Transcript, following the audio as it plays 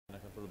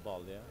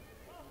përballje.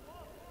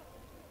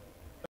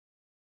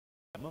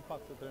 Më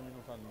pak se 3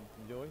 minuta në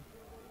lojë.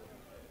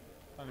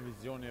 Tani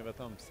vizioni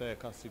vetëm pse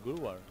ka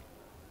siguruar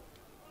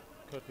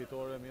këtë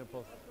fitore, mirë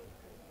po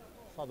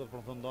sa do të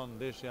përfundon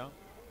ndeshja,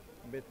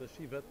 mbet të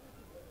shihet.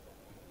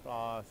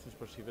 Pra, siç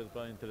për shihet,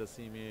 pra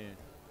interesimi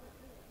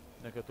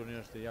në këtë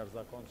turnir është i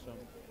jashtëzakonshëm,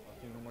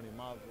 aty numër i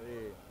madh i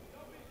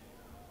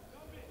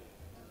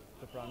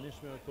të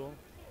pranishme këtu.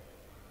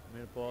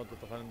 Mirë po, do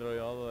të falenderoj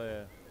edhe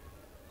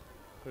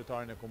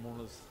kryetarin e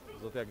komunës,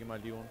 zotëja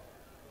Gimaliun,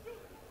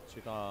 që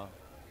ka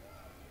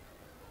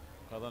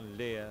dhënë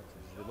leje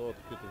të zhvillohet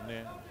ky turne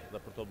dhe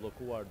për të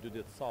bllokuar 2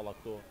 ditë salla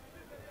këtu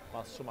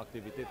pas shumë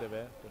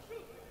aktiviteteve,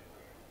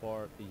 por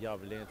ja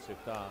vlen që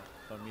këta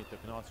fëmijë të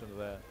kënaqur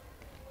dhe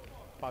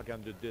pak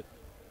janë 2 ditë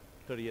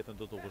të rjetën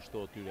do të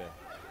kushtohet tyre.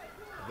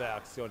 Dhe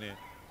aksioni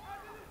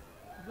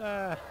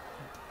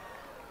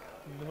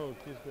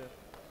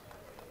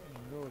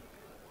nuk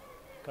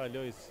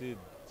kaloi si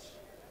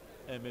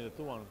e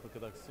merituan për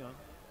këtë aksion,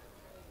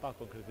 pa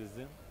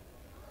konkretizim.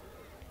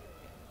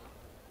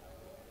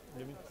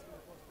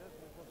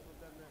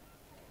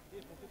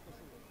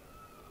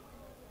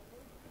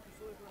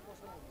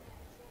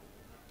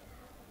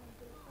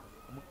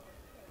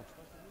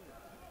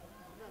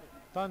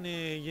 Tani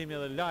jemi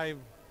edhe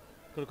live,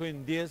 kërkojnë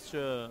ndjes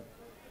që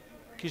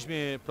kishmi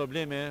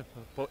probleme,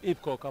 po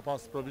IPCO ka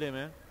pas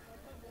probleme.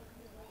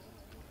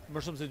 Më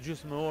shumë se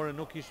gjysmë ore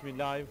nuk ishmi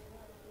live,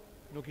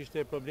 nuk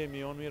ishte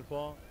problemi jonë, mirë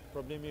po,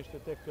 problemi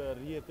ishte tek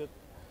rrjetet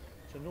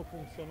që nuk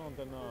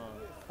funksiononte në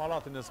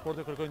pallatin e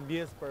sportit. Kërkojnë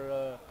ndjes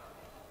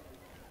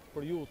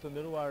për ju të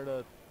nderuar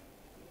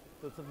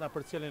të cilët na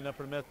përcjellin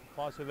nëpërmjet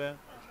faqeve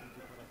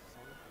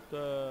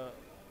të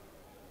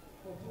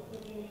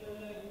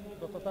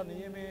do të tani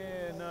jemi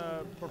në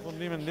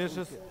përfundimin e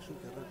ndeshjes.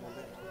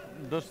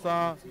 Ndoshta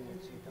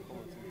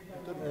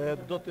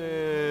do të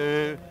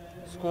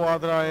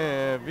skuadra e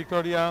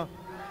Victoria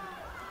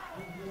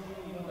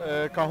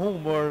ka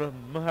humbur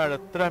më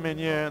herët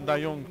 3-1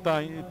 ndaj këta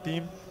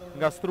tim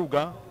nga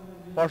Struga,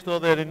 po ashtu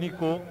edhe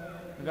Reniku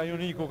nga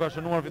Uniku ka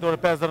shënuar fitore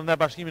 5-0 ndaj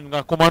Bashkimit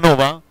nga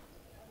Kumanova.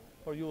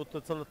 Por ju të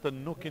cilët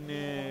nuk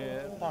keni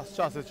pas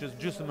çastet që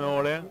gjysmë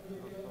ore,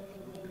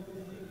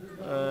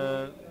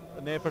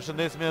 ne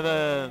përshëndesim edhe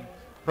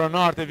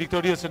pronarët e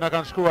Viktorias që na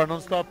kanë shkruar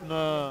non stop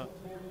në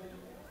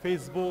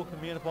Facebook,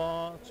 mirë po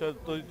që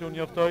t'u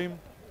njoftojmë.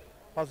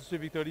 Pasi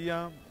që Viktoria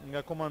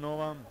nga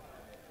Kumanova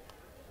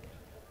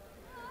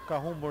ka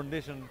humbur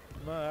ndeshjen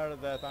më herë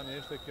dhe tani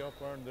ishte kjo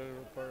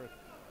për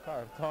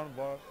karton,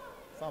 por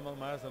sa më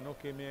herë se nuk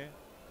kemi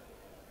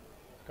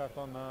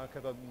karton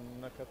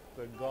në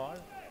këtë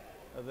garë.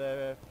 Dhe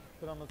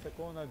 13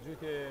 sekonda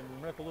gjytje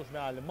mrekullueshme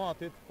e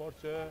Almatit, por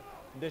që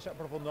ndeshja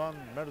përfundon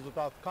me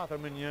rezultat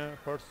 4-1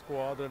 për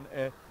skuadrën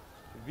e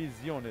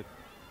Vizionit.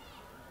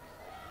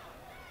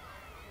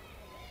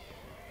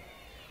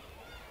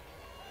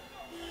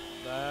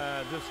 Dhe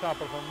gjithçka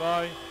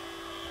përfundoi.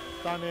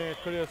 Tani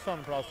kryeson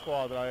pra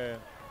skuadra e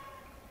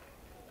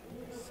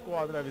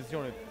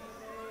Vizionit.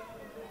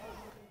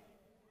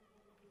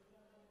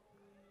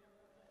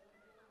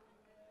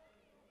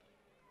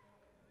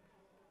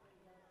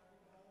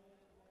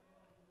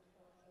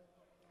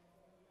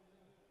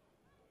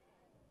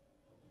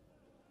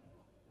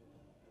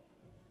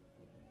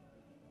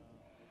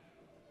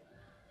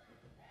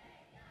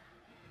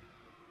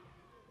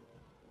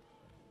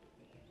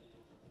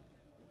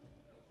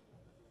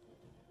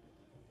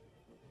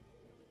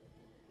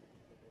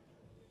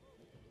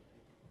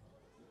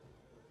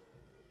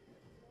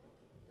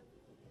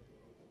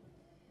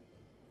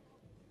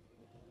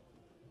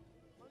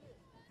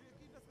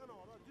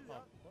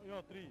 Jo,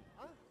 3.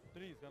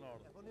 3 s'kan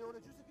ardhur. Po ne orë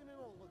gjysë kemi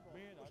mollë po.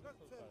 Mirë, Shka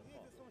se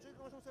vjetë s'kom qenë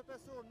shumë se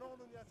 5 orë,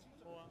 9 ja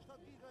qitë.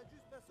 7 vjetë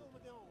gjysë 5 orë me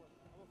të ongë.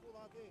 Apo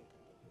fulla ate.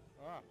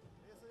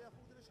 E se ja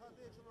futin ish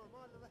hate kështë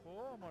normal edhe. Po,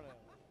 more.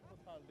 Po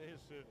ta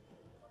leshi.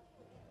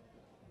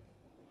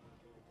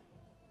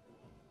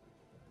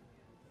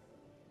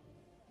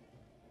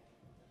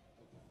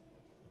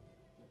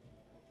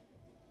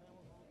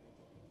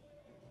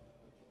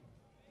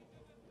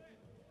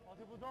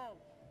 Ati budal.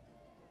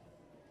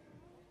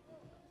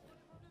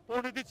 Po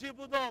në ti që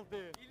budal ti?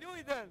 I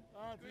lujten!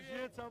 Ti që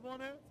jetë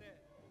qabone?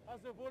 A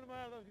se folë më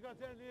edhe, që ka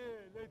qenë një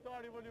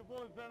lejtari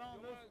volejbolit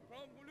Fernandës. Pra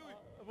më bulujt!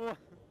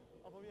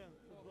 Apo vjen,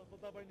 po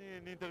ta bëj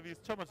një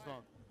intervjist, që më që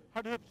tonë?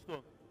 Hajde hëpë qëto?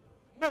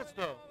 Mërë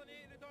qëto?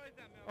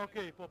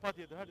 Okej, po pa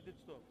tjetë, hajde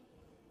ditë qëto.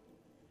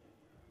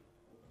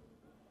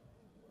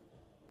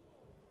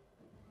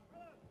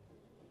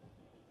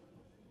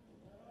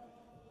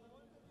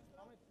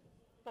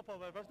 Po,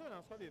 vazhdojna,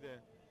 s'ka lide.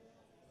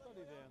 S'ka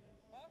lide.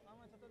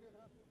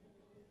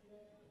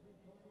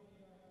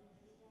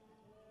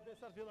 Dhe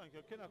sa të fillon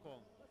kjo, kena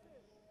kohë.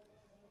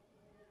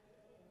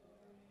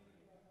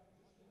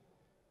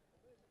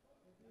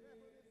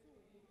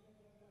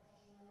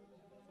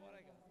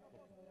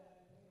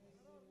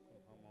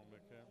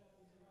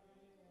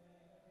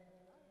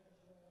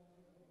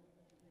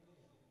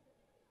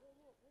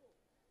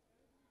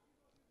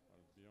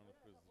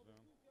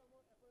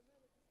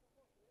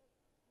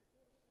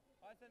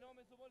 Hajde se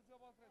nomi su bolë s'ka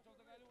pas kre, qo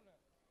të kalune.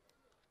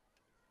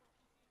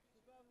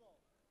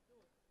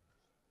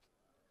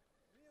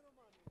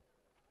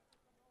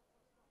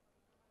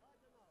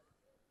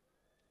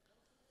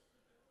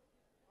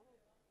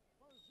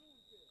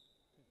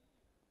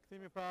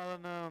 Kthehemi pra edhe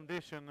në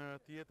ndeshjen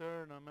tjetër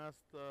në mes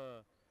të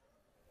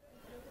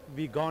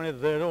Viganit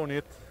dhe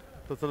Ronit,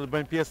 të cilët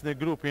bëjnë pjesë në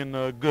grupin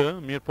G,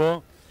 mirë po,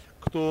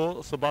 këtu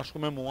së bashku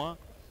me mua,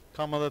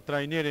 kam edhe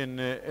trajnerin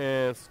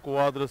e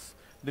skuadrës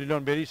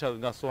Drilon Berisha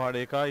nga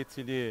Suhareka, i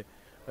cili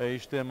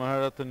ishte më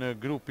herët në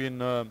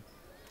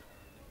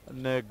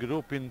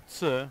grupin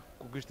C,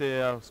 ku kishte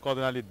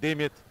skuadrën Ali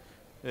Demit,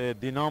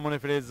 Dinamon e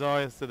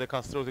Felizajës dhe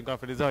Kastrotin ka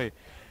Felizaj.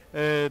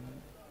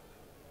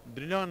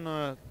 Drilon,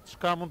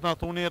 çka mund të na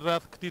thoni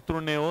rreth këtij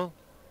turneu,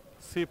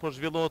 si po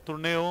zhvillohet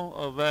turneu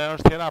dhe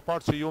është hera e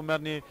parë që ju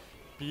merrni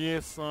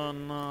pjesë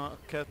në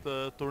këtë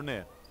turne?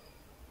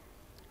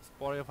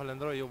 Por ju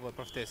falenderoj juve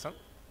për ftesën.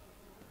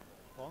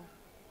 Po.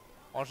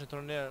 Është një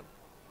turne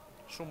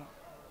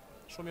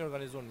shumë i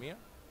organizuar mirë.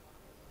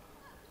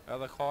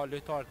 Edhe ka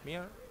lojtarë të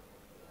mirë.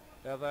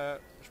 Edhe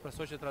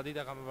shpresoj që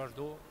tradita ka me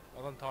vazhdu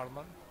edhe në të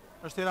ardhmen.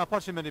 Është hera e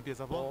parë që merrni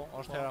pjesë apo?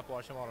 Po, është hera e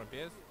parë që marrim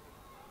pjesë.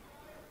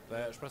 Dhe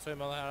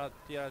shpresojmë edhe herat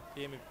tjera të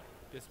jemi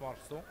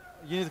pjesëmarrës këtu.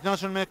 Jeni të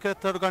kënaqur me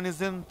këtë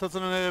organizim të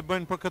cilën e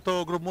bëjnë për këto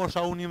grup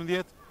mosha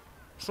U11?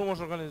 Shumë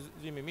është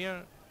organizimi mirë,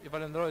 i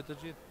falenderoj të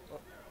gjithë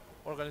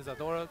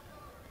organizatorët.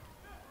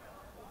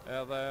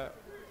 Edhe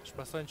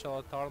shpresojnë që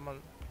edhe të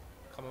ardhmen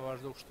ka me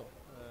vazhdu kështu.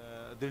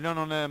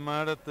 Drilon, unë më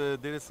herët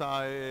derisa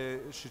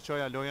e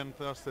shiqoja lojën,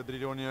 thashë se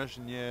Driloni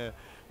është një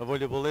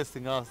volejbolist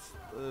nga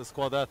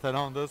skuadra e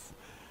Terandës.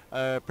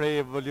 Prej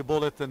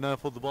volejbollit në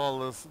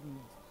futboll,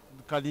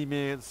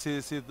 kalimi si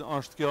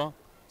është kjo?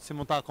 Si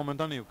mund ta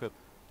komentoni ju këtë?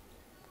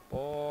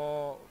 Po,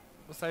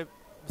 sa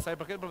i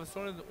përket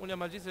profesionit, unë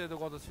jam magjistër e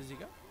edukatës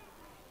fizike.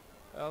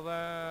 Edhe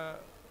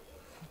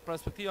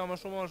perspektiva më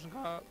shumë është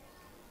nga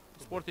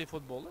sporti i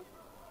futbollit.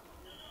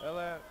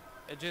 Edhe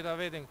e gjeta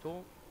vetin këtu,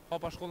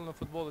 hapa shkollën e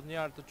futbollit një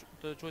herë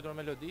të quajtur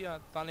Melodia,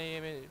 tani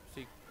jemi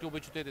si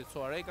klubi i qytetit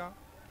Suareka.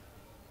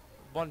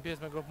 Bën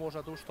pjesë me grup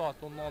mosha të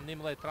U7, U9,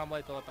 U11, U13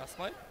 edhe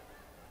U15.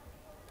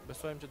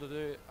 Besojmë që do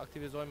të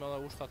aktivizojmë edhe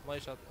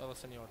U17 edhe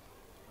seniorët.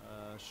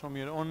 Shumë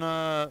mirë. Unë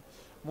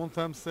mund të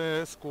them se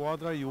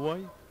skuadra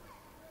juaj,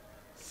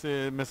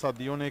 se me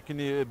stadion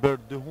keni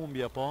bërë 2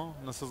 humbje, po,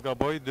 nëse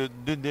s'gaboj,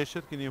 2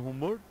 ndeshjet keni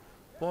humbur,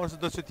 por se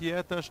do që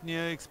t'jetë është një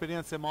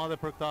eksperiencë e madhe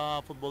për këta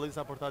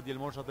futbollista, për këta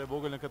djelmoshat e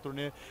vogël në këtë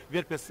turne.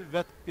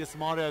 Vetë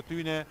pjesëmarrja e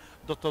tyre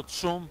do të thotë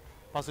shumë,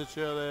 pasi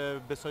që edhe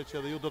besoj që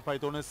edhe ju do të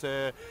pajtoni se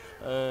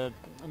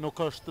nuk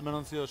është me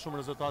rëndësi shumë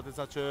rezultate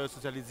sa që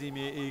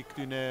socializimi i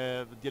këtyne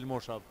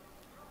djelmoshave.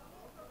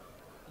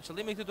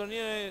 Qëllimi i këtij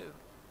turniri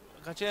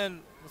ka qenë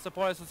nëse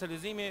pare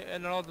socializimi e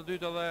në radhë të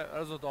dytë edhe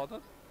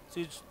rezultatet.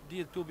 Siç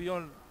dihet klubi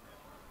jon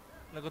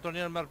në këtë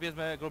turnir merr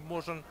pjesë me grup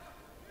moshën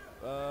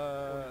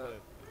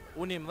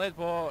U11,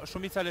 po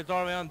shumica e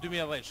lojtarëve janë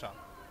 2010-sha.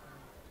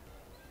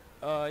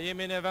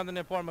 Jemi në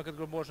vendin e parë me këtë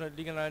grup moshën në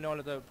Ligën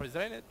Rajonale të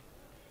Prizrenit.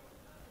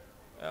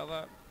 Edhe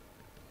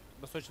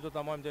besoj që do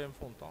ta marrim deri në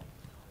fund tonë.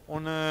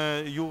 Unë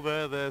juve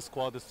dhe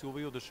skuadrës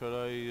juve ju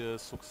dëshiroj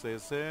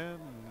suksese,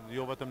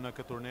 jo vetëm në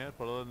këtë turnir,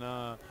 por edhe në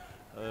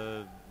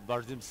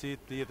vazhdimsi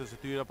të jetës së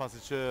tyre,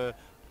 pasi që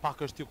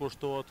pak është t'ju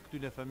kushtohet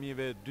këtyne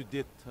fëmijëve 2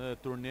 ditë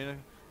turnir,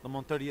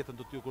 domthonë tërë jetën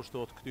do t'ju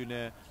kushtohet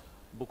këtyne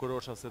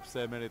bukurosha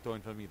sepse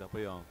meritojnë fëmijët,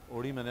 apo jo.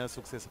 Urimen e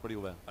suksese për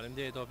juve.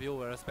 Faleminderit topi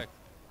juve, respekt.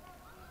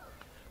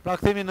 Pra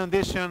kthehemi në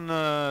ndeshjen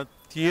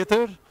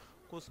tjetër,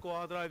 ku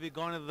skuadra e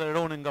Viganit dhe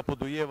Ronit nga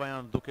Podujeva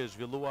janë duke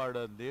zhvilluar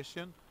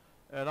ndeshjen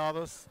e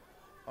radhës.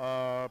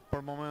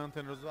 Për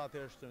momentin rezultati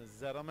është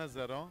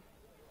 0-0.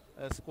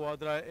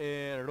 Skuadra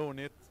e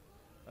Ronit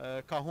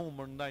ka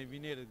humbur ndaj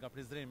Vinerit nga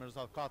Prizreni me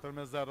rezultat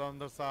 4-0,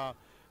 ndërsa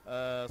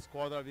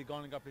skuadra e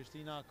Viganit nga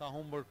Prishtina ka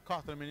humbur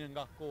 4-1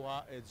 nga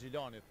koha e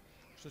Xhilanit.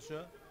 Kështu që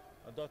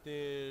do të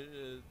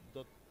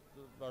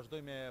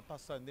vazhdoj me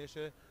pas kësaj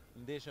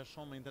ndeshje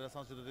shumë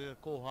interesant që do të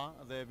jetë koha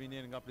dhe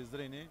Vineri nga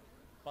Prizreni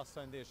pas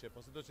kësaj ndeshje.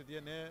 Po sido që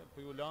t'jene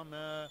po ju lam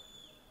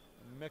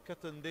me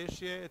këtë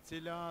ndeshje e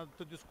cila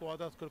të dy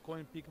skuadrat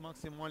kërkojnë pikë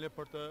maksimale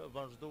për të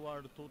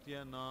vazhduar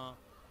tutje në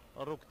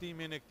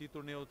rrugtimin e këtij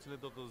turneu, i cili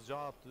do të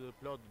zgjatë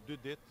plot 2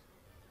 ditë,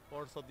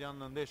 por sot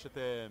janë në ndeshjet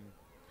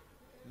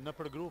në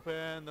përgrupe,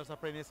 ndërsa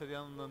prej nesër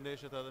janë në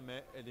ndeshjet edhe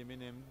me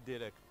eliminim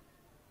direkt.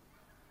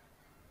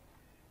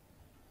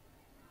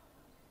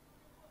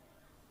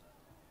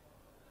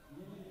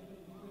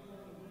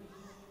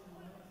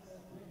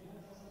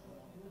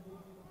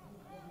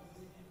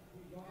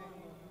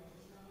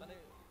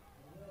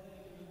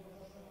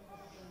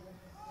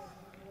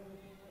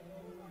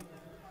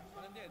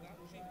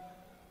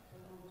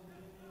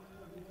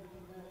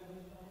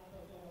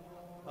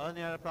 Edhe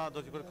njerë pra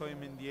do t'i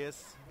kërkojmë ndjes,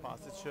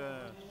 pasi që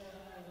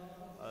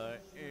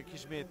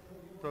kishme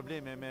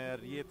probleme me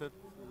rjetet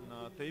në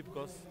të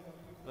Ipkos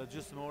dhe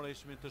gjysmore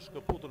ishme të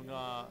shkëputur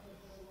nga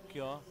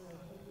kjo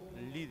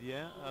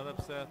lidhje, edhe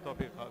pse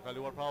topi ka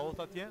kaluar pra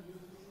ot atje,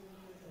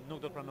 nuk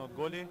do të pranohet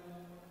goli.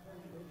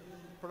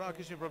 pra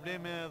kishim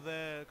probleme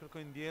dhe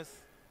kërkojnë ndjes.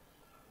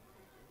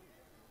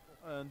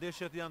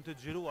 Ndeshjet janë të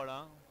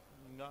xhiruara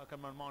nga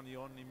kamermani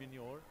jon i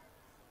minor,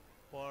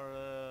 por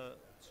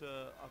që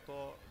ato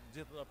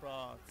gjithë pra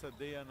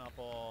CD-n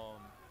apo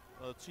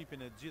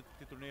çipin e gjithë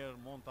këtij turnir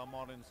mund ta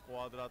marrin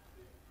skuadrat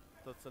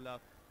të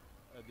cilat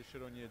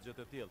dëshirojnë një gjë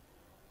të tillë.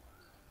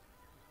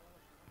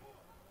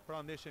 Pra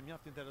ndeshje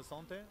mjaft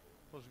interesante,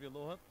 po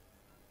zhvillohet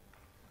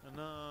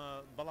në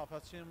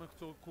ballafaqim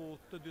këtu ku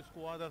të dy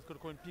skuadrat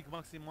kërkojnë pikë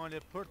maksimale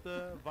për të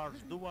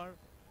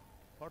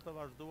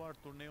vazhduar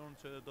turneun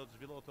që do të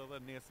zhvillohet edhe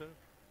nesër.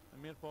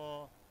 Mirë po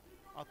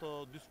ato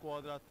dy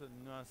skuadrat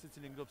në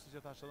secilin grup, siç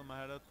e thash edhe më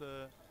herët,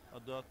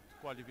 do të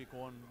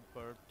kualifikohen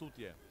për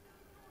tutje.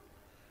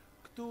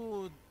 Këtu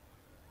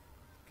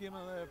kemë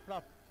edhe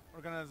prap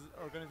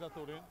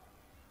organizatorin,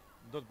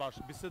 do të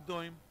bashkë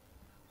bisedojmë.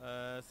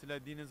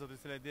 Zoti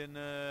Silajdin,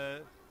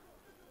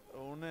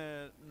 unë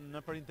në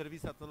për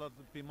intervistat të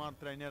pi marrë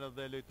trajnerët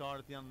dhe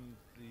lojtarët janë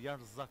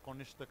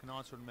jashtëzakonisht të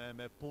kënaqur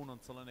me punën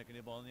të cilën e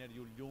keni bërë njerë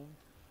ju ljumë,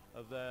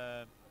 dhe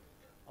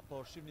apo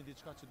shihni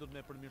diçka që do të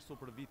më përmirësu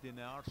për vitin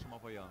e ardhshëm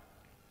apo jo?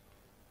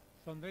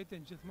 Thonë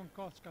drejtën, gjithmonë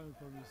ka çka më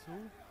përmirësu.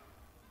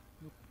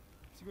 Nuk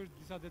sigurisht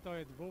disa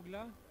detaje të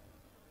vogla,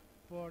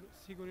 por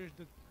sigurisht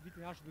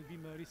vitin e ardhshëm do të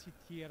bëjmë risi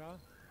të tjera,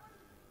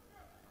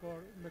 por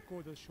me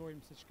kohë do të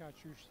shohim se çka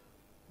qysh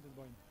do të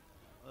bëjmë.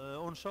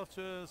 Unë shoh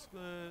që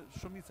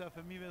shumica e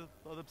fëmijëve,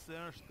 edhe pse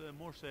është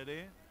moshë e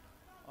re,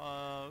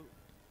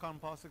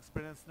 kanë pas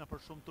eksperiencë në për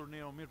shumë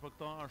turnire mirë, për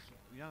këto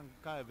janë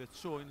ka e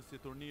veçojnë si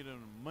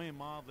turnirin më i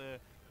madh dhe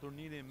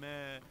turniri me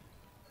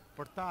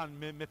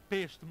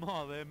peshë të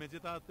madhe,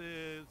 megjithatë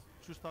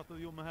që shtatë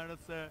ju më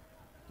herët se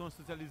tonë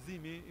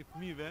specializimi i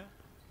fëmijëve,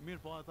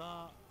 mirë po ata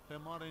të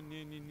marrin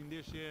një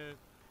ndeshje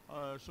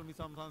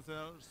shumica më thanë se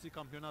si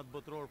kampionat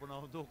botëror për na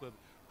duket.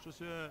 Kështu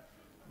që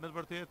me të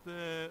vërtetë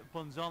po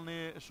ngjallni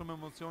shumë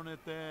emocione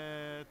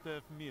të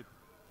fëmijët.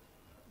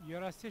 Jo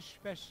rastisht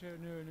shpesh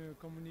në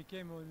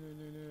komunikim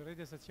në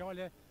rrjetet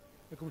sociale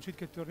e kam qytë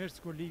këtë turnir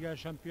sikur Liga e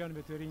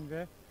Shampionëve të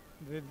rinjve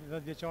dhe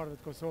 10 vjeçarëve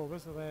të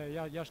Kosovës dhe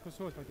jashtë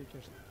Kosovës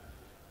faktikisht.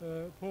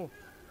 Po,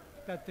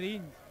 ta të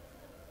rinj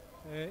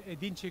e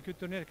din që këtë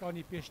turnir ka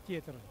një peshë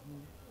tjetër.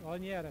 Edhe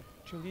një herë,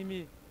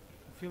 qëllimi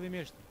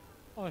fillimisht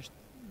është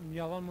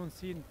m'ia dhënë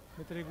mundësinë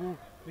me tregu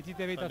vetit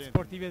e vetat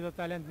sportive dhe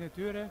talentin e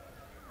tyre,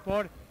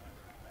 por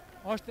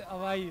është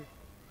edhe ai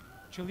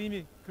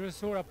qëllimi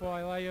kryesor apo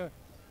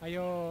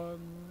ajo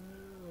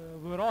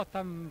dhurata,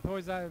 më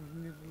thojza,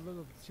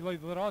 si lloj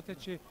dhurate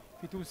që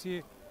fituesi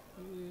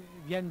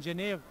vjen në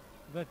Gjenevë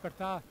dhe për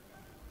ta,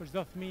 për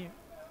çdo fëmijë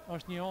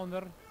është një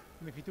ëndër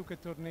me fitu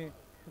këtë turni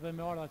dhe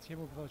me ardha që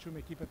jemi përfaqësuar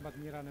me ekipet më të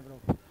mira në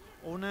Evropë.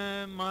 Unë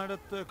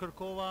marrët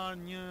kërkova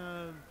një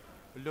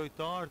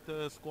lojtar të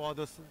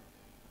skuadrës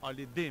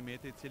Ali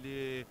Demit, i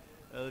cili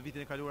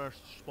vitin e kaluar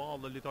është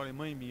shpallë lojtari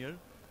më i mirë.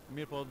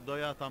 Mirë po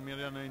doja ta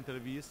merrja në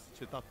intervistë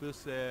që ta pyes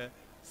se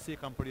si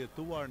kam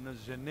përjetuar në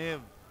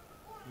Gjenevë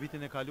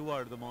vitin e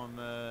kaluar, domthon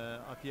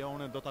atje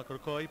unë do ta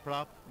kërkoj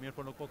prap, mirë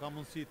po nuk po kam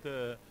mundësi të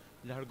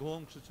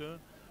largohem, kështu që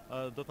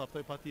do ta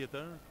ftoj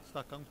patjetër, sa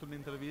kam këtu në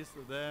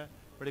intervistë dhe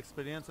për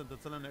eksperiencën të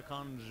cilën e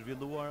kanë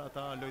zhvilluar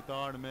ata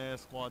lojtarë me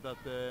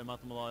skuadrat më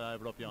të mëdha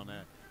evropiane.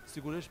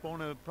 Sigurisht po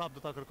unë prap do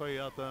ta kërkoj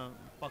atë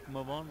pak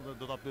më vonë dhe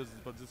do ta pyes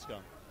për gjithçka.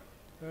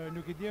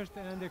 Nuk i di është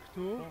ende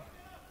këtu.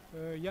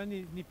 Janë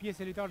një pjesë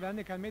e lojtarëve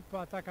ende kanë po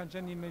ata kanë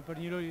qenë për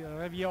një lojë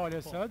revjale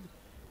sot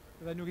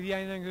dhe nuk i di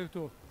janë ende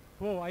këtu.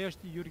 Po, ajo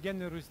është Jurgen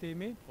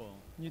Rustemi,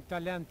 një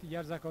talent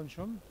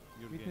jashtëzakonshëm,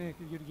 vitin e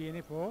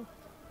Jurgeni, po.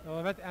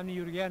 Edhe vetë emri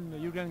Jurgen,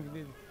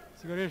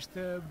 sigurisht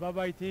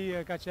baba i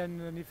tij ka qenë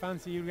një fan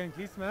si Jurgen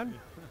Klinsmann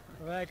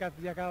dhe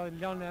ja ka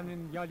lënë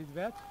emrin djalit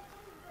vet.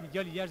 Një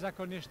djalë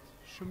jashtëzakonisht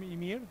shumë i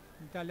mirë,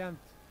 një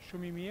talent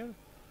shumë i mirë,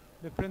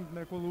 me prind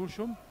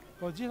mrekullueshëm.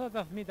 Po gjithë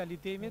ata fëmijët e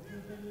Alitemit,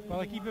 po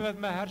edhe ekipeve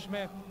të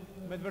mëhershme,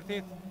 me të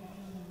vërtet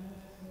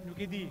nuk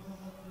e di,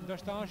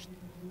 ndoshta është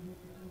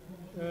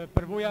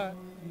përvoja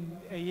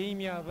e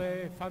jemja dhe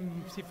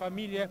si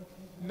familje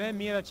me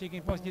mira që i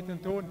kemi pas jetën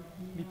tonë,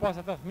 mi pas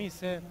ata fëmijë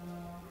se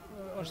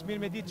është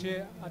mirë me ditë që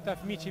ata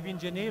fëmijë që vinë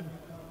në Gjenevë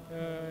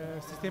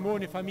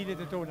sistemojnë familjet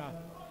e tona.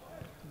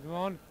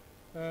 Domthonë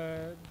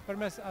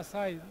përmes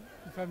asaj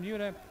në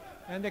familje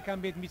ende ka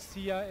mbet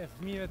miqësia e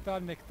fëmijëve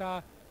tanë me këta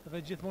dhe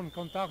gjithmonë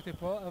kontakte,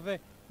 po edhe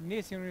ne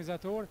si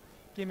organizator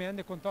kemi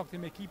ende kontakte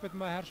me ekipet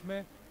më hershme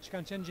që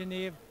kanë qenë në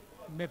Gjenevë,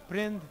 me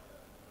prind.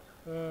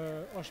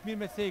 Është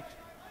mirë me cek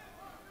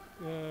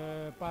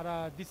para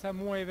disa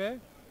muajve,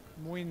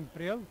 muajin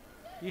prill,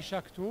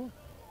 isha këtu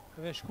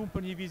dhe shkum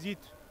për një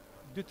vizitë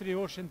 2-3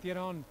 orë në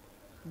Tiranë,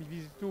 mi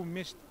vizitu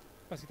miqt,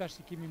 pasi tash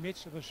që kemi miq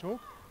dhe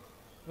shok,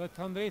 dhe të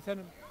thënë drejtën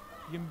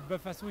jemi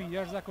befasu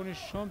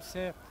jashtëzakonisht shumë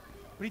se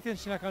pritjen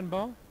që na kanë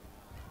bën,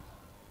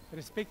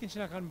 respektin që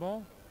na kanë bën,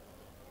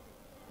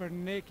 për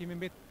ne kemi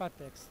mbet pa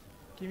tekst.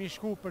 Kemi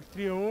shku për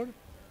 3 orë,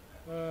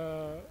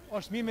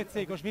 është mirë me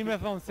cek, është mirë me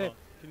thonë se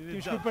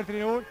kemi shku për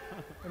 3 orë,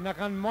 na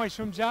kanë marrë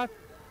shumë gjatë,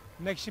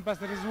 ne kishim pas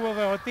realizuar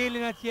dhe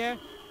hotelin atje,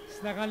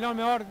 S'na kanë lënë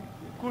me ardh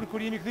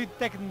kur jemi kthyer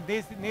tek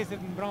nesër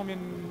në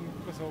mbrëmjen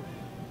në Kosovë.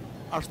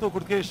 Ashtu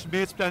kur të kesh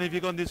mec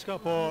planifikon diçka,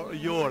 po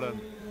jo orën.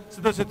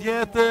 Sido që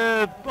tjetë,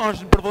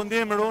 është në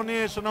përfundim, Roni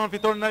shënon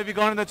fitorin ndaj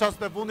Viganit në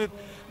çastet e fundit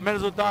me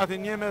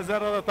rezultatin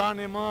 1-0 dhe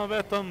tani më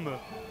vetëm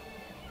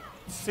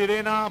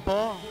Sirena, po,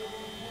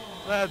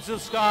 dhe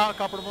gjithçka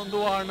ka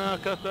përfunduar në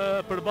këtë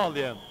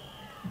përballje.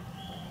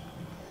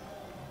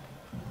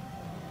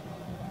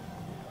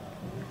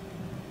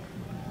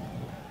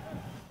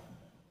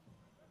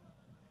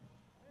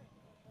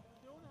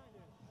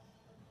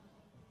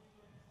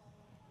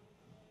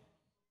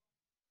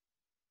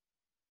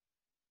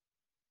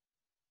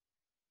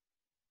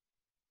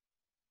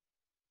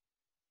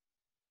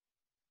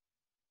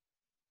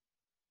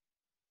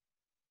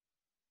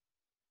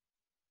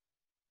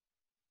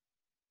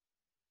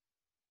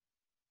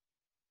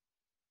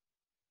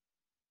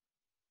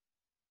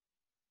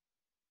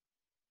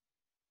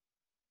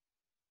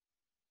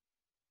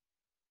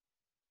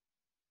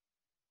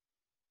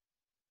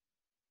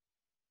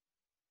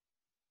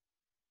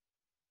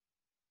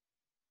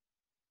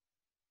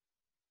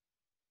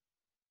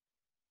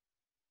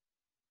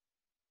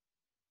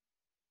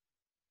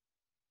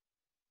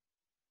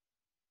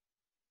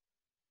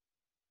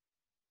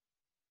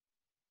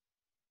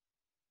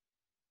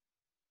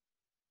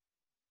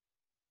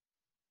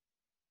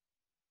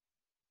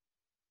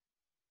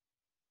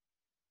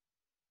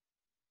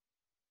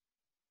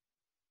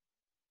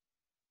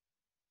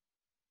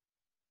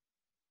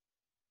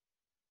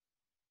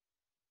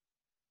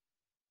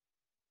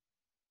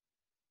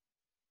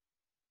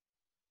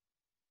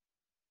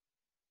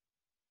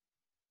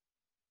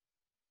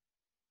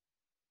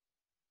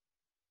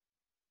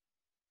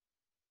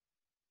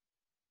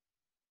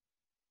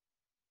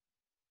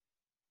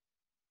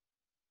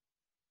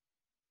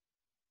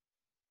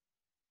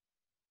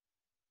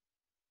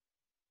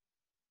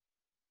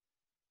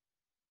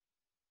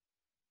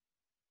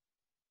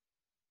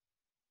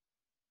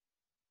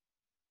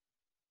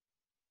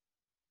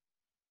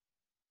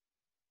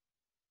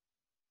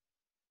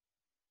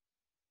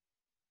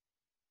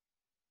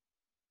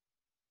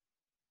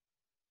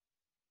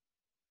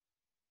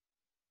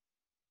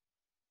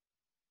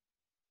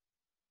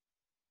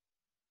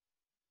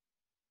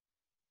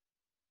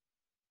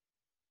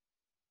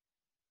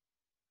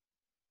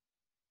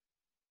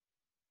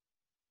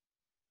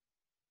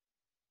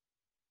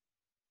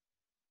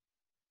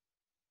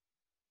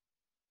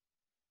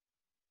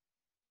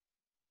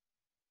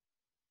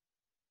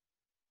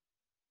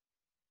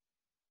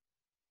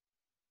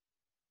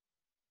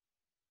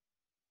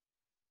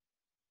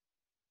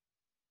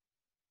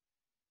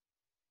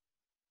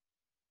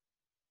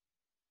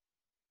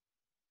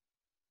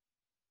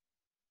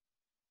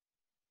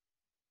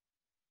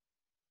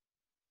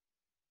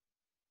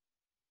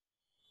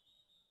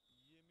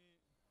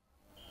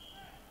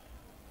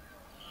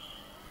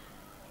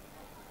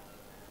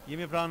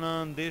 Jemi pra në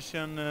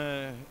ndeshjen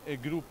e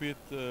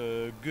grupit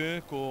G,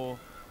 ku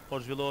po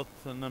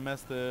zhvillohet në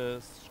mes të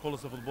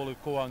shkollës së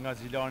futbollit Koha nga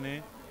Gjilani,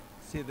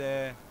 si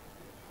dhe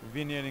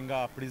Vinieri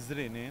nga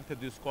Prizreni. Të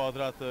dy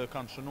skuadrat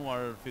kanë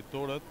shënuar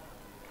fitoret.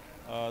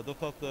 Do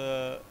thotë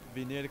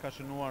Vinieri ka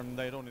shënuar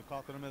ndaj Ronit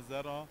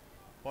 4-0,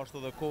 po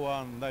ashtu edhe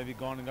Koha ndaj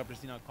Viganit nga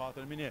Prishtina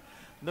 4-1.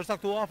 Ndërsa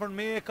këtu afër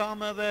me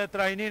kam edhe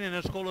trajnerin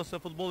e shkollës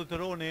së futbollit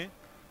të Roni,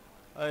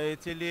 i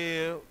cili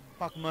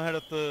pak më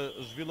herët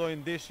zhvilloi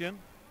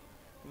ndeshjen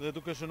dhe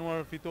duke shënuar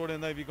fitore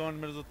ndaj Viganit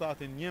me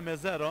rezultatin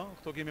 1-0.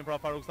 Këto kemi pra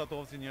Faruk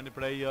Statovci, njëri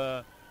prej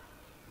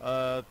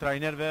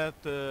trajnerëve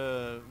të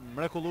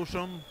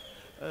mrekullueshëm.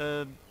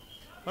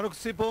 Faruk,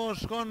 si po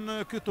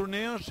shkon ky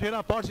turne? Është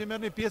hera parë që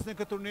merrni pjesë në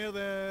këtë turne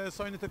dhe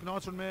sajni të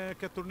kënaqur me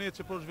këtë turne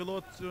që po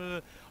zhvillohet,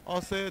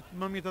 ose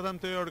më mirë të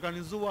them të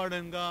organizuar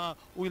nga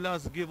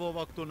Uhilas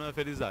Givova këtu në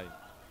Ferizaj?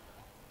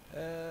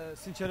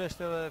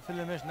 Sinqerisht edhe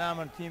fillimisht në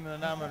emër tim,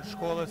 në emër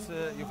shkollës,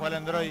 ju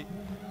falenderoj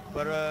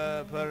për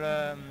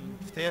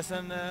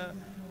ftesën.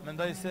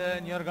 Mendoj se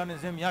një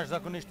organizim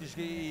jashtëzakonisht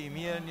i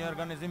mirë, një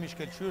organizim i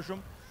shkëlqyeshëm,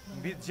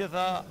 mbi të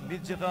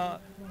gjitha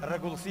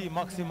rregullsi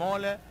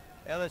maksimale,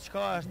 edhe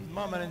çka është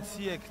më e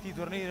rëndësishme e këtij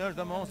turniri është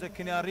domosdoshmë se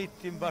keni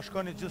arritë të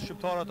bashkoni gjithë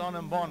shqiptarët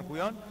anë mban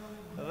ku janë,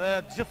 dhe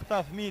të gjithë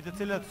këta fëmijë të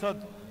cilët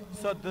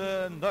sot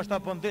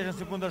ndoshta po ndeshin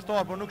si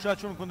kundërshtar, por nuk kisha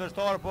qenë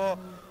kundërshtar, po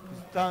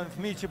ta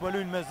fëmijë që po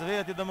luajnë mes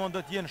vetë, domosdoshmë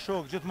do të jenë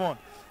shok gjithmonë.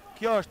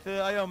 Kjo është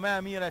ajo më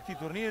e mira e këtij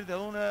turniri, dhe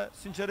unë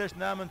sinqerisht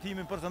në emër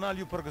timin personal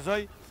ju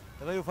përgëzoj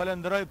dhe ju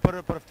falenderoj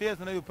për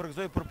ftesën, dhe ju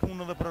përgëzoj për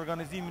punën dhe për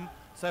organizimin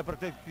saj për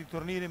këtë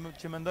turniri,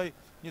 që mendoj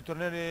një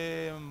turnir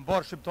i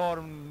mbar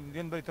shqiptar,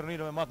 vjen bëj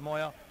turnireve më të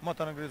mëdha, më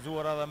të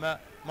ngrizuara dhe më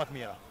të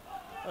mira.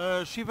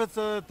 Shifet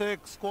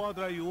tek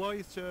skuadra juaj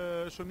që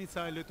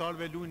shumica e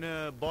lojtarëve luajnë në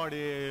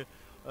bari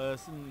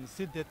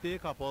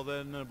sintetik apo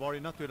dhe në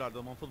bari natyral,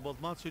 do më futboll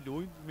të madh që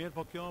luajnë, mirë,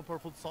 po kjo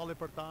për futsalli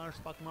për ta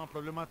është pak më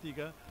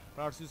problematike,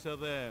 për arsye se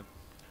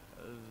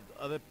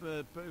edhe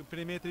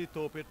perimetri i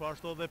topit, po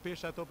ashtu edhe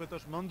pesha e topit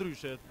është më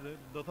ndryshe.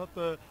 Do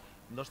thotë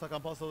ndoshta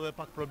kanë pasur edhe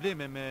pak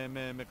probleme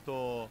me këto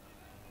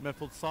me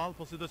futsal,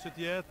 po si do që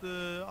t'jetë,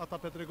 ata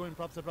petregojnë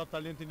prapë se prapë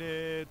talentin e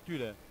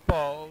tyre.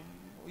 Po,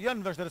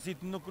 janë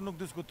vështërësit, nuk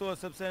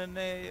diskutohet sepse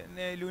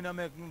ne lujna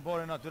me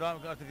bore natyral,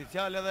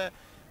 artificial edhe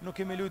nuk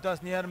kemi lujt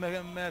asë njerë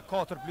me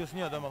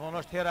 4+1, dhe më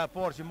thonë është hera e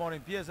parë që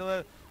marim pjesë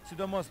edhe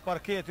sidomos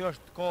parketi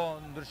është ka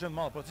ndryshim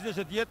madhë. Po, si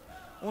që tjetë,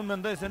 unë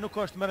mendoj se nuk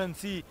është më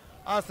rëndësi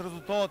asë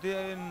rezultati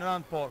në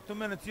randë parë. Këtu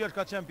më rëndësi është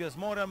ka qenë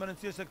pjesëmarrja, më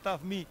rëndësi është se këta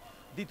fëmi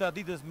dita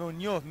ditës me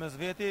njohë me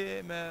zveti,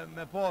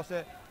 me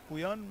pase ku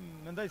janë,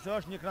 mendoj se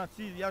është një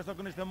kënaqësi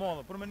jashtëzakonisht e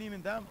madhe. Për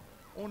mendimin tim,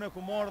 unë e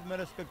ku marrë me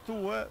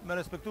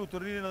respektu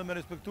turnirin dhe me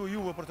respektu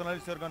juve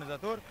personalisht e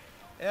organizator,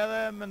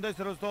 edhe mendoj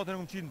se rezultatin e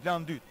këmë qitë në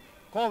plan 2.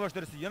 Ka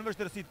vështërësi, janë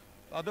vështërësi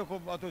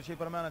ato që i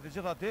përmenat e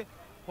gjitha ti,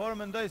 por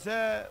mendoj se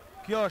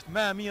kjo është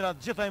me e mira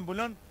gjitha i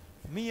mbulon,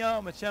 fëmija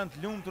me qenë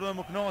të lumtur dhe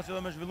më kënaqur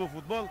dhe me zhvillu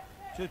futboll,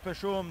 që të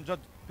peshohem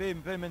gjatë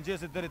pej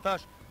mëngjesit deri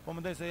tash, po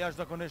mendoj se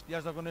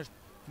jashtëzakonisht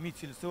fëmijë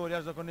cilësor,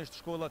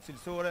 jashtëzakonisht shkolla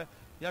cilësore,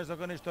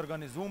 jashtëzakonisht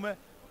organizume,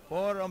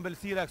 por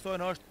ëmbëlsira e kësaj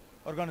është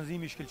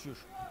organizimi i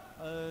shkëlqysh.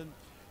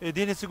 E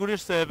dini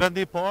sigurisht se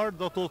vendi i parë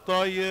do të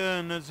udhtoj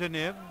në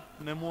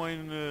Gjenevë në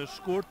muajin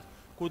shkurt,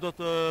 ku do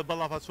të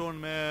ballafaqohen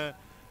me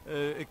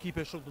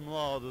ekipe shumë të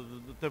mëdha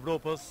të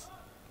Evropës,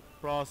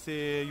 pra si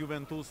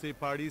Juventusi,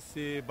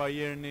 Parisi,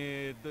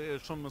 Bayerni,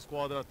 shumë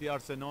skuadra të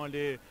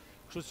Arsenali,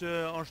 kështu që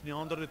është një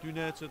ëndër e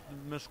tyne që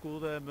me shku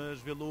dhe me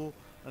zhvillu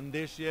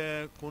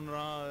ndeshje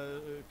kundra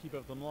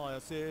ekipeve të mëdha.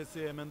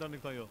 Si e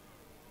mendoni këta jo?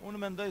 Unë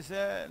mendoj se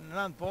në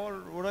rand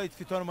parë uroj të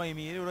fiton më i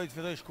miri, uroj të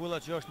fitoj shkolla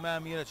që është më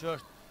e mire,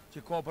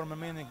 që ka për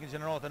momentin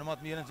gjeneratën më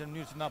të mirën që në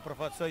mënyrë që na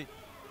përfaqësoj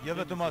jo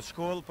vetëm atë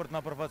shkollë, për të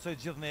na përfaqësoj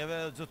gjithë neve,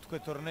 gjithë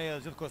këtë turneje,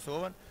 gjithë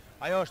Kosovën.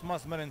 Ajo është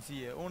mas më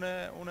rëndësie.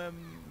 Unë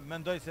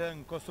mendoj se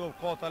në Kosovë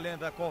ka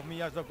talente, ka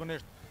fëmijë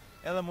jashtëzakonisht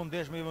edhe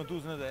mundesh me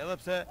Juventusin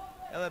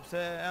edhe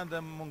pse ende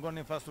mungon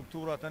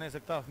infrastruktura të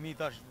se këta fëmijë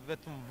tash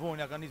vetëm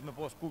vonja kanë nisë me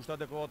pas kushte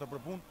adekuate për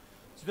punë.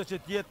 Sido që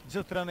tjetë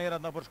gjithë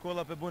trenerat na për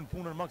shkolla për bujnë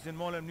punën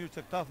maksimale në mënyrë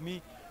që këta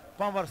fëmijë,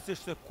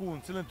 pavarësisht se ku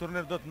në cilin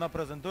turnir do të na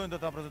prezentojnë, do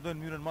ta prezentojnë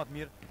në mënyrën më të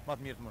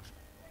mirë të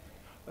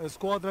mundshme.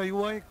 Skuadra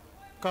juaj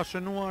ka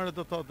shënuar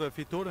do të thotë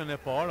fituren e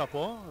parë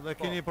apo dhe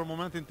keni për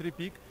momentin 3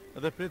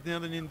 pikë dhe pritni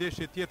edhe një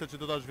ndeshje tjetër që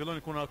do ta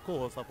zhvilloni kundër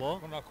kohës apo?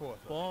 Kundër kohës.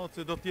 Po,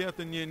 që do të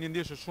jetë një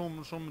ndeshje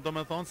shumë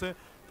domethënëse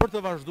për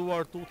të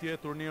vazhduar tutje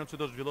turnirin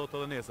që do zhvillohet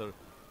edhe nesër.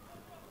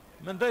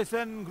 Mendoj se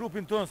në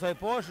grupin tonë sa i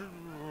posh,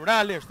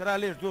 realisht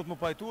duhet më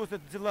pajtu se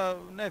të gjitha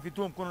ne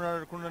fituam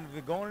kundër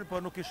Viganit, por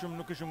nuk ishim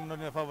në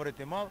një favorit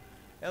i madh,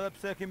 edhe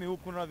pse kemi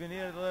humbur kundër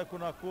Avenirit dhe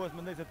kundër kohës,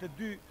 mendoj se të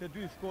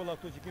dy shkolla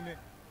këtu që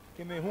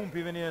kemi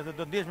humbi Avenirit dhe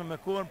do ndeshme me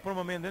kohën për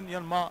momentin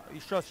janë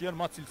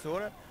më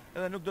cilësore,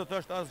 edhe nuk do të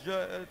është asgjë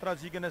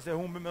tragjike nëse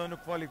humbim edhe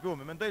nuk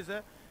kualifikohemi. Mendoj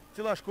se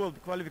cila shkollë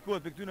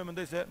kualifikohet për këtyne,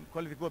 mendoj se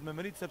kualifikohet me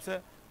merit sepse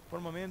për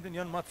momentin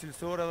janë më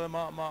cilësore dhe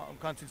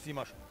kanë cilësi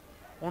më shumë.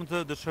 Unë të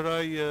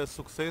dëshiroj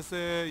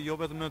suksese, jo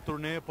vetëm në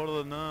turne, por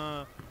edhe në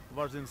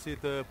vazhdimsi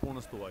të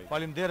punës tuaj.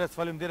 Faleminderit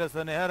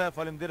edhe një herë,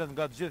 faleminderit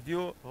nga të gjithë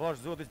ju,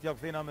 vash Zotit t'ja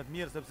kthejna me të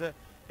mirë, sepse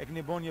e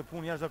keni bën një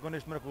punë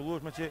jashtëzakonisht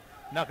mrekullueshme që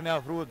na keni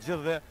afruar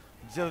gjithëve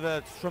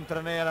shumë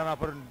trajnerë na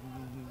për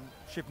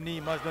Shqipni,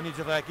 Maqedoni,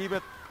 gjitha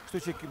ekipet,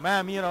 kështu që më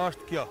e mira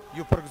është kjo.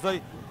 Ju përgëzoj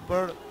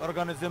për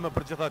organizime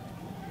për gjitha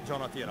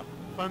gjëra të tjera.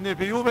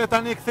 Faleminderit për juve,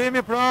 tani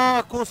kthehemi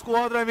pra ku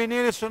skuadra e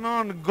Venerit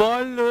shënon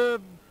gol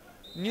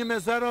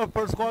 1-0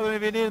 për skuadrën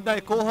e Venerit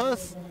ndaj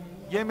kohës.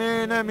 Jemi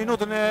në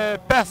minutën e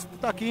 5 të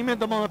takimit,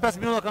 domethënë 5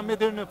 minuta kanë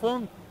mbetur në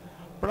fund.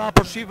 Pra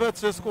po shihet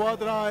se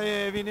skuadra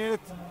e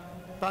Venerit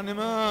tani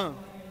më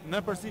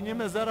në përsi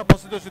 1-0, po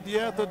sido që të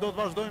jetë do të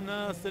vazhdojmë në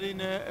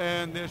serinë e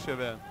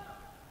ndeshjeve.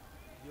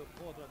 Jo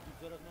kodra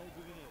 2-0 në u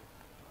Venerit.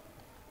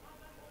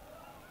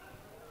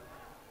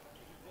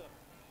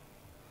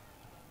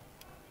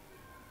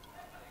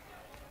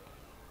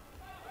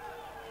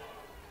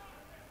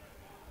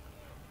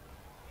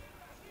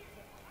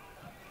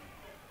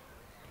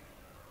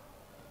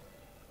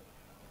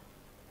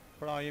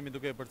 Pra jemi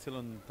duke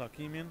përcjellën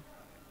takimin,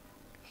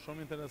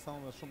 shumë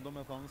interesant dhe shumë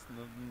domethënës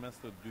në mes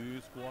të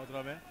dy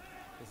skuadrave,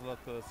 të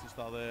cilat siç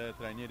tha dhe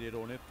trajneri i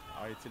Ronit,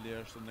 ai i cili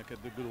është në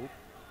këtë grup,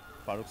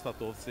 Faruk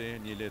Statovci,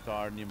 një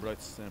lojtar, një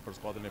mbrojtës për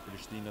skuadrën e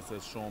Prishtinës, e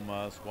shumë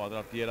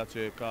skuadra tjera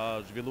që ka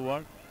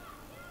zhvilluar.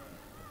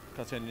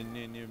 Ka qenë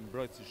një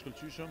mbrojtës i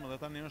shkëlqyshëm dhe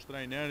tani është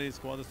trajneri i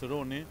skuadrës së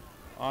Roni.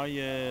 Ai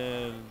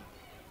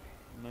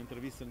në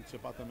intervistën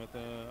që patëm me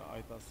të,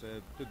 ai tha se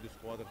të dy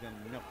skuadrat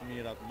janë mjaft të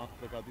mira, më të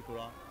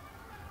përgatitura.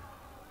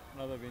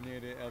 Edhe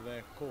Veneri edhe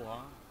koha,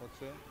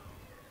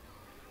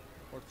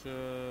 por që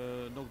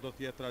nuk do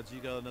të jetë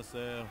tragjike edhe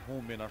nëse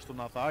humbin, ashtu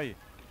na tha ai,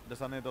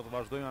 ndërsa ne do të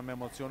vazhdojmë me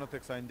emocionet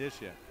e kësaj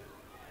ndeshje.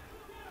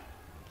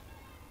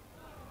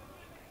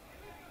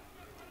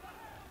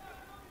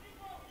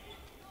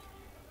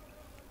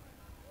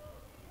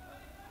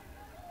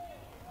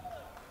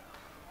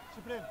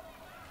 Shqiprim.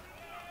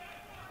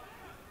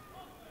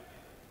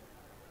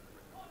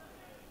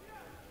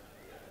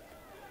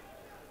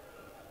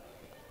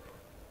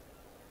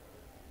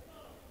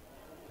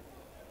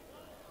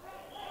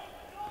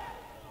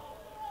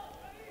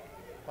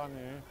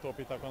 Tani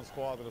topi takon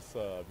skuadrës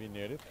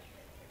Vinerit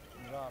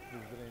nga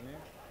Prizreni.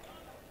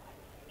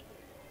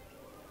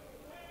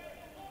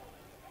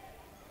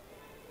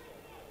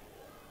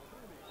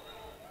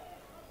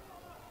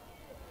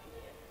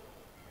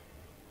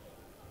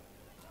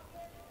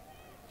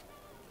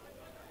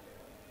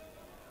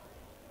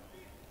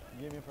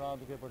 Jemi pra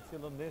duke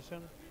përcjellë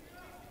ndeshjen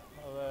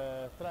dhe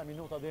 3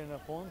 minuta deri në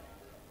fund.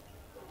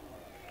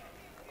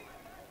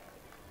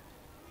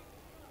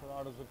 Pra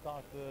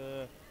rezultat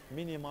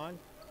minimal.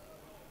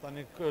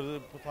 Tani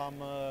po tham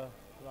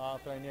nga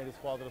trajneri i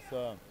skuadrës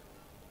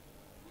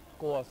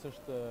Kohas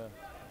është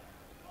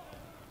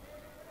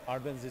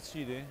Arben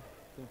Zeçiri,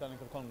 që tani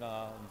kërkon nga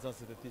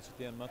nxënësit e tij që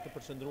të jenë më të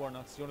përqendruar në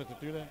aksionet e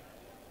tyre.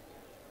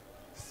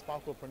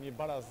 Spaku për një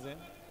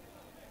barazim,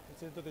 i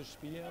cili do të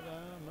shpije dhe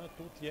më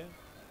tutje.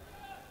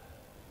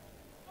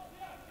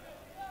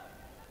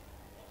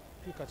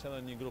 Ky ka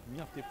qenë një grup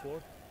mjaft i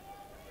fortë,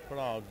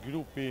 pra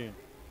grupi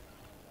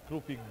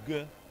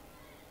G,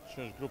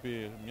 që është grupi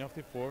mjaft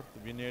i fortë,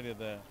 Vineri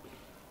dhe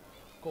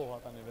Koha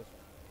tani veç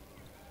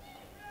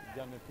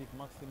janë në pikë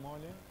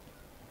maksimale.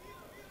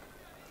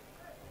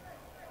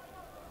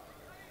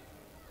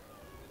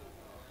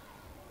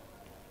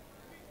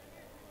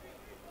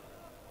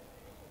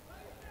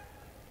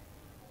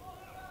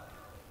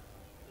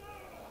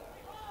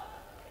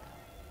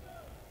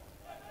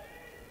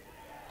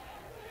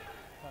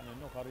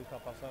 Nuk arrita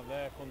pasen dhe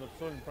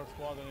kondërsulm për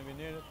skuadrën e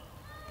Vinerit.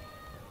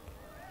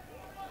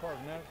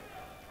 Corner.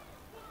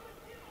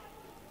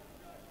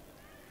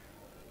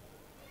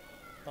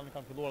 Tani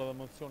kanë filluar edhe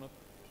emocionet,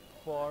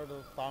 por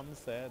thamë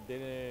se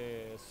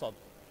deri sot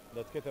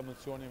do të ketë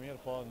emocione mirë,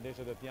 po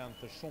ndeshjet e janë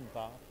të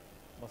shumta,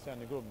 mos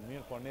janë një grup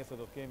mirë, por nesër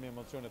do të kemi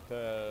emocione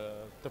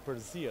të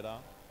përzira,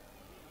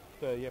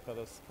 të jep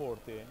edhe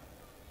sporti,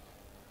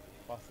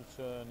 pasi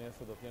që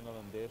nesër do të jenë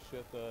edhe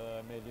ndeshjet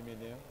me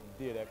eliminim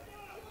direkt,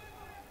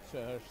 që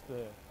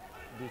është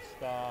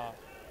diçka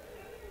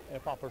e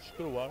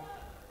papërshkruar.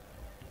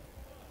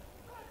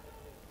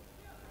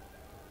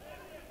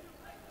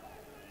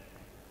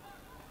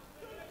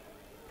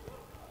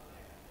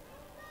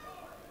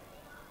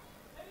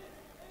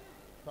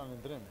 Ka në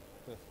ndrim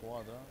të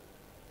skuadra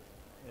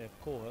e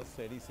Kohës,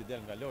 se risi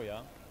del nga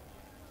loja,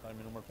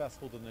 me numër 5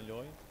 futet në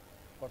lojë,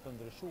 për të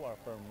ndryshuar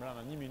për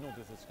mbrana 1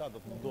 minuti se çka do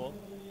të ndodhë.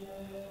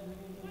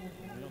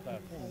 Minuta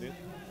e fundit.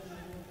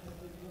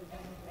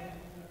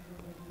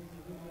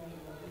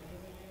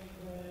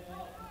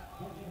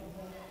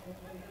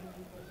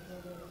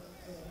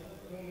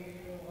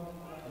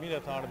 Mire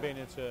të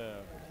Arbenit që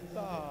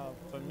ta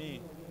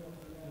fëmijë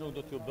nuk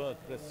do t'ju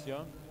bëhet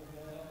presion,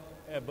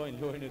 e bëjnë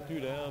lojën e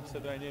tyre, pse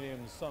trajneri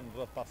mëson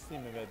rreth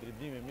pasimeve,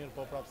 driblime mirë,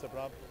 po prapë se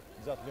prapë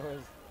gjatë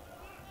lojës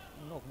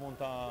nuk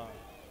mund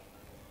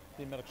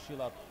t'i merr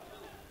këshillat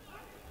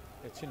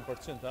e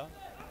 100%.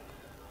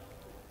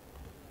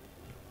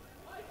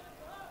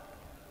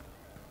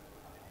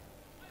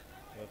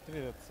 Dhe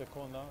 30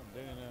 sekonda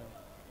deri në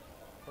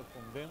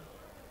përfundim.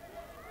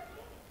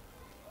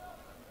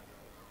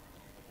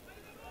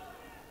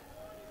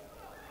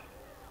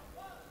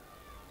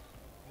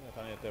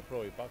 Tani e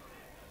teproi pak.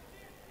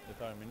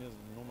 Lojtari me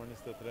numër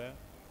 23.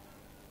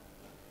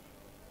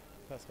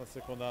 15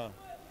 sekonda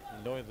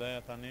lojë dhe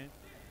tani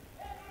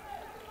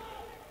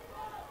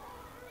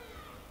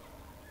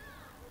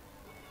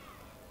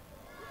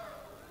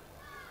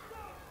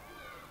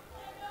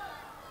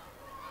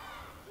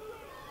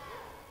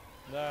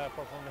dhe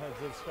përfundet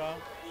gjithçka.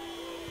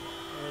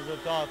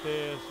 Rezultati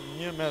është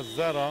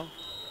 1-0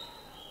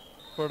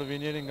 për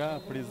Vinerin nga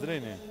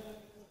Prizreni.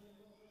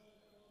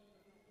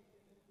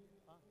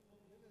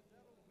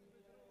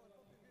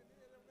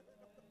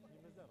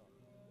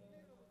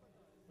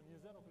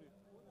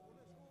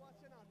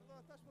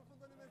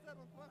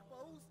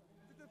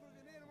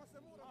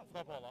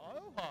 Kapalı.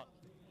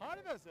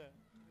 Hani bese?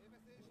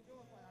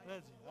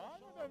 Reci.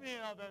 Hani be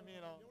mira, be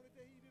mira.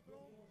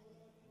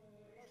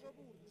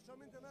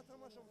 Specialmente un'altra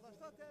mascia,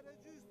 la terra è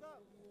giusta,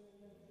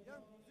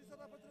 si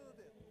sarà per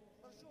 30.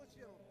 La show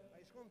c'erano,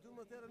 hai sconto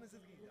una terra ne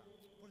servita.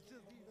 Per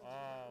servita.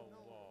 Ah,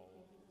 wow.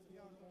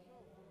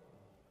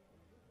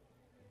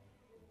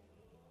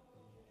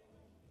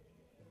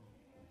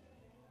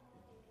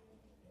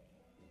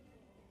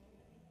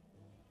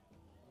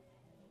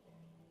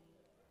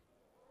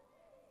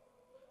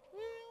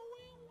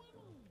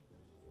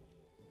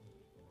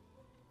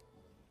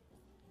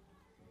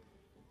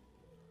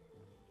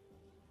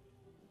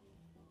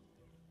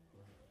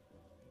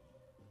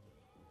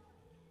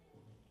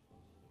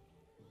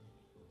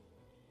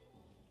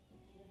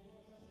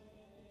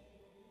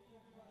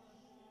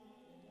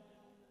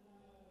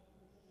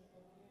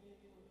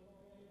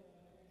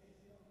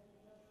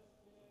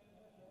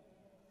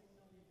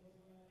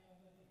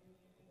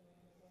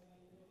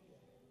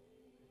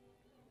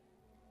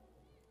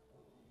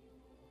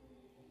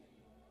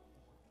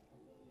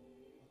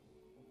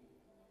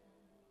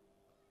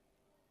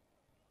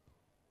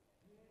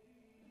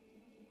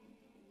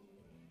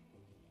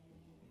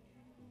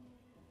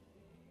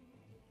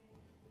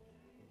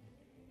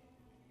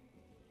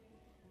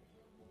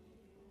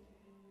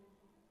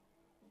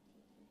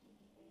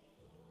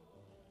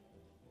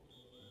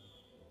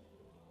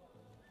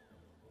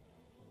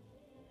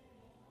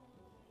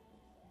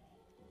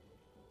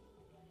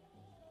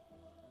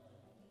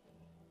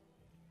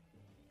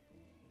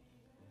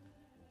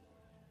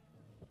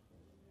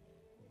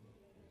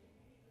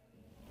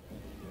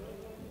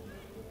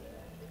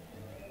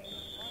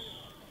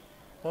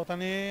 Po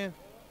tani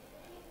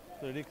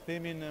të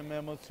rikthemin me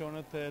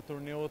emocionet e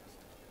turneut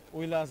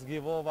Uhilas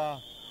Givova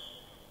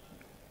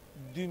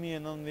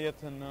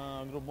 2019 në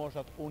grup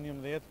moshat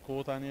U11,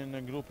 ku tani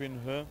në grupin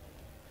H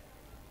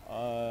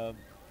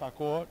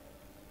takohet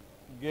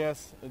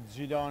Ges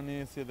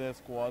Gjilani si dhe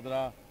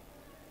skuadra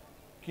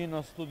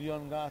Kino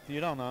Studion nga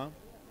Tirana,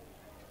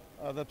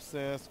 edhe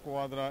pse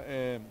skuadra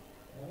e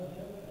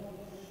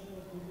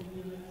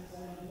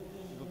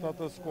do të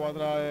thotë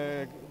skuadra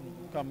e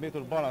ka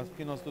mbetur bara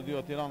Kino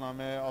Studio Tirana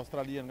me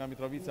Australien nga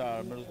Mitrovica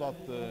me rezultat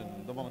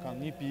domethënë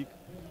kanë 1 pikë,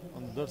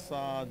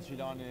 ndërsa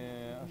Gjilani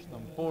është në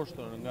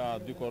mposhtër nga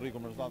dy korriku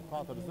me rezultat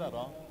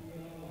 4-0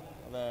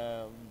 dhe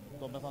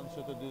do me thënë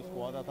që të dy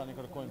skuadra tani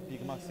kërkojnë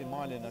pikë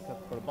maksimale në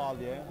këtë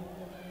përballje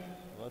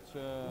dhe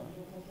që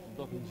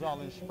do të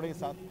ngjallin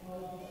shpresat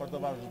për të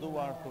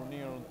vazhduar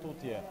turnirun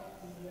tutje.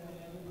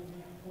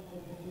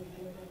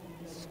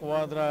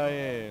 Skuadra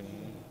e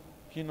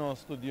Kino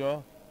Studio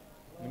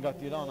nga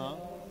Tirana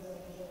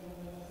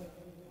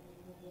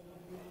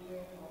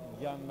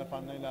janë me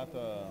panela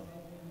të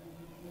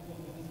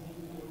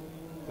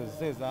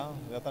zeza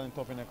dhe tani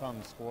topin e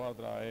kanë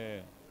skuadra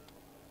e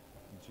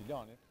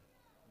Gjilanit,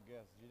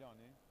 Ges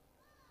Gjilani.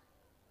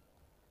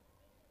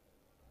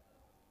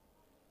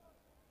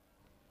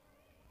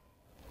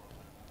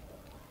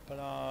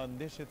 Pra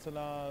ndeshje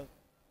cila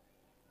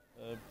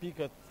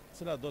pikët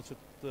cila do që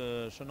të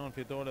shënon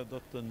fitore do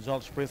të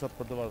ngjall shpresat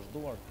për të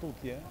vazhduar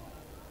tutje.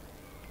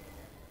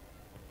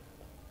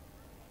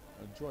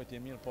 Gjojtje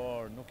mirë,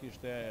 por nuk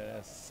ishte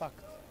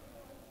sakt.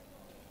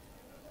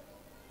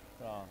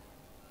 Pra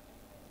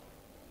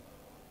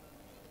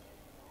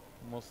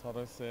mos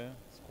harroj se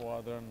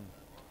skuadrën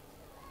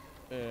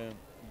e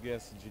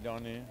Ges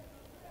Gjilani,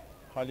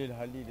 Halil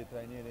Halili,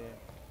 trajneri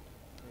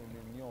e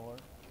mirënjohur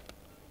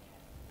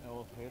e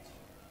udhëheq.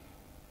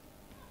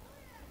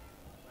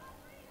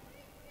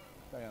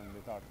 Këta janë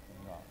lojtarët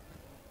nga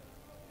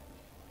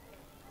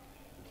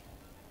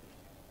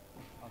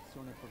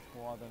aksioni për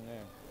skuadrën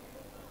e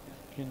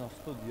Kino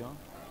Studio.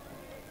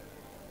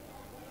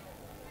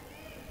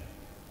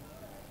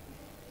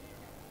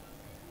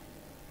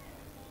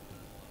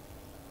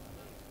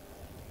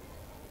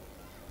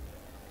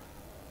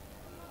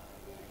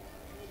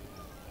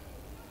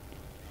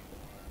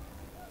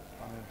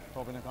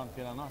 Topin e kanë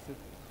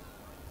Piranasit.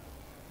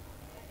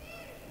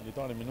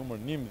 Lojtari me numër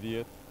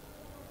 11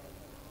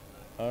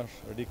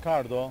 është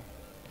Ricardo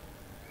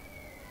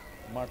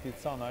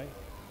Marticanaj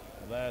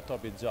dhe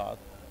topi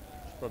gjatë.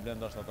 Është problem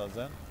ndoshta ta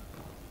zën.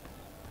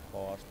 Po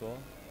ashtu.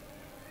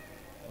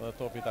 Dhe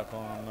topi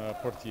takon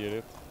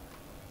portierit.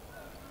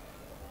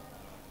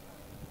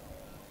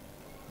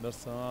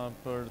 Ndërsa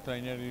për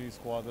trajneri i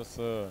skuadrës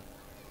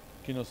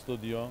Kino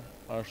Studio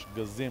është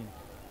Gëzim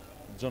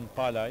John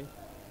Palaj.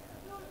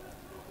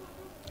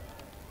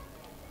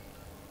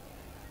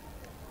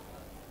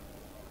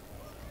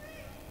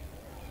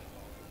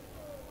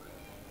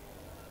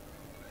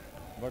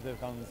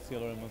 Vërtet kanë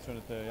sjellur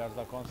emocionet e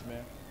jashtëzakonshme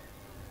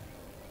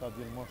ta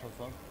diell mosha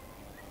sot.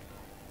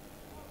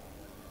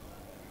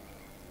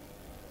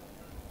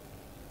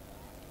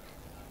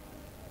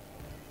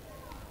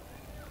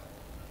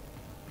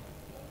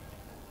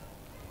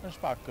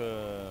 Është pak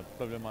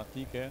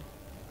problematike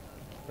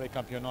prej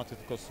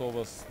kampionatit të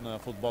Kosovës në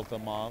futboll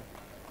të madh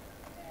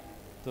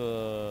të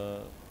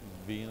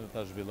vinë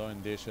të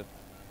zhvillojnë ndeshjet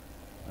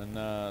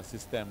në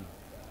sistem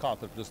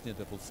 4+1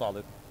 të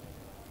futsallit.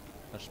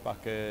 Është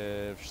pak e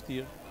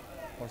vështirë,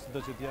 por sido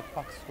që t'jetë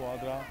pak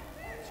skuadra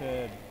që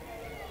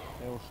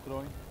e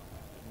ushtrojnë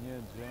një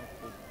gjë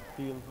të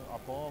tillë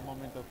apo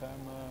momente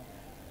them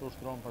të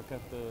ushtrojnë për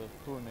këtë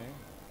turnej,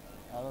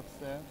 edhe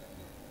pse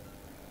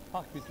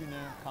pak për tyne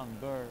kanë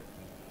bërë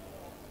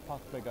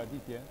pak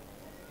përgatitje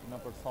në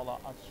për salla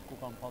aq ku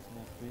kanë pas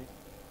mundësi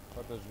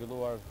për të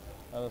zhvilluar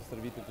edhe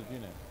servitet të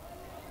tyne.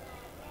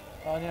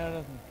 Ta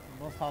njerët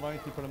mos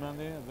harrojnë t'i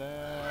përmendi dhe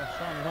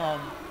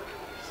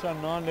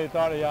shënon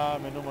lojtarja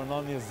me numër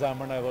 9 një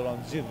zemrën e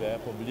dhuron gjithve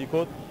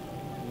publikut.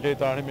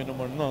 Lojtari me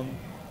numër 9,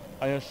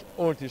 ajo është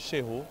Orti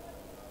Shehu,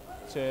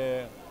 që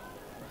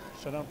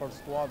shënon për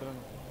skuadrën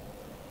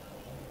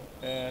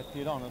e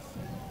Tiranës.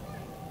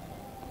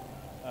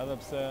 Edhe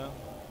pse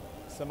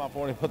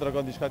semafori po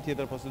tregon diçka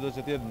tjetër, po sido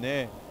që tjetë ne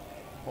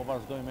po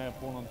vazhdojmë me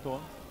punën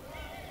tonë.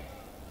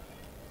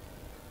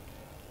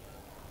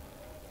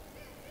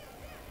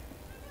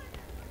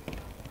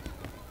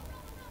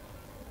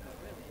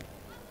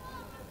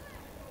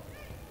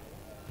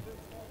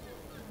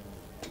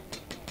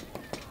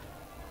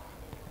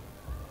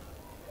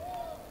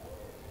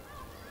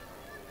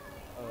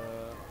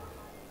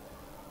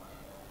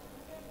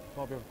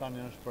 Topi tani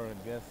është për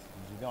Ges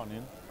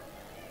Gjilanin.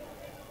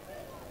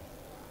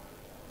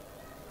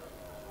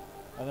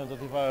 Edhe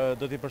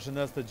do t'i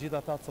përshëndes të gjithë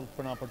ata që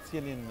për na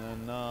përcjellin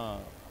në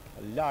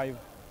live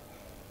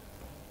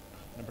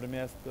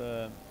nëpërmjet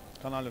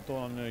kanalet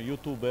tona në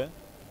YouTube.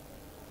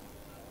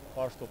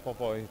 Ashtu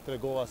po i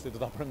tregova si do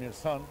ta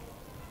përmirëson.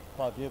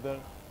 Patjetër,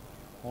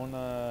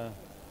 unë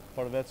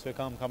përveç që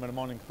kam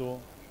kameramanin këtu,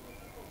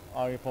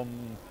 ai po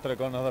më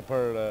tregon edhe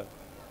për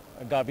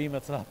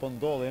gabimet që po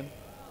ndodhin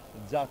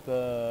gjatë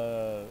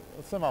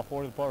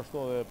semaforit, po ashtu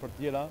edhe për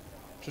tjera,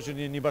 kështu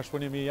që një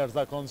bashkëpunim i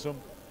jashtëzakonshëm.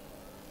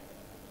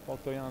 Po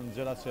këto janë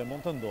gjëra që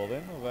mund të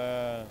ndodhin dhe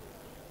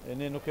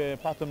ne nuk e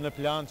patëm në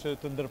plan që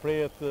të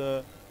ndërprehet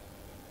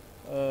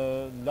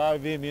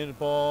live i mirë,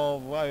 po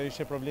ajo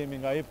ishte problemi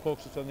nga IPCO,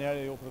 kështu që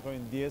njëherë ju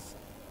kërkojnë ndjesë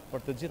për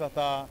të gjithë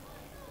ata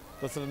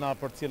të cilët na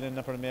përcjellin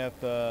nëpërmjet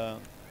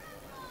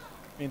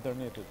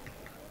internetit.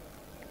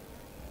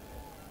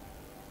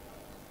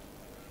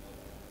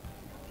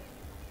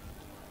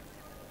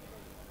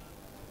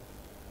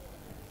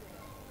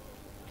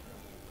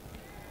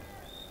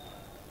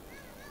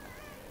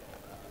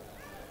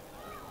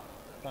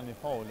 Tani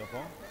faul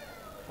apo?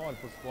 Faul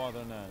për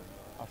skuadrën e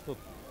ashtu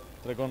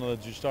tregon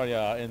edhe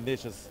gjyqtarja e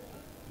ndeshjes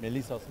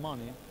Melisa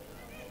Osmani.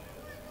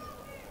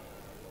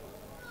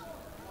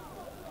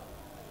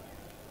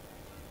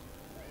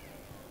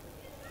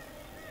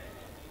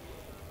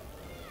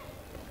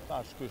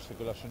 Tash ky është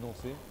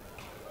Glashinusi.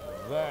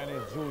 Dhe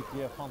një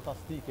gjujtje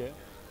fantastike.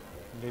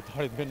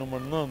 Lojtarit me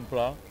numër 9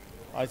 pra,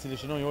 ai cili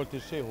shënoi Olti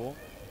Shehu.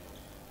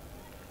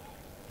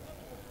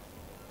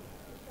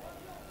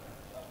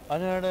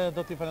 Anëherë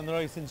do t'i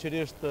falenderoj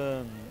sinqerisht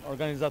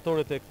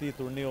organizatorët e këtij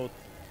turneut,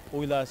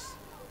 Uhilas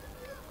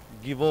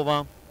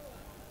Givova,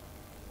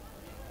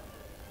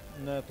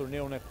 në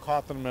turneun e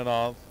 4 me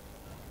radhë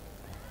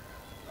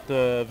të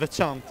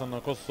veçantë në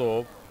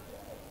Kosovë.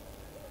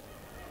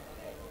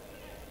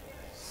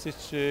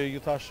 Siç ju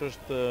thash,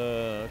 është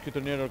ky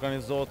turner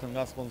organizohet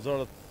nga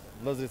sponsorët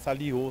Vëllezëri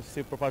Salihu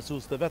si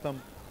përfaqësues të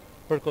vetëm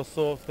për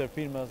Kosovë të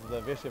firmës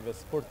dhe veshjeve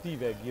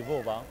sportive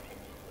Givova,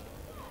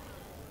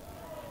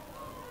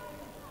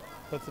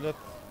 të cilët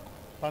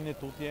pa një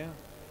tutje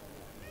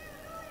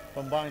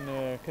përmbajnë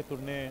këtë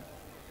turne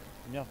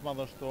mjaft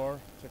madhështor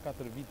që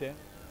 4 vite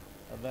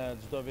dhe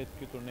çdo vit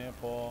ky turne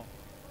po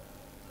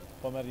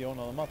merr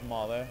jonë edhe më të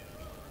madhe.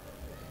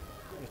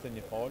 Ishte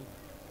një faul.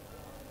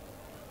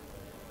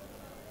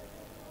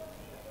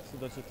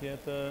 Sido që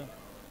tjetë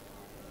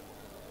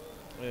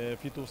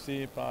fituesi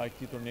pra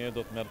këtij turne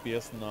do të merr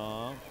pjesë në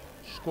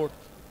shkurt.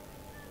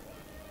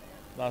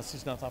 Dhe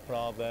siç na tha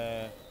pra dhe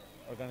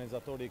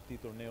organizatori i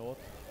këtij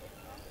turneut,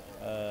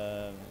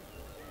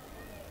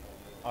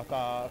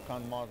 ata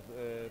kanë marrë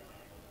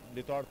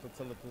lojtarë të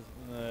cilët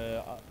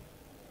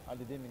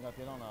Alidemi nga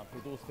Tirana,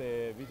 fitues të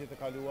vitit të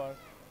kaluar,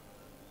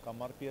 ka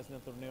marrë pjesë në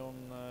turneun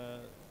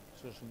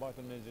që është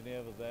mbajtur në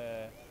Gjenevë dhe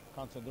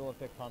kanë qëndruar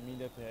tek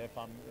familjet e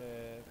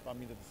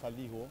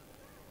Salihu,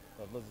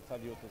 të vëllezërit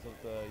Salihu të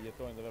cilët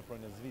jetojnë dhe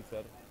veprojnë në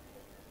Zvicër.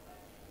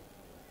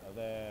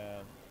 Dhe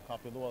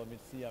ka filluar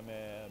miqësia me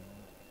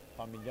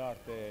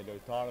familjarët e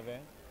lojtarëve,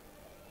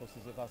 po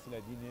siç e tha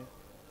Siladini,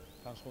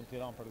 kanë shkuar në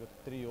Tiranë për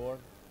 3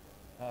 orë,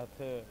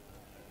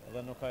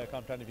 dhe nuk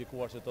kanë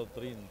planifikuar që të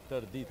rinë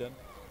tërë ditën,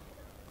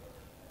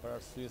 për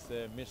arsye se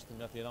miqtë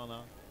nga Tirana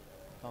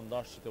kanë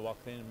dashur që të u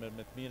akthejnë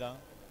me të mira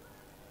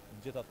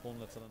gjithë atë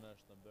punën e cilën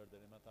është bërë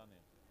deri më tani.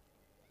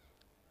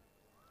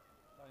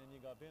 Tani një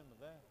gabim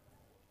dhe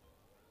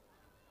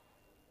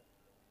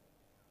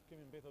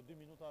kemi mbetur 2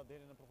 minuta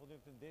deri në përfundim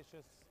të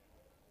ndeshjes.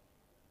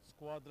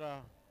 Skuadra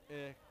e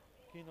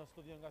Kino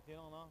Studio nga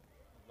Tirana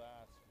dhe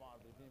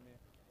çfarë dëgjimi.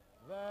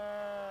 Dhe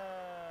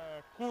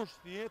kush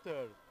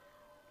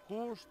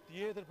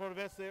tjetër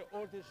përveç se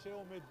Olti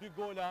Shehu me 2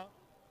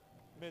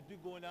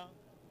 gola,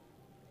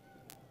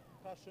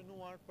 ka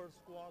shënuar për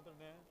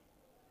skuadrën e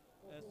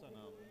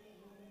SNM.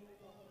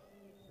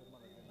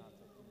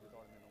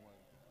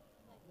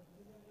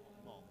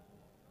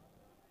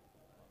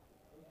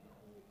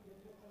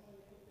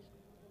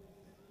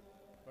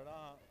 Pra,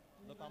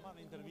 do ta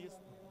marrë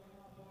intervistë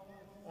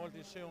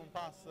Olti Shehu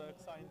pas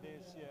kësaj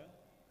ndeshje.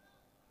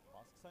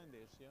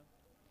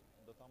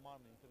 Do ta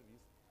marrë në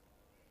intervistë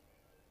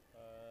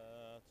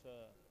që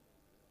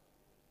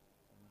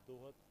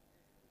duhet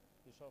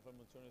të shoh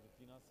emocionet e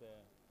tina që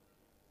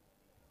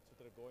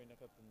tregoj në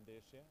këtë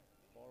ndeshje,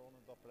 por unë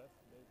do pres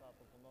deri ta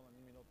përfundon në 1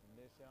 minutë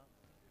ndeshja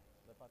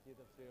dhe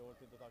patjetër se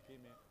Olti do ta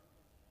kemi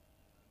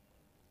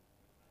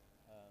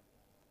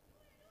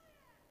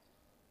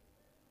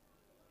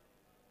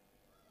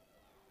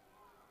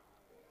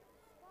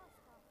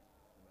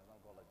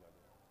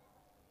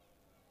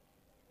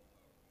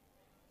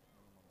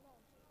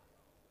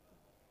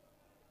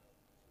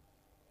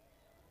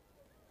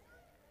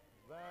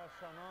dhe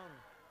shënon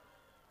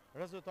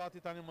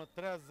rezultati tani më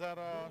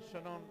 3-0,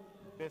 shënon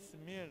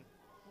Besmir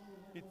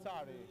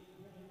Picari.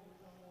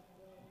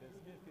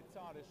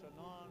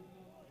 Shënon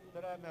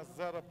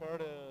 3-0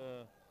 për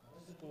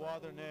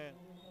skuadrën e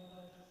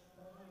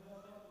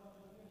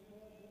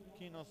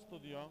Kino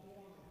Studio.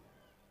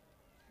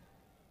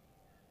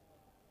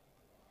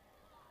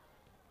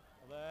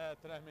 Dhe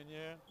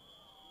 3-1,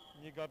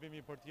 një gabim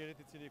i portierit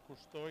i cili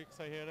kushtoi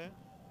kësaj here.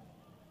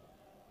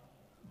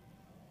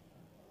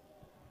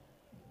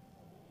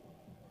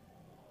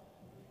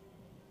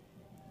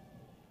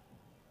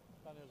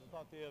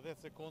 Rezultati e 10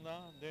 sekonda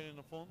deri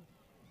në fund.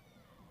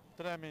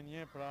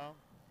 3-1, pra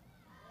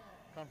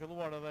kanë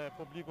filluar edhe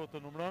publiku të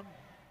numëron.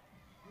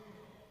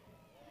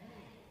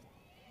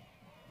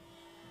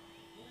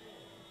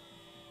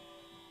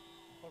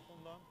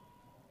 përfundon.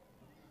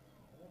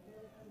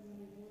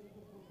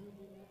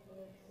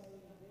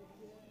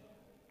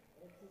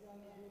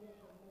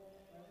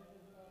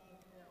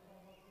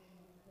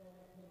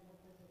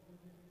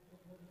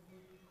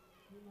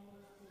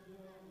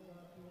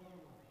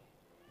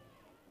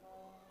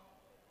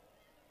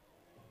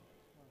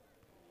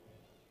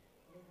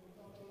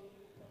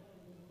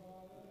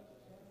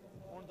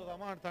 Unë do ta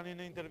marr tani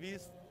në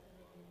intervistë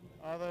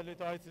edhe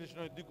lojtari i cili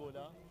shënoi 2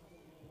 gola.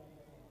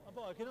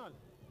 Apo, e kinal,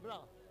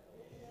 bravo.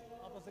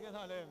 Apo se ke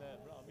dalë,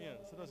 bravo, mirë,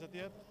 si do që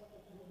tjetë.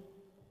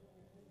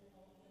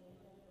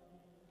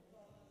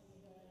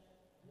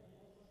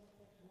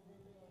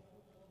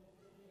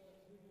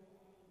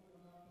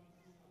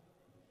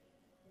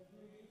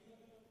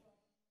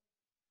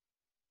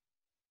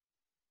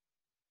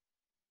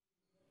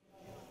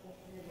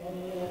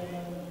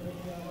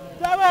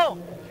 Bravo!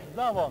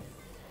 Bravo!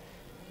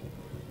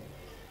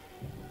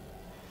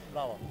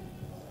 Bravo.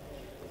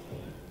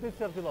 Ti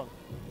çfarë fillon?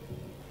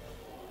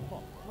 Po,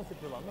 mos i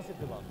fillon, mos i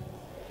fillon.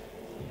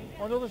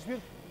 Unë do të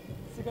shpirt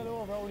si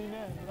kalova pra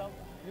urinë,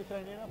 bravo, një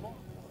trajnera po.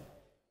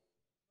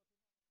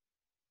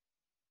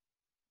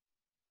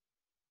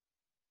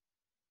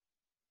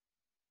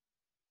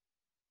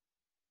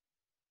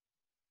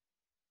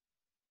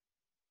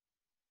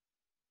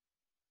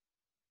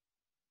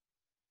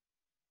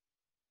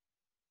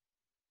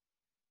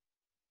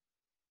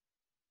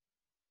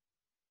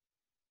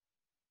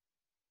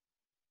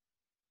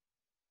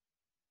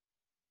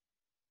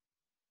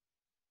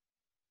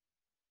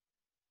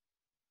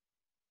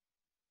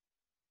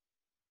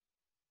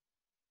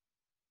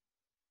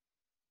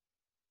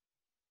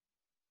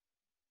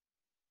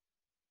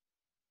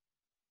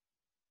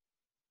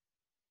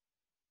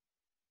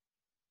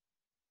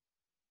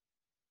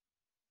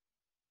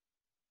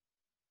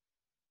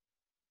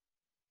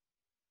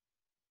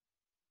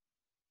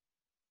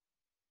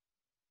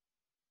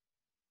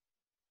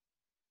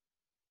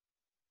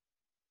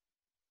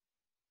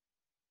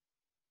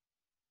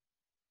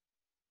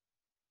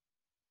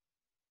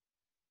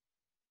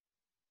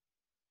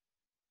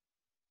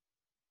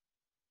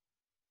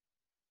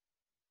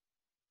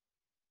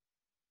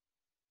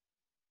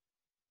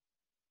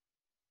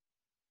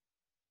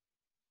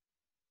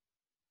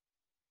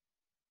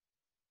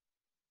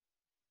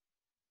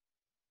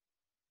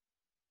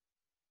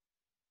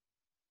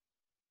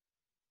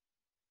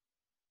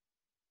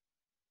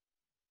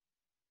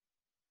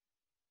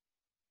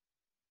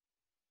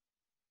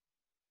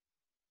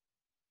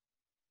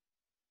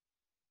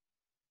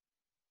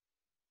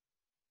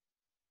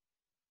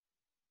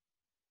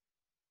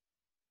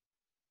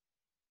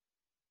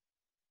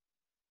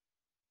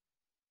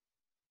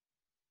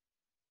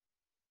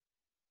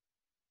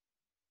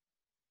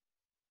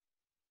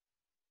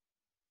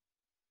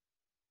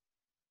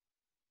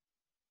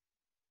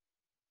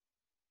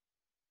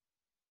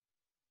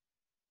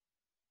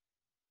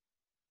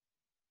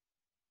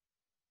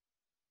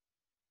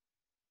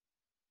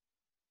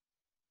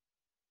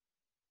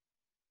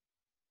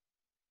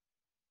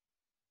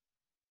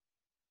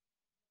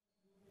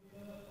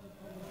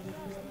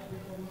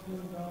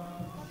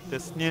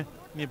 Test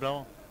një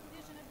bravo.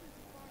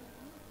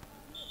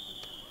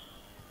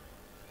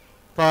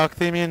 Pa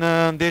kthehemi në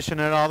ndeshjen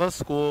e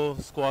radhës ku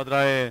skuadra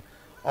e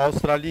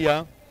Australia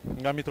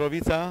nga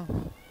Mitrovica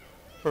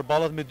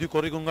përballet me 2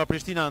 korrikull nga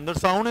Prishtina,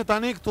 ndërsa unë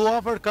tani këtu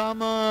afër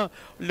kam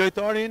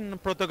lojtarin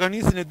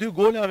protagonistin e 2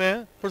 golave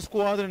për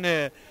skuadrën e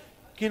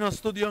Kino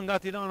Studio nga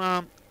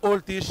Tirana,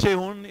 Olti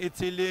Shehun, i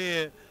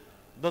cili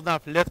do të na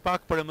flet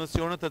pak për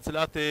emocionet të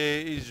cilat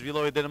i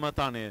zhvilloi deri më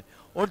tani.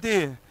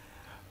 Olti,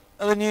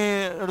 edhe një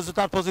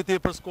rezultat pozitiv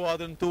për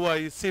skuadrën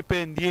tuaj, si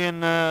pe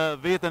ndjen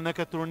veten në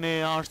këtë turne,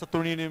 është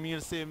turnir i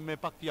mirë si me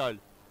pak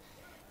fjalë?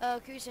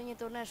 Ky ishte një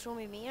turne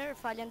shumë i mirë,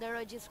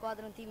 falenderoj gjithë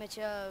skuadrën time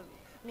që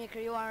më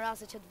krijuan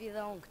raste që të vi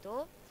dhe unë këtu.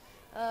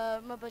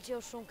 Më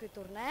pëlqeu shumë ky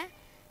turne,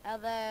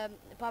 edhe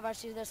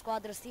pavarësisht dhe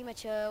skuadrës time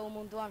që u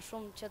munduan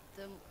shumë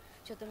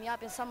që të më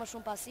japin sa më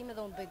shumë pasime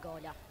dhe unë bëj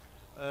gola.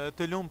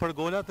 Të lumë për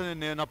golat,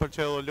 na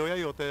pëlqeu loja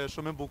jote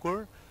shumë e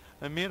bukur.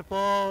 Mirë, po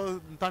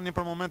tani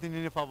për momentin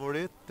një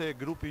favorit të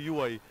grupi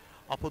juaj,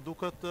 apo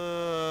duket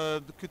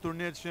ky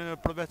turnir që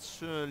përveç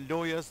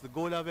lojës,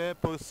 golave,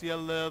 po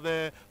sjell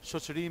edhe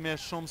shoqëri me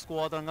shumë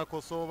skuadra nga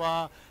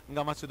Kosova,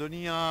 nga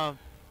Maqedonia,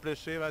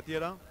 Presheva e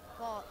tjera?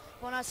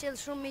 Po na sjell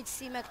shumë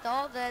miqësi me këto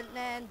dhe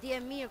ne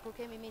ndihem mirë kur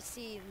kemi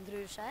miqësi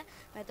ndryshe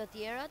me të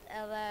tjerët,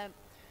 edhe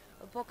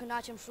po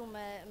kënaqem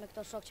shumë me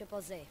këto shokë që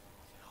po zej.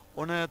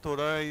 Unë të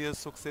uroj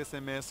suksese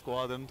me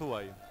skuadrën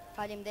tuaj.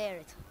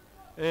 Faleminderit.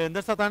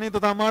 Ndërsa tani do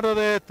ta marrë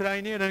edhe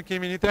trajnerën,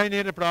 kemi një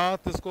trajnerë pra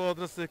të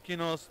skuadrës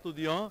Kino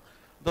Studio,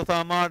 do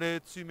ta marrë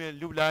Cyme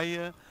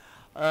Lulaj.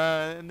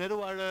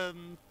 Nderuar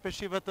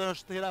peshivet,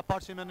 është hera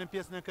parë që merrni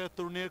pjesë në këtë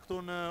turnir këtu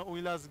në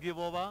Uhilas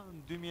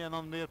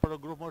 2019 për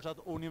grup moshat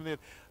U11.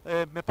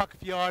 Me pak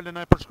fjalë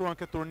na e përshkruan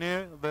këtë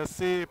turnir dhe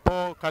si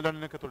po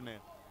kaloni në këtë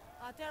turnir.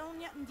 Atëherë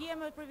unë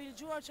ndihem e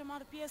privilegjuar që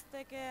marr pjesë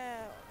tek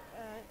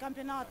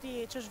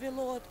kampionati që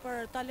zhvillohet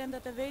për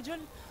talentet e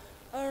vegjël.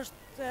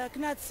 Është është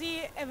kënaqësi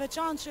e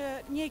veçantë që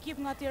një ekip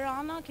nga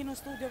Tirana, Kino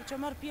Studio, që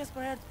marr pjesë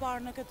për herë të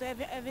parë në këtë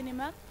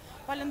eveniment.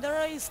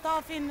 Falenderoj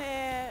stafin e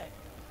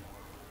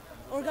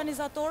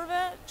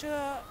organizatorëve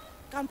që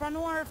kanë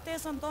pranuar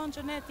ftesën tonë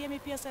që ne të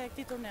jemi pjesë e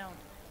këtij turneu.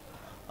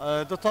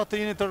 Do të thotë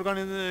jeni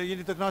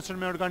të kënaqur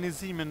me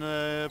organizimin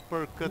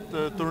për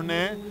këtë turne,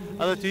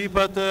 edhe të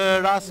jepet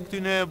rast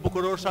këtyne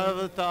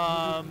bukuroshave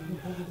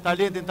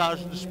talentin, ta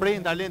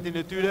shprehin talentin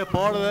e tyre,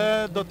 por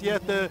edhe do të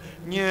jetë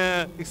një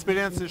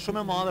eksperiencë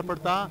shumë e madhe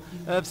për ta,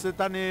 sepse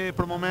tani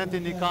për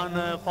momentin i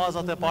kanë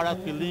fazat e para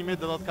të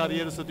fillimit dhe të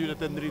karrierës së tyre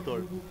të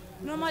ndritur.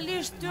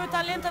 Normalisht, tyre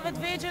talentave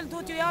të vegjël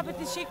duhet ju japet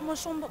i qik më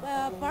shumë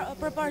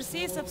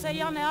përparësi, sepse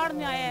janë e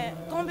ardhmja e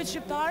kombit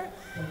shqiptar.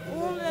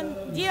 Unë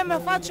ndjehem me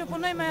fat që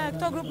punoj me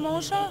këto grup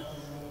mosha,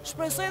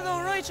 shpresoj dhe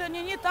uroj që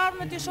një të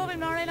ardhme t'i shohim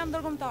në arena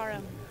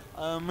ndërkombëtare.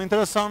 Më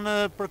intereson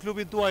për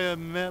klubin tuaj,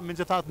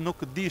 megjithatë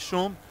nuk di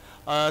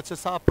shumë që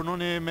sa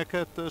punoni me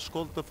këtë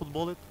shkollë të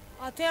futbollit.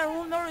 Atëherë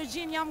unë në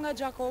origjinë jam nga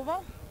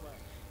Gjakova,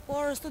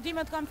 por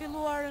studimet kam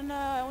filluar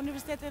në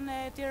Universitetin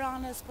e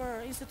Tiranës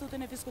për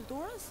Institutin e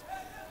Fiskulturës.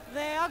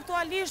 Dhe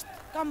aktualisht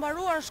kam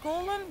mbaruar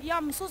shkollën,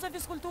 jam mësuese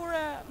fiskulture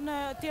në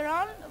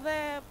Tiranë dhe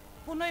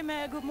punoj me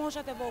grup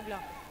moshat e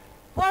vogla.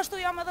 Po ashtu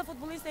jam edhe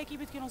futbolliste e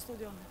ekipit Kino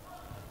Studio.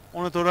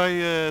 Unë të uroj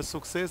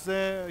suksese,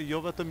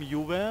 jo vetëm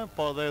juve,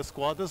 po dhe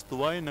skuadrës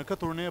tuaj në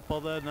këtë turne,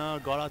 po dhe në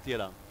gara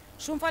tjera.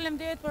 Shumë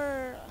faleminderit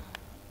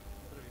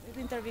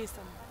për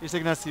intervistën.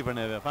 Ishte kënaqësi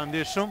për neve,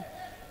 faleminderit shumë.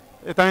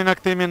 E tani na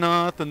kthehemi në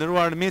të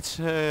nderuar miq,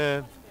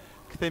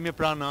 kthehemi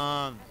pra në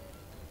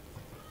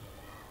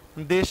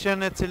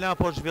ndeshjen e cila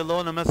po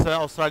zhvillohet në mes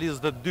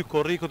Australisë dhe dy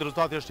korrikut,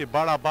 rezultati është i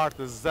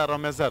barabartë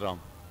 0-0.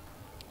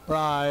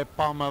 Pra e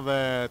pam edhe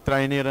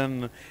trajnerën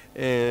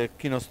e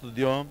Kino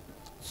Studio,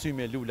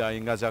 Syme Lula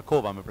nga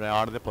Gjakova me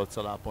preardhje, po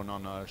cila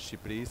punon në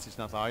Shqipëri, siç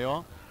na tha ajo.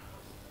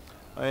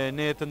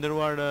 Ne të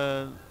nderuar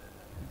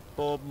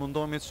po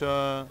mundohemi që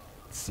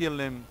të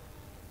sillim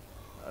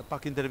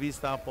pak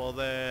intervista, po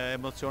dhe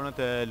emocionet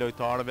e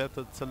lojtarëve,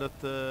 të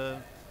cilët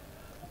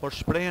po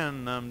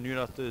shprehen në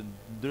mënyra të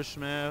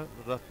ndryshme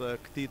rreth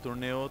këtij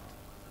turneut,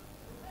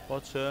 po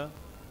që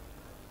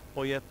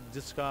po jetë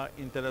gjithçka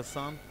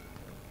interesant.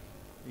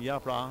 Ja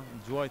pra,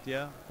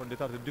 gjuajtje për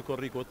lojtarët e dy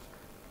korrikut,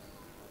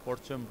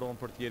 por që mbron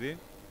për tjeri.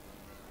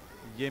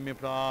 Jemi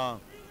pra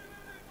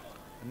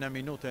në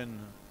minutën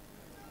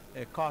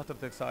e 4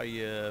 të kësaj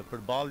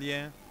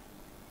përballje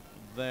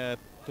dhe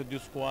të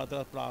dy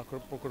skuadrat pra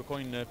po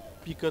kërkojnë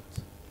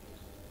pikët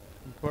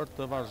për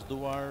të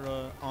vazhduar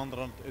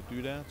ëndrrën e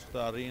tyre që të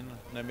arrijnë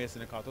në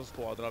mesin e 4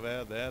 skuadrave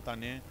dhe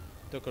tani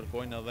të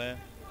kërkojnë edhe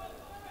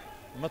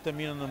më të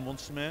mirën e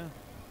mundshme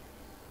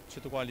që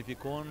të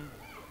kualifikohen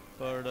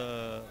për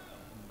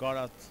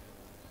garat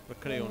për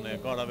krejun e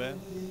garave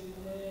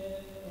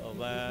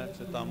dhe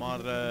që ta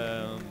marrë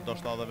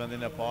ndoshta edhe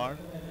vendin e parë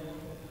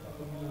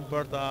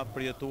për ta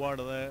përjetuar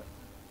dhe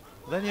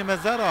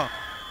 1-0.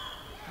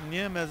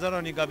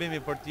 1-0 një gabimi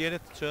për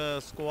tjerit që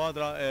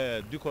skuadra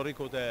e dy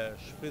korrikut e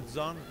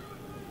shfrytëzon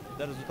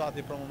dhe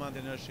rezultati për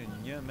momentin është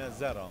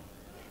 1-0.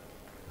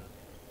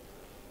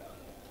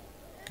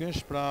 Ky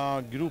është pra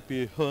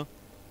grupi H,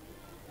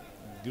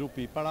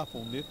 grupi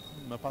parafundit,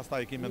 më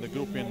pastaj kemi edhe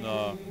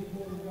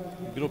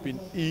grupin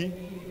I,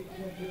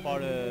 por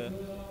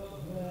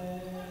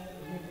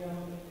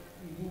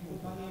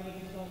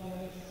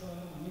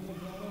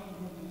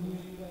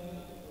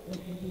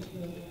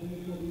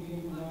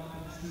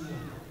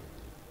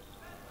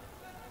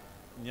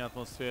një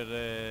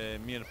atmosferë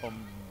mirë po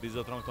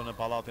bizotron këto në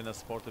pallatin e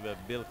sportive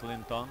Bill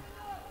Clinton.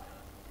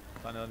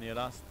 Tani edhe një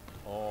rast.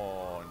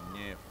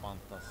 Një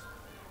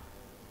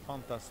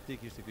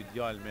fantastik ishte ky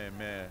djalë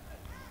me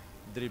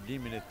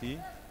driblimin e tij.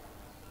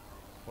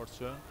 Por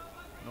që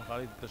nuk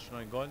arriti të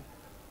shënojë gol.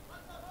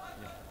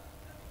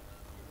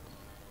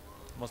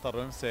 Mos ta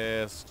harrojmë se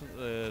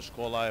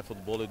shkolla e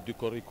futbollit dy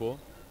korriku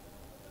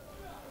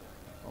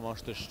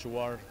është të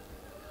shquar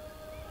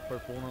për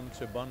punën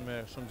që bën me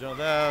shumë gjëra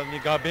dhe një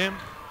gabim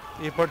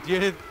i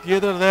portierit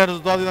tjetër dhe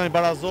rezultati tani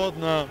barazohet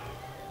në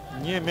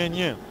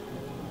 1-1.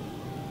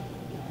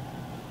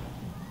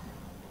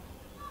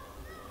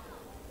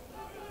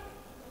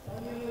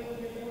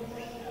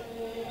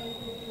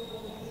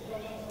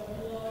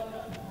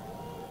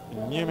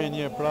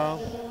 Pra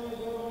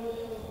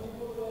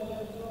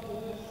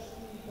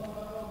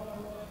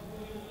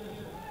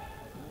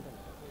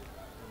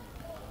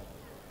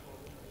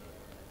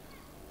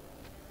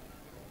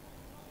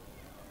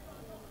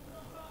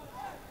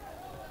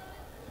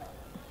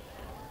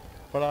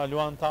Pra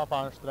Luan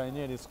Tapa është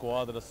trajneri i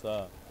skuadrës së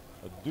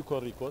dy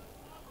korrikut,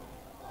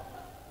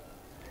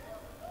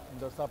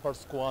 ndërsa për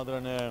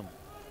skuadrën e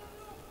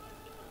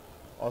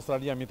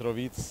Australia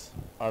Mitrovic,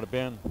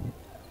 Arben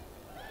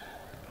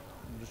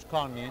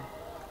Dushkani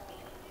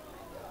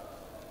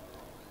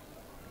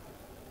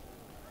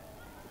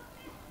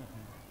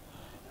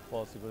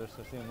po sigurisht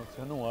është i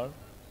emocionuar,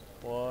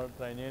 por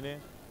trajneri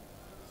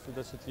si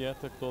dhe që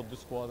tjetë këto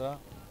dy skuadra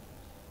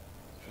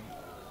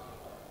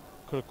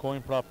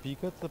kërkojnë pra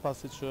pikët,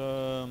 pasi që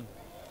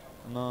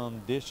në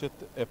ndeshjet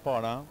e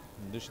para,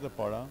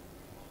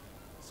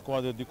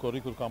 skuadra e dy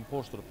korrikut kanë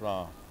poshtur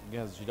pra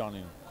Gez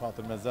Gjilani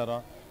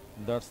 4-0,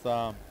 ndërsa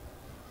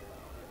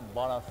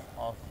Baras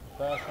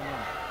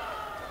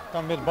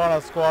kanë vetë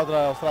Baras skuadra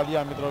e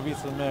Australia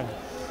Mitrovicës me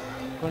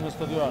kërë në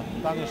studio.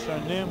 Tani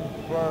shënim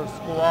për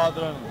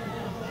skuadrën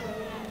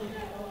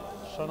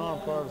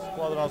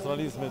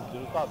Australisë me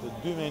rezultate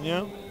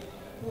 2-1.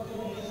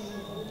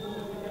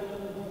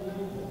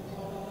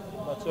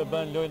 Pa që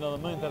bën lojën edhe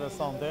më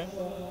interesante.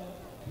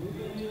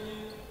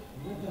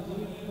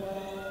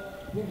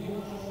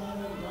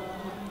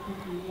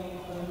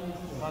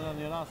 Ka në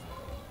një rast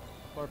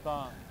për ta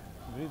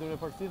ngritur e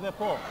përsi dhe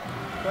po.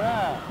 3-1.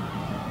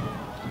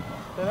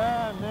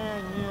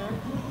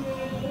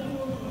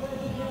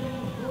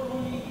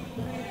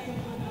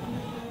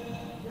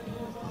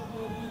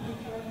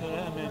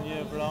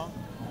 3-1 pra.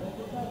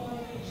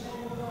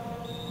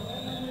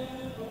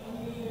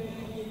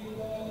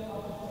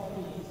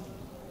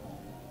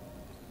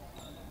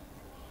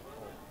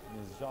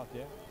 Një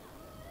zgjatje.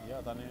 Ja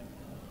tani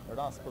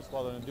rast për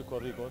skuadrën e dy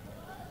korrikut.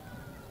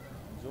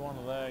 Gjuan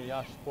dhe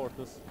jashtë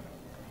portës.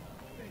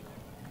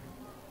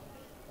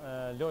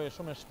 Lojë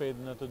shumë e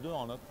shpejtë në të dy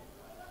anët.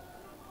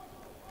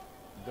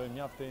 Lojë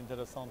mjaft e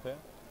interesante.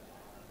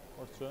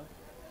 Por që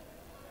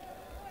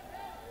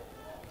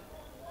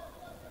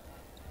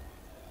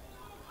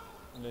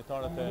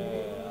lojtarët e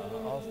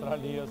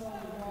Australijës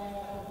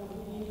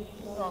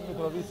nga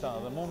Mitrovica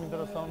dhe mu më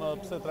intereson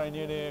pse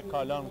trajneri ka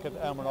lënë këtë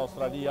emër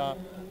Australia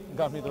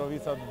nga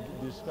Mitrovica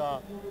diçka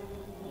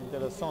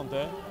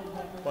interesante,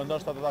 po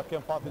ndoshta do ta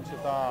kem fatin që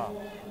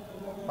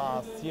ta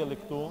sjelli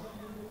këtu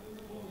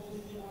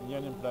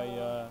njërin prej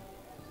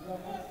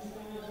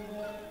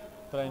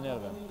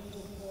trajnerëve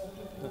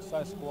të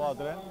kësaj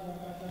skuadre.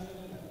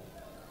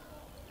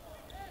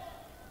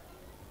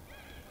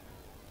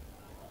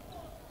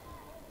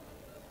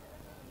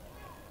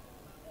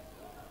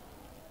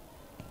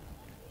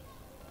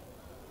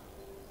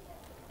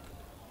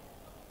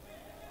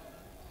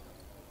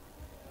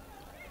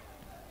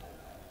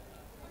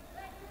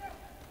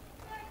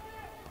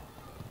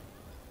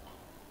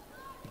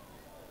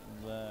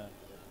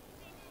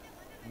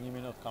 Një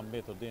minut ka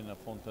mbetur deri në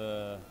fund të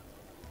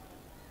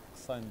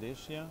kësaj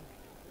ndeshje.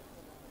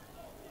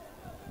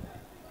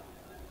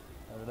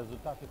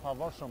 Rezultati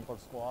favorshëm për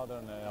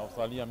skuadrën e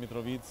Australia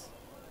Mitrovic.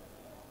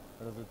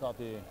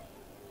 Rezultati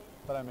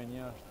 3-1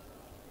 është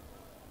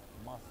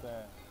mase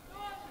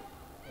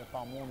e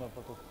pamundur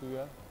për të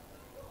kthyer.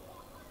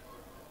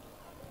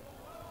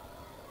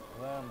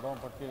 Dhe mbon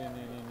për të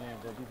qenë një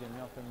goditje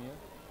mjaft e mirë.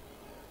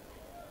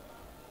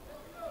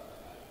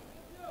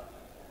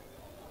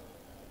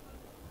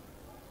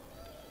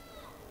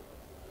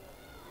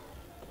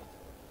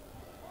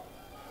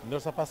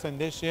 Ndërsa pas e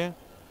ndeshje,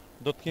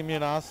 do të kemi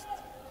rast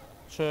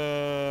që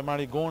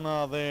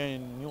Marigona dhe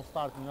New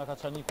Start nga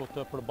Kaçaniku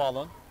të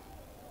përballen.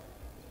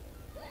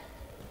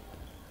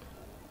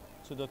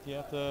 Që do të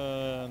jetë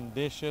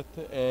ndeshjet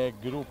e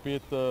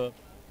grupit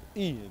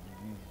I,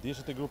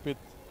 ndeshjet e grupit,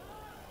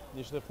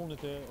 ndeshjet e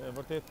fundit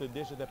vërtet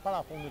ndeshjet e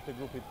parafundit të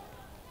grupit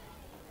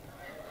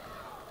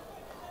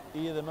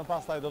I dhe më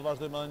pastaj do të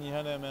vazhdojmë edhe një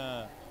herë me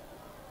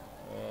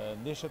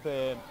ndeshjet e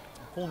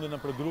fundin në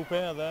për grupe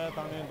dhe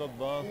tani do të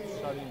bëhet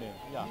sharimi.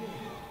 Ja,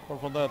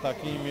 përfundohet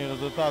takimi,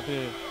 rezultati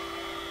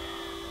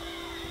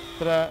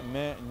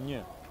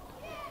 3-1.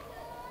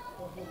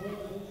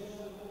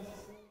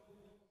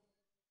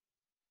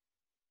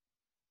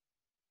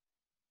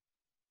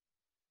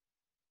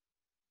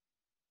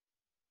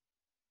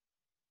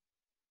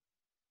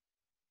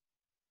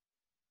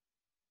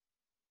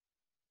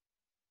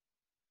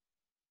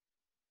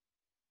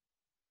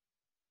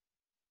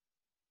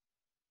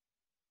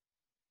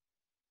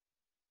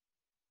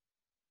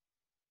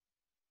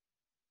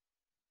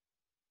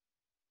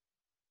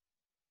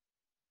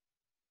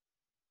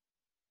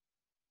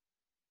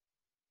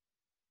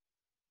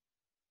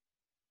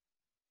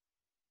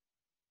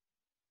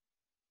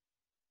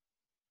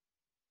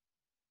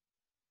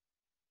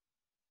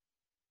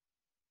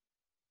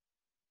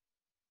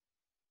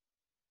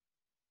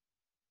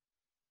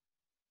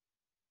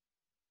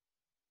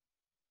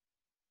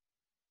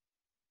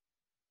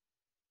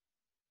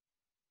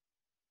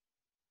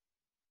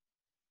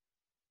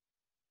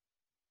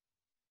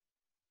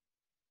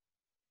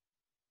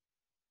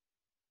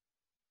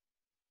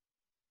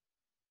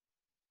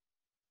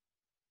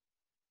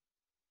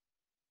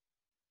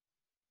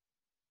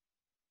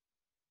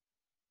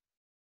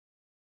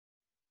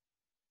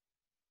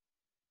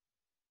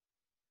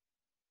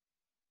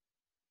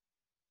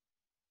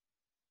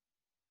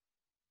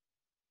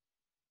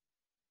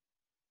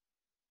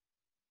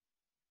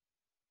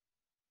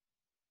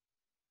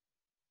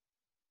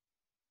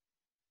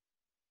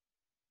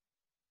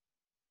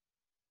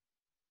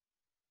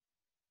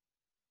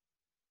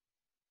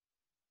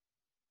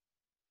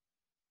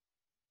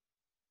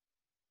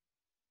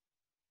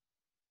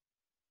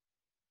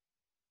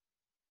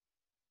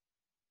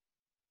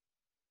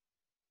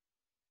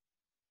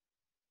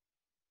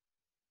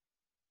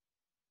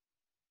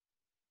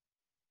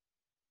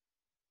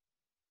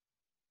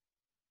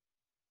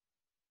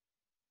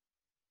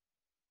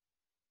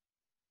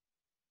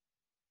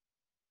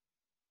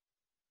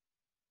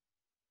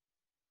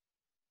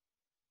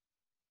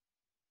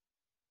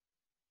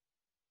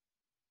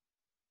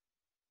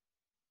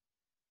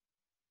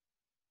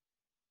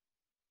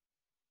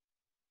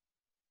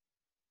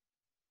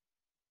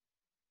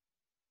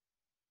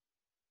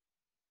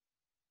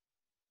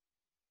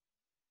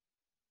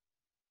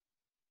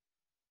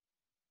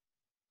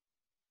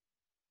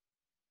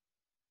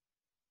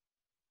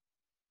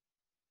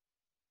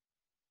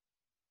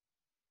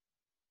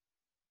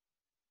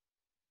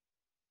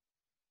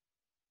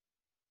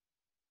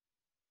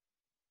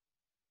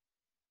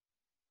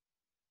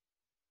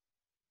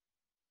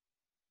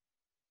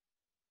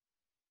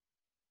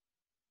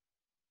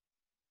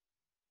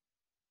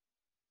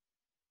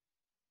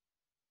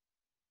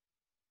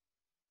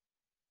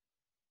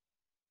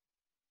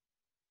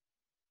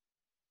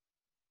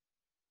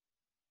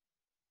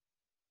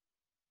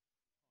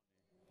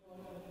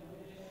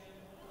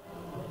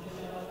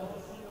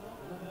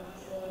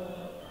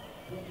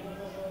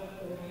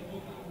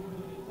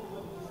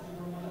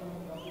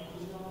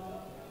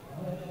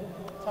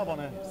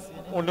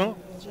 Unë?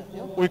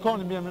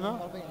 Ujkoni më jemi na?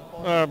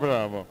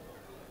 Bravo.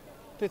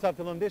 Ti sa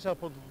fillon ndesha,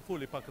 po të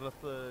fuli pak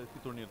rreth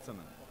këtij turniri të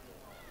sënë.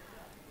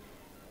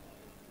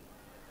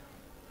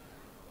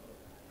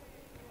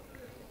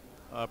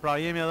 Pra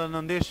jemi edhe në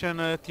ndeshjen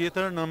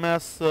tjetër në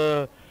mes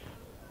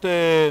të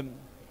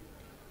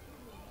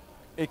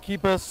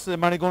ekipës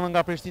Marigonën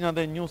nga Prishtina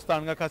dhe New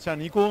Star nga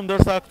Kaçaniku,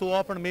 ndërsa këtu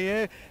afër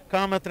meje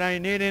kam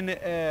trajnerin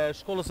e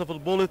shkollës së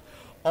futbollit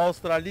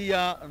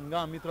Australia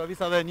nga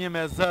Mitrovica dhe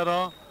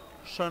 1-0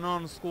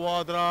 shënon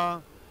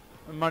skuadra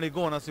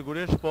Marigona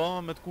sigurisht,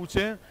 po, me të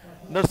kuqe,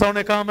 ndërsa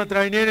unë kam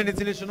trajnerin i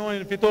cili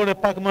shënoi fitore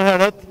pak më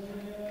herët,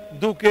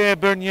 duke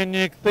bërë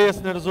një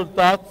kthesë në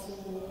rezultat.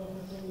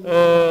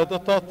 Do të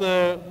thotë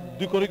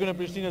dy korrikun e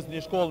Prishtinës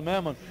një shkollë me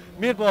emën.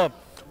 Mirë po,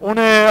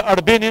 unë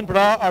Arbenin,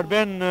 pra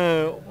Arben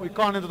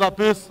Ujkanin do ta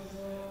pyes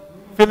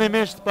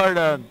fillimisht për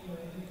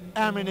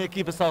emrin e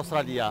ekipës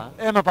Australia.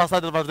 E më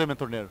pastaj do të vazhdojmë me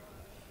turnir.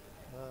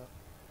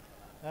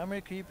 Emri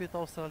i ekipit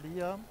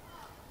Australia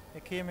e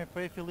kemi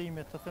prej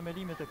fillimit të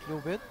themelimit të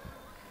klubit.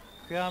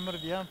 Ky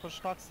emër vjen për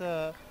shkak se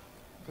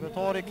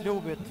kryetari i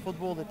klubit të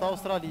futbollit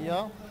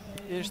Australia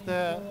ishte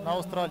në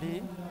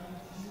Australi.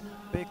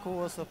 Pe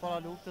kohës së para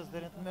luftës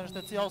deri në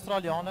mbështetësi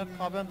australiane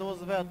ka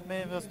vendosur vetë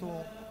me investu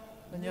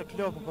në një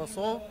klub në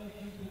Kosovë,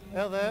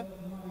 edhe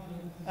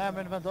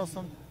emrin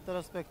vendosëm të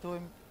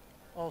respektojmë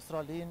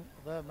Australinë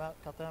dhe me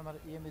këtë emër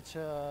jemi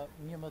që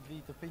 11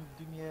 vite, prej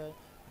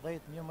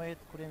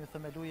 2010-11 kur jemi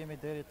themelu jemi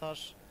deri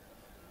tash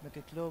me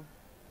këtë klub,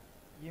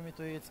 jemi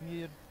të ecë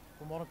mirë,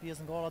 po marrëm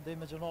pjesë në gara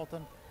deri me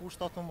gjenatën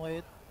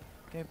U17,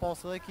 kemi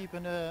pasur edhe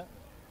ekipin e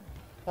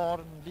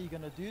parë në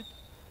ligën e dytë.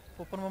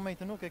 Po për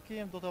momentin nuk e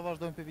kem, do të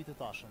vazhdojmë për vitet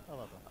tashëm,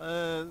 edhe ato.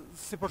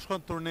 Si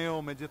përshkon turneu,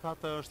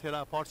 megjithatë është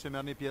hera e parë që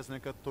merrni pjesë në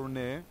këtë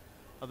turne,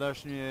 edhe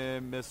është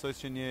besoj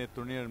që një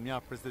turnir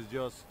mjaft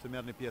prestigjioz të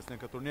merrni pjesë në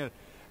këtë turnir.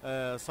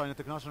 Sa jeni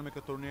të kënaqur me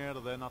këtë turnir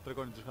dhe na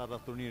tregoni diçka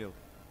rreth turnirit?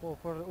 Po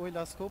për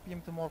Uhilas Cup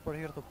jemi të marrë për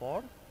herë të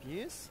parë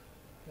pjesë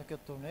në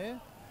këtë turne.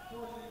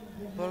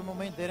 Për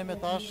moment deri me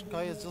tash ka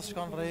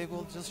gjithçka në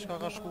rregull, gjithçka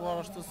ka shkuar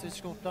ashtu siç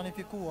ka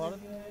planifikuar.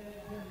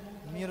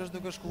 Mirë është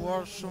duke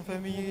shkuar, shumë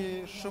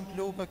fëmijë, shumë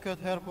klub me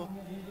këtë herë, po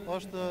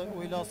është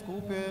Uhilas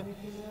Cupi,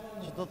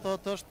 që do të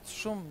thotë është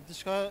shumë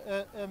diçka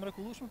e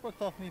mrekullueshme për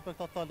këta fëmijë, për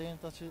këta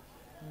talenta që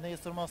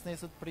nesër mas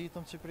nesër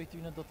pritëm që prej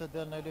tyne do të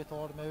delë në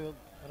lojtar me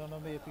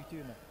renome prej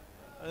tyne.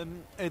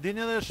 E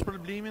dini edhe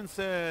shpërblimin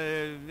se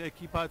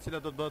ekipa e cila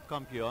do të bëhet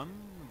kampion,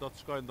 do të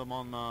shkojnë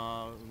domosdoshmë në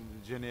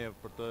Gjenevë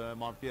për të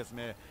marrë pjesë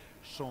me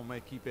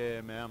shumë ekipe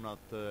me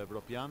emrat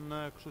evropian,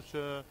 kështu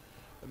që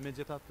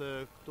megjithatë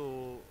këtu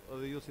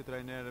edhe ju si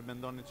trajner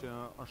mendoni që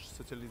është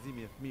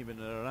socializimi i fëmijëve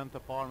në rend të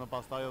parë, më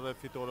pastaj edhe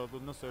fitore,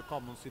 nëse ka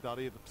mundësi të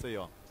arrijë, pse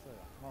jo?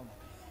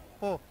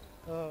 Po,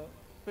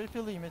 për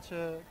fillimit që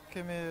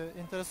kemi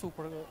interesu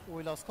për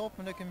Uhilas Cup,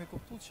 ne kemi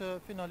kuptuar që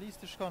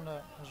finalisti shkon në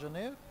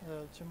Gjenevë,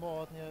 që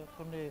mbahet një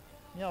turne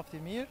mjaft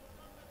i mirë,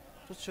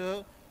 kështu që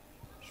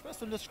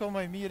shpresoj le të shkojë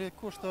më i miri,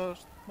 kush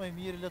është më i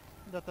miri le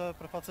të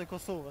përfaqësoj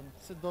Kosovën,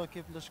 si do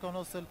ekip le të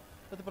shkon ose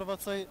le të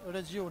përfaqësoj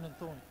regionin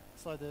tonë.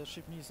 Sajtë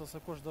Shqipënisë ose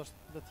kush do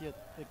të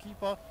jetë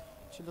ekipa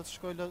që le të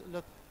shkojë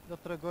le të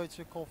tregoj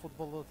që ka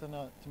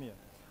futbollistët të mirë.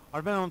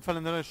 Arben, unë të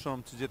falenderoj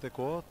shumë që gjete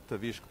kohë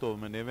të vish këtu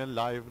me neve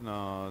live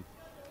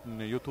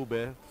në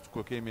YouTube,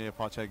 ku kemi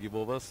faqja e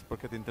Givovës për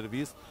këtë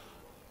intervistë,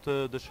 të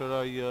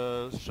dëshiroj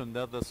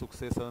shëndet dhe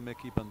sukses edhe me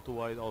ekipën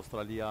tuaj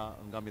Australia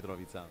nga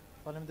Mitrovica.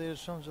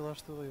 Faleminderit shumë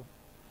gjithashtu dhe ju.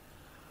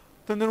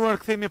 Të nderuar,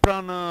 kthehemi pra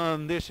në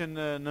ndeshjen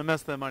në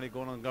mes të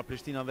Marigonës nga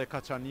Prishtina dhe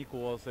Kaçaniku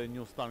ose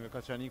New Star nga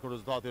Kaçaniku.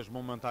 Rezultati është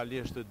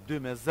momentalisht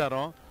 2-0,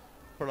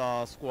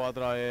 pra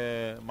skuadra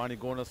e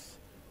Marigonës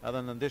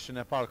edhe në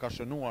ndeshjen e parë ka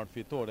shënuar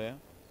fitore,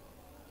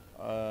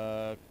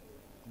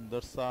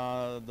 ndërsa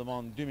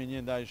domon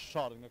 2-1 ndaj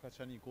Shark nga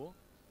Kaçaniku,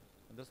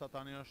 ndërsa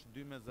tani është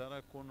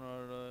 2-0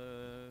 kundër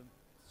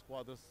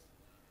skuadrës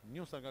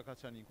New Star nga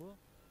Kaçaniku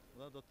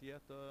dhe do të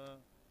jetë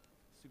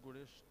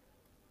sigurisht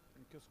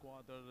në këtë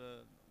skuadër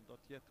do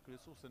të jetë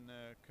kryesuese në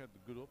këtë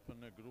grup,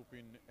 në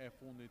grupin e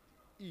fundit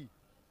I,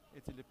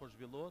 i cili po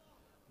zhvillohet,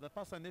 dhe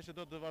pastaj ndeshjet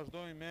do të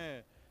vazhdojnë me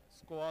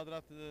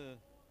skuadrat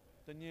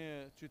të një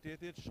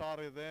qytetit,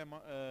 Sharri dhe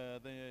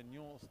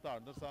New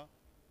Star, ndërsa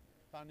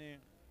tani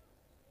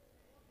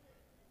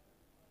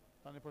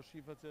po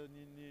shifet se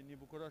një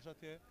bukurësh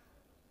atje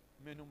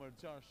me numër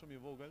 6 shumë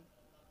i vogël,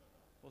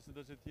 ose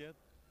do që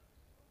tjetë,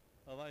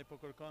 edhe ai po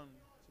kërkon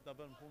që ta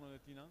bën punën e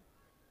tina.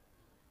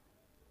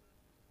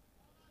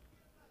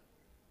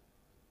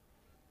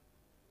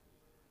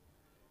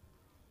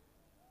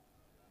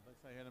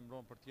 Sa herë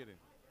mbron për tjeri.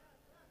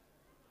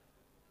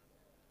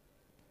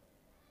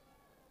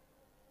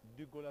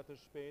 2 gola të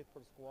shpejt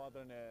për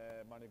skuadrën e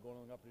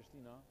Marigonës nga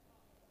Prishtina.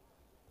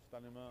 Që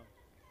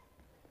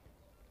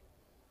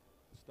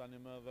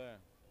tani më dhe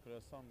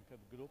kryeson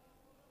këtë grup,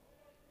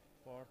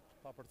 por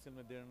pa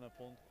përcjellje deri në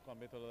fund, ka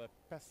mbetur edhe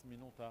 5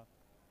 minuta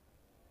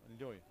në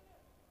lojë.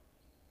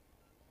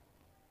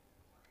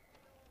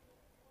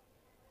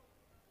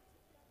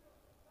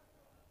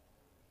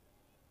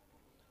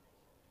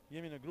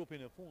 Jemi në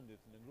grupin e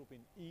fundit, në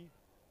grupin I,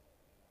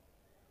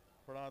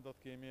 pra do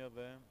të kemi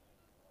edhe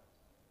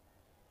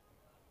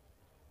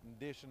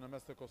ndeshjen në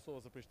mes të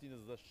Kosovës së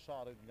Prishtinës dhe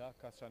Sharrit nga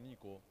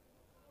Kaçaniku.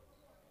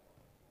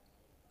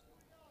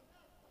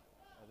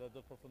 Edhe do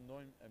të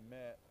përfundojmë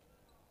me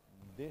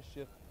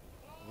ndeshjet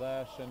dhe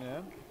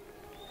shënim.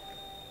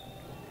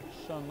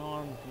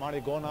 Shënon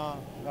Marigona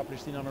nga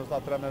Prishtina me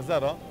rezultat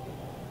 3-0.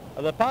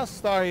 Edhe pas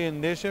kësaj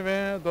ndeshjeve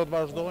do të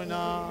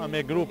vazhdojna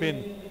me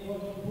grupin.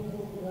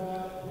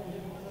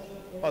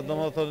 Pa do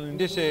të thotë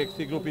ndeshje e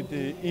këtij grupit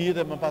I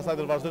dhe më pasaj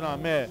do të vazhdojna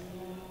me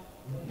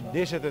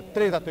ndeshjet e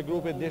treta të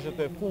grupit, ndeshjet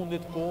e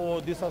fundit ku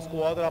disa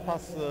skuadra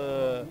pas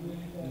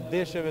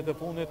ndeshjeve të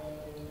fundit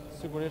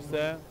sigurisht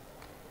se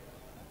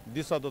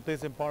disa do të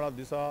ecin para,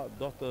 disa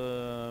do të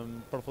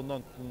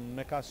përfundon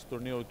me kaq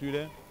turneu të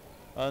tyre.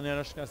 Edhe një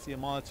është kënaqësi e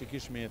madhe që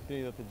kishme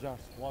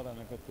 36 skuadra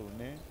në këtë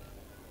turne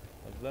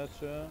dhe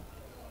që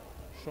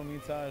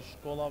shumica e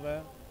shkollave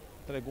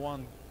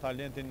treguan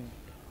talentin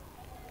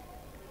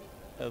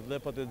edhe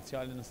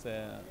potencialin se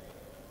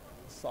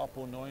sa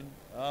punojnë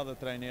edhe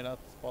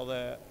trajnerat, po dhe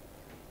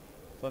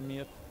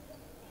fëmijët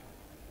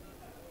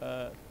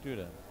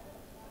tyre.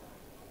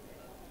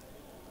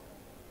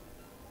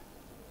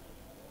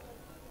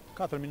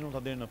 4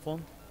 minuta deri në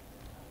fund.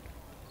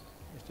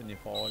 Ishte një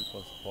faul,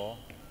 po.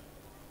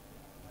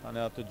 Tani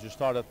atë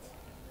gjyqtarët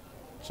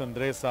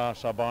Qëndresa,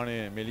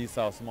 Shabani,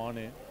 Melisa,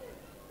 Osmani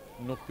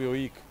nuk po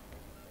ik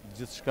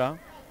gjithçka.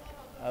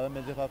 Edhe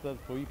me gjithatë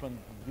po ipën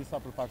disa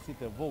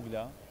përparësit e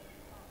vogla,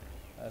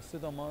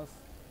 sidomos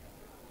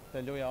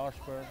te loja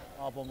ashpër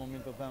apo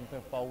moment të them te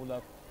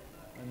faulat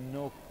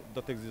nuk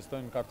do të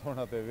ekzistojnë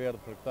kartonat e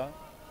verdhë për këta.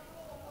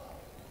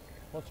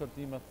 Po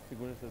çortimet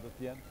sigurisht do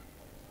të jenë.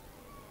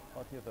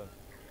 Patjetër.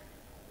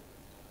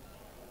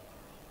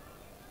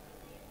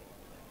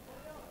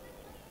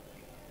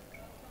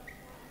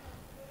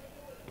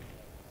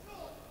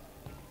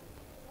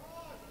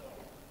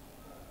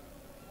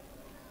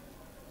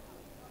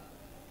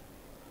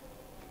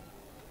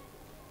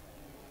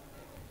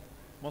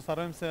 Mos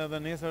harrojmë se edhe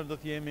nesër do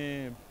të jemi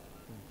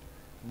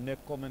në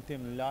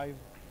komentim live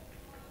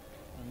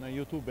në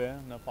YouTube,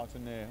 në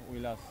faqen e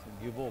Uhilas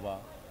Givova,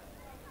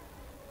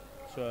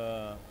 që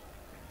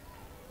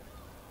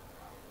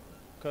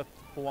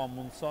këtë po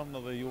mundson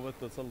edhe juve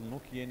të cilë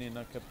nuk jeni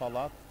në këtë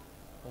pallat,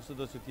 ose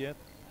do që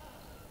tjetë,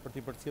 për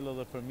t'i përcjellë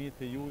edhe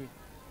fëmijët e juj,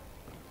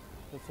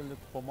 të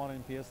cilët po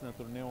marrin pjesë në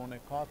turneun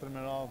e 4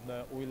 me radhë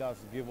në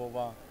Uhilas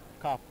Givova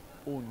Cup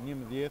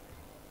U11.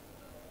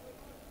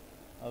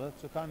 Edhe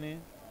që tani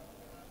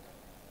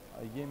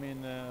jemi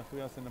në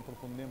thujase në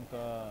përfundim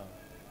të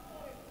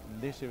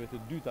ndeshjeve të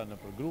dyta në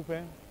për grupe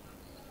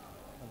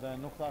dhe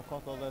nuk tha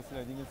koto dhe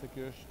si dini se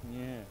kjo është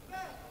një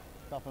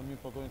ta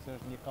fëmijë po thonë se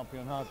është një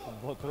kampionat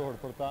botëror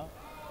për ta.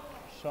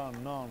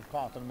 Shënon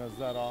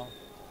 4-0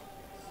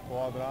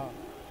 skuadra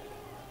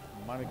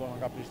Marigona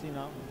nga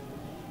Prishtina.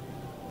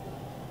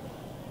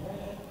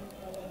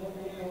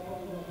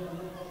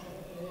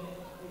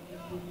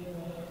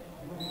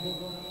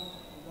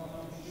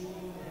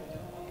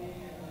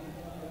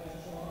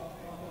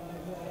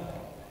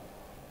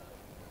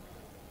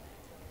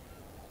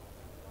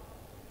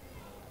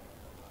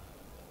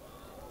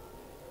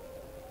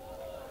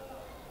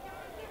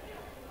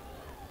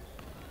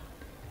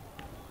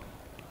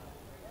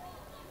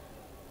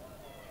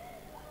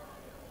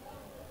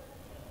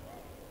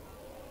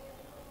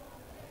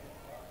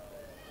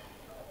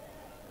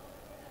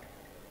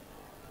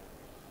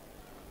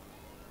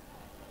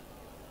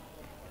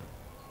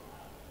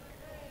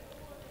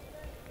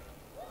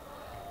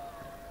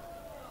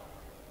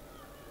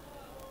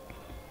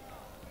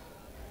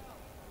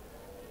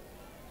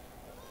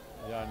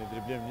 Ja, një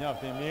driblim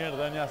mjaft i mirë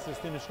dhe një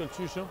asistim i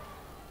shkëlqyshëm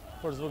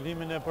për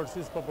zvogëlimin e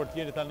përsis, po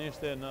portieri tani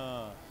ishte në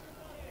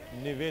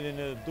nivelin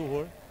e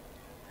duhur.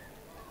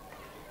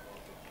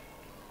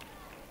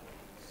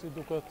 Si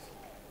duket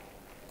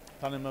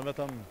tani më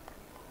vetëm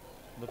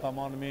do ta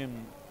marrim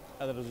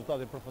edhe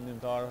rezultatin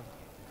përfundimtar.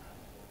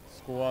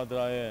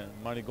 Skuadra e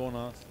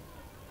Marigonas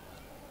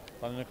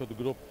tani në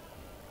këtë grup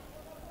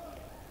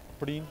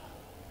prim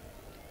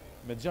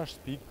me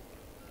 6 pikë.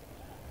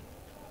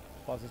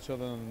 Pasi që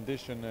edhe në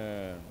ndeshjen e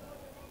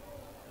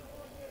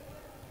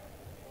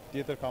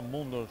tjetër ka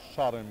mundur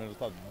Sharrin me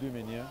rezultat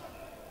 2-1,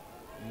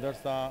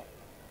 ndërsa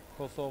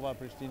Kosova e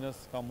Prishtinës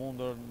ka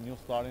mundur New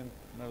Starin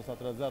me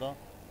rezultat 3-0,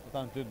 dhe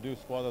tani të dy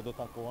skuadrat do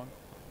takohen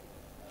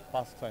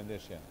pas kësaj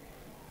ndeshje.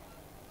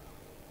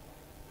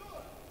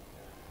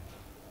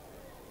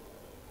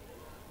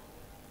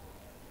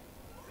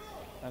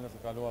 Ende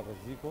se kaluar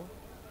rreziku.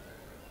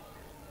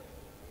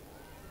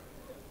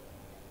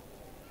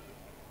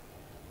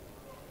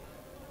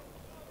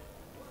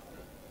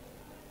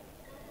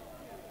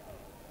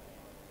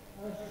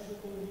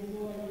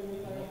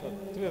 Në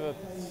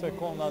 30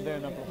 sekonda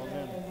deri në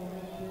përfundim.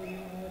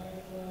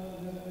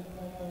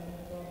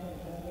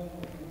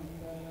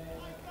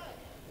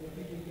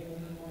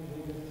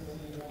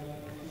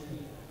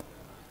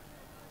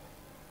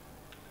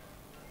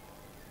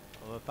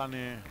 Dhe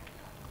tani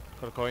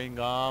kërkoj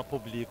nga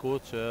publiku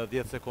që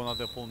 10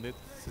 sekondat e fundit,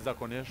 si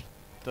zakonisht,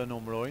 të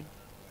numrojnë.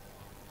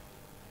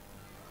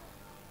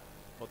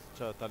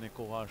 që tani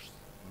koha është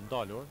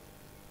ndalur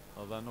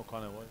dhe nuk ka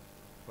nevojë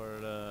për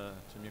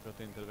që mjekët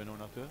të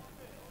intervenojnë aty.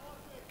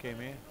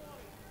 Kemi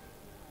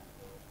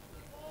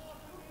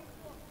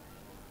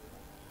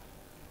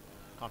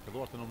ka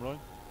filluar të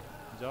numrojnë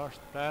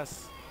 6, 5,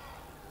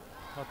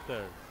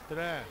 4,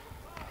 3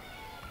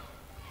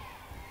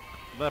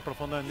 dhe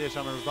përfundojnë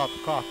ndeshja me rezultat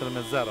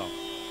 4-0.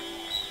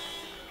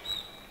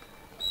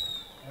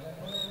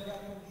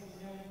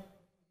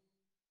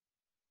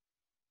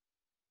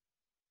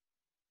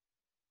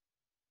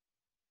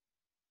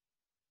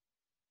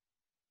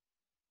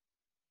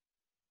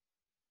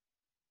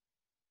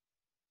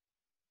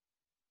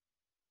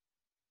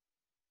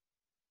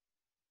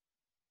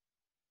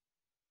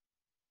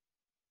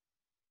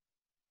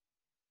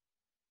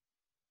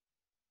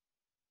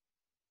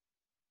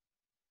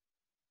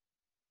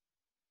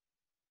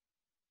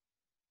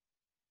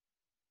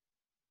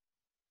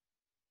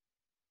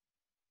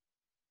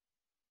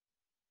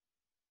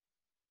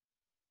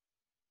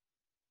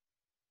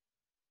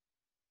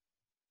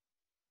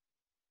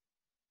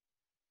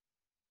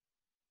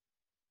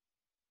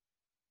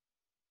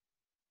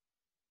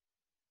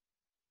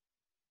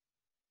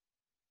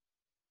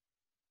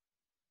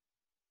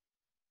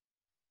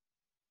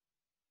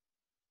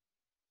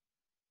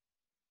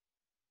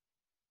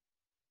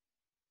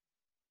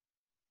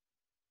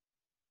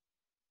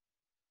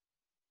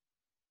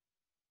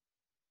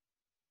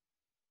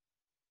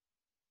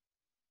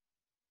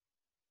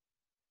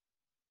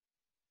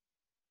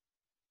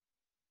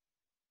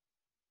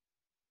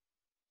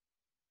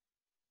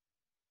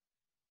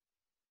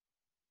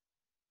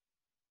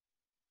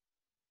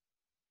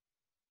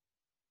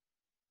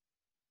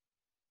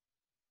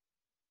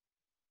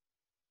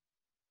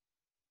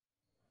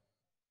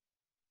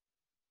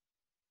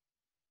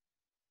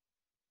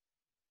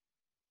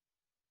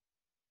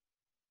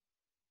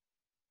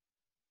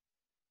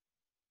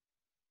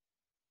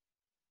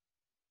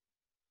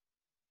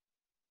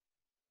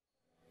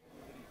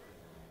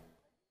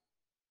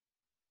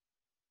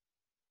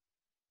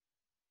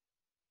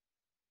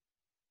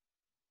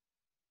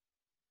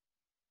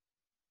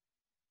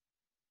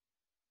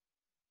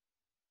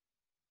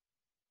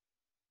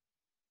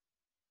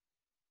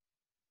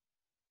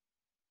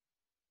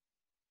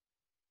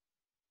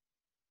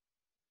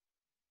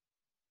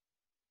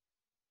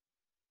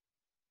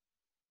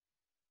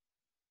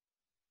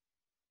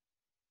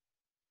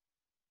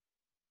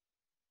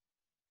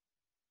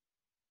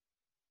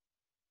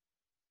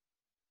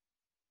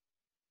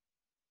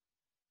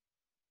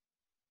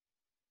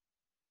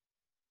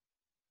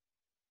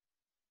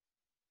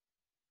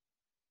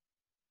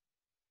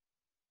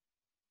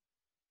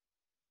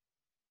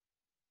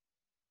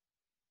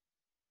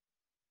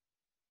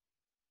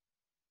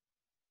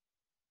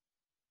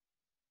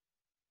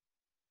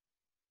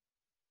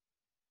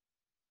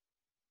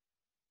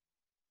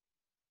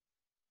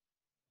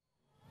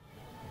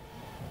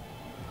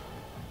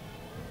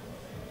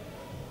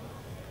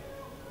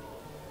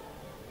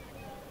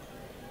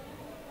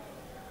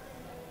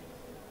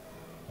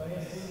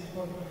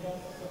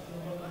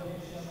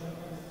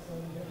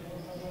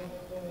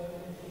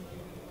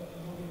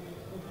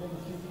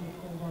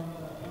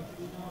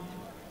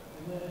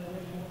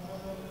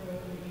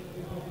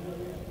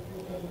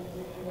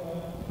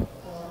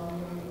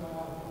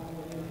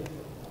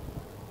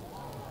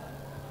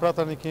 Pra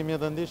tani kemi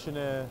edhe ndeshjen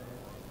e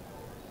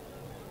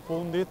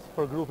fundit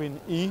për grupin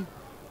I,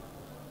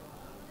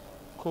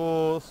 ku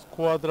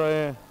skuadra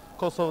e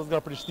Kosovës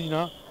nga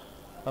Prishtina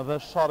dhe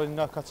Sharrit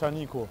nga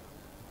Kaçaniku.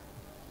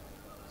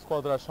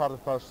 Skuadra e Sharrit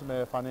pra është me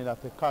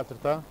fanelat e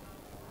katërta.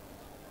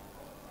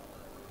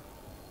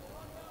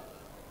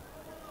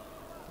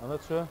 Edhe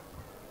që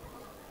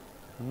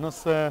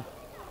nëse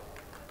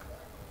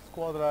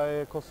skuadra e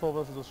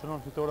Kosovës do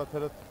shënon fitore,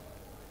 atëherë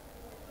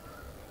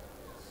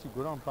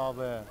siguron pra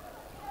dhe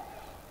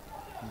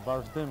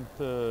vazhdim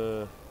të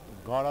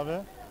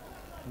garave,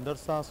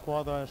 ndërsa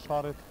skuadra e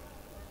Sharrit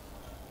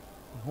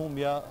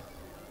humbja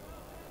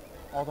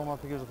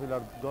automatikisht do të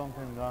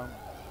largonte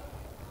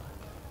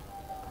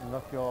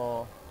nga kjo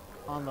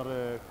ëndër e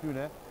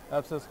tyre,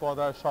 sepse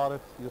skuadra e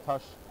Sharrit, ju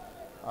thash,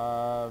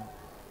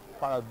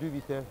 para 2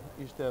 vite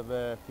ishte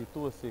edhe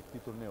fituesi i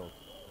këtij turneu.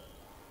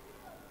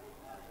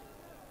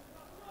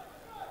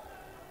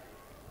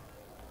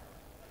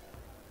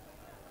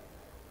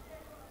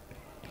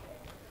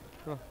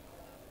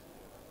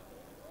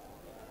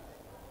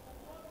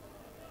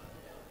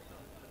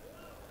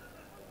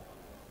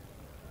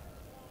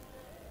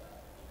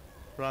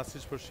 Pra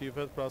siç po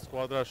shihet, pra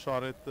skuadra e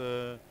Sharrit,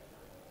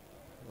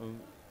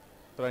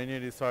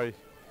 trajneri i saj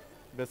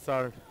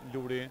Besar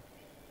Luri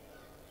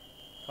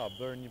ka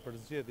bërë një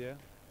përzgjedhje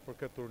për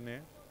këtë turne,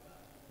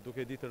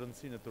 duke ditë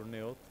rëndësinë e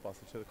turneut,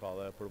 pasi që ka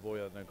dhe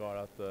përvojat në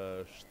garat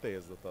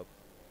shtesë, do të thotë,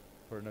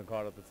 për në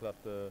garat të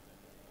cilat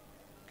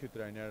ky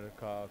trajner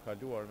ka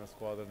kaluar me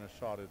skuadrën e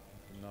Sharrit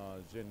në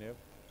Gjenev.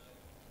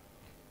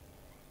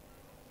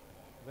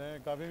 Dhe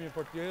gabimi i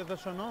portierit dhe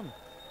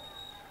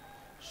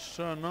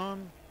shënon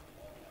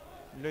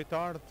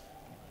lojtarët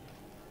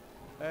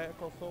e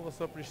Kosovës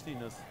së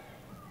Prishtinës.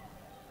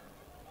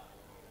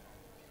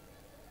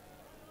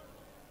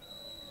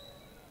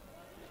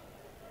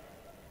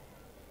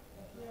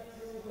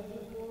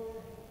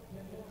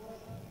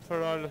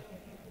 lateral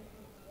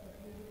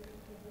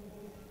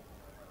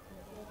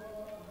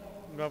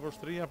nga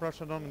vështria, pra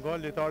shënon nga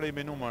lojtari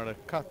me numër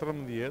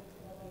 14.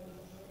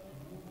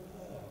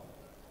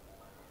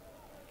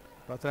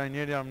 Pra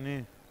trajneri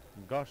Amni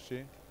Gashi.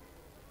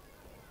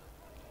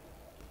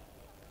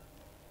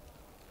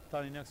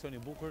 Tani një aksion i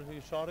bukur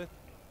i Sharit,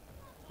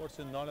 por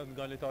që ndalet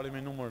nga lojtari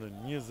me numër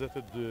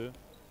 22,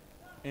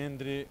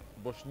 Endri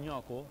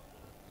Boshnjaku.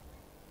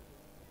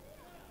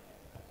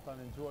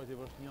 Tani në gjuajt i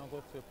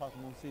Boshnjakut që pas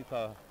mundësi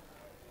ta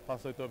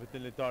pasoj topit të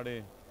lojtari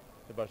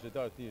të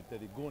bashkëlojtarit të tij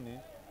Teriguni.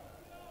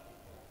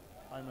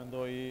 Ai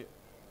mendoi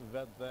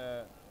vetë dhe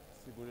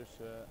sigurisht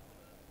që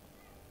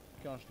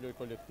kjo është lojë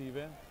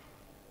kolektive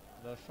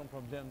dhe është shumë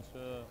problem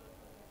që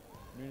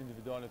lojë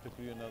individuale të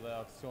kryen edhe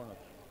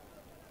aksionet.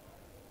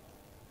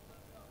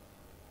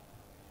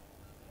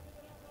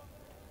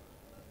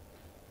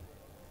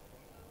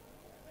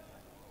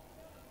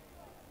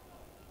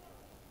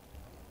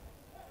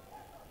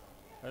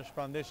 Është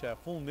pra ndeshja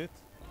e fundit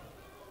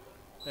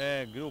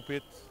e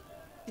grupit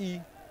I,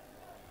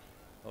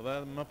 dhe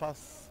më pas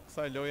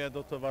kësaj loje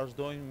do të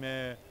vazhdojmë me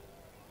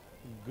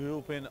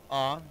grupin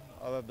A,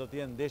 edhe do të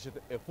jenë ndeshjet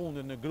e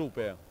fundit në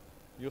grupe.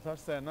 Ju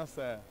thash se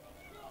nëse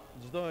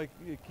çdo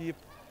ekip,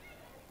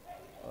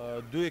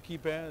 dy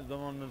ekipe,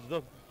 domthonë në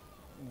çdo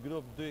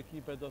grup dy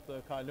ekipe do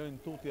të kalojnë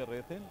tutje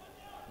rrethin,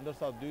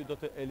 ndërsa dy do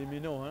të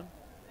eliminohen.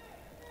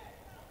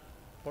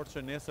 Por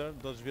që nesër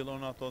do të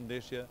zhvillohen ato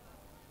ndeshje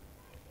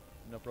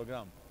në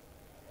program.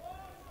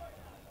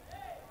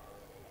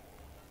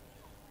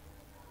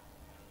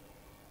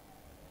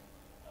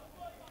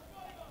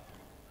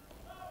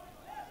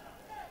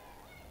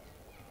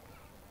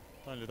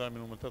 Ta në lojtari me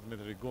numër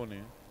 18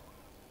 Rigoni,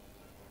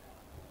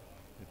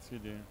 i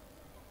cili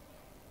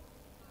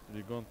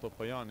Rigon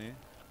Topajani.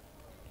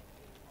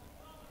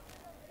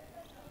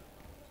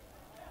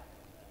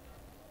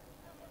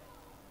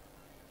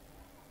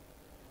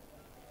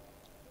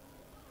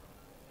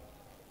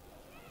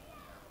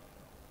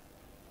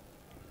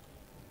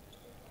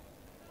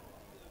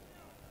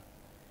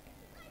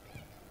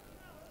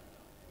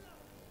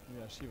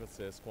 Ja shihet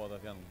se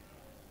skuadrat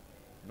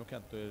nuk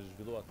janë të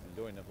zhvilluar të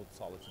lojën e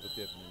futsallit që do të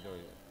jetë një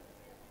lojë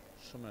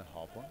shumë e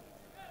hapur,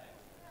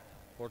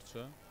 por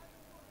që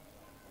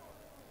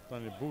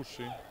tani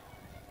Bushi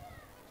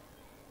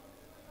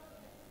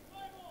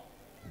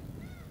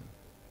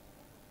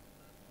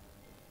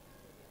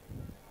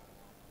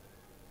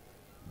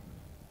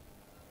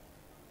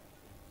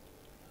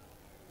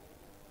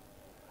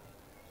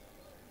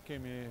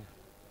kemi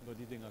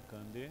goditje nga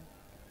këndi.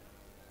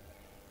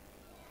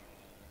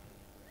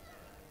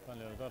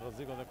 Tani ka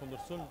rrezikot e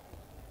kundërsul.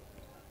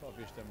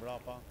 Topi ishte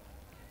mbrapa.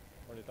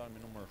 Lojtar me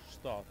numër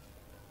 7,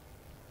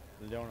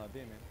 Leon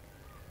Ademi.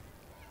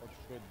 Po të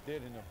shkoj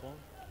deri në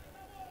fund.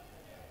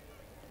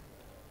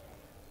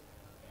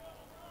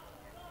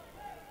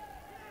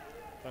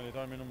 Tani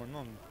lojtar me numër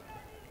 9,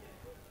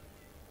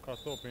 ka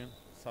topin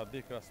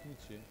Sadik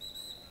Krasniqi.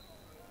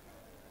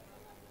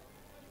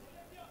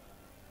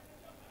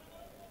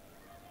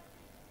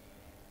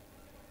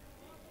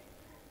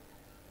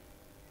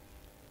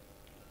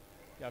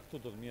 Ja, këtu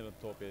do të mirët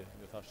topi,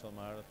 ju thashtë të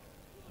më herët.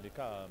 Mbi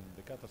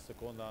 4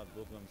 sekonda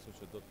do të në mësu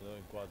që do të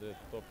dojnë kuadrit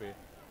topi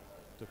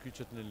të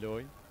kyqet në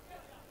loj.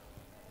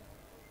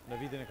 Në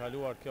vitin e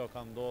kaluar kjo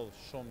ka ndodhë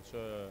shumë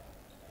që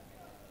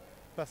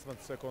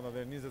 15 sekonda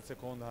dhe 20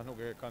 sekonda nuk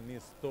e ka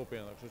njësë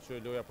topin, kështu që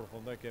loja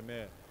përfundoj ke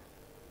me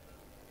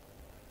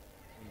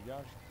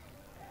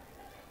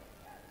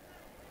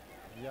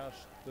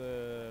jashtë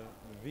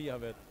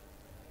vijave.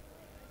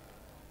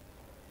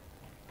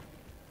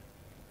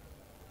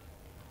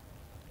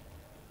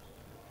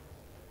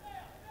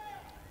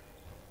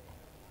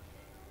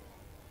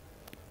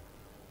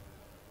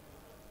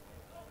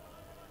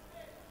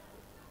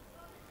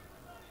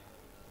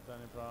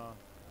 Tani pra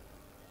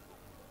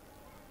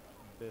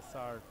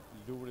Besar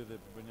Luri dhe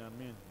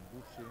Benjamin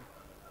Bushi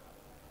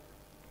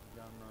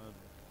janë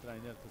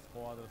trajner të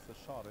skuadrës së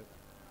Sharit.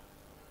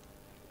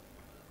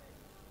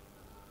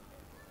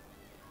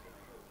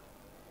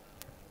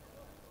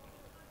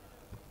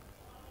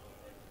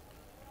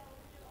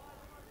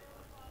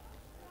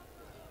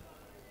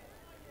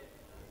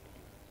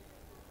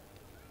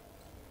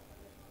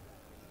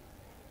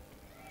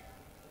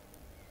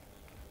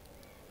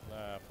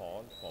 Dhe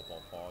fal është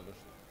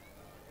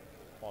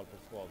falë për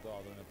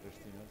skuadrën e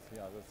Prishtinës,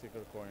 ja dhe si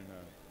kërkojnë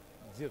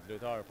gjithë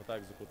lojtarë për ta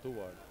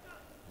ekzekutuar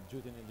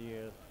gjutin e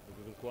lirë,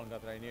 duke kërkuar nga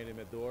trajneri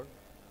me dorë.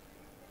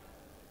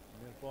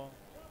 Mirë po.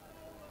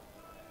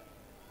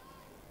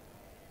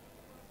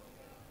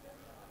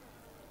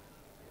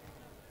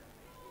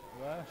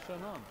 Dhe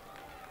shënon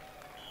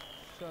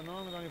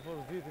nga një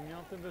pozitë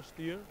mjaft të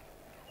vështirë.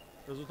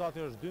 Rezultati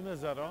është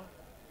 2-0.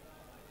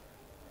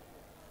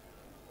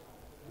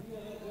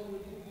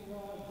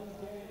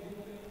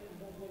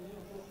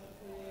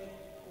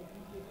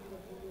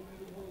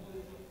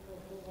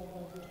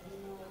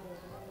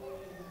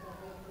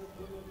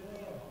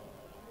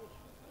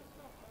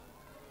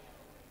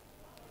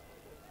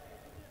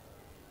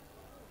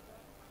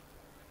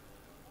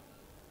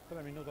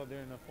 minuta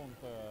deri në fund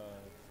të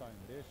kësaj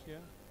ndeshje.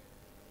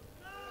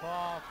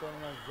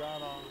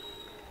 4-0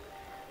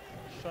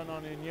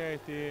 shënon i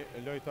njëjti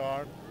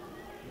lojtar,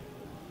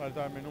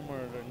 lojtar me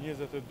numër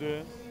 22,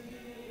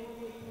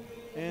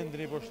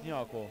 Endri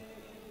Boshnjaku.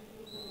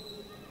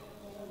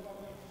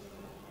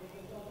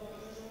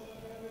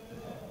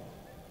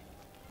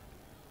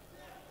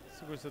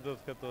 Sigur se do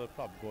të ketë edhe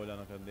prap gola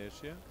në këtë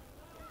ndeshje.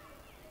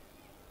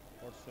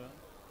 Por që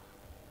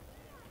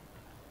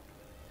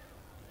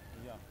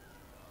ja,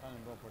 kanë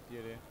në bërë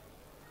portieri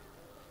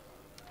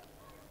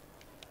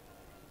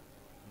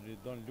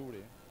Ridon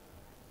Luri,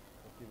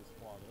 portieri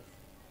skuadrës.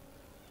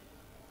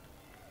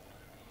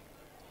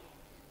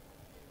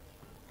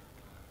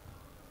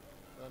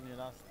 Dhe një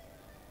rast,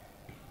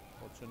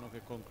 por që nuk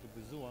e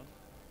konkretizuan.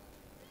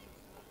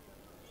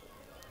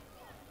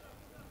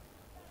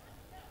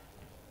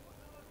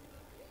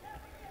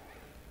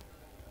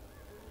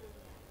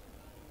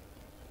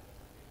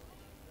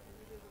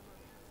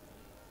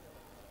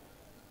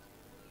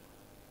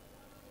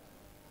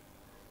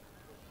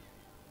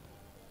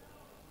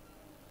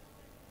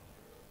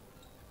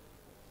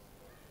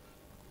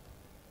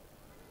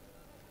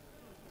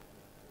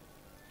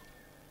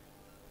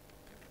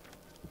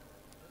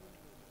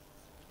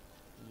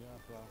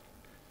 Pra.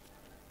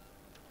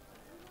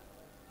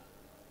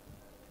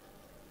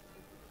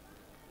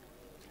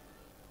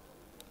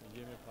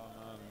 Jemi pra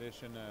në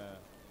ndeshjen e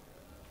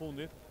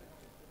fundit.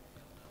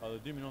 Ka dhe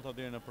 2 minuta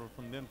deri në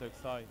përfundim të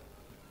kësaj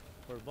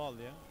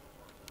përballje.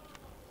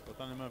 Po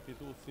tani më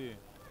fituesi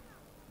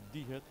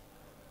dihet,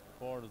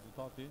 por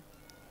rezultati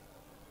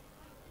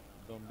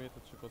do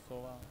mbetet që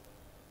Kosova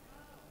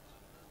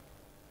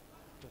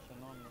të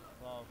shënon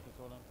pra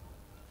fitoren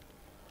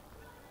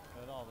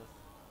e radhës.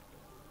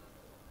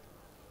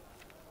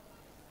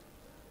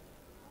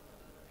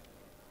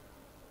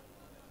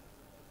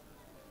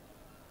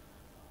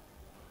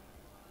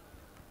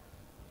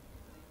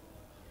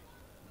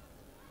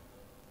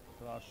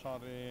 Pra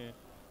sharri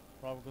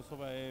pra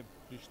Kosova e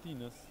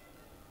Prishtinës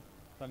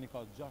tani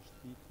ka 6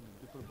 pik në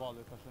 2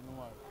 përballje, ka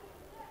shënuar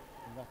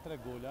nga 3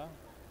 gola.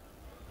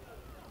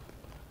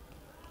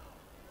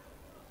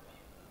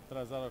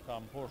 3-0 ka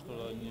mposhtur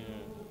edhe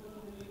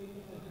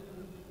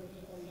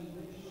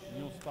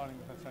një sparring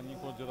nga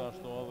Kaçaniku,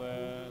 gjithashtu edhe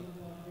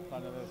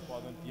kanë edhe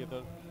skuadrën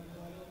tjetër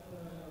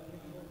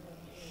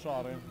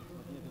sharrin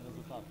me të njëjtin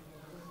rezultat.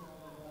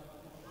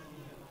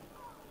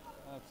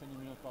 Pse një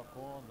minutë ka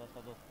kohë, ndoshta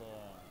do të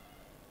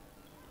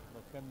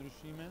ketë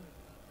ndryshime.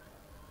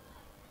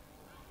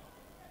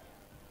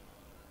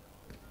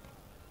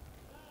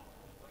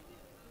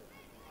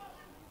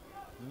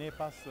 Ne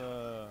pas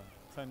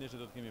kësaj ndeshje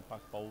do të kemi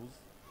pak pauzë,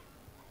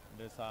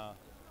 derisa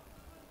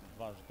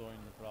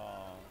vazhdojnë pra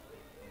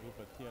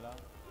grupet tjera.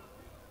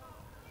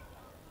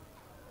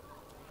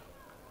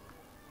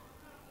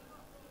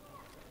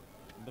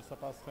 Ndërsa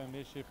pas kësaj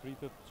ndeshje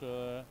pritet që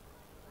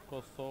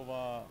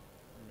Kosova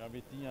nga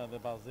Vitinja dhe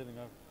Bazil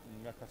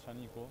nga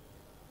Kaçaniku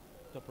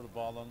të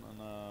përballen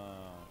në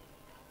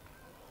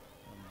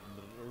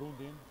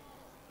rundin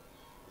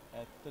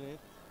e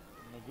tretë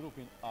në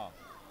grupin A,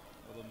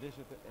 dhe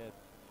ndeshjet e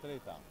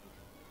treta.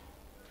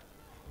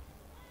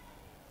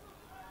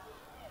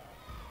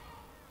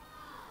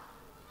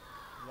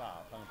 Ja,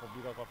 tani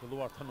publika ka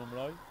filluar të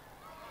numëroj.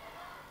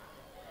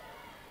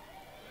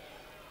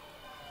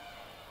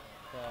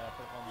 Të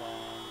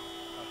përfundon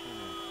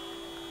takimi.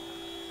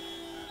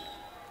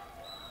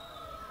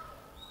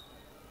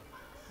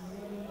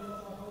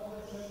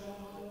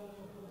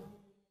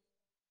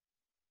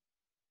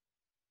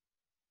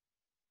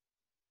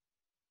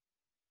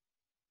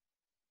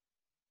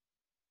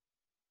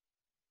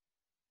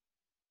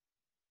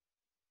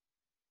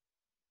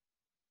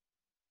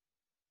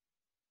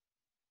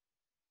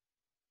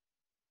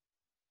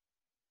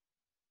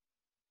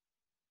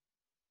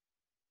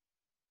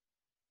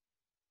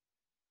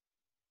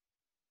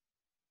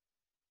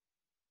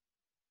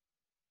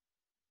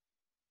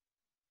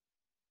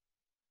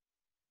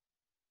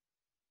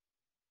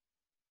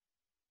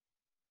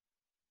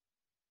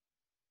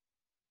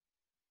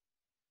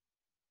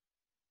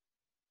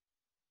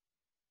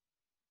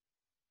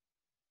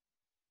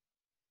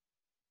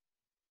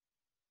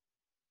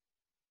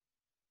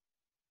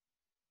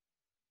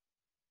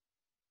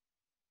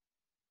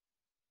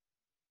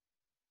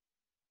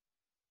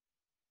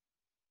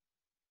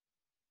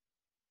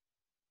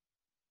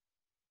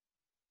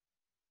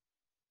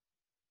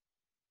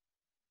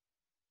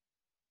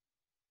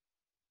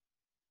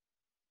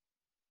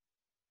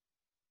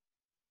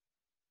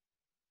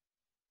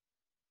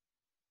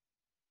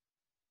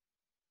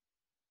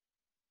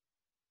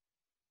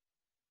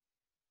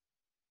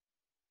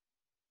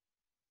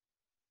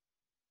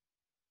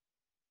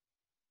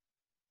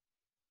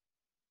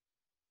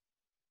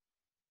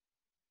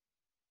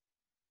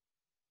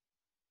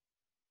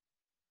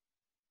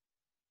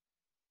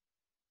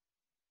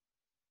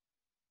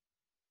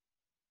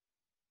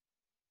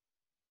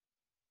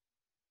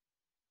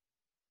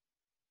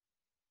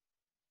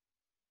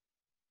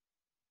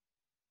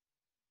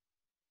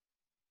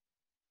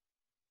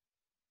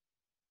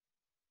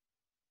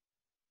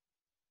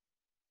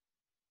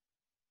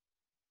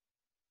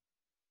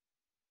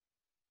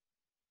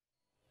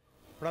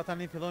 Pra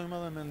tani fillojmë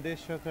edhe me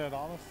ndeshjet e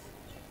radhës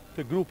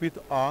të grupit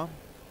A,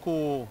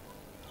 ku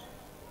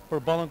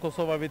përballën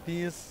Kosova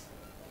Vetijës,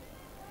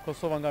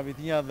 Kosova nga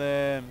Vitija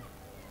dhe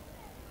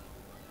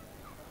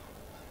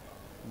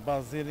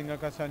Bazeli nga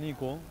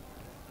Kaçaniku.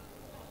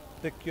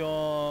 Të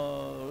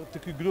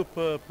ky grup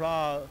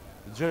pra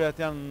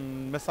gjërat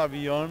janë me sa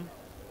vijon.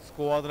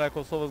 Skuadra e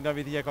Kosovës nga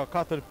Vitija ka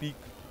 4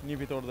 pikë, 1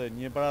 fitor dhe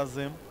 1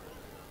 barazim,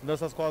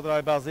 ndërsa skuadra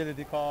e Bazelit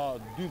i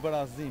ka 2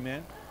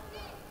 barazime,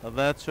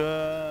 dhe që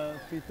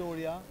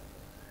fitoria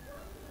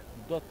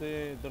do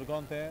të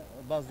dërgonte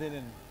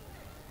Bazelin.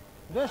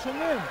 Dhe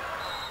shënon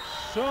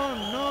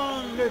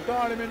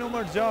lojtari me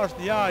numër 6,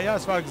 ja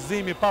çfarë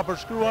gëzimi pa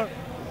përshkruar.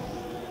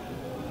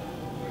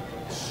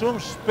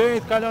 Shumë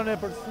shpejt kalon e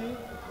përsi.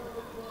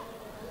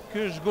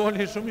 Ky është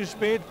goli shumë i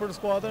shpejt për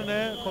skuadrën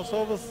e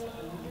Kosovës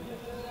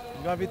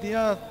nga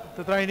Vitija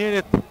të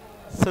trajnerit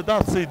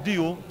Sedat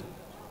Sejdiu.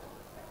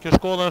 Kjo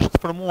shkolla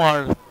është formuar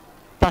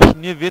tash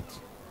 1 vit.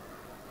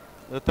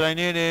 Dhe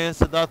trajneri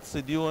Sedat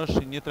Sejdiu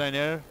është një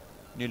trajner,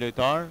 një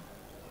lojtar,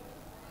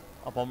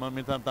 apo më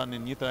mirë tani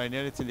një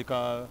trajner i cili ka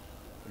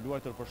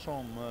luajtur për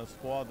shumë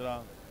skuadra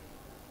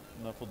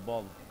në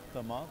futboll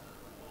të madh.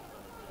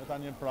 E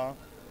tani pra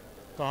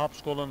ka hap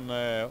shkollën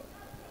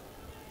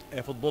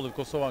e futbollit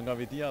Kosova nga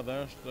Vitija dhe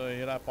është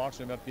hera e parë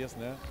që merr pjesë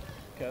në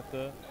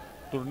këtë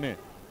turne.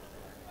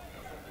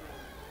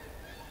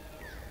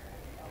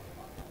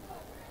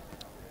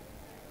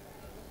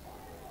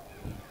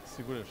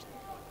 Sigurisht.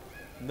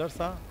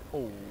 Ndërsa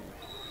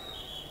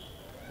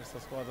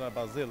skuadra e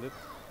Bazelit,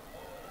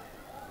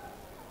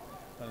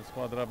 tani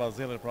skuadra e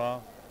Bazelit pra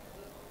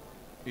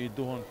i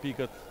duhen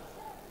pikët,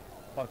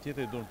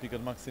 patjetër i duhen pikët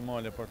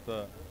maksimale për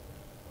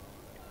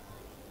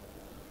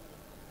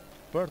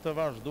të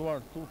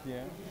vazhduar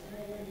tutje.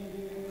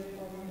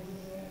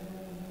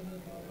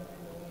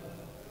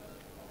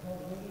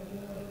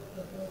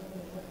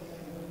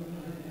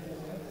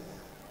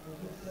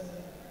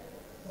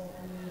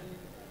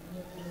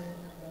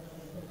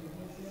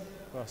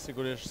 Pra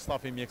sigurisht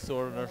stafi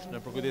mjekësor është në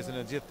përkujdesin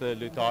e gjithë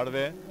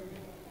lojtarëve.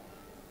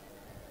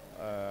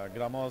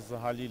 Gramoz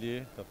Halili,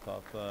 të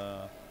thotë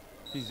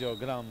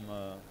fiziogram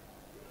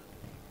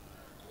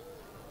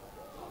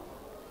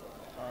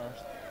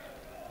është,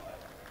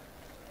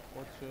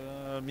 po që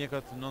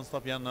mjekët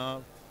non-stop janë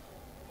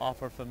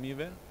afër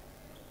fëmijëve.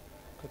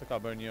 Këtë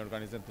ka bërë një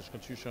organizim të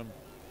shkëlqyshëm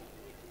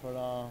për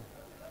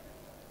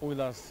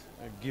Uhilas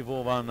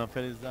Givova në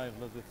Felizaj,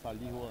 vëllezërit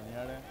Salihu edhe një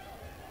herë.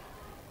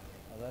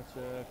 Edhe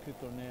që ky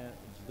turne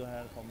çdo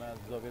herë po merr,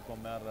 çdo vit po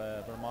merr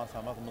për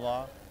masa më të mëdha.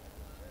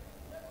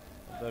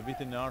 Dhe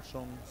vitin e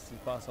ardhshëm,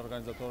 sipas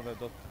organizatorëve,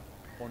 do të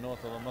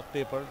punohet edhe më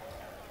tepër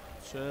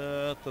që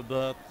të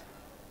bëhet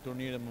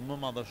turnire më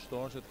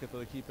madhështor, që të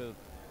ketë ekipe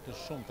të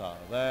shumta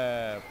dhe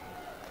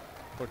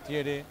për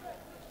tjerë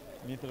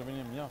një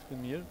intervenim mjaft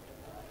i mirë.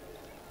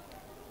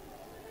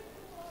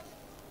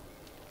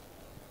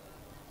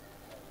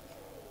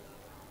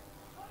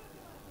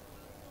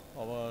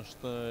 Ovo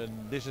është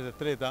ndeshjet e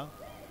treta.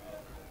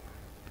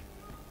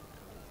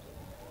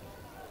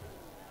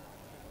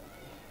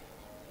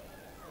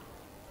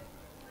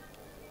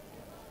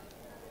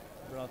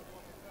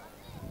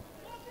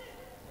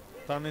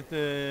 Tani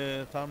të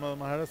thamë edhe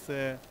më herët se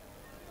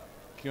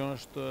kjo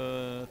është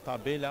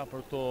tabela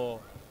për to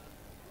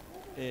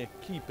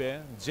ekipe,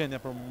 gjendja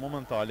për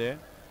momentale,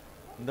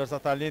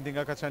 ndërsa Talenti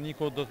nga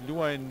Kaçaniku do të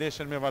luajë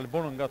ndeshjen me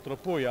Valborën nga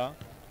Tropoja,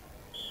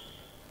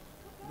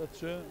 dhe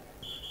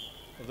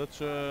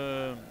që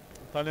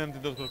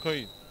Talenti do të kërkoj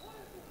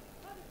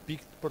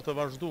pikë për të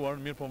vazhduar,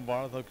 mirë po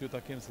mbarë dhe kjo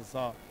takim se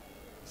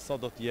sa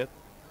do të jetë,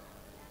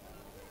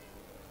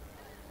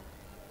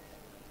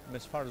 me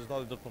çfarë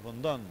rezultati do të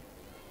përfundon.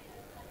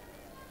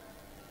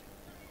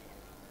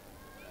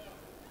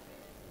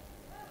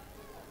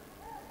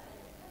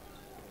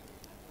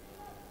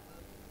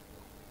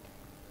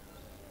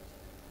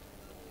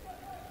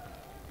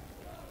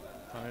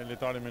 Tani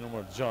lojtari me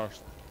numër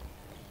 6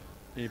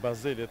 i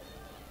Bazelit,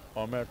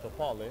 Omer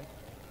Topalli,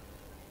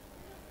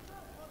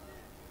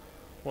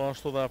 po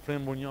ashtu dhe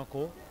Afrim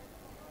Bunjako,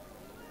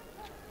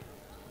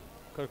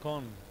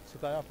 kërkon që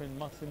ta japin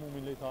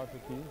maksimumin lojtarët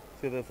e tij,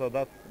 si dhe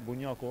Sadat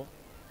Bunjako.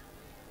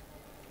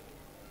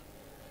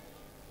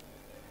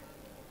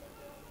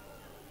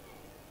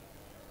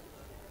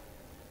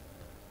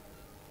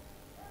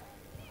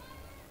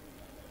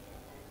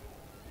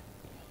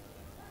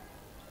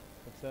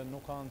 Se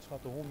nuk kanë çka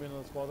të humbin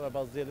në skuadra e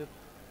Bazelit,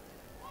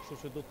 kështu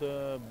që do të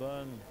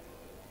bën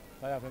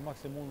ta japin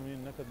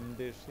maksimumin në këtë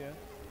ndeshje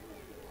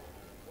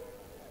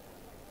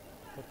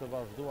për të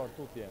vazhduar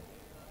tutje.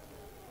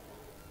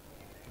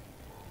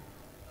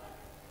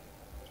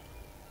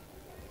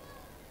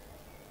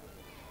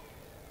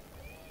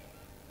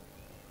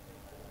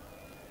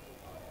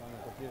 Kanë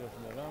portier është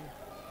në rënd.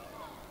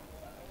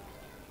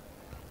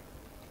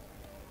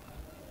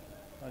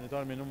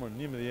 Lojtari me numër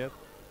 11,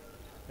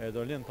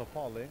 Edolin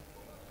Topalli.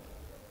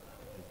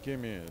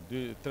 Kemi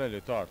 2-3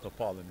 lojtarë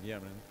Topalli në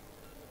emrin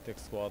tek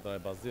skuadra e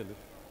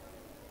Bazelit.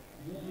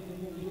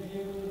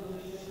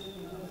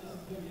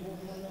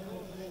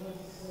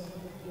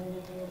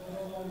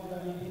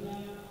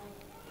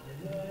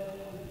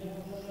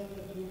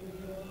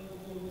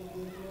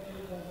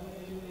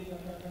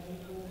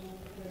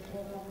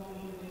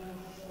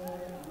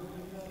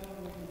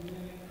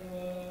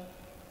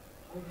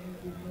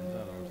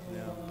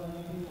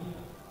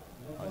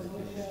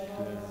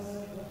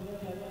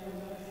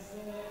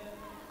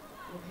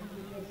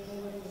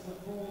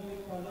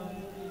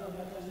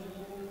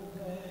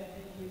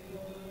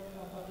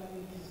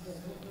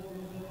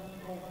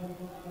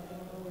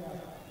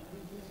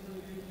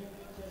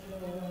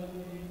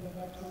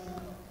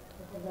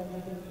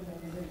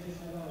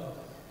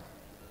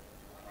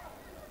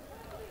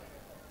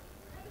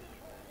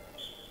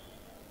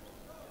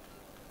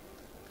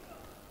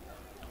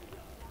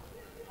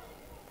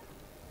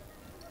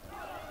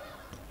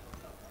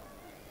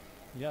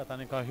 Ja,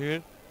 tani ka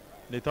hyrë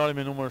lojtari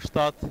me numër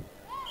 7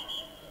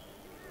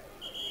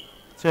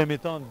 që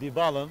emiton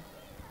Dybalën.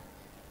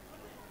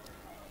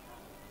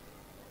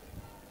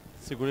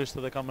 Sigurisht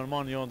edhe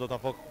kamermani jonë do ta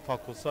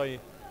fokusoj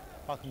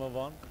pak më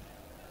vonë.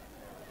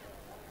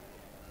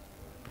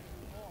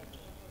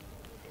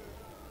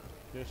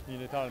 Kjo është një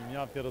lojtar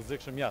mjaft i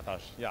rrezikshëm, ja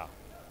tash, ja.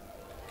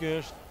 Ky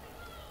është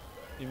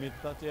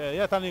imitatë.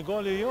 Ja tani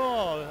goli, jo,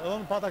 edhe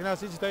në pata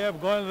knasi që të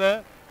jep golin dhe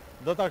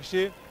do ta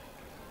kshi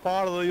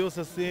parë dhe ju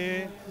se si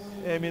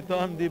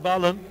emiton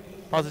Dybalën,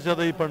 pasi që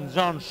edhe i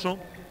përngjan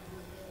shumë.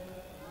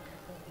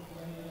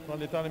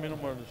 Pra lojtari me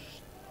numër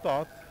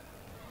 7.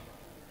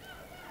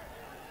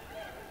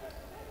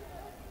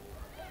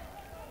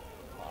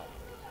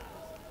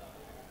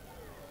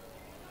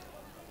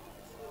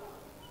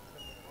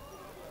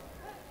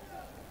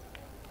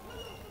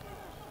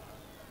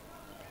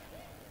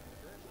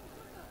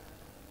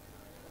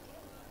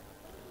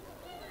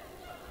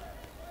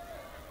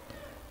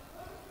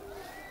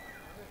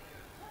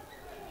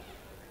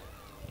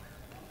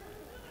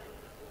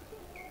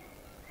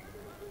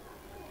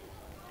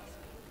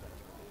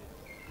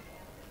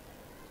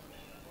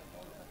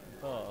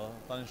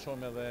 Tani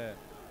shumë edhe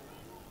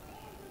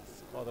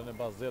skuadrën e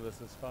Bazelës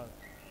se çfarë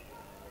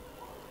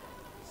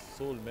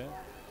sulme.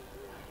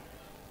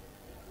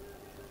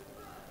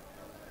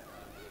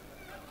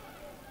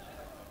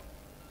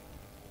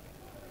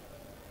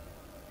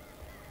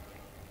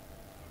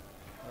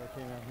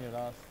 Kemi një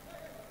rast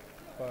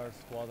për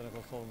skuadrën e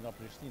Kosovës nga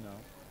Prishtina,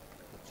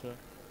 që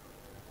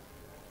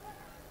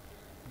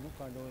nuk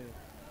ka lojë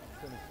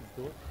se në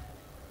situat.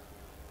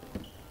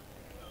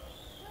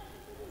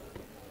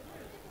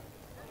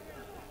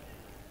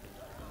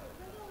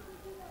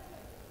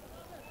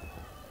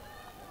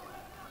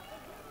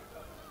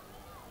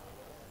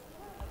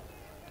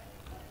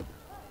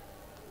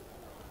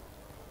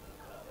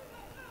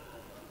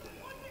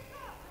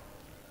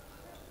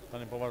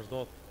 Tani po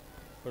vazhdot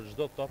për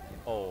çdo top.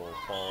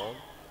 Foul.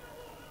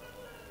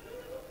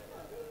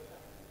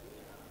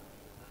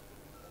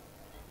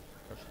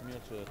 Është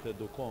mirë që të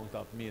edukon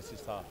këta fëmijë si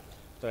sa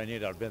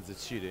trajneri Arben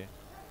Zeqiri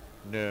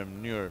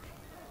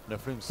në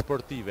frymë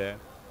sportive,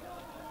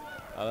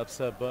 edhe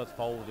pse bëhet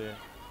faulli,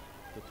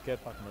 të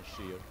ketë pak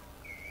mëshirë.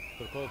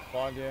 Kërkohet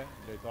falje,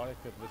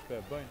 lojtarët këtë veç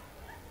e bëjnë.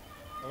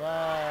 Dhe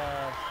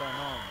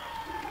shënon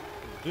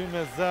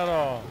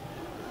 2-0.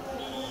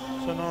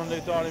 Shënon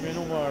lojtari me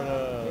numër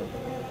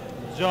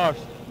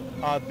 6,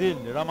 Adil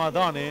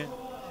Ramadani.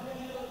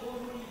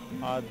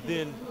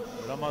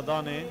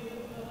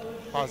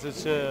 Pasi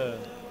që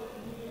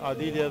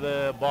Adili edhe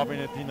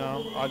babin e tina,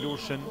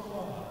 Alush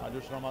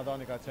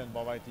Ramadani ka qenë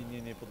baba i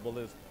tij një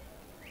futbollist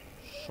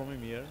shumë i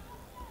mirë.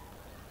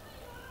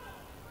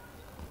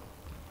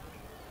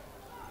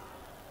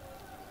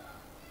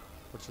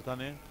 Për që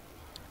tani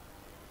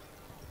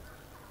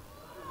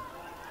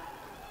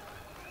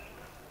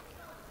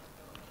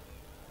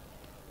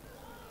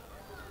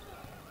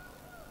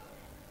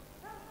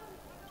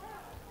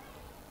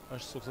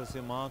është suksesi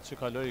i madh që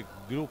kaloi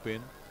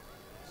grupin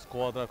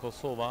skuadra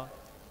Kosova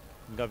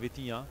nga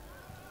Vitinja.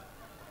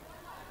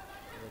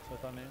 Dhe që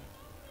tani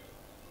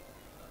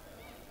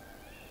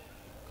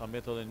ka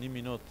mbetur edhe 1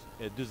 minutë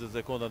e 40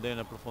 sekonda deri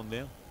në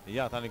përfundim.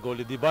 Ja tani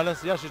goli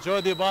Dybalës, ja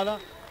shiqohet Dybala.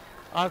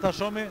 Arta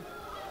Shomi.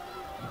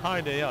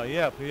 Hajde, ja,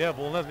 jep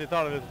vullnet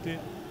lojtarëve të tij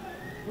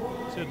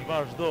që të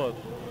vazhdohet.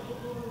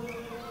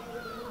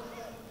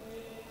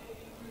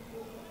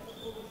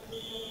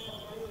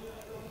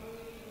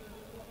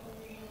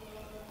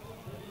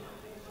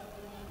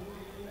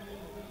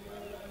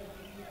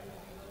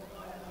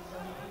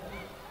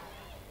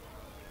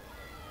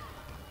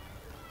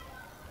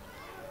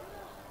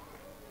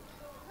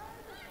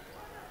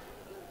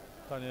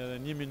 Tani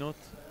edhe 1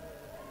 minutë.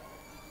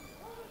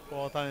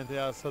 Po tani të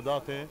ja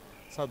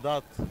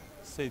Sadat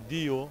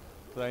Sejdiu,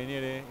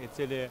 trajneri i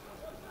cili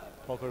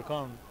po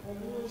kërkon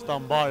që ta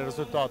mbajë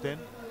rezultatin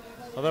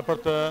edhe për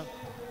të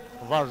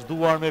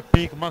vazhduar me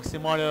pikë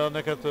maksimale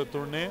në këtë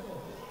turne.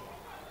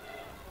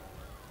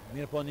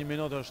 Mirë po 1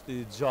 minutë është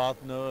i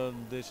gjatë në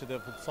ndeshjet e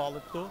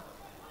futsallit këtu,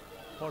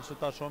 por që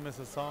ta shohim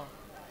se sa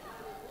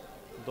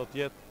do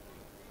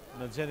t'jetë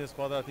në gjendje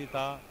skuadra e tij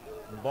ta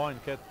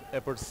mbajnë këtë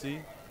epërsi.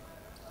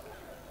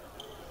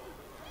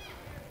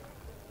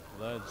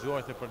 Dhe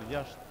gjuajt e për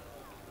jashtë.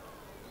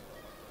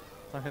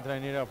 Tani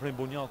trajneri Afrim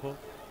Bunjaku.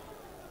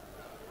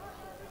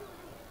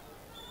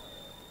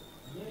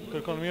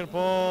 Kërkon mirë,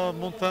 po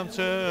mund të them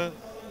që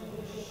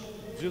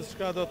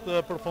gjithçka do të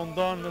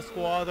përfundon në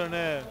skuadrën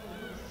e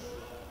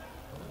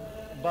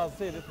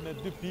Bazelit me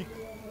 2 pikë,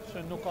 që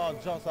nuk ka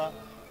gjasa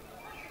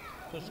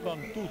të shkon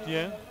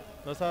tutje.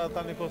 Nësa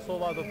tani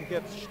Kosova do të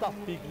ketë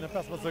 7 pikë në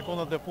 15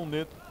 sekundat e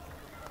fundit.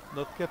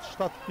 Do të ketë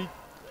 7 pikë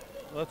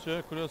dhe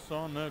që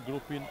kryeson në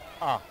grupin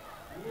A.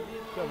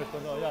 Kjo vështë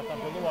të ja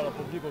kanë filluar o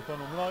publiku të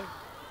numroj.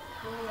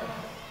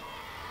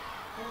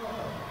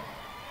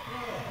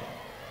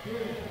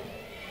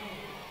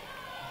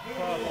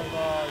 Ka të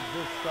nga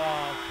gjithka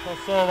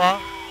Kosova.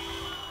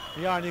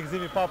 Ja një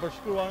gëzimi pa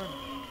përshkruar.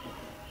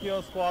 Kjo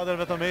skuadër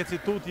vetëm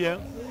eci tutje.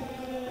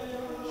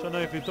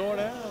 Shënoj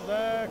fitore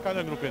dhe ka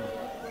në grupin.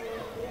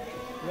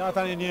 Ja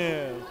tani një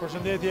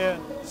përshëndetje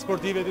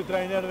sportive të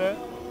trajnerëve,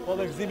 po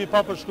dhe gëzimi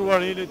pa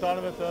përshkruar i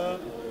lojtarëve të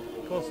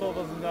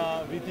Kosovës nga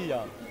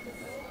Vitia.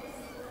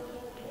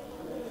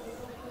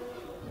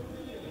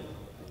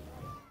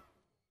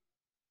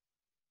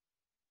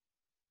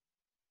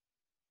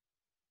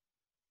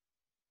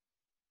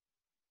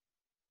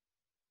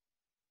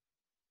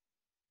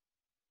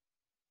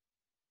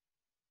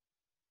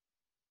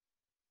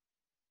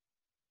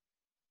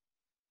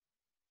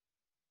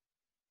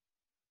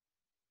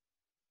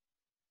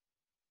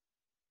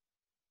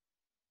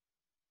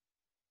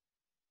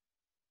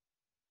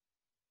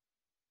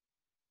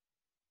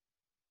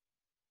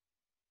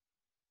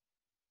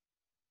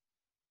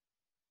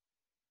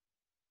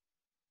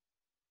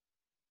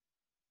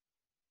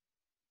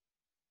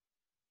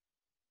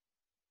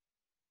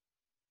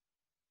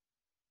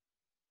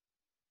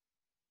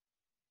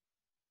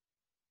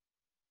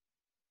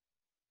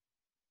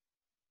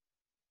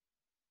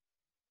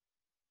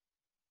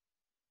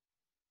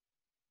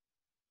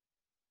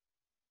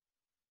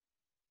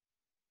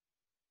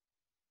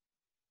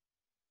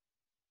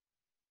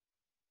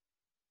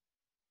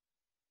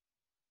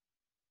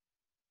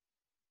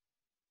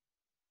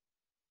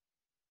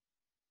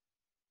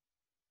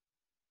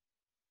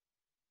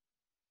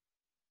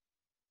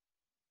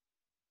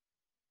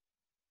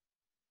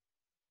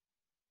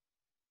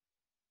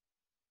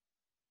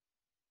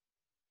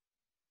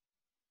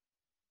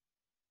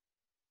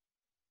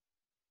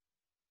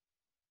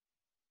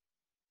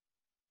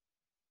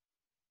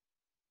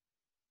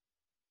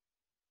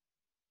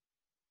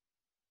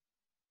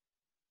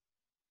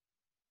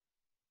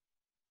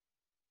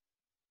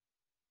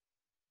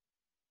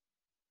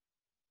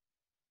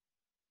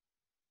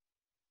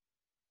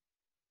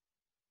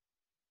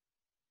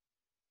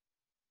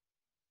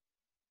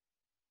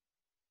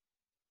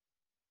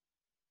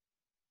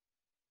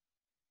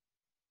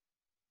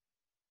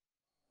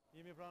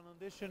 Jemi pra në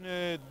ndeshjen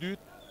e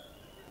dytë.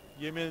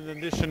 Jemi në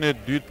ndeshjen e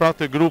dytë pra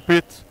të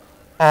grupit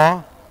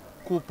A,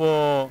 ku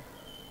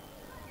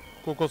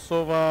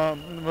Kosova,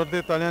 në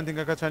vërtet Talenti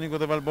nga Kaçaniku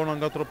dhe Valbona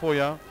nga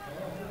Tropoja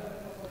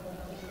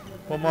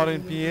po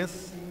marrin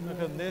pjesë në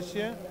këtë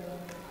ndeshje.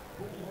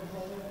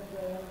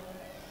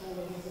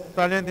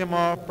 Talenti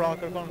ma pra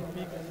kërkon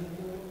pikë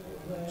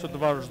që të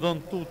vazhdon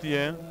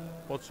tutje,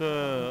 po që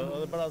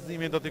edhe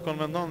barazimi do t'i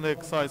konvendon dhe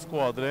kësaj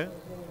skuadre.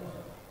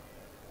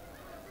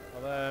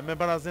 Dhe me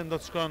barazim do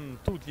të shkon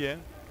tutje.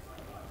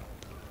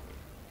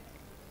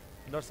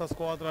 Ndërsa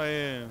skuadra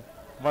e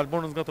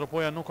Valbonës nga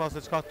Tropoja nuk ka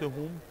se çka të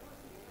humbë.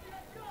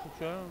 Kështu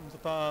që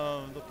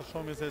do të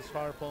shohim se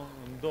çfarë po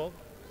ndodh.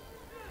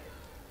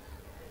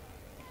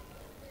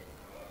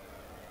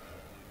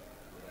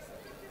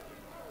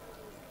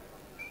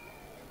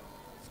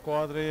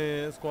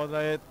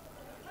 Skuadra e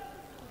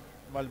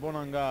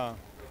Valbona nga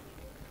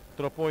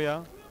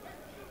Tropoja,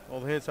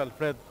 udhëheq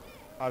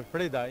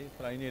Alfredaj,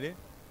 trajneri.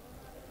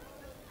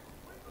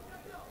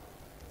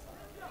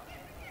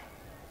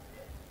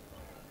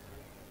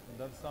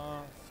 Ndërsa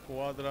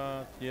skuadra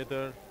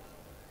tjetër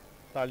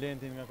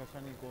Talentin nga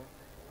Kaçaniku,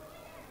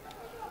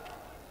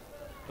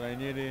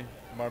 trajneri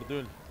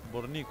Mardyl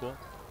Borniku,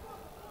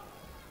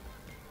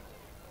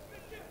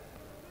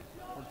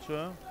 por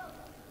që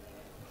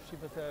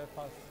shifet se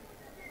pas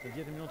të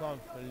 10 minuta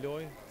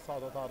loj sa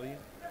do të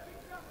arrijë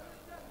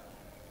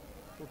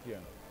tutje.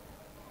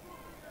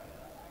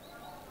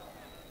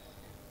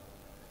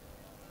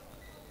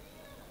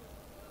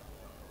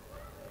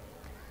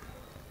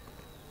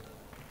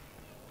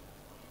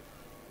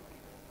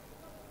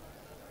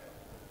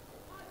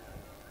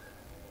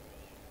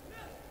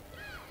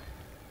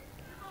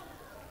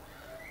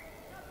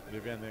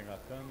 Rivende nga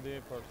këndi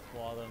për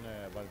skuadrën e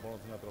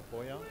Valbonës nga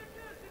Tropoja.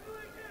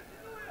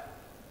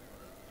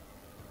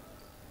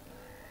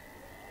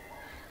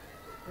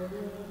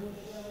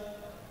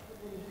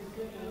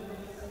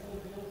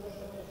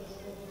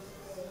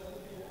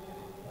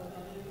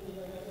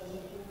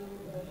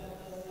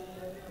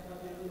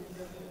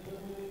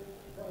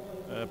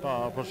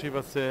 Po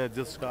shifet se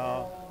gjithçka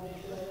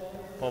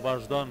po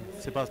vazhdon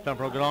sipas plan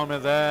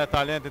programe dhe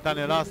Talenti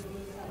tani rast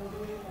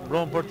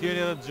mbron për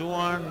tjeri dhe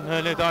gjuan në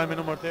lejtari me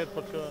numër 8,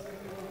 për që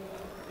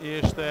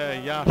ishte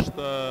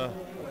jashtë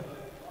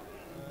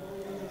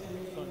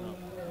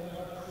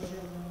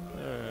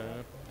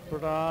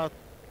Pra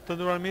të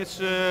nderuar miq,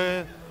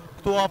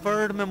 këtu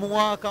afër me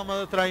mua kam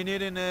edhe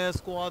trajnerin e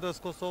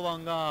skuadrës Kosova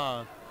nga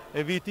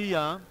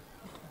Evitia,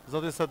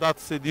 zoti Sedat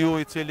Sidiu,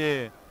 i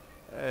cili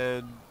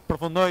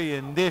përfundoi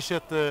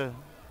ndeshjet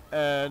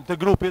të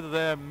grupit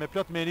dhe me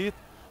plot merit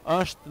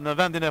është në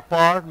vendin e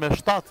parë me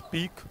 7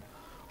 pikë.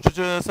 Kështu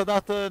që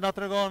Sedat na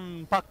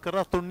tregon pak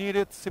rreth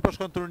turnirit, si po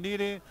shkon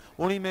turniri.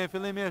 Urimi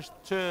fillimisht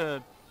që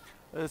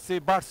si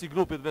barsi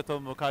grupit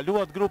vetëm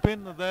kaluat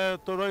grupin dhe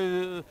të uroj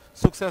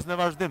sukses në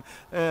vazhdim.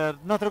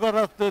 Na tregon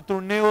rreth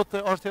turneut,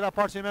 është hera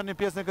parë që merr një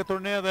pjesë në këtë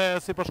turne dhe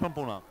si po shkon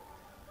puna?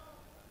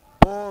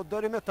 Po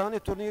deri me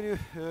tani turniri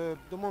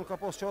domon ka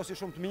pas qasje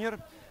shumë të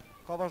mirë,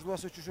 ka vazhduar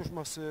se çysh është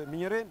mas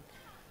mirë.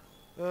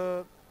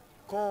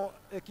 Ka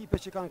ekipe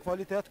që kanë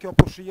kvalitet, kjo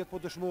po shihet, po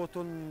dëshmohet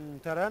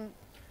në teren.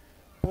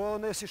 Po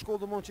ne si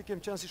shkollë domon që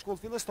kemi qenë si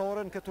shkollë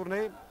fillestare në këtë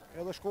turne,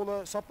 edhe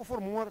shkolla sa po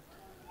formuar,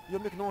 jo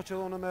më kënaqë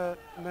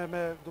edhe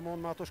me domon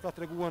me ato që ka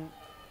treguan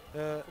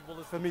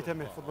fëmijët e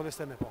mi,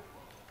 futbollistët e mi, po.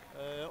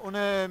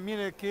 Unë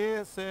mirë ke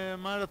se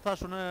më herët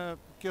thash unë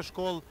kjo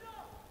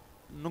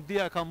shkollë nuk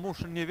dija ka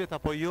mbushur një vit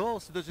apo jo,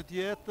 sido që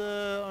t'jetë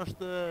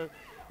është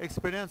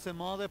eksperiencë e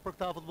madhe për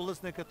këta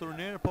futbollistët në këtë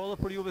turnir, po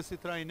edhe për juve si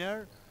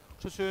trajner,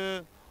 kështu që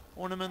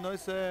unë mendoj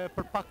se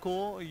për pak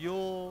kohë ju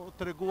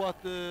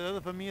treguat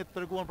edhe fëmijët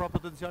treguan pra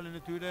potencialin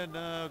e tyre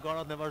në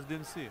garat në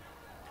vazhdimsi.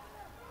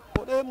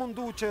 Po ne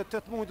mundu që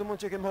 8 muaj domon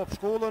që kemi hap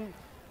shkollën,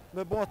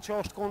 me bë atë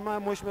çast kon më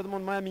mëshme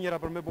domon më e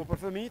mira për me bë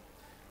për fëmijët.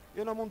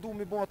 Jena mundu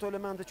me bë ato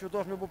elemente që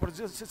dosh me bë për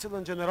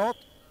secilën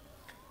gjenerat.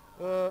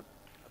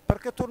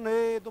 Për këtë turne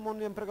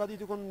domon jam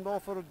përgatitur kon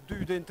afër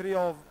 2 deri në 3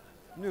 javë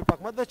në mënyrë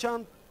pak më të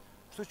veçantë,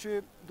 kështu që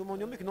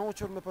domon jam i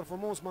kënaqur me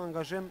performancë, me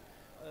angazhim.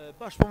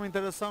 Bashkë po më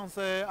interesant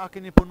se a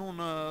keni punu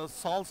në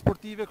salë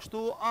sportive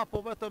kështu,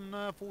 apo vetëm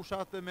në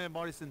fushat me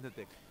bari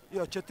sintetik?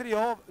 Jo, që 3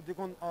 javë,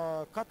 dikon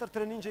 4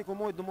 trenin që i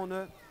komojt dëmo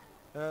në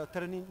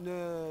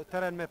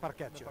teren me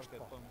parket që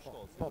është.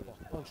 Po,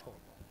 në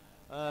shkollë.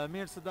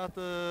 Mirë se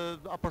datë,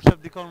 apo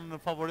shef dikon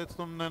favorit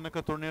këtu në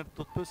këtë turnir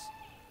të të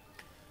pësë?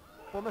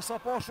 Po me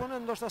sa pa shone,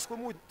 ndoshta s'ko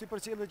mujt t'i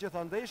përcjellë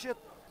gjitha ndeshjet.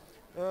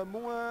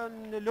 Mua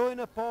në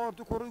lojën e parë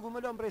duke rrigu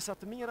me lëmë brejsa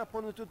të mira, po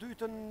në të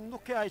dytën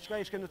nuk ka ai çka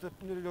ishte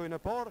në lojën e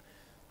parë.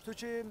 Kështu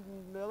që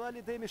edhe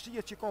lidhemi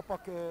shihet që ka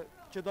pak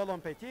që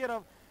dallon prej tjera.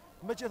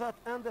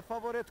 Megjithatë ende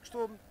favorit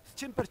kështu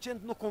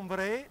 100% nuk kom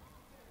vrej.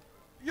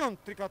 Jon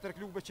 3-4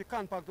 klube që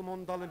kanë pak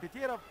domon dallën prej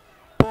tjera,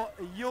 po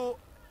jo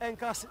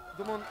enkas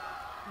domon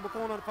më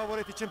konë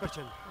favoriti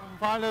 100%. Më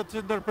falet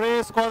që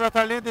ndërprej skuadra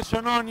Talenti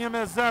shënon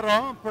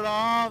 1-0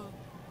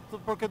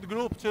 për këtë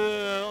grup që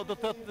do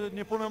të jetë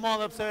një punë e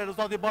madhe pse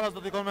rezultati i barës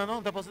do t'i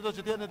konvenonte, po sido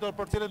që t'jetë në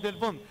përcjelljen deri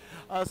në fund.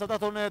 Sa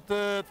datë unë të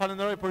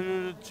falenderoj për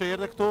që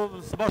erdhe këtu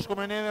së bashku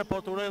me neve, po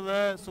të uroj dhe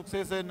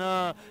suksese në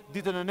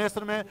ditën e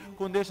nesërme,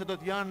 ku ndeshjet do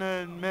të janë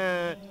me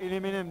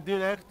eliminim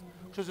direkt,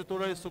 kështu që të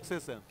uroj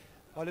suksese.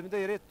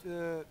 Faleminderit,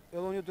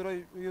 edhe unë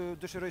ju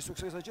dëshiroj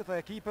suksese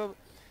gjitha ekipëve,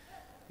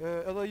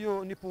 edhe ju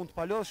një punë të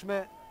palodhshme,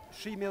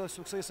 shihemi edhe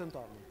suksesen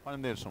tonë.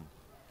 Faleminderit shumë.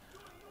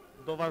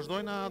 Do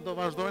vazhdojna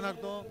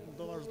këto,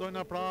 do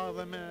vazhdojna pra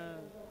edhe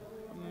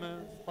me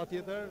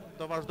patjetër,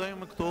 do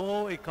vazhdojmë këtu,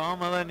 i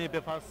kam edhe një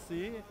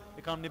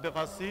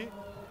befasi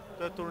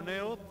të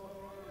turneut,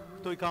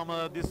 këtu i kam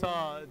edhe disa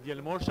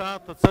djelmosha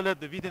të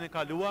cilët vitin e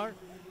kaluar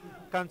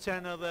kanë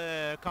qenë edhe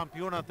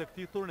kampionat të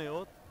këtij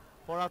turneut,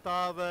 por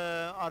ata edhe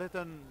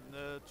arritën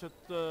që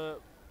të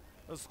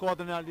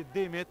skuadrën e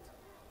Alidimit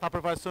ta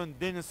përfaqësojnë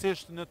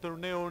denjësisht në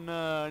turneun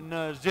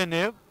në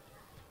Zhenev.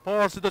 Por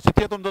si do që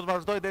tjetër do të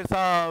vazhdoj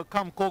derisa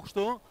kam kohë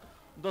kështu,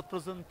 do të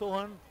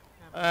prezentohen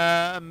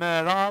me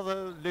radhë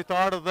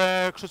lojtarë dhe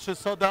kështu që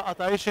sot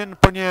ata ishin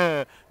për një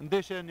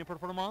ndeshje, një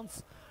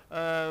performancë,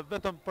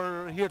 vetëm për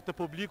hir të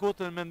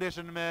publikut, me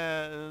ndeshjen me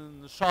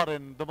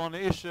Sharrin, domthonë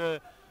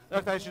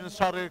ata ishin në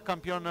Sharri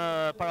kampion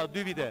para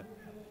 2 vite.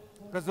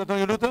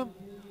 Prezantoni ju lutem.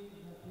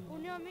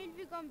 Unë jam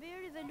Elvi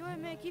Kamberi dhe luaj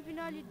me ekipin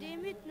e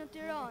Alidemit në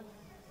Tiranë.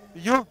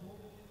 Ju?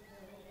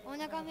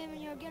 Unë kam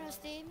emrin Jorgen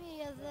Ostemi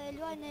dhe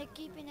luaj në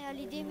ekipin e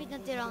Alidimit në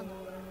Tiranë.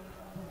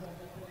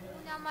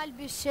 Unë jam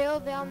Albi Sheo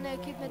dhe jam në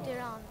ekip në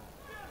Tiranë.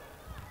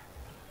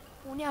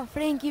 Unë jam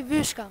Frenki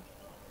Vyshka.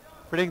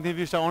 Frenki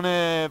Vyshka, unë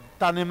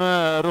tani më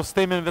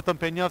Rostemin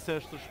vetëm për një se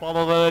është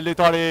shpallo dhe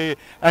lojtari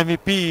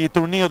MVP i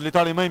turniut,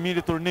 lojtari më i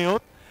mirë i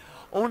turniut.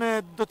 Unë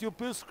do t'ju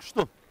pyes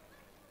kështu,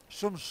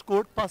 shumë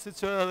shkurt, pasi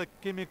që edhe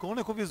kemi kohën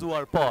e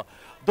kufizuar, po,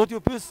 do t'ju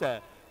pyes se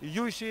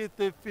ju ishit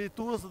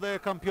fitues dhe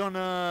kampion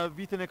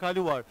vitin e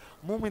kaluar.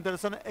 Mu më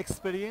intereson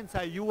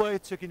eksperienca juaj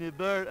që keni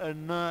bërë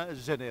në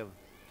Zhenev.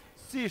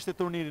 Si ishte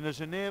turniri në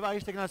Zhenev? A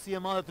ishte kënaqësi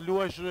e madhe të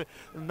luajsh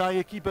ndaj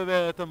ekipeve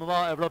të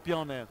mëdha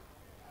evropiane?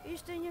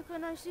 Ishte një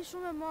kënaqësi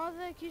shumë e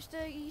madhe,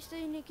 ishte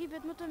një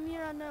ekipet më të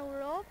mira në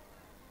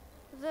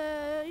Europë dhe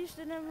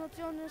ishte në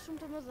emocione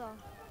shumë të mëdha.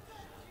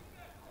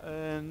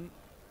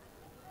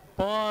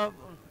 Po,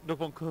 nuk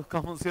po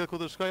ka mundësi ku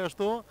të shkoj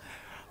ashtu.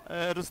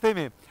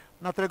 Rustemi,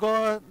 na trego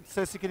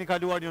se si keni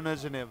kaluar ju në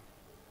Zhenev.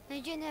 Në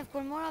Zhenev,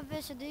 kur mora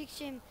vesh se do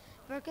ikshim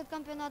për këtë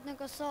kampionat në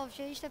Kosovë,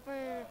 që ishte për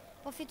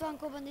po fituan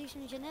kopën dhe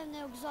ishim në Gjenev,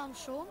 ne u gëzojmë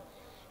shumë,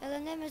 edhe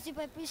ne me zi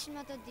po e prishim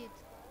atë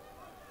ditë.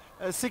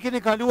 Si keni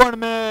kaluar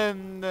me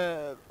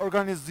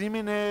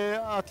organizimin e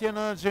atje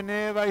në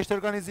Gjeneva, ishte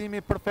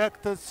organizimi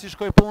perfekt, si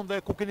shkoj punë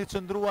dhe ku keni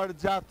qëndruar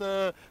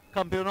gjatë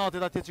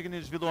kampionatit atje që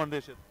keni zhvilluar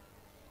ndeshjet?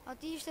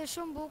 Ati ishte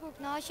shumë bukur,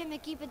 kënaqem,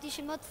 ekipet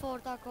ishin më të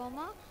forta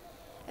akoma,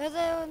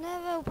 edhe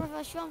neve u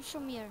përfaqësuam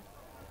shumë mirë.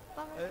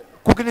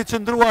 Ku keni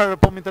qëndruar,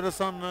 po më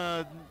intereson,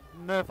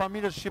 në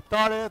familje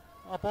shqiptare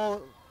apo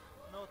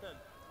në hotel?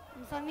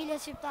 Në familje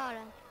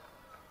shqiptare.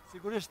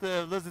 Sigurisht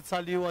vëllezërit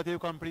Saliu atje ju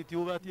kanë prit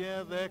juve atje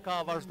dhe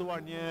ka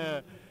vazhduar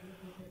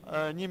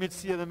një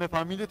miqësi edhe me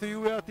familjet e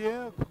juaj atje,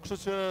 kështu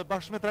që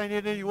bashkë me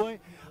trajnerin e juaj,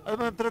 edhe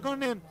më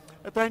tregoni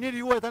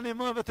trajneri juaj tani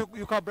më vetë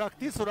ju ka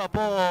braktisur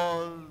apo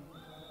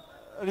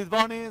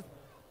Ridvani,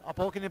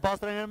 apo keni pas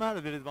trajner më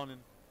herët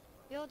Ridvanin?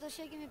 Jo, të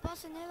shë kemi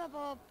pasë neve,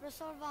 po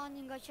profesor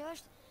Vani nga që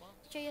është,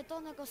 që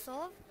jeton në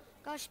Kosovë,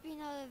 ka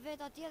shpina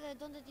vetë atje dhe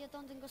donte të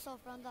jeton të në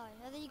Kosovë prandaj,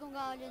 edhe iku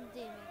nga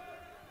orientimi.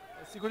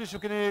 Sigurisht ju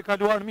keni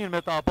kaluar mirë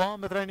me ta, po,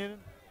 me trajnerin?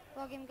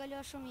 Po, kemi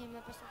kaluar shumë mirë me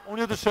profesor. Unë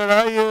ju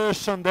dëshiroj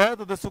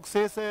shëndet dhe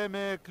suksese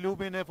me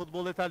klubin e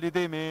futbollit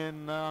Alidemi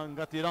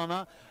nga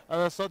Tirana,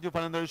 edhe sot ju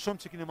falenderoj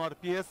shumë që keni marrë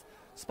pjesë,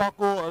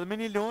 spaku edhe me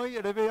një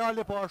lojë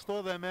revejale, po ashtu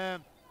edhe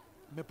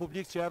me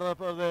publik që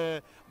erdhe dhe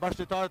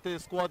bashkëtarët e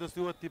skuadrës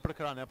juaj ti për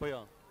krane, apo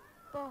jo?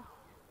 Po.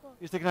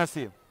 Ishte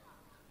kënaqësi.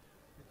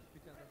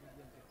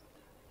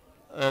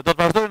 Do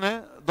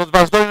të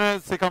vazhdojnë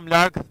se kam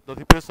larg, do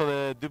t'i pres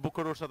edhe dy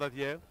bukuroshat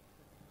atje.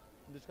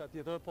 Diçka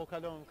tjetër, po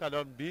kalon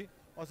mbi,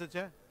 ose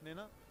që,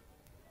 Nina?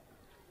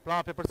 Pra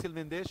pe përcjell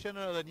me ndeshjen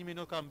edhe 1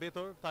 minutë ka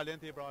mbetur,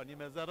 Talenti pra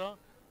 1-0.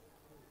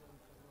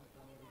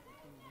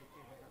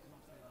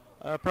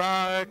 Pra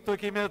këtu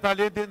kemi edhe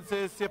Talentin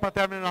se si e pa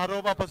termin në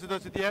Harrova, po si do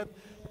që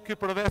tjetë, ky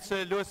përveç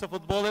lojës së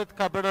futbollit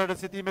ka bërë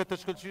recitime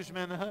të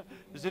shkëlqyeshme në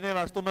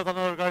Gjeneva, ashtu me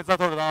thënë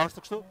organizatorët, a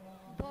është kështu?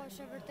 Po,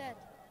 është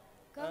vërtet.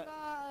 Kënga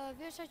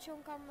vesha që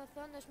unë kam më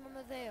thënë është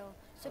më dheo,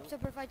 sepse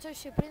përfaqësoj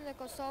Shqipërinë dhe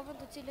Kosovën,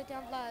 të cilët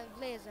janë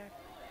vlezër.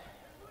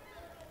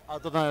 A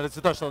do të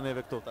recitosh edhe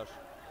neve këtu tash?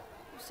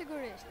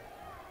 Sigurisht.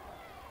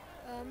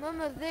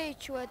 Më dhej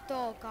që e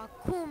toka,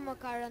 ku më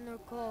ka rënur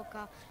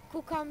koka,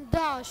 ku kam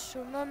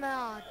dashur më me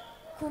atë,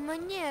 ku më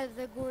njedh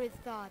dhe gurit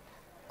thatë,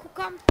 ku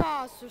kam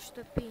pasur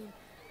shtëpin,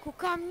 ku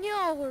kam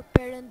njohur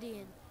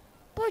Perëndin,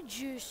 po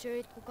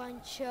gjysherit ku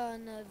kanë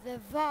qënë dhe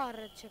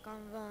varret që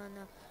kanë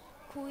vënë,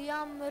 ku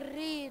jam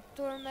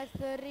rritur me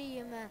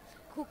thërime,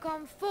 ku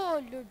kam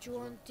folur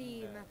gjuhën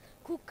time,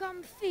 ku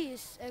kam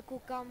fis e ku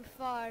kam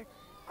far,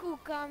 ku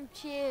kam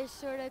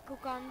qesur e ku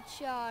kam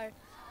qarë,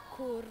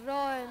 ku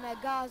rroj me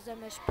gazë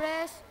me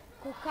shpres,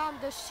 ku kam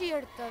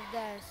dëshirë të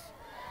vdes.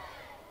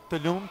 Të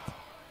lumt.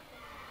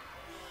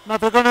 Na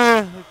të kënë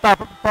ta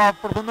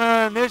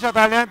përfundën nesha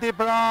Talenti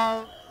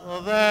pra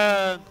dhe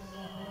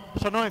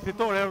shënojnë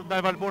fitore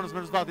ndaj Valbornës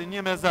me rezultatin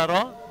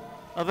 1-0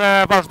 dhe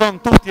vazhdojnë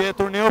tutje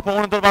turneu, po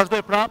unë të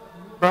vazhdoj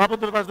prapë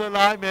të vazhdoj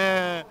live me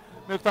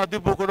këta dy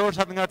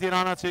bukuroshat nga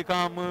Tirana që i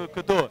kam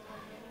këtu.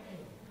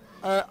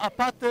 A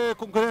patë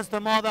konkurencë të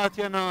madhe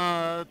atje në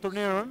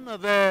turnirën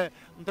dhe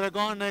më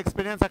tregon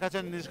eksperienca ka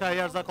qenë diçka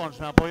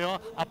jashtëzakonshme, apo jo?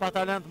 A pa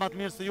talent më të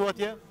mirë se ju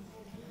atje?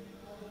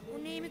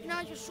 Unë jemi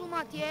kënaqur shumë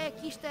atje,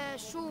 kishte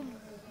shumë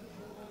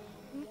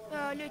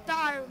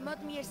lojtarë më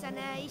të mirë se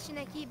ne,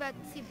 ishin ekipet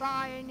si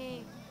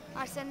Bayerni,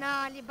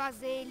 Arsenali,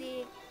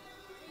 Bazeli.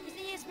 Ishte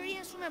një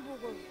eksperiencë shumë e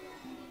bukur.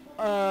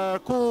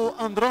 Ku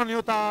ëndroni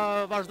ju ta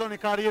vazhdoni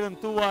karrierën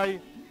tuaj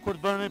kur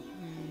të bëni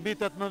mbi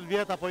 18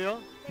 vjet apo jo?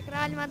 Tek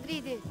Real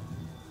Madridi.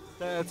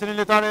 Cilin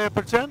lojtar e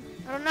pëlqen?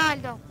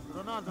 Ronaldo.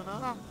 Ronaldo,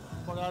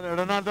 Po. Po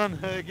Ronaldon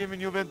e kemi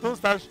në Juventus,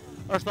 tash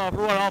është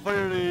afruar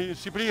afër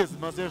Shqipërisë,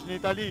 mos është në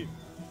Itali.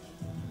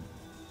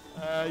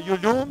 Ju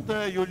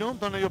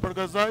lumt, unë ju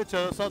përgëzoj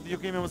që sot ju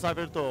kemi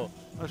mësafir këtu.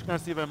 Është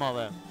kënaqësi e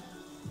madhe.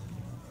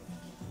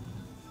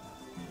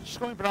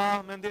 Shkojmë pra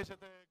me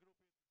ndeshjet e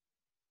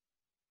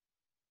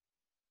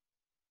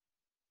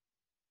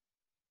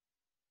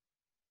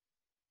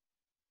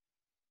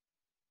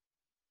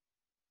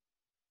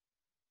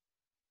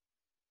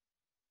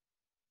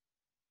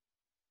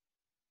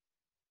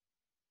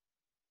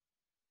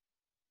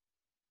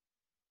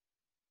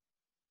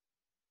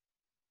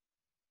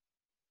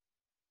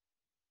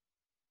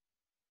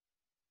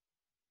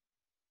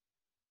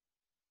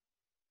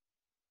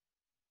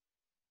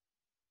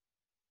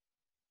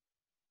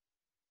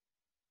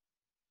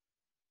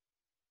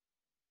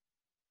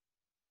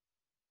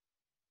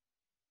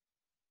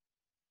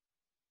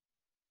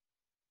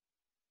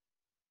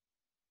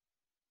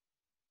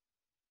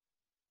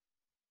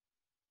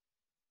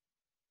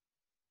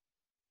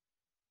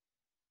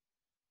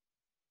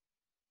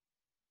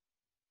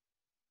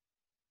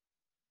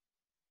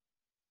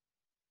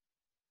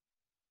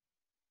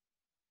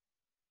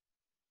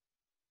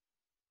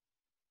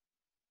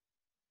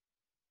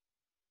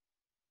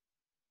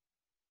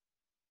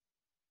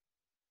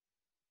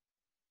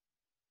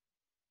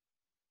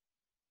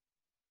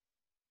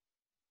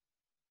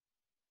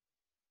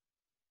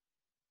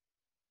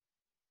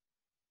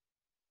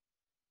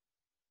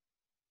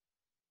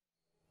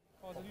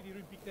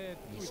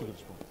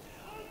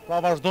Pra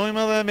vazhdojmë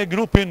edhe me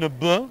grupin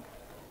B,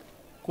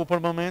 ku për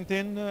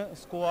momentin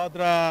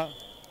skuadra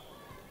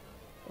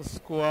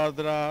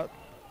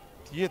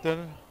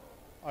tjetër,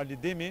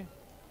 Alidemi,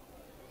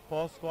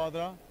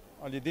 skuadra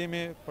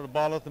Alidemi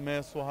përballet me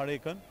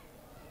Suharekën,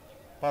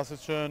 pasi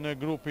që në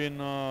grupin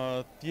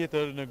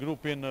tjetër, në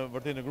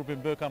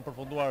grupin B kanë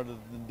përfunduar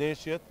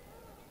ndeshjet,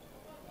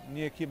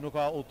 një ekip nuk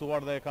ka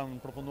udhëtuar dhe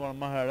kanë përfunduar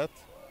më herët,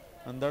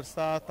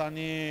 ndërsa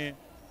tani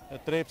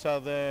Trepça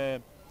dhe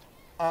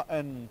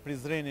AN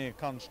Prizreni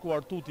kanë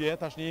shkuar tutje,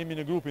 tash ne jemi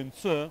në grupin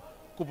C,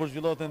 ku po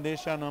zhvillohet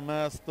ndeshja në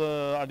mes të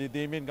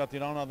Alidemit nga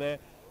Tirana dhe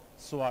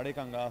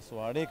Suareka nga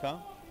Suareka.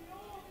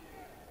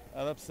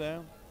 Edhe pse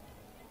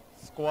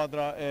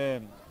skuadra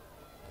e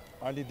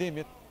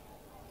Alidemit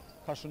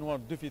ka shënuar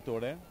 2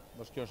 fitore,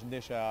 kjo është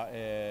ndeshja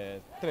e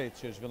tretë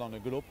që zhvillon në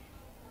grup.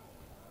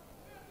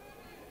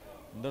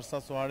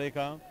 Ndërsa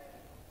Suareka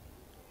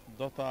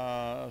do ta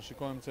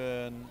shikojmë që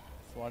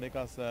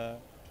Suareka se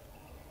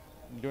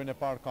lojën e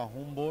parë ka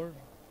humbur,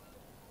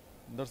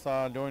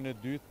 ndërsa lojën e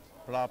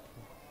dytë prap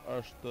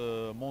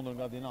është mundur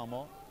nga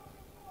Dinamo.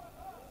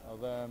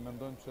 Dhe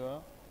mendojmë që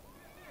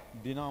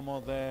Dinamo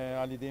dhe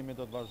Alidemi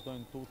do të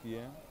vazhdojnë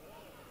tutje,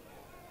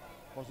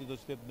 po si do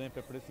që të ne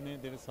përpresini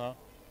derisa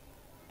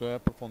të e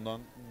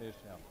përfundon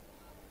ndeshja.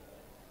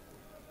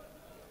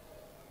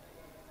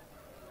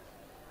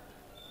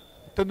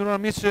 Të ndërruar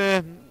miq, që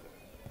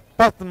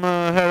patëm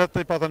herët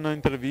i patëm në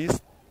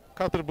intervistë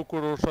 4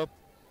 bukuroshat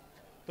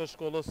të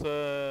shkollës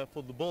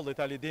futbollit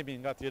Alidemi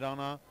nga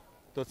Tirana,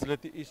 të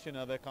cilët ishin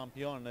edhe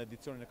kampion në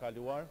edicionin e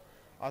kaluar.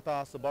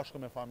 Ata së bashku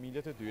me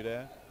familjet e tyre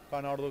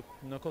kanë ardhur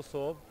në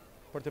Kosovë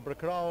për të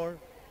përkrahur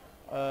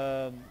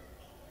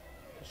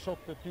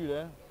shokët e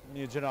tyre,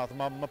 një gjenerat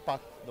më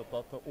pak do të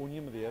thotë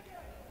U11,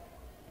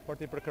 për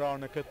të përkrahur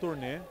në këtë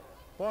turne.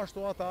 Po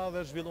ashtu ata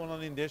dhe zhvilluan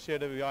një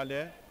ndeshje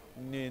revijale,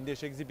 një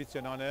ndeshje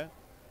ekzibicionale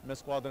me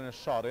skuadrën e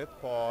Sharrit,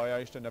 po aja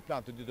ishte në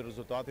plan të dytë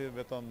rezultati,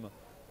 vetëm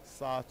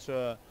sa që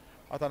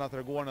ata na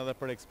treguan edhe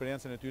për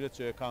eksperiencën e tyre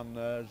që kanë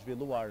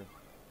zhvilluar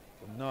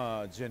në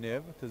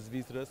Gjenevë të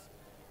Zvicrës,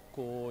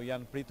 ku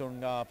janë pritur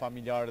nga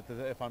familjarët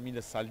e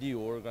familjes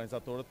Saliu,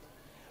 organizatorët.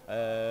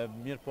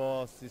 Mirë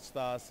po, si që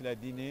ta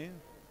Siladin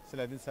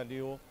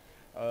Saliu,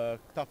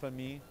 këta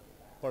fëmijë,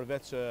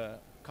 përveç që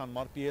kanë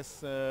marrë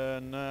pjesë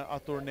në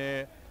atë turne,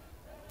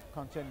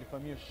 kanë qenë një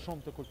fëmijë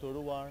shumë të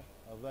kulturuar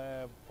dhe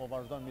po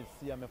vazhdojnë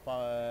mirësia me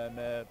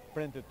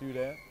prindërit e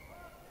tyre,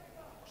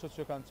 kështu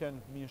që kanë qenë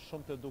fëmijë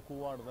shumë të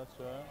edukuar dhe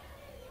që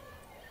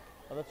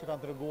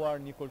kanë treguar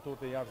një kulturë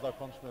të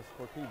jashtëzakonshme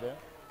sportive.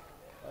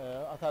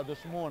 Ata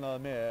dëshmuan edhe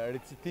me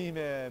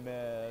recitime, me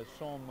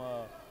shumë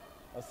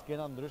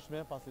skena ndryshme,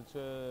 pasi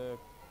që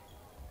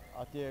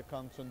atje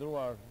kanë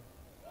qëndruar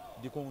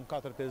diku në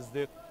 4-5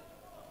 ditë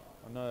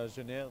në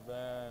Gjenevë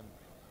dhe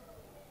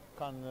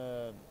kanë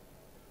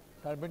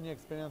bërë një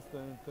eksperiencë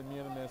të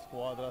mirë me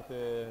skuadrat e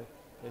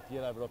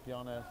tjera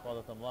evropiane,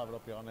 skuadrat të mëdha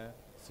evropiane,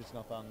 siç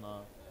na thanë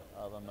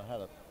edhe më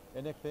herët. E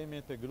ne kthehemi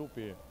te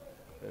grupi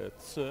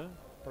C,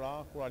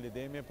 pra kur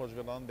Alidemi po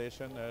zhvillon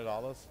ndeshjen e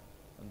radhës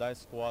ndaj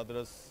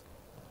skuadrës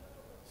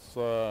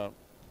së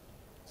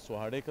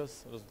Suharekës.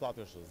 Rezultati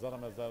është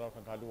 0-0,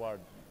 kanë kaluar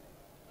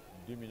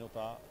 2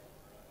 minuta,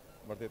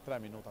 vërtet 3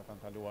 minuta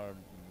kanë kaluar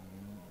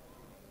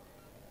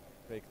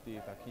prej këtij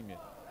takimi.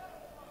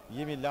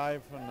 Jemi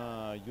live në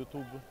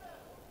YouTube,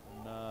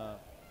 në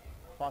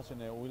faqen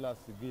e Uhilas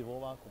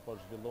Talent ku po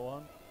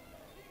zhvillohen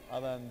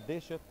edhe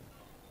ndeshjet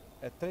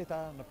e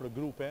treta në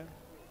përgrupe.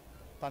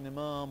 Tani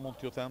më mund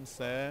t'ju them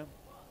se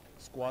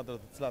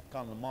skuadrat të cilat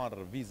kanë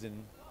marrë vizin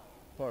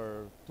për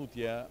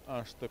tutje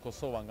është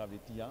Kosova nga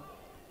Vitia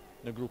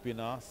në grupin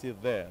A, si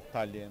dhe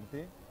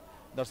Talenti,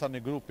 ndërsa në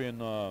grupin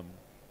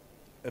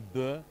B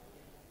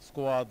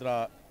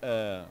skuadra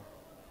e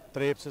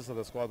Trepçës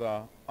dhe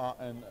skuadra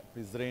AN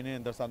Prizreni,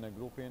 ndërsa në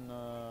grupin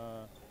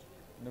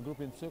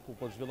C ku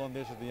po zhvillon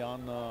ndeshjet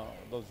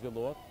do të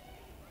zhvillohet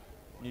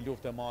një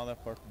luftë e madhe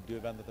për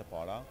 2 vendet e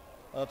para,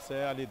 edhe pse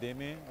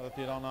Alidemi dhe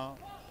Tirana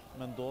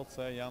mendohet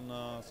se janë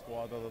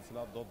skuadra të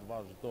cilat do të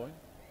vazhdojnë.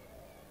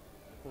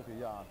 Kuti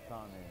ja,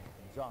 tani,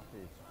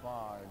 Gjati,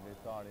 çfarë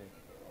lojtari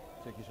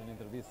që kishte një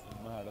intervistë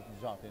më herët,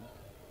 Gjatin,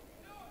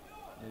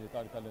 një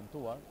lojtar i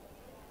talentuar.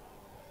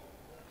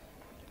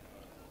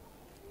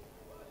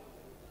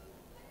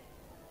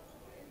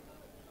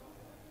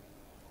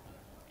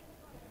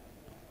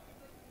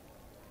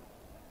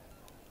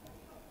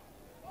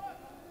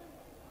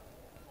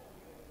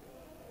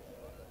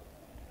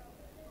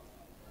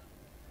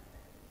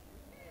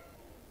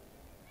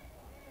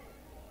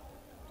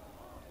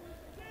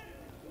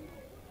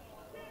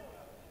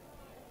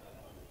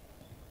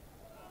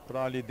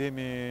 Pra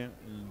Alidemi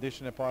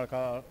ndeshjen e parë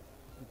ka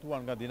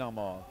fituar nga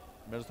Dinamo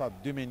me rezultat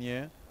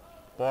 2-1,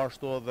 po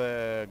ashtu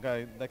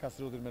edhe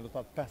Kastrioti me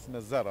rezultat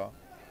 5-0,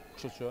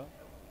 kështu që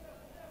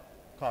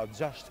ka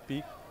 6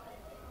 pikë.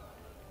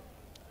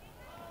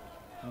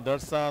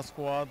 Ndërsa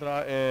skuadra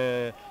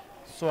e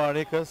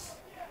Suarekës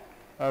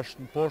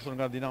është në poshtur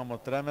nga Dinamo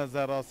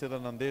 3-0, si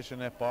dhe në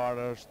ndeshjen e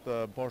parë është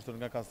në poshtur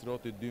nga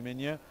Kastrioti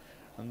 2-1.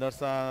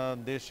 ndërsa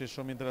ndeshje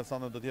shumë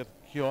interesante do të jetë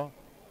kjo.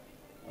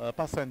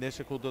 Pastaj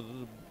ndeshje ku do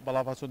të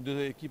ballafaqohen dy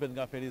ekipet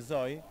nga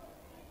Ferizaj,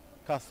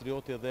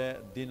 Kastrioti dhe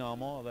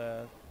Dinamo, dhe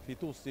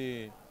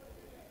fituesi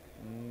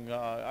nga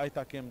ai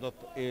takim do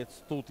të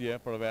ecë tutje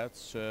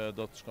përveç që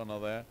do të shkon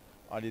edhe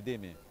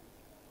Alidemi.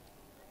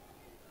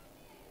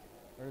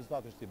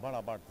 Rezultati është i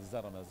barabartë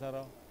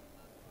 0-0.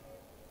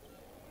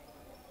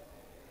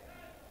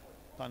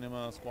 Tani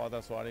më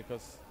skuadra e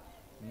Suarikës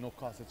nuk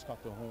ka se çka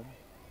të humbë.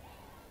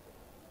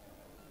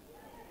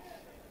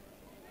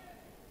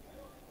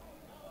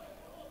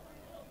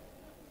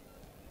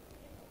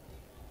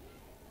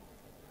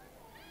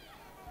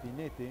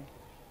 Pineti.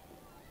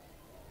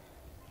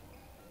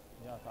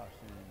 Ja tash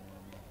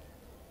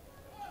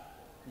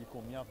i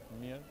kom mjaft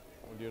mirë,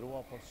 u lirua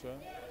por që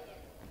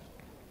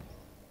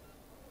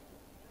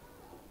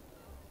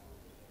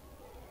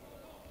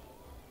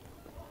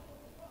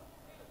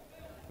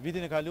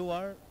vitin e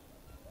kaluar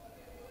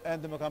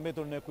ende më ka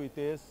mbetur në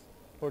kujtesë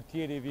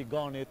portieri i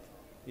Viganit,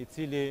 i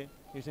cili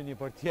ishte një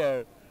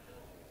portier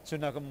që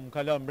na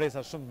ka lënë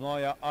mbresa shumë të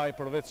mëdha, ai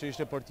përveç që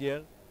ishte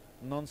portier,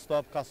 non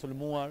stop ka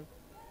sulmuar.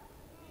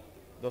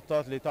 Do të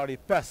thotë lojtari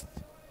i pest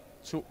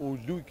që u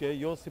lujke,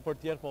 jo si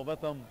portier, po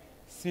vetëm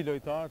si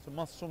lojtar, që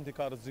mas shumë t'i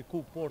ka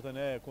rreziku portën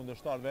e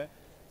kundërshtarëve,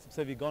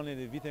 sepse Vigani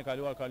në vitin e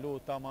kaluar kalu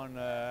taman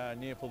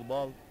një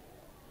futboll,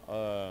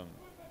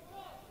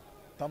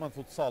 taman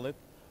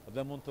futsallit,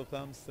 dhe mund të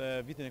them se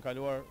vitin e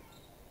kaluar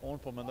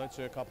unë po mendoj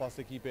që ka pas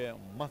ekipe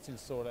më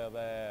cilësore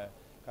dhe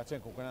ka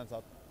qenë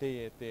konkurenca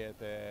tejet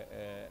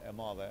e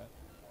madhe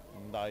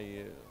ndaj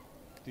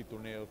këtij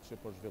turneu që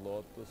po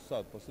zhvillohet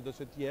sot. Po sido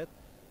që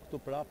t'jetë, këtu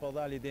prapë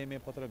edhe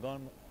Alidemi po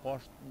tregon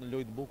poshtë në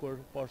lojë të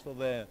bukur, poshtë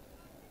edhe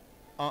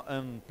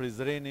AN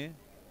Prizreni,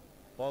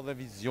 po edhe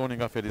Vizioni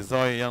nga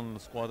Ferizaj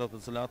janë skuadrat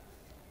të cilat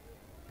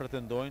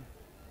pretendojnë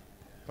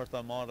për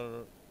ta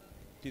marrë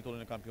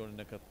titullin e kampionit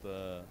në këtë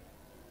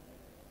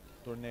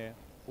turne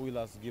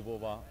Uhilas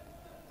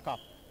Cup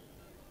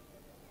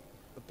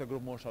të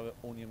grup moshave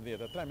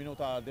U11. 3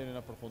 minuta deri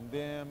në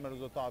përfundim,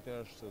 rezultati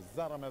është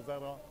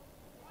 0-0.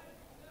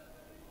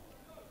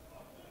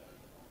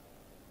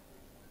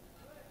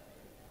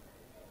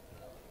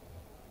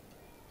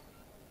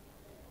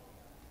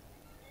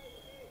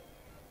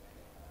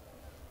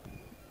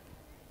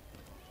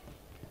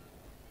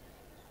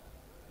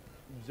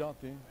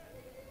 Gjati.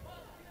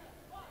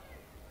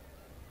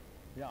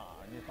 Ja,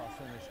 një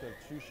pasion i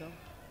shkëlqyshëm.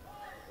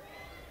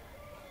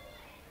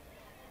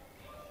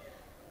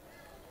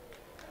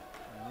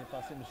 Një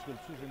pasim i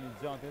shkëlqyshëm i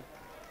Gjatit,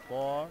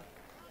 por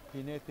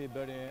Pineti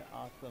bëri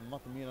atë më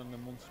të mirën në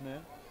mundshme,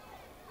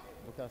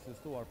 duke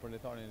asistuar për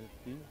lojtarin e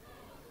tij.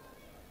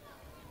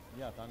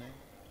 Ja tani.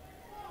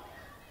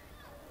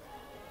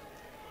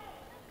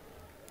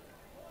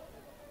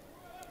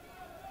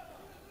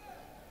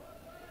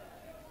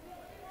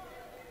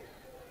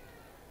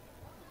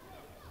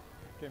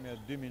 Kemi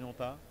 2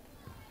 minuta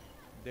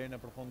deri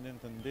në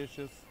përfundim të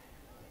ndeshjes.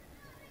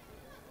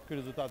 Ky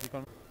rezultat i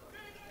kanë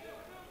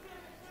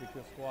që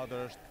kjo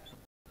skuadër është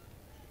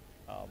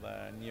edhe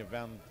një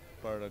vend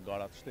për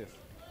garat shtesë.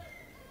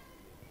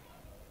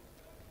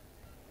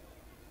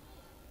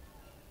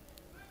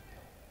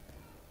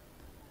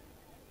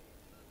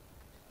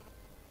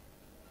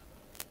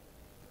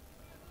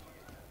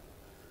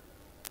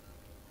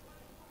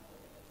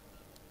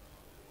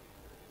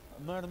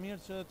 Mërë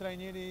mirë që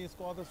trajneri i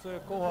skuadrës së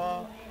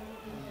Koha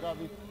nga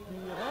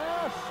Vitira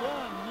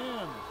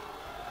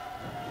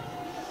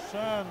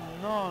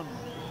Shënon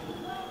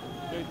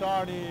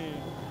lojtari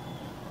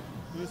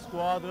i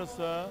skuadrës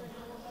së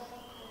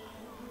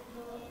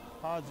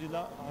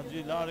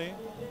Haxhilari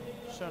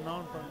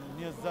Shënon për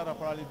 1-0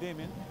 për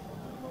Alidemin.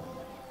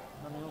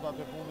 Në minutat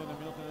e fundit, në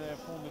minutën e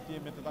fundit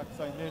jemi të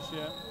kësaj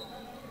ndeshje.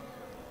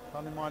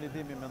 Tani më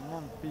Alidemi me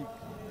 9 pikë,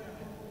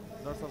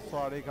 ndërsa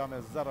Suarika me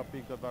 0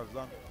 pikë të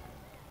vazhdon.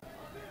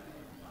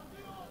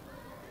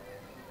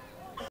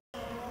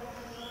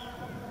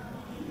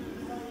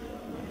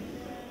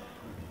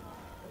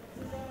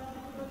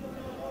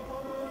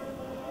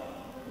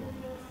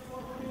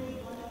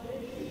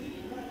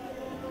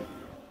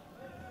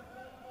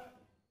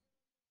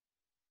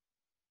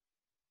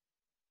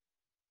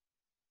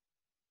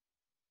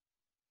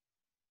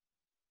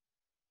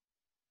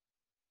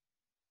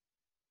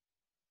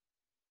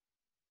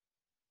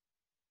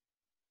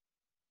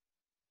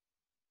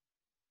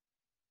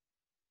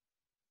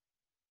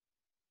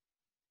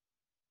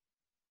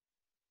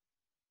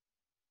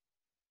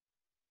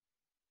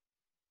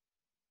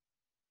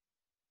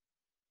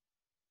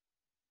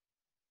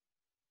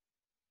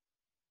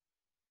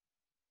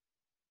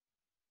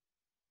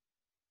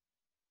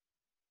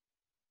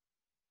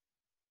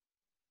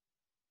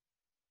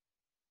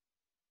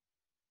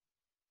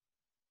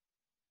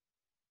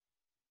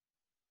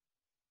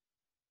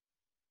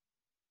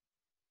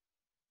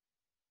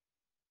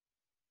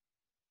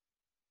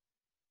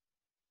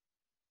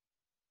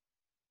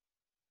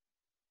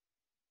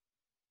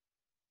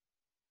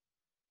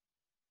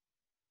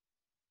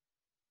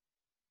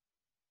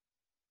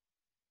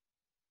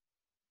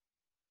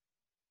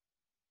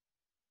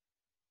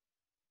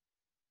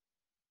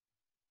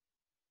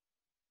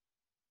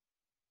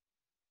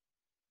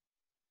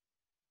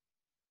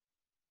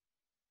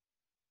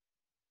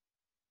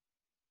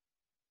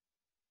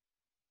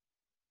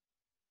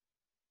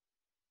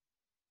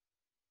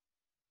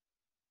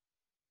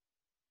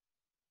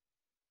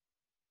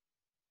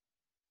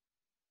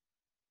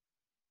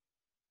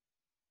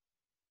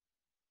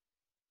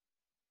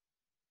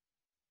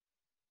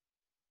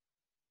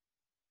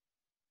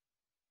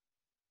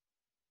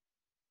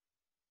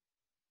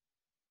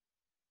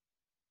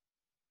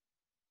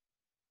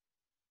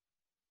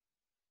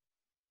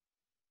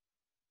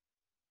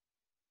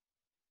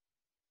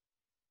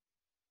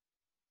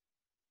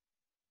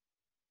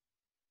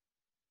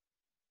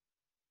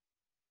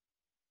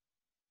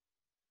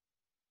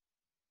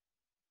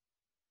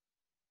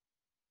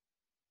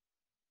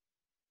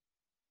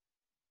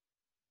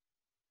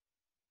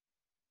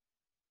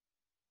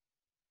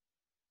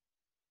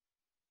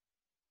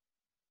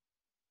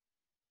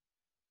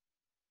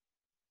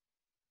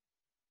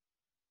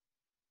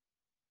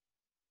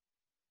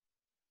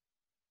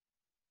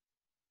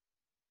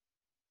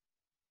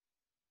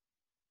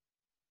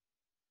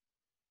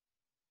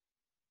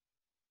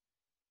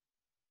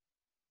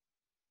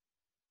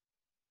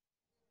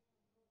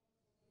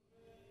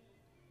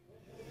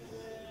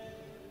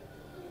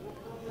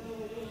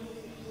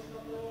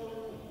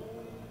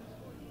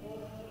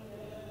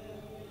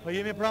 Po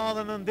jemi pra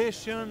dhe në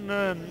ndeshjen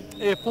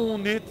e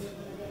fundit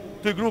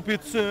të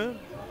grupit C,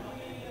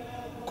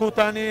 ku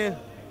tani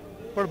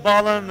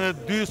përballën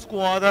dy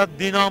skuadrat,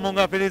 Dinamo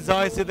nga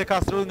Filizajsi dhe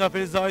Kastrull nga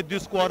Filizaj, dy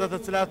skuadrat të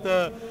cilat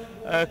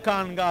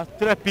kanë nga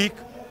 3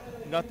 pikë,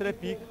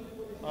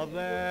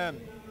 dhe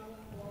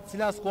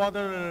cila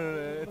skuadër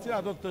e cila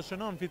do të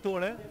shënon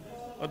fitore,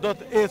 do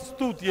të ecë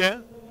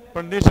tutje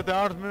për ndeshjet e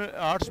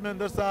ardhshme,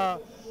 ndërsa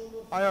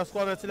ajo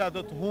skuadra e cila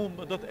do të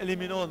humbë, do të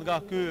eliminohet nga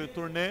ky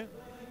turne.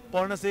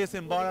 Por nëse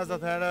jesim baraz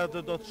atëherë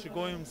do të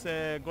shikojmë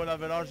se gol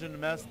averazhi në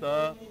mes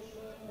të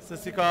se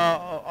si ka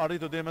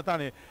arritur deri më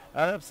tani.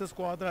 Edhe pse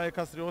skuadra e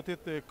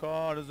Kastriotit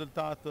ka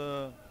rezultat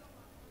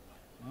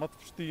më të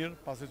vështirë,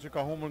 pasi që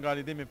ka humbur nga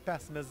Lidimi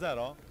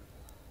 5-0,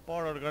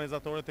 por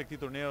organizatorët e këtij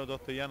turneu do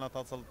të jenë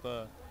ata që do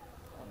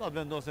të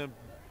vendosin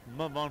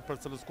më vonë për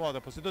cilë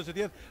skuadër. Po sido që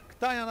të jetë,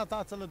 këta janë ata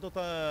që do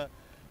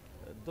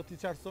t'i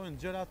qartësojnë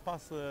gjërat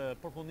pas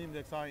përfundimit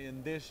të kësaj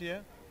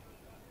ndeshje.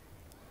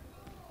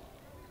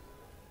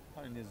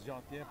 Një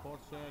zgjatje, por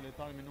që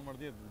lojtari me numër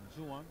 10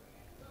 Gjuan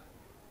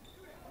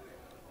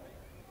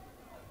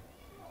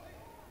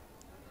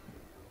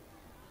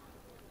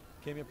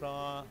kemi pra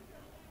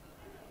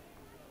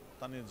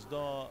tani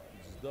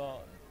çdo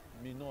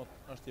minut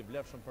është i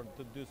vlefshëm për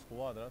të dy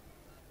skuadrat,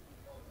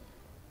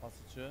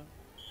 pasi që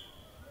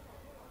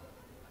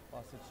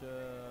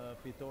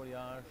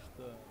fitoria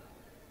është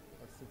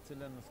për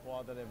secilën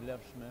skuadër e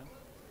vlefshme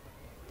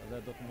dhe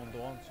do të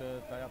mundohen që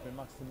ta japin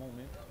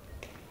maksimumin.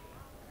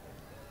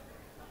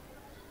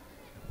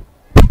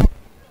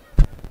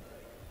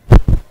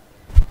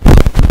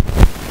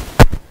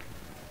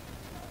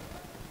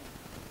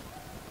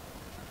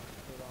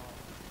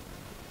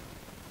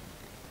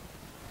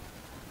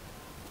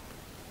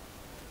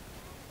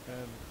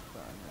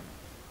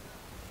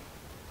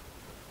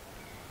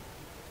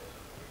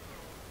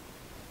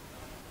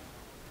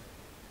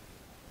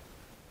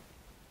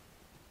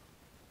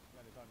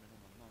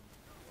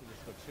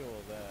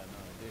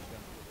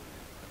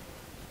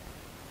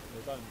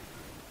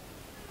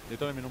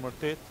 Lojtari me numër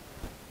 8,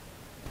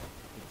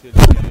 i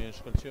cili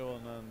shkëlqeu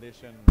në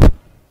ndeshjen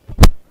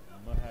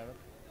më herët.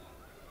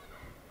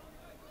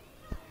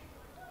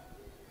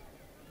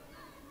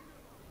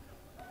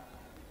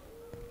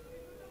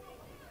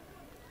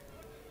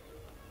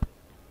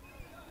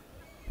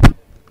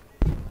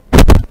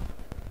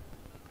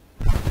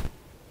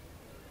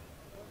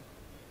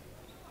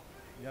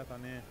 Ja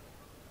tani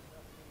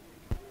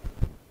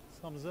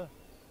s'kam zë.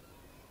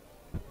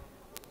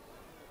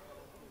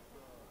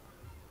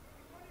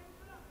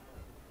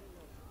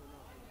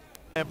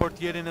 E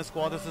portierin e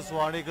skuadrës së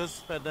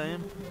Suarikës,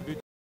 Fedajm.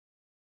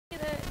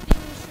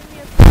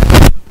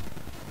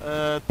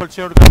 Të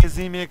pëlqej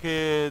organizimi, ke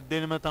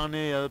deri më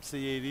tani edhe pse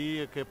je i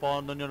ri, ke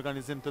pa ndonjë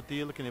organizim të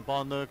tillë, ke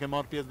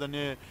marrë pjesë në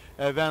një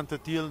event të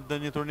tillë, në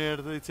një turner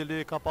i cili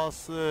ka pas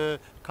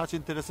kaq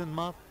interesim të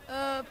madh?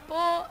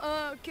 Po,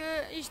 kjo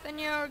ishte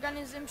një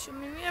organizim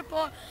shumë i mirë,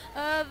 po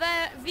dhe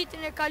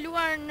vitin e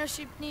kaluar në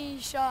Shqipni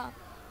isha,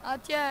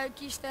 atje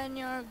kishte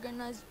një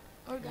organizim.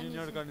 Një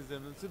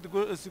organizim.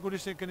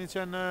 Sigurisht keni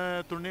qenë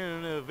në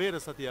turnerin e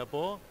verës atje,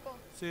 apo? Po.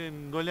 Si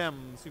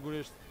ngolem,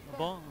 sigurisht,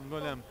 apo?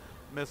 Ngolem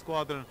me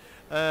skuadrën.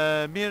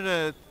 Mirë,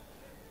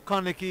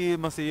 kanë ki,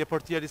 mëse je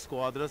portier i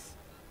skuadrës,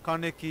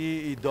 kanë ki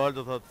idol,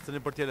 do thotë, se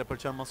një portier e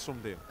pëlqen më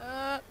shumë ti?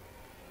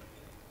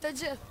 Të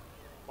gjithë.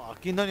 Pa,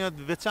 ki ndonjë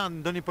veçantë,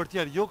 ndonjë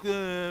portier, jo të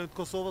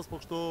Kosovës, po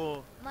kështu...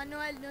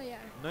 Manuel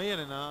Neuer.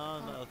 Neuerin,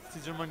 si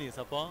Gjermanisë,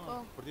 apo? Po.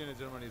 Portierin e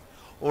Gjermanisë.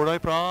 Uroj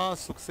pra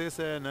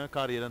suksese në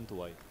karrierën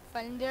tuaj.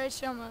 Faleminderit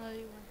shumë edhe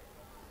ju.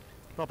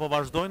 Pra po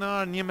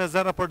vazhdojnë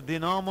 1-0 për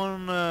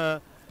Dinamon,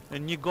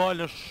 një gol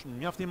është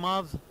mjaft i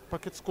madh për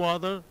këtë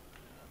skuadër.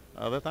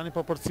 Edhe tani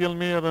po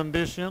përcjellmi edhe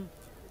ndeshjen.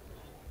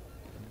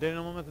 Deri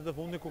në momentin e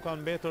fundit ku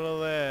kanë mbetur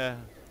edhe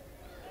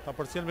ta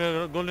përcjellmi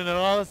golin e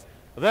radhës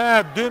dhe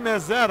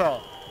 2-0.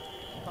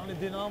 Tani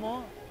Dinamo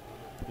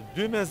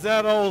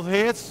 2-0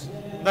 udhëhec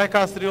ndaj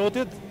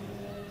Kastriotit,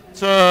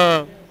 që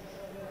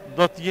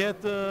do të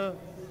jetë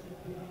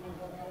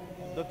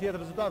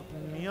rezultat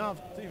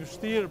mjaft i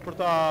vështirë për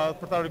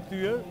ta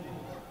rikthyer.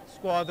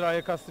 Skuadra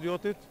e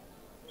Kastriotit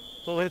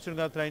të udhëhequr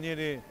nga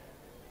trajneri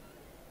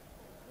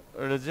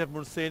Recep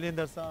Murseli,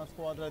 ndërsa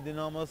skuadra e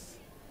Dinamos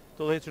të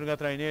udhëhequr nga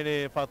trajneri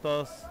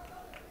Fatos.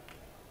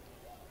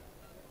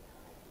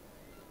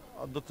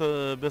 Do të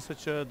besoj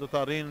që do të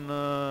arrijnë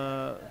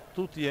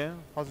tutje,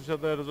 pasi që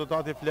edhe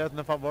rezultati flet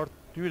në favor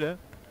tyre.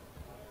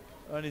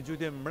 Është një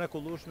gjutje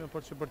mrekullueshme,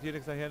 por që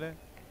portieri kësaj here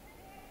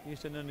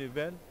ishte në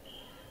nivel.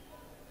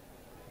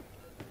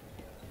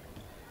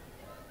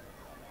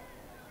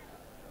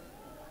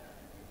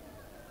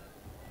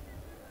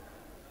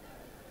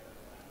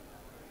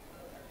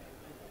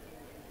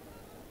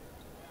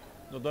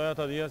 Do doja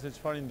ta dija se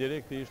çfarë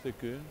indirekti ishte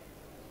ky,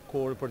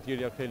 kur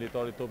portieri ja kthei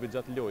lojtarit topit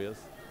gjatë lojës.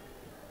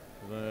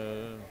 Dhe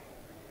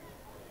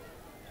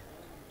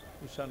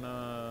isha në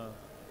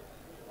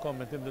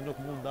komentim dhe nuk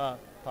munda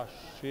ta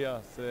shija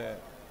se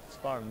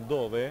çfarë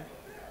ndodhi.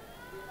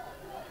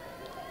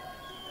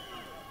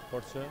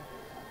 Por që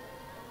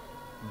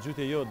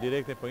gjytje jo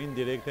direkte, po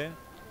indirekte.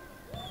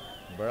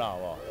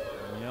 Bravo.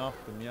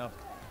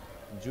 Mjaft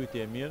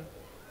gjytje e mirë.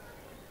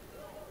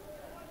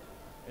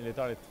 E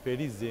letarit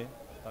Ferizi,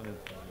 tani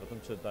vetëm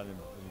që tani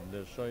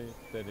lëshoj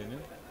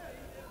terinin.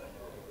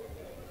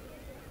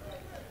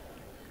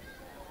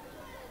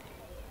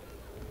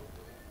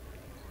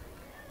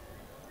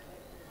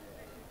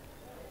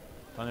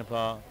 Tani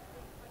pra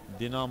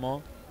Dinamo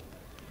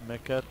me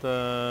këtë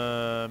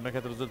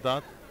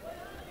rezultat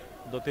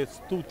do të jetë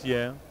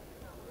stutje.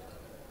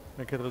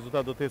 Me këtë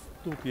rezultat do të jetë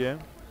stutje.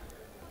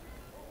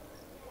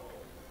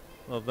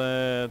 Dhe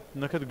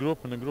në këtë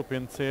grup, në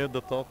grupin C, do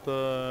të thotë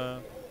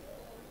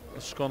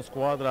shkon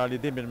skuadra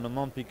Alidemir me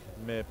 9 pikë,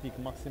 me pikë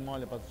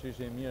maksimale pasi që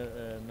ishte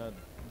mirë në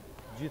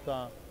gjitha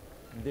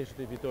ndeshjet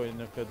e fitoi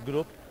në këtë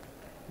grup,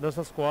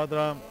 ndërsa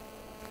skuadra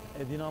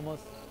e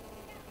Dinamos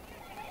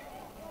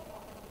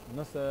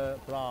nëse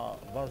pra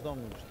vazhdon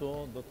kështu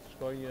do të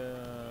shkojë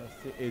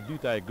si e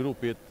dyta e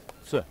grupit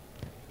C.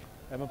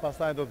 E më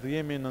pastaj do të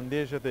jemi në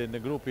ndeshjet e në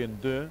grupin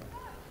 2,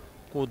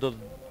 ku do të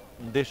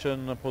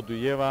ndeshën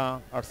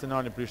Podujeva,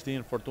 Arsenali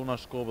Prishtinë, Fortuna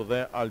Shkopë dhe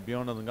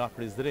Albionët nga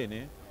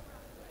Prizreni.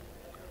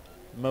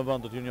 Më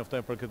vonë do t'ju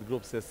njoftojmë për këtë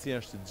grup se si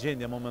është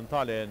gjendja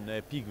momentale në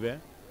pikëve,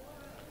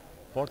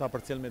 por ta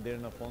përcjellme deri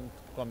në fund,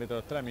 ka mbi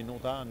 3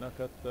 minuta në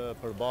këtë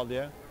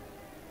përballje.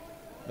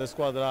 Dhe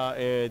skuadra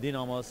e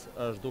Dinamos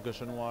është duke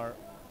shënuar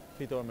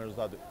fitore me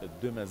rezultat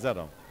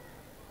 2-0.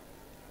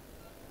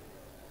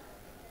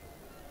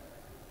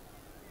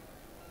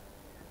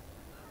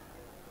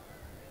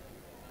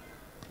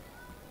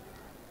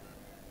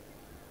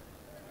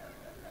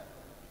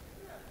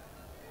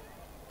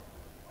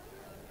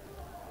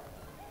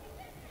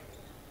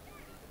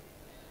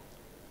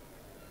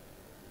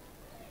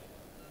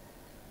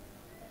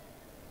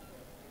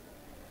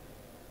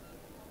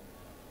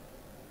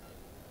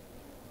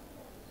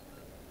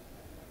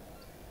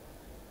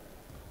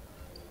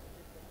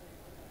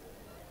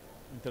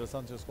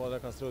 Interesant që skuadra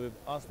e Kastriotit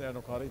asnjëherë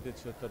nuk arriti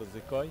që të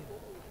rrezikoj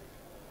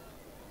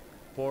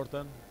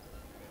portën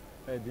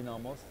e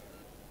Dinamos.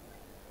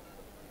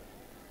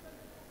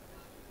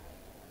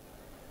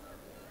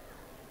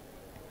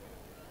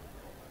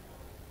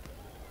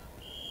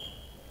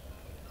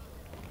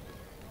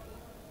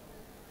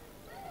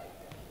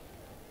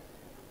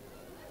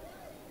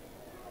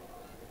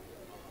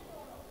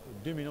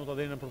 Dy minuta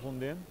deri në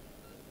përfundim.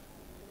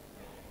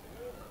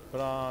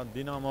 Pra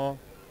Dinamo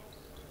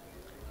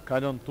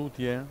kalon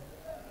tutje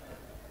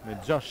me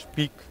 6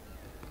 pikë.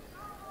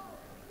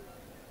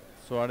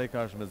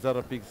 Suareka është me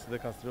 0 pikë dhe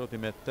Kastrioti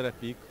me 3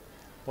 pikë,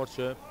 por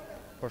që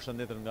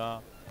përshëndetën nga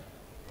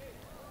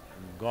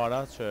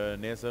gara që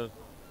nesër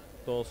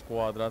to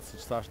skuadrat,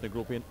 siç thash në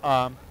grupin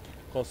A,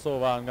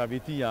 Kosova nga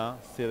Vitia,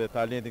 si edhe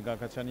Talenti nga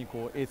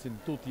Kaçaniku ecin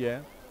tutje,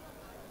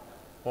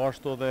 po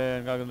ashtu dhe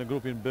nga në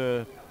grupin B,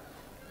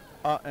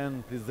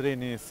 AN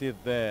Prizreni si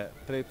dhe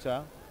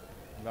Trepça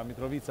nga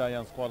Mitrovica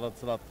janë skuadrat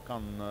të cilat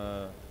kanë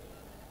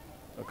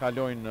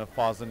kalojnë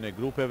fazën e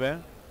grupeve,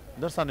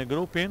 ndërsa në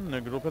grupin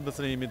dhe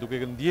se jemi duke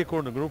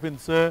ndjekur në grupin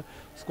C,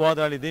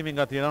 skuadra Alidemi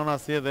nga Tirana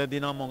si dhe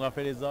Dinamo nga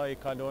Ferizaj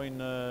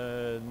kalojnë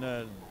në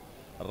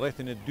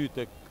rrethin e dytë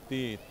të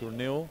këtij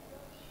turneu,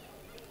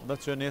 dhe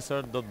që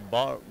nesër do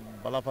të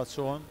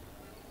ballafaqohen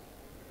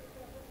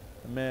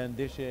me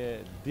ndeshje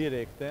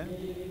direkte,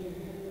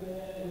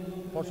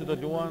 por që do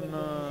luan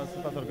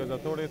sipas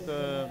organizatorit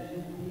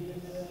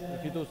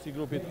fituesi i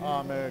grupit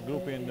A me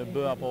grupin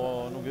B,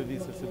 apo nuk e di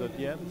se si do të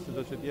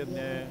jetë,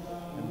 ne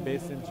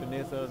besim që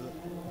nesër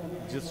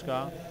gjithçka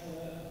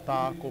ta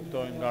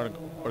kuptojmë nga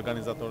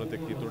organizatorët e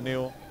këtij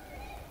turneu.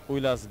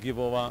 Uhilas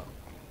Givova,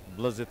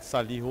 vëllezërit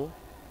Salihu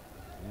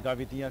nga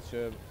Vitia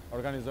që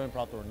organizojnë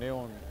pra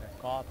turneun e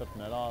 4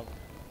 në radhë.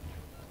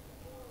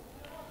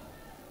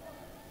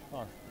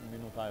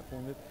 Minuta e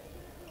fundit.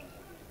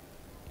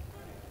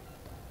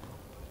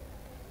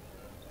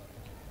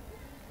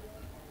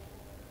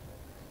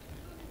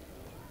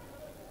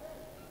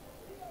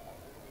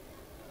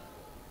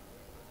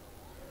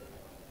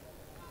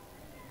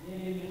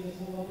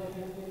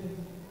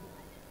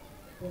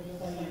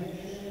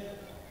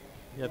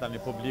 Ja tani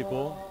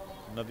publiku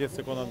në 10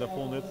 sekondat e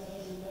fundit.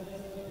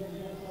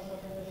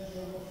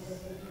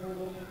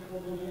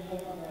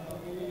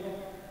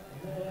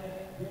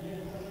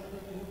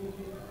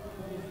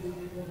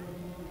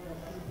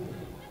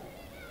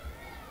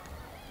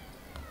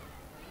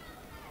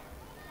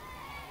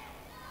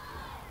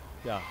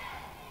 Ja.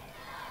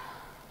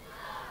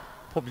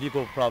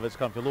 Publiku pra veç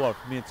kanë filluar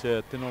fëmijët që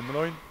të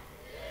numërojnë.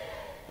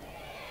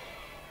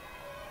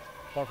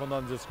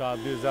 Përfundon gjithçka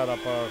 2-0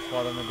 për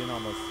skuadrën e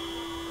Dinamos.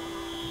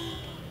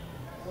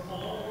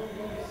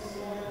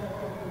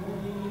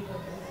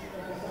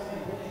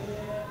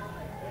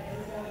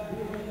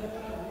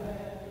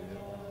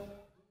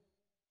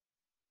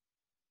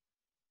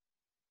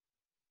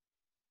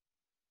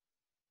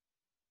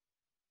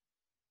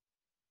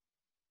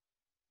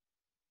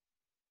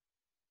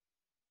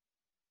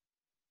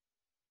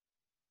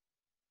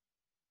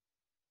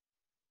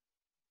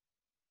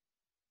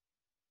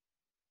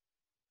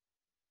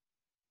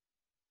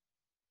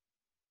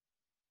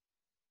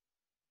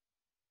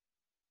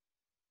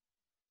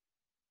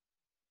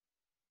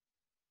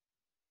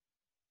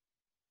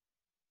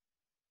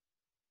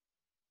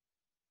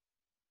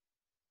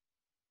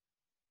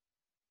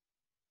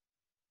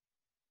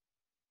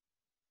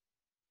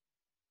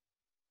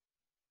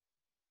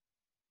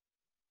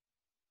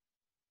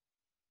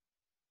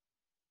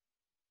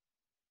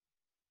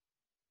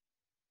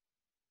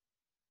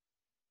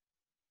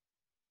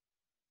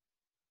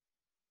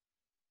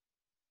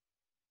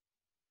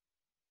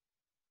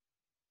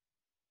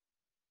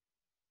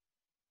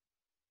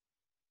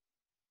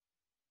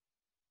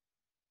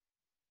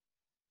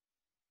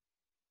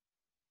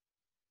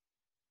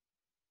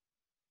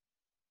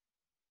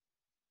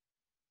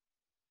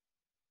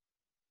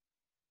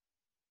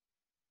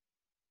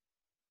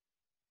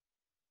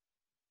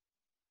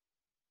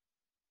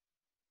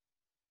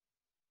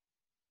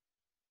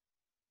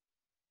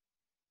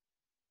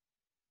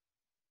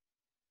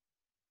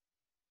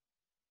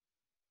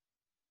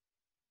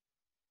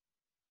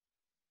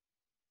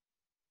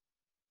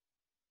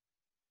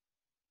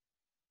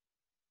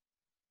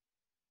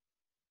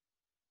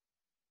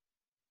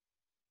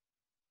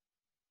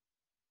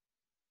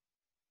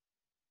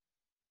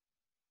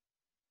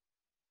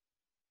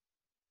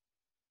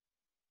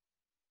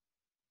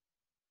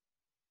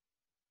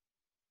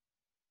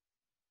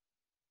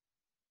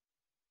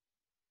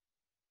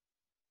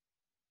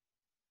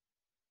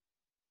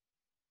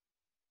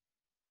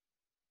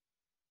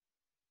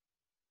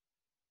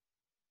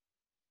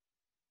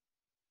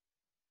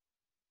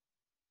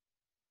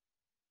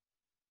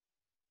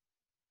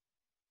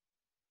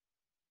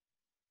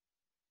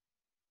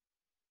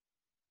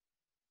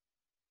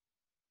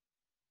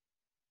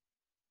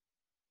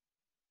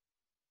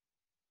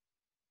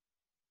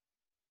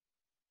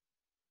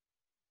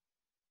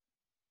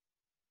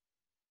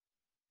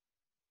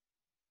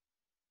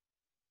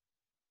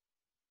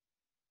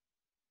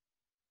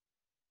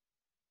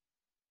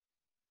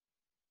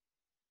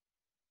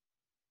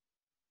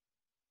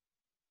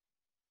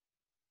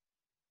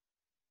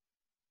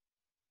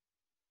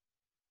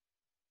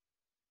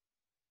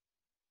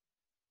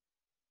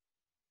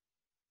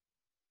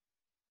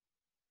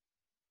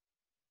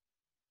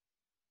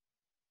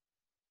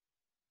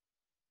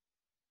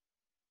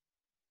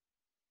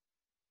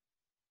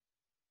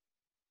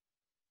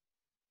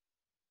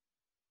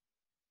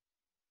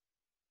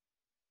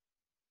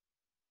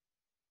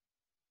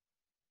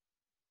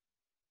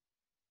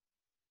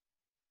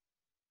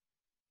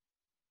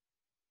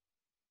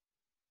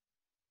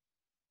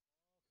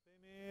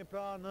 Jemi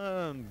pra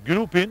në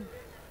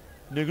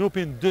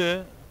grupin 2,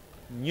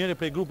 njëri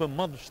prej grupe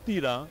më të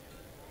vështira,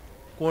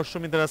 ku është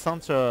shumë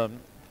interesant që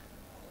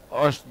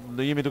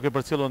jemi duke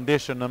përcjellur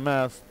ndeshje në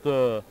mes të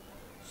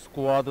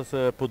skuadrës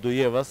e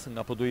Podujevës,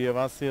 nga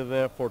Podujeva si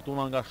dhe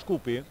Fortuna nga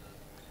Shkupi.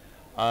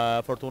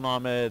 Fortuna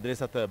me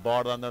dresat e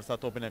bardha,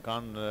 ndërsa topin e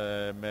kanë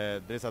me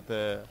dresat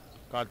e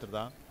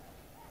kaltërta.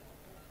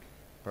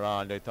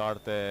 Pra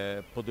lojtarët e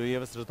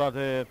Podujevës,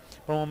 rezultate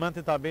për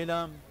momentin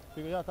tabela,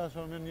 ja ta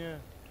shohim një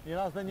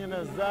rast dhe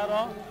 1-0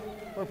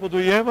 për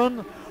Podujevën.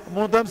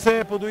 Mund të them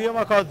se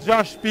Podujeva ka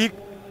 6 pikë,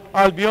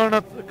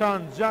 Albionët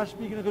kanë 6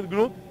 pikë në këtë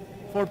grup,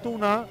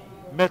 Fortuna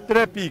me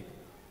 3 pikë.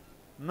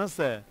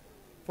 Nëse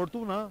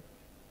Fortuna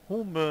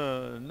humbë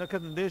në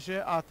këtë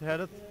ndeshje,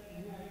 atëherë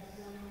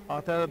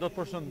do të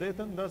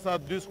përshëndeten, ndërsa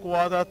dy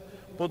skuadrat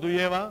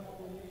Podujeva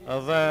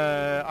dhe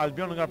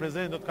Albion nga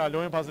Prezeni do të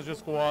kalojnë, pasi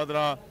që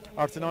skuadra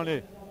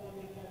Arsenali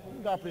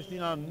nga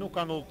Prishtina nuk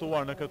kanë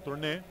udhëtuar në këtë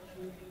turne,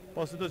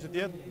 po si do që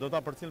tjetë, do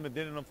ta përcjellë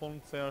deri në fund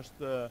se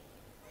është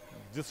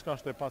gjithçka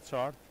është e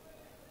paqartë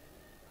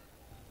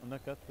në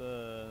këtë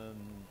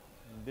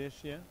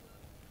ndeshje.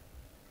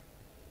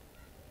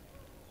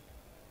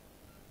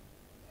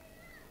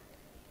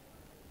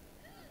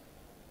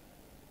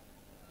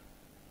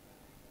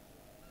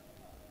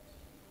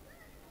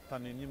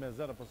 Tani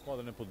 1-0 për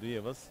skuadrën e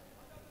Podujevës.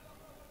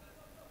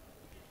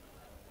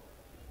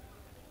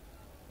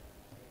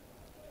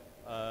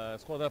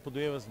 Skuadra e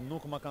Podujevës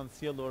nuk ma kanë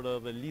sjellur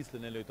dhe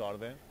listën e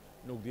lojtarëve.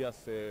 Nuk dija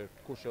se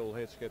kush e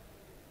udhëheq këtë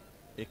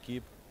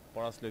ekip,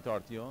 por as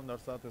lojtarët jo,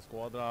 ndërsa te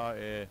skuadra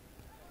e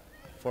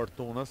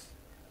Fortunës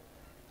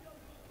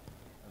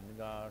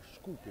nga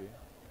Shkupi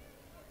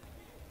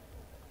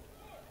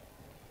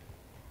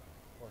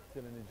po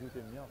cilën e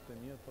gjyti mjaft të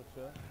mirë, po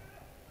që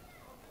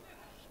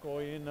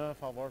shkoi në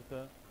favor të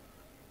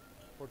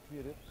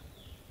portierit.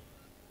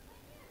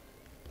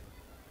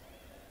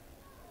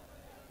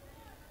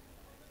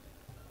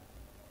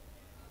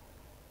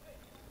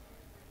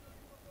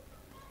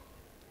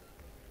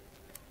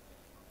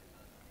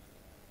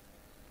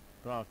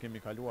 Pra kemi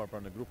kaluar pra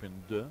në grupin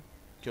 2,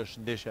 kjo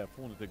është ndeshja e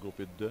fundit e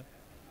grupit 2,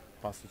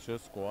 pasi që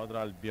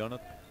skuadra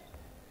Albionët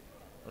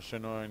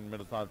shënojnë me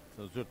rezultat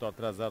zyrtar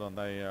 3-0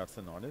 ndaj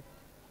Arsenalit.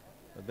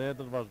 Dhe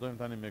do të vazhdojmë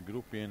tani me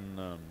grupin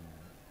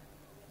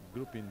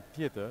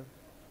tjetër,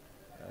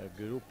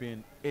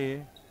 grupin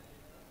E,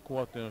 ku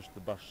aty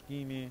është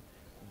Bashkimi,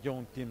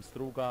 Gjon Tim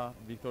Struga,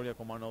 Viktoria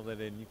Komanov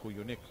dhe Niku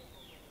Junik.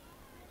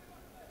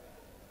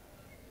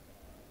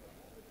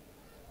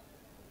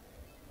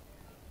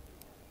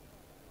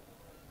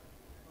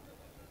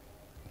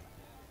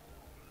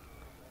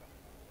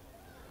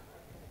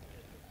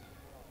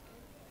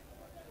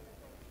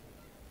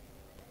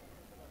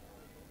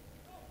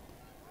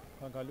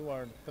 Kanë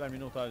kaluar 3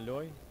 minuta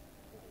loj.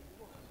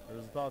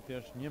 Rezultati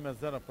është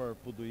 1-0 për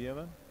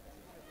Podujevën.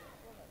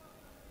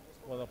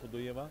 Skuadra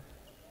Podujeva.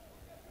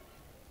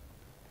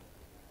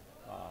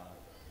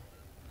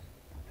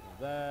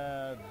 Dhe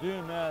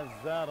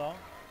 2-0.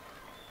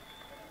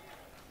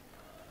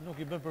 Nuk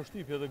i bën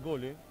përshtypje dhe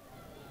goli.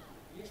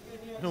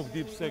 Nuk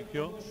di pse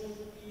kjo.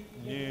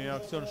 Një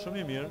aksion shumë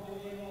i mirë.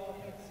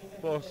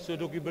 Po që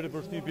nuk i bëri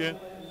përshtypje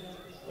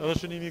edhe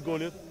shënimi i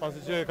golit,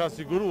 pasi që e ka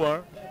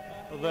siguruar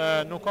dhe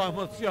nuk ka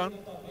emocion,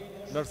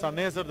 ndërsa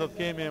nesër do të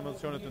kemi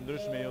emocione të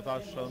ndryshme, jo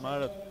tash edhe më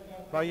herët.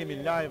 Pra jemi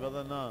live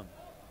edhe në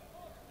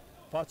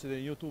faqet e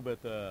YouTube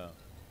të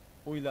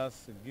Uhilas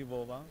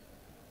Givova,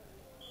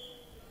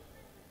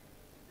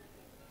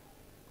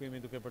 ku jemi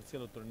duke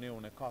përcjellur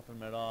turneun e 4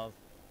 me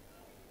radhë,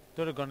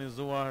 të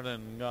organizuar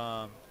nga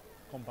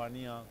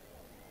kompania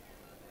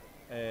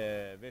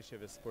e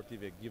veshjeve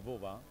sportive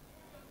Givova,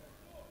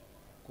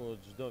 ku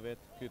çdo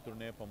vit ky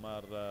turne po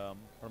marr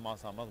për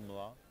masa më të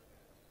mëdha.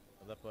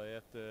 Dhe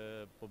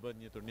po bëhet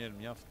një turnier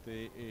mjaft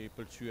i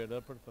pëlqyer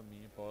edhe për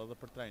fëmijë, por edhe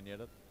për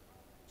trajnerët,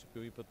 që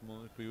ju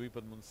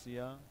jepet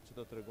mundësia që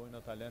të tregojnë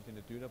talentin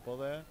e tyre, po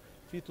dhe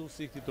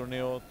fituesi i këtij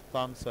turneu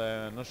thanë se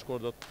në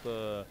shkurt do të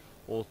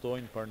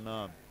udhtojnë për në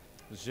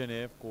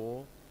Zhenev, ku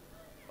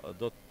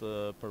do të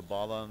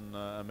përballen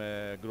me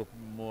grup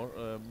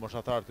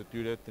moshatarë të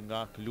tyre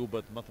nga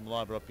klubet më të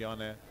mëdha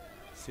evropiane,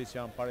 siç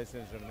janë Paris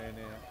Saint-Germain,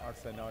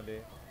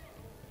 Arsenali,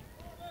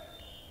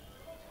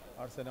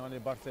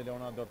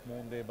 Barcelona,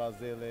 Dortmundi,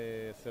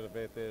 Baseli,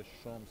 Servette,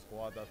 shumë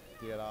skuadra të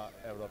tjera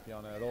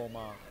evropiane,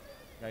 Roma,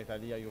 nga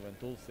Italia,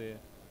 Juventusi.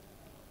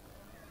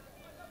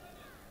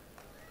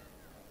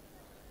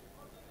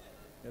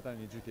 Jeta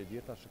një gjytje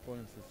djeta,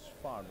 shikojmë se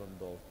çfarë do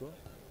ndodhë këtu.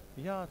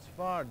 Ja,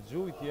 çfarë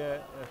gjujtje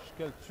e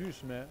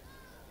shkëlqyshme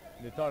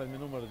lojtarit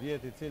me numër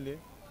 10, i cili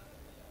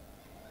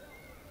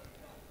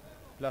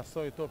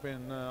plasoi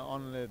topin në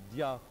anën e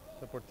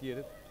djathtë të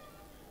portierit.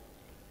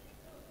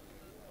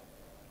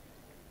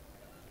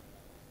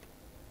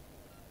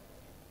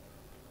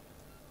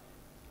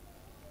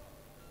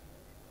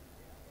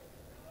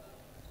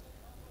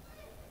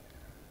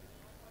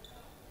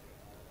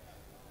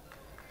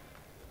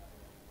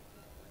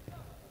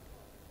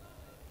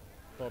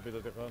 Topi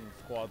do të kënë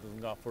skuadrës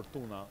nga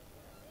Fortuna,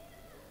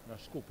 nga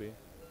Shkupi,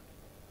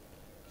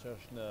 që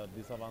është në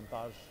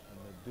disavantazh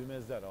në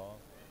 2-0,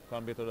 ka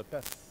mbetur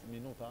 5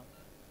 minuta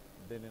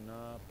deri në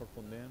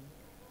përfundim,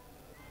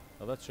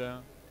 edhe që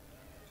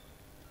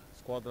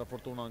skuadra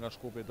Fortuna nga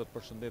Shkupi do të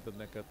përshëndetet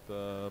në këtë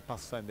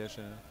pas kësaj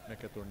ndeshje në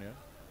këtë turnir.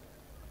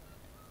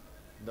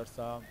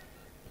 Ndërsa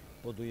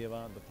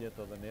Podujeva do të jetë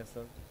edhe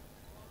nesër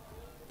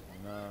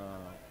në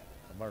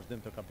vazhdim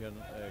të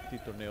këtij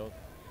turneut.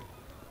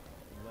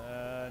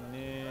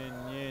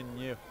 Dhe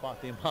një fat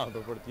i madh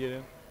për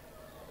tjerin.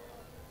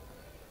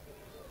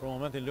 Për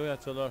momentin loja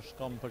që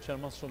ka më pëlqen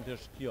më shumë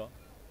është kjo.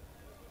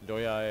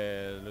 Loja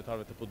e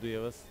lojtarëve të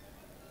Podujevës.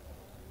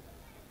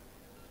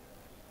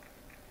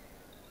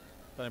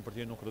 Tani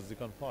portieri nuk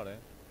rrezikon fare,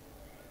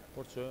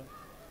 por që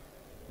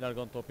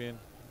largon topin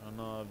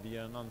në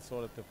vijën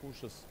anësore të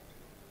fushës.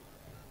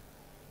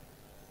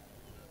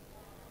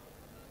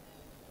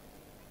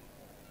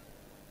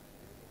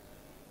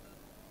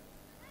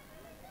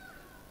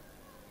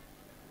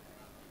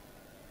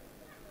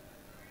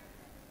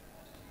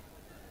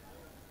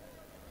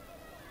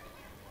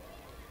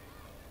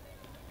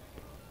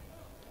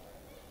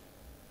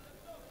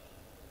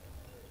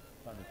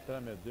 Tani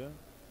 3-2,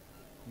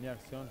 një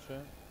aksion që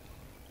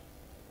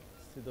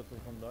si do të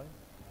përfundoj.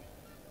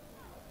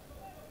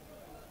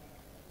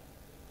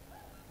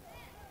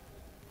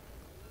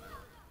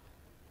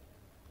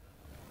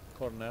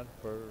 Korner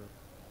për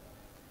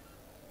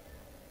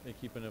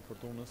ekipën e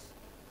Fortunës.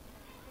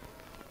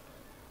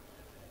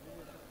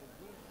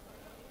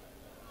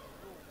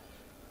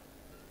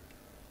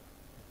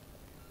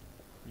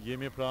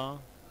 Jemi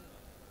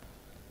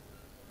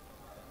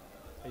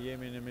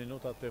në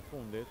minutat e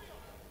fundit.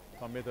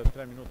 Ka mbetur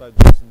 3 minuta e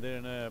gjysmë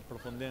deri në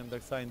përfundim të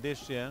kësaj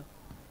ndeshje.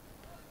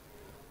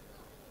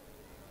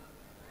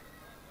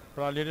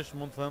 Paralelisht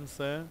mund të them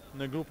se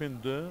në grupin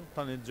 2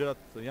 tani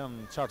gjërat janë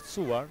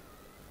qartësuar.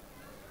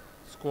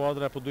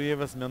 Skuadra e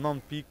Podujevës me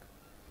 9 pikë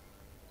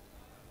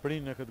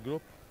prinë në këtë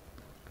grup,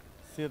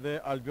 si edhe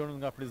Albionët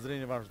nga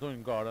Prizreni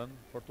vazhdojnë garën,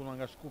 Fortuna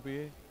nga Shkupi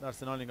dhe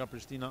Arsenali nga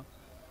Prishtina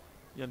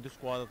janë dy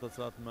skuadra të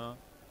cilat më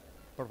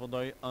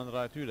përfundoi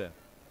ëndra e tyre.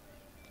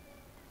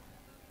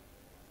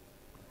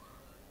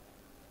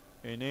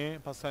 E ne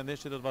pas kësaj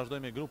ndeshje do të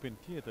vazhdojmë me grupin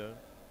tjetër,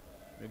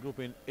 me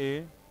grupin E,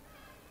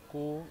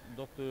 ku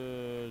do të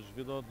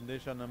zhvillohet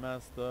ndeshja në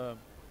mes të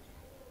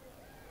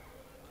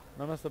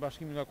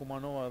Bashkimit nga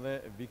Kumanova dhe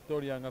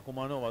Viktoria nga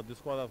Kumanova. Dy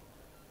skuadrat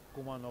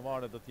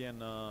kumanovare do të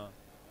jenë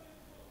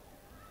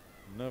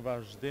në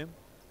vazhdim.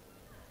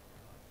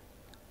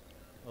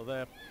 Dhe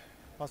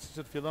pasi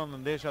që të fillon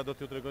ndeshja do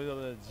t'ju tregoj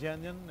edhe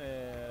gjendjen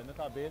në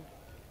tabelë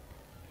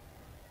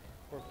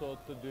për këto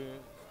të dy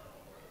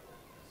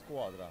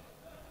skuadra.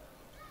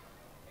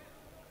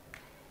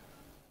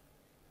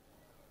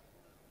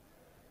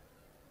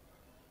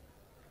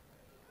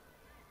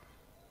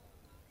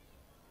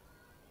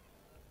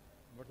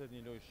 Vërtet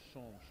një lojë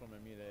shumë e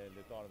mire e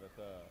lojtarëve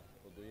të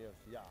Podujevës.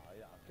 Ja,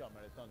 kjo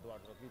meriton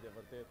Duart Rokvitje,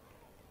 vërtet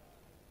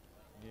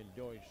një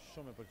lojë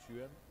shumë e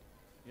pëlqyer.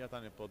 Ja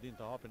tani po din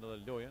të hapin edhe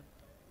lojën.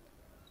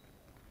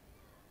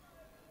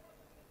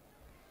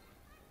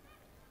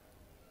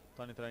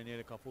 Tani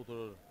trajneri ka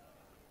futur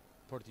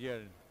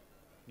portierin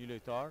një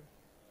lojtar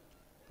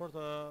për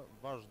të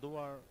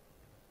vazhduar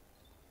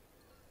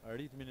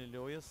ritmin e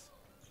lojës.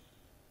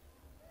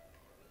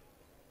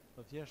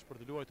 Të thjesht për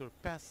të luajtur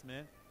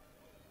 5-4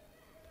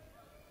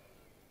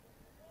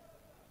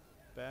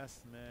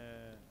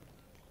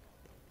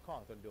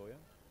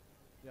 lojën.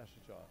 Ja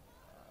shiqar.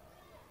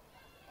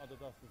 A do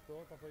të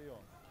asistohet apo jo?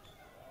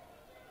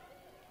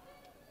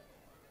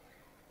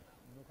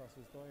 Nuk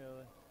asistoj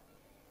edhe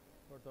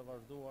për të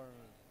vazhduar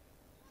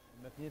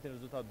me të njëjtin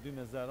rezultat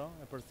 2-0,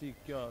 e përsi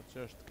kjo që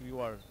është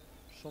krijuar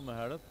shumë më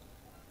herët,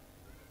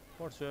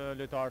 por që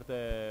lojtarët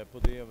e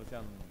Podujevës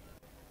janë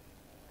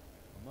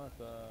më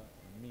të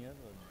mirë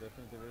dhe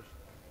definitivisht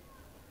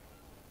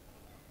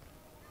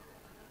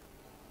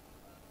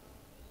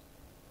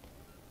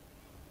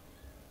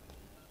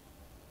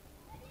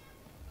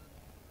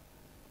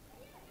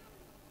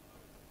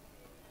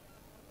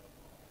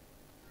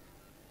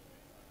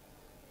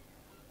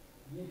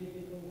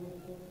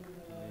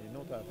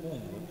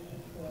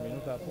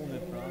minuta e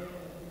fundit pra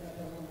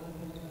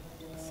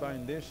kësaj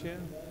ndeshje.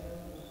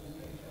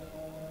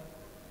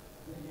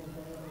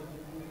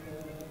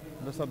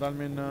 Ndërsa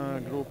dalmi në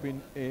grupin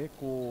E,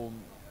 ku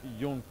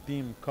Young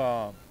Team ka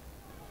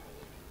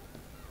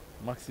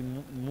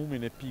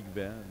maksimumin e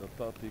pikëve, do të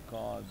thotë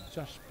ka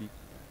 6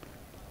 pikë,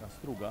 ka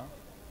Struga,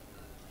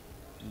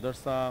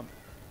 ndërsa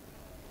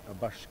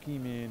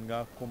Bashkimi nga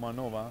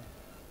Kumanova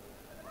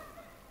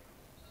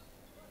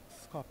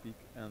s'ka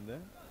pikë ende.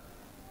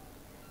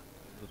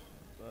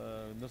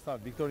 Ndërsa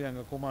Viktoria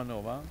nga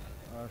Kumanova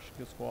është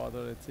kjo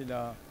skuadër e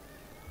cila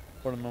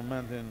për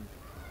momentin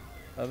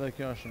edhe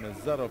kjo është me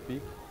 0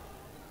 pikë.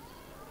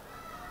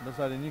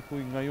 Ndërsa Reniku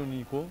nga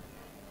Joniku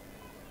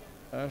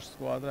është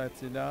skuadra e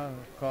cila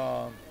ka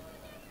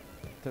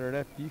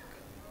 3 pikë,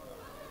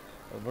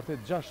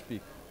 vërtet 6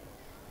 pikë.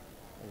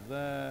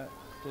 Dhe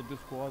këto dy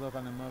skuadra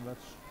tani më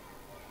veç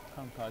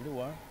kanë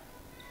kaluar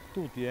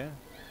tutje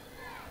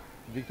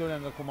Viktoria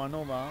nga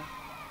Kumanova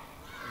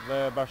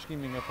dhe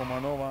bashkimi nga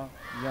Kumanova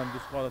janë dy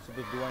skuadra që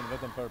do të duajnë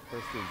vetëm për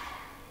prestigj.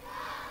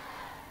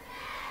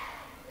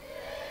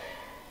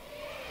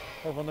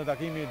 Por fundit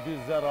takimi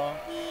 2-0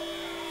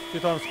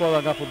 fiton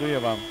skuadra nga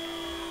Fudujeva.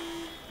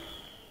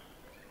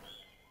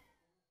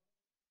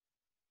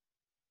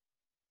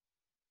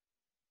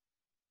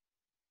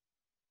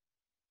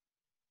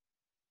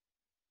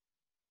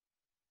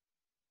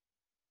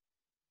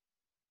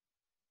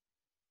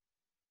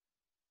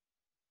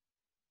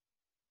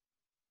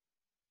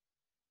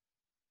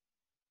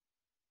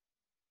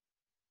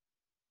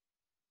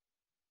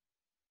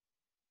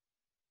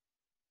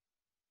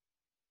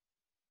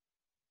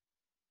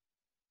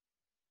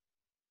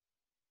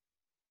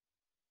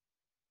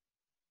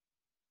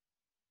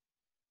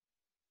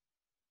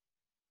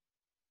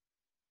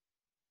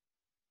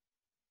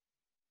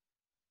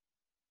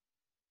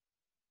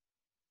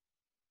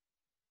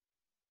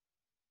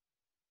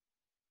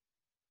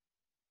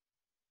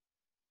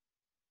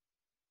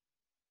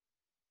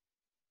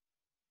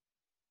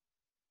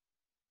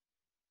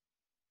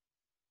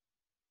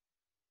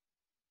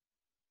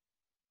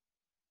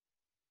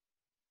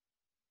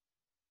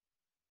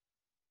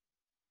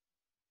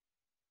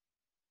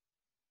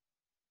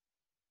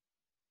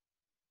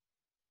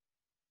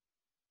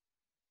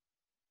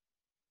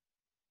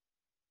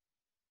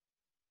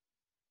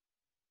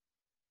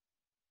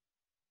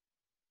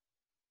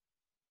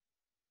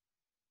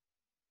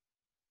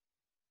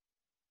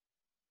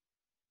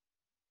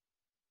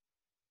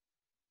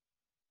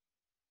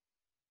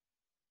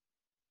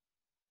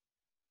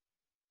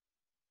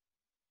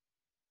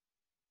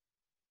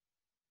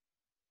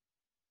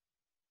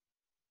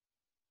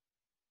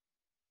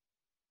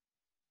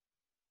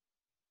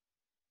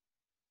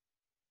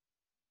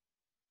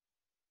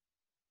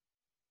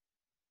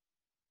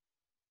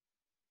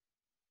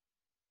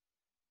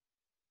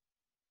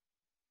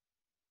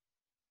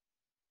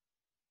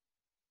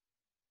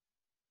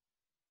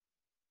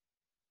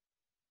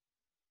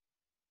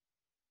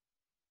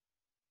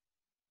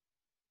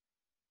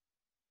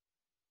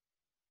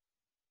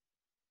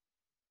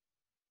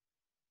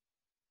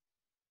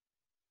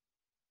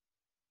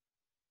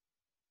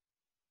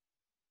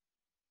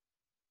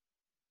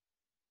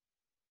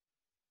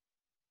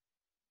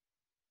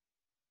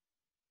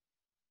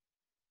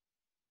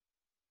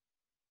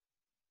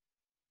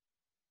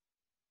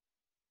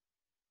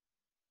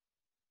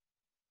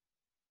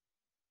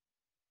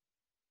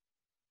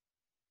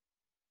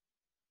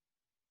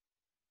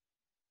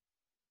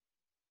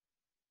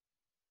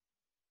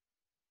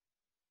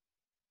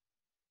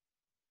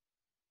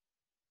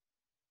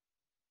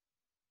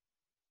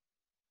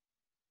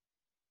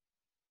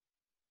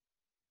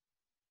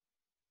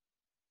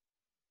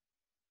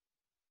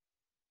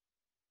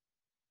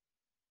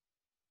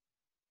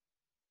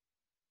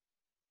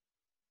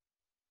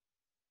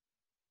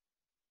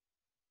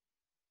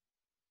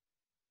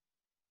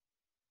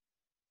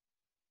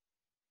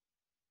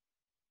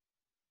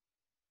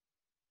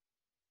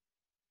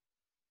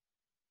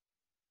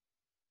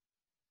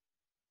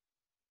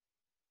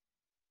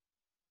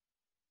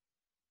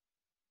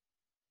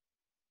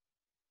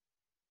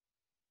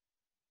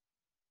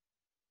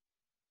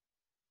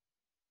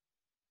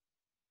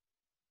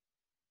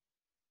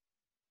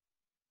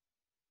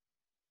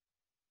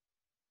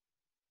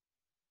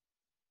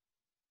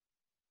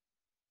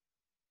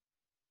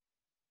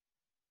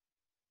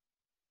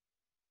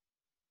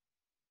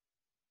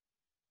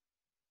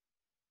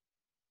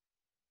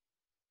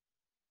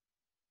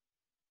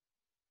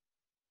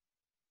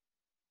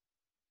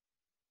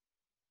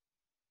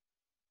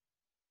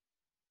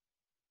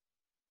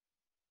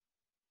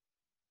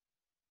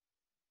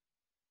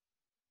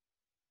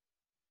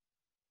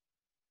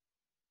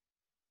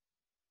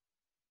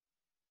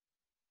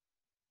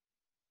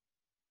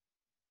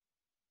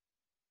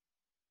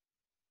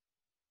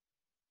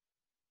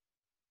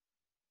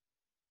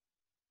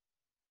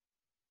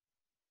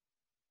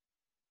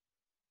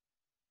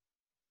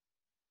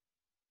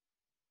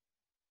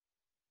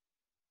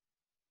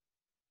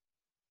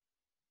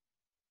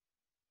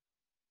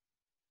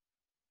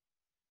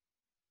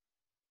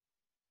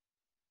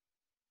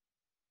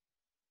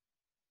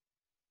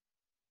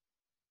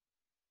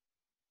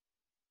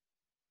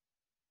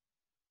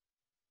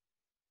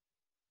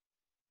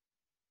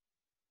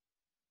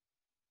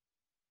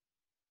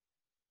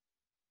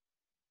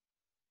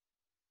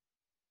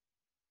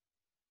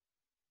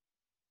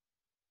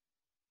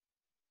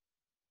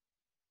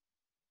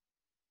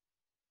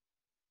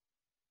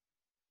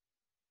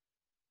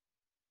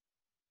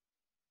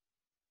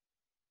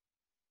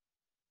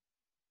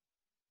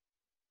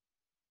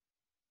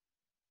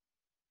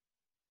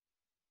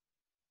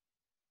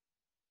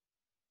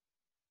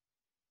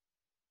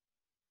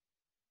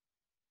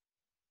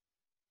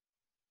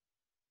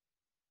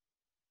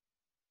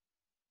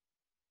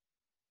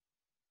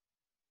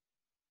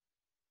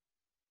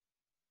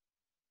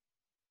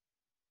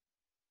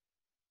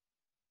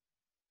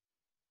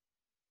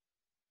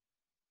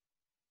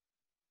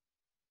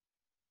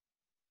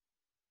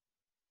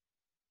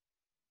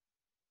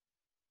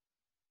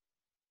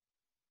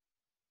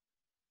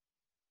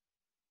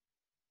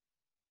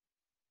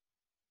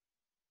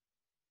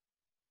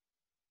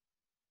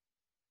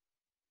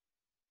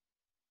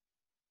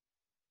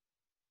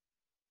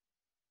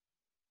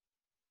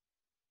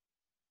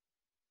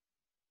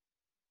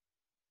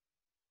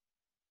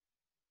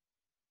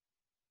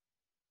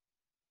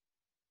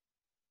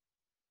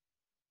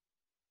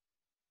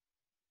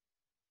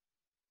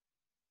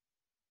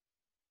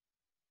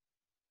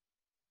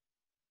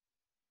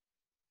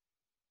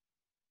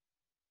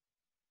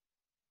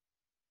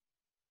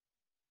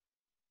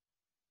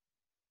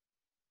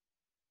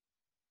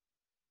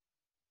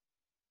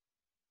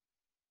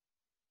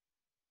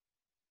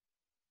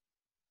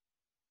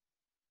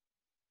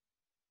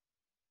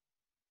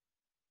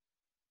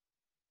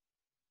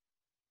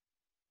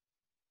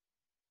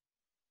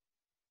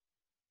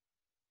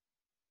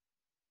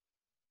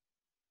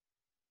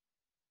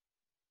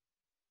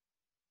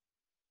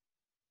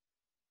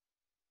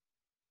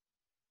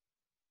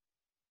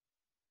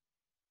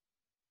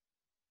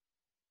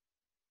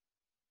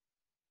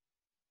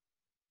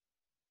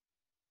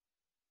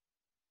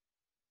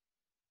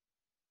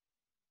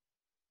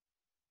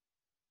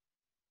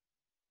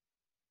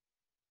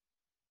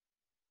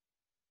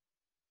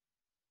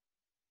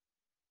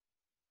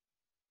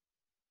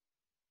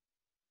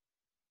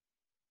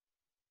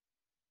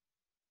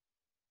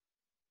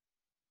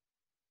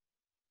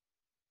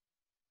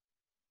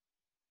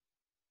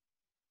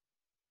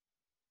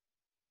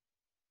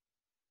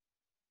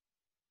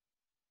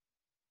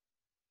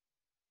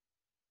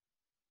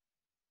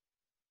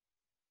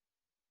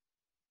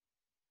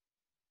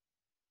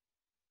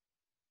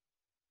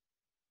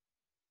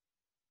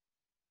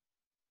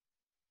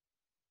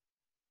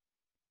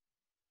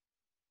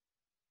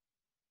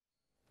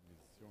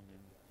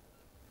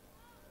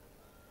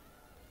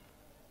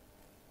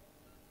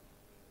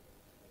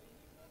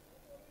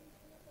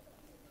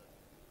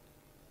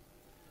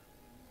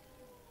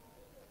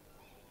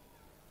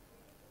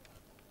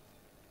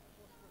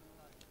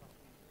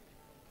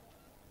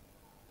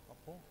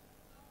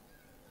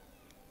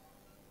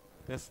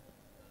 Yes.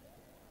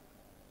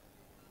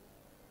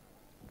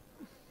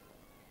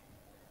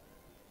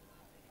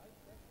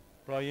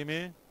 Pra jemi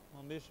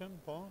në ndeshjen,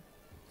 po.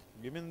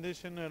 Jemi në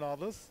ndeshjen e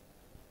radhës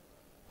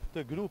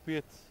të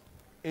grupit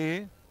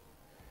E,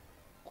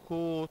 ku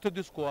të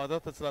dy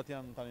skuadrat të cilat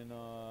janë tani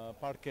në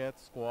parket,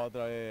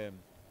 skuadra e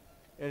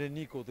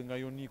Erenikut nga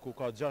Juniku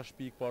ka 6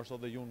 pikë, po ashtu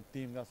edhe Jun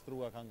Tim nga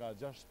Struga ka nga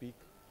 6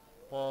 pikë.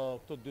 Po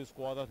këto dy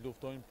skuadrat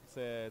luftojnë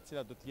se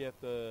cila do të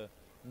jetë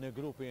në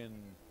grupin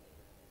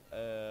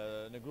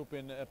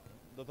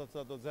do të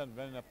thotë do të zenë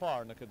vendin e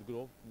parë në këtë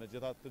grup,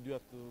 megjithatë të dyja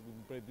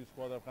prej dy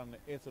skuadrave kanë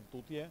ecër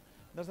tutje,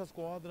 ndërsa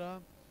skuadra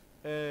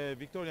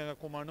Victoria nga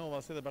Kumanova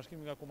si dhe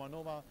Bashkimi nga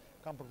Kumanova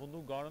kanë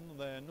përfunduar garën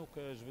dhe nuk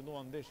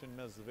zhvilluan ndeshjen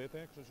mes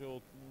vete, kështu që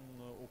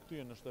u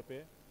kthyen në shtëpi.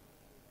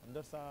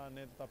 Ndërsa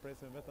ne do ta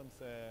presim vetëm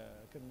se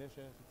këtë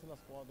ndeshje se cila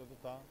skuadër do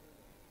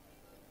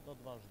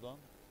të vazhdon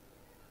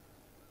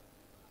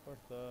për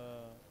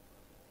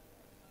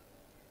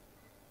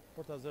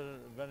të zërë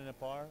vendin e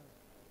parë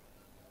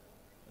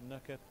në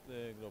këtë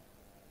grup.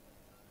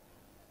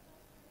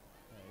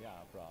 Ja,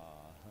 pra,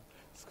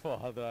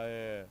 skuadra e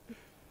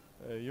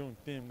Jung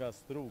Tim nga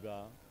Struga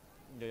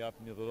nga jap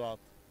një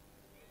dhuratë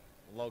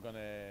llogan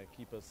e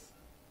ekipës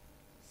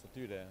së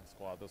tyre,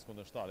 skuadrës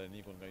kundërshtare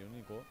Nikun nga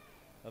Juniku,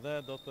 dhe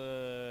do të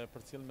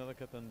përcjellim edhe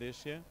këtë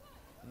ndeshje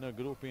në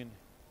grupin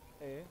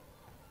E.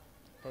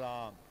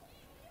 Pra,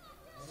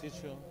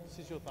 siç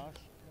u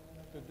thash,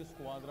 të dy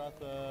skuadrat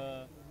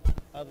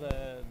edhe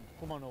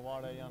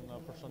kumanovare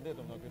janë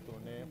përshëndetur nga këtë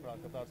turne, pra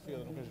këtë arsye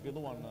dhe nuk e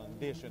zhvilluan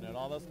ndeshjen e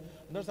radhës,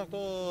 ndërsa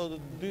këto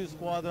dy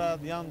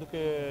skuadrat janë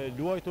duke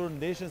luajtur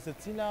ndeshjen se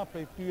cila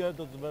prej tyre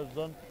do të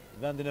vazhdon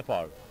vendin e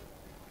parë.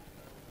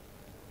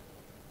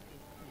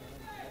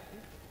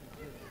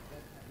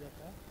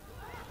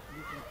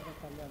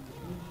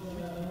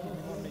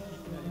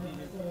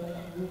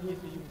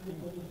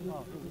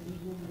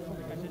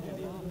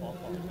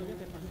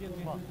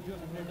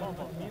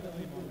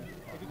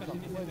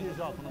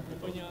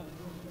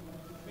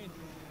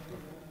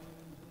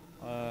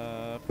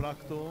 Pra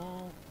këtu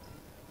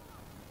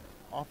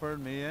afër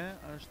meje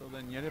është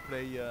edhe njëri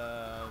prej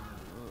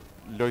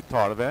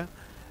lojtarëve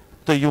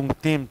të Jung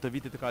Tim të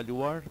vitit të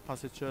kaluar,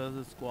 pasi që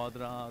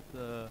skuadrat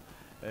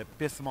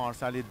 5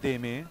 Mars Ali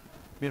Demi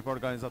mirë për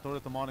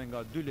organizatorët të marrin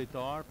nga 2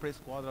 lojtarë prej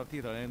skuadra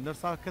tjetër,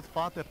 ndërsa këtë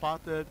fat e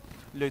patë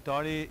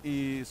lojtari i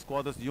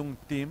skuadrës Jung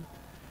Tim,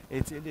 e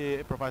cili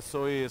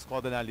përfaqësoi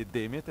skuadrën e Ali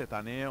Demit, e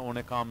tani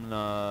unë kam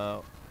në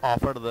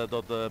afër dhe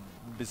do të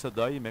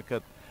bisedoj me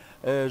këtë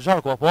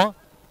Zharku, apo?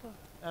 Po.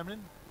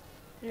 Emrin?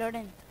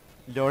 Lorent.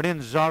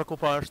 Lorent Zharku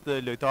pa është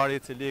lojtari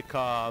i cili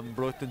ka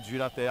mbrojtur të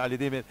ngjyrat e Ali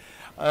Demit.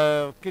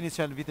 Keni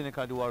qenë vitin e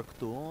kaluar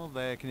këtu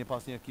dhe keni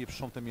pas një ekip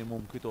shumë të mirë,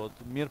 më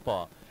kujtohet. Mirë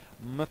po.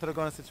 Më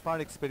tregoni se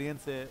çfarë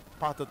eksperiencë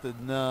patët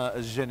në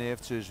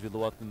Zhenevë që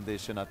zhvilluat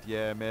ndeshjen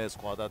atje me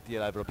skuadra të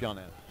tjera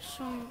evropiane?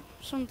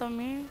 Shumë të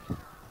mirë,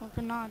 më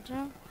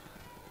kënaqë.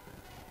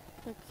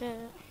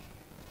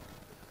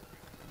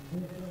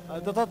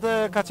 Do thotë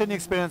ka qenë një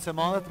eksperiencë e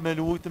madhe me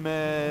lujtë me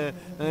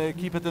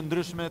ekipet të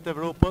ndryshme të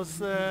Evropës,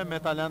 me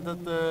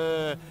talentet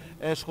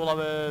e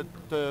shkollave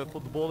të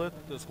futbollit,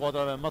 të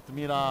skuadrave më të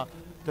mira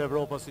të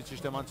Evropës, siç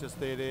ishte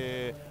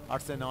Manchesteri,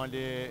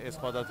 Arsenali e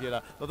skuadra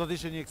tjera. Do të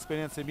ishte një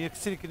eksperiencë e mirë.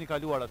 Si keni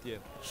kaluar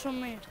atje? Shumë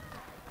mirë.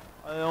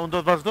 Unë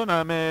do të vazhdoj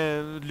me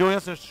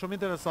loja se është shumë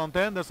interesante,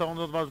 ndërsa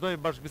unë do të vazhdoj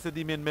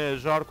bashkëbisedimin me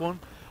Zharkun.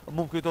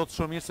 Më kujtohet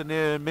shumë mirë se në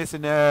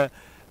mesin e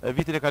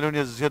vitin e kaluar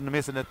një zgjedhje në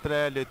mesin e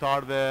 3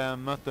 lojtarëve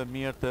më të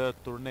mirë të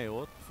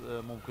turneut.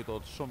 Më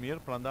kujtohet shumë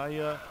mirë, prandaj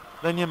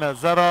dhe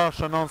 1-0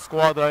 shënon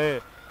skuadra e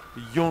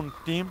Jung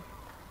Tim.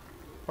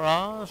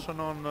 Pra,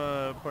 shënon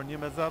për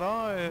 1-0.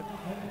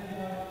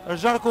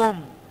 Zharku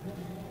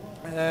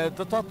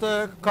do thotë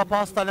ka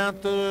pas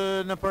talent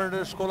në për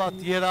shkolla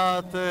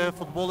tjera të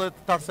futbollit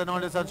të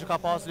Arsenalit, që ka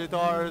pas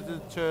lojtarë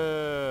që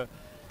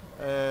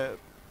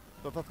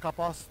do thotë ka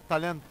pas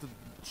talent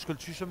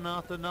shkëlqyshëm në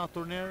atë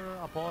turnir,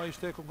 apo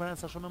ishte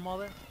konkurenca shumë e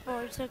madhe? Po,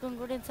 ishte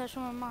konkurenca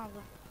shumë e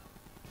madhe.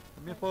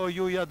 Mirë po,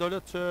 ju ja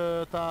dolët që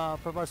ta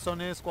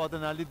përfaqësoni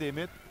skuadrën e Ali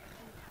Demit.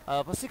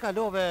 Po si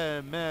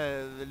kalove me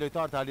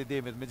lojtarët e Ali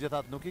Demit,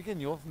 megjithatë nuk i ke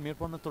njohur, mirë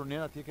po në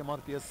turnir atje ke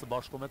marrë pjesë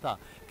bashku me ta.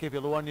 Ke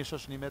filluar një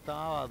shoqëni me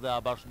ta dhe a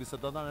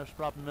bashkëbisedon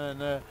prapë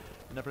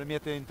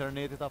nëpërmjet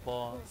internetit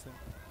apo si?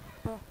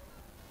 Po.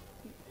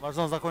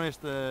 Vazhdon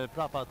zakonisht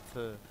prapat.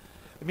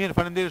 Mirë,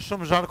 faleminderit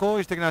shumë Zharko,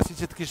 ishte kënaqësi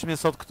që të kishim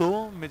sot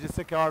këtu,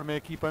 megjithëse ke ardhur me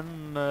ekipën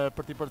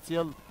për t'i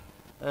përcjell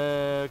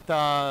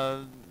këta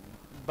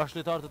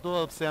bashkëlojtarë të tu,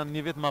 pse janë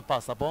një vit më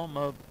pas apo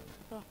më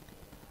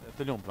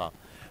të lumë pra.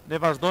 Ne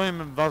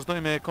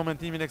vazhdojmë me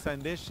komentimin e kësaj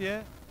ndeshje.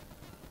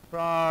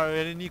 Pra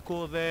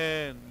Ereniku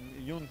dhe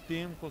Jung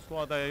Tim, ku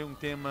skuadra e Jung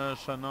Tim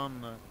shënon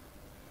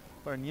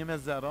për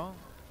 1-0.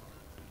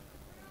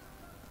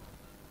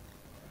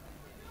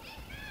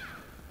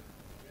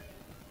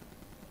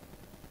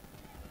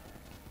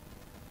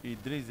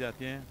 Idrizi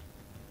atje.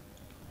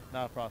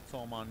 Na pra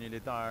Coma, një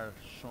lojtar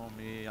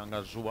shumë i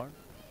angazhuar.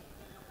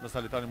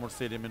 Ndërsa lojtari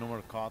Murseli me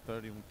numër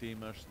 4, Jung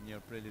Tim është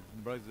një prej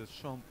mbrojtësve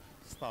shumë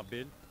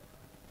stabil.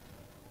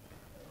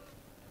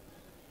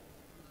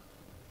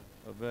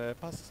 Dhe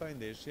pas kësaj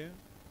ndeshje,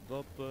 do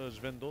të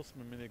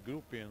zhvendosme me një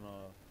grupin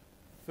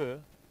F,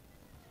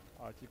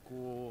 aty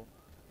ku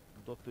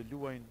do të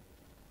luajnë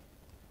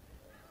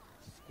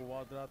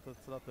skuadrat të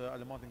cilat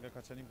Almatin nga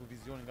Kaçanin ku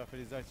Vizioni nga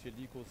Ferizaj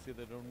Qeliku si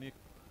dhe Runik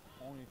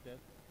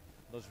Unitet.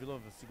 Do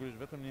zhvillohet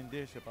sigurisht vetëm një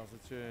ndeshje pasi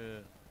që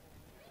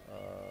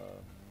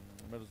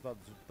me rezultat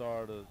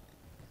zyrtar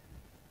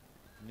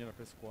njëra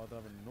prej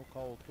skuadrave nuk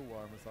ka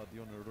udhëtuar me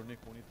stadion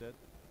Runik Unitet,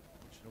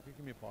 që nuk i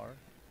kemi parë.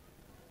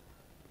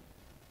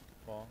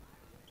 Po.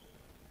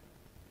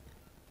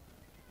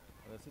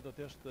 Dhe si do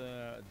të është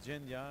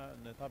gjendja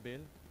në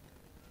tabel,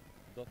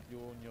 do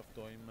t'ju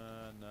njoftojmë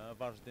në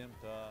vazhdim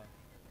të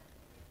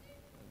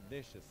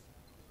ndeshjes.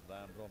 Dhe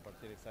mbron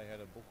partiri kësaj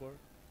herë bukur,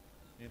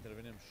 një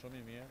intervenim shumë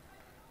i mirë.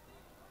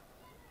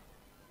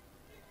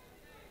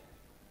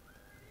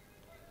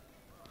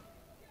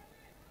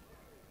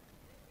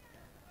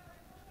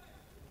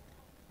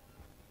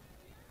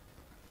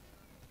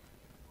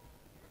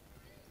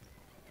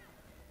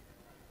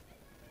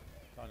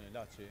 Tani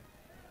Laçi.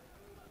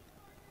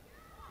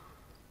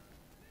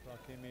 Pra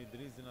kemi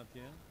Idrizin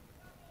atje.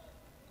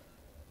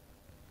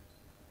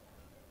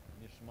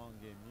 Një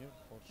shmangje e mirë,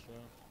 por që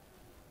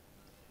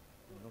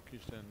nuk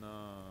ishte në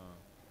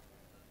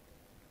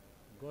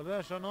gole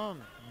shënon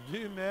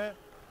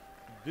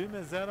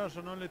 2-0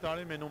 shënon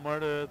lojtari me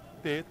numër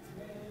 8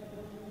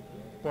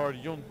 por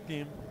Jun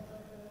Tim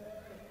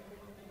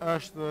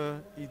është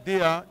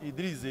idea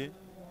Idrizi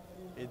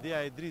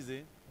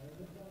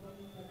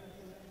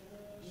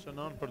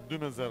shënon për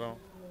 2-0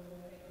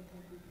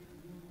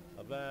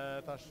 dhe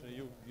tash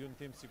Jun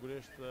Tim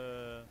sigurisht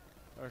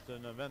është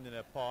në vendin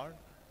e parë,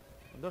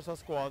 ndërsa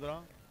skuadra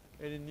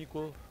Elin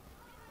Niku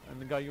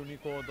nga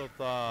Uniko do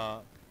të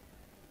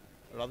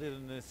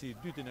radhirën si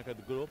dyti në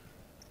këtë grup,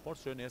 por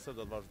që nesër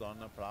do të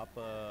vazhdojnë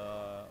prapë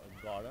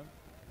garën.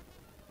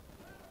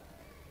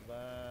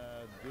 Dhe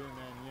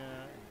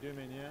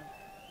 2-1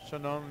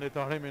 shënon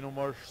lojtari me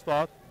numër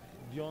 7,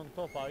 Dion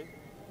Topaj,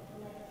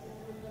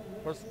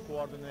 për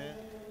skuadrën e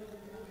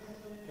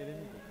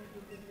Elinikut.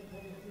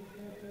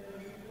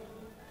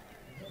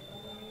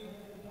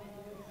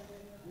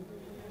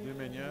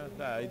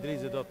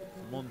 Idrizi do të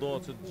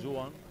mundohet që të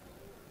gjuan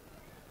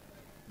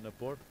në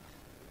port.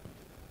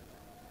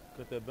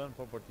 Këtë e bën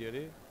për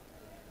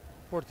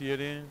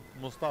portieri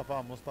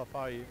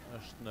Mustafaj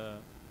është në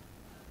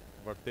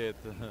vërtet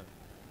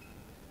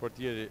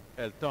portieri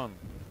Elton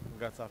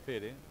nga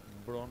Caferi,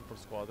 mbron për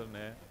skuadrën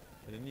e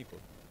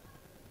Elinikut.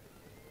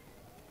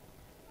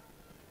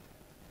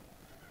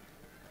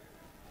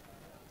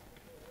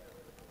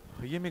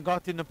 Jemi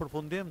gati në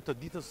përfundim të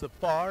ditës së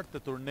parë të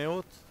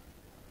turneut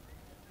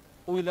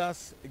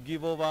Uhilas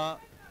Givova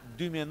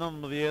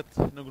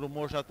 2019 në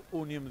grupmoshat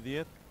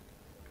U11.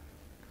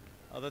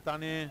 Dhe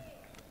tani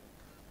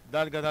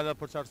dalë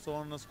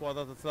përqarësohen në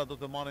skuadrat të cilat do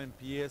të marrin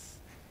pjesë.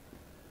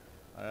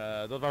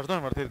 Do të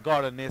vazhdojmë vërtet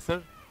garën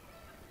nesër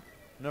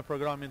në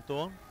programin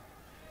tonë.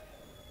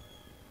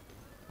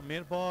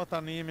 Mirë po,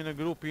 tani jemi në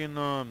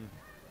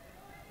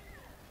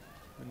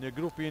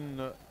grupin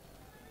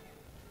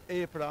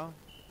E pra,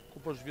 ku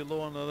po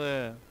zhvillohen edhe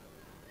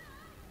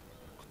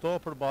këto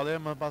përballje,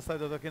 më pastaj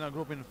do të kena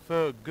grupin F,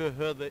 G, H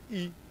dhe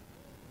I,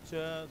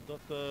 që do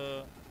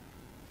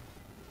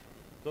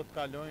të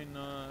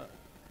kalojnë,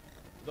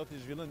 do të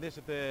zhvillojnë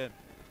ndeshjet e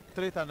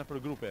treta në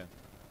përgrupe.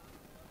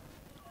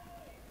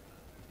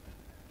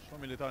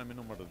 Shumë militari me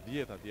numër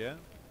 10 atje.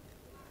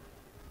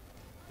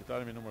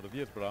 Militari me numër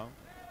 10 pra,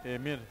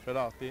 Emir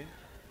Ferati,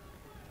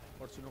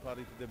 por që nuk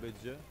arriti të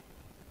bëjgjë.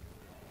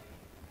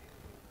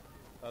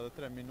 Edhe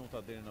 3 minuta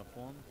deri në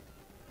fund.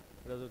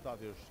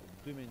 Rezultati është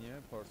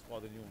 2-1 për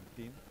skuadrën Jun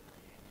Tim.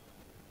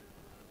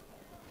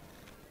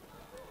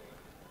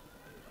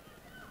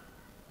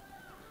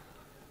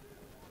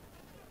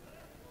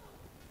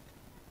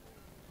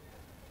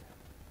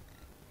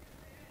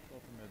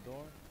 Topi me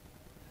dorë,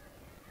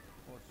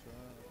 por që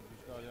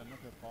gjyqtarja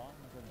nuk e pa,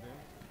 nuk e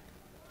drejt,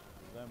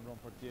 dhe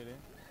mbron portieri.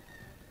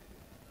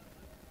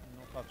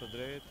 Nuk ka të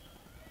drejt,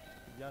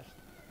 jashtë.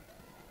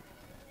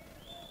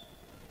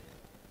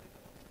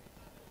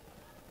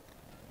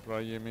 Pra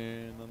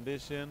jemi në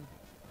ndeshjen,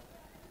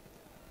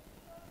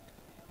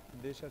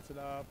 ndeshja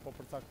cila po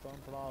përcakton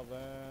pra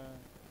dhe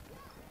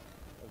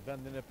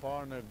vendin e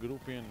parë në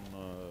grupin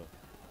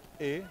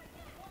E.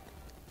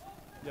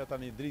 Ja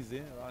tani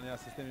Idrizi, një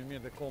sistemi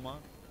mirë dhe Koma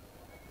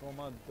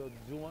do të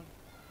gjuan,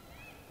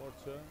 por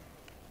që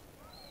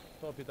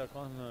topi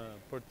takon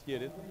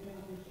portierit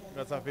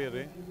nga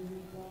Caferi.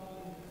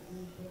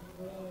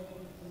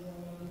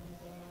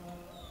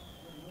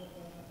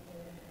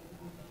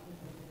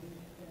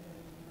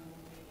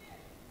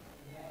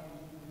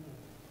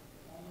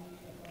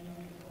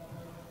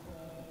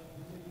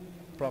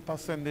 Pra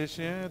pas se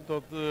ndeshje do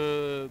të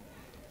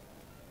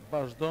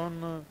vazhdon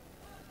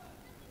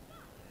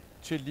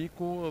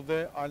Qeliku dhe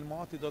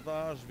Almati do të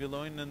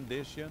zhvillojnë në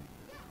ndeshjen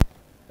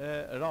e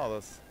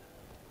radhës.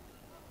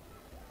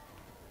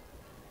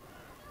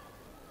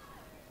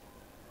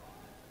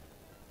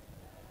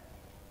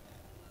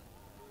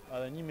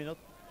 Edhe 1 minut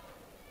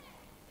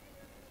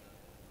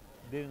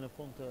deri në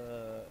fund të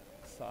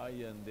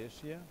kësaj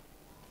ndeshje.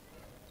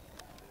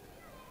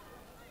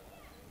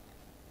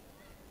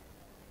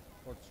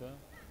 Por që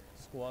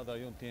skuadra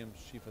jonë tim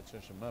shifet që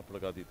është më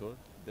përgatitur,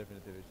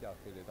 definitivisht ja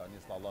filli tani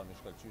slallomi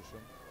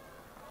shkëlqyshëm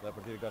dhe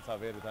për tiri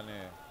Gacaveri tani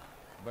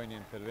bëjnë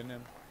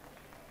intervenim.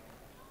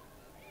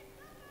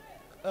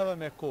 Edhe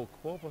me kokë,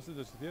 po si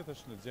do që tjetë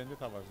është në gjendje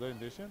ta vazhdojnë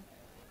ndeshjen.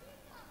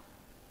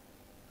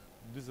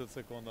 20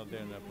 sekonda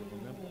deri në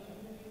përfundim.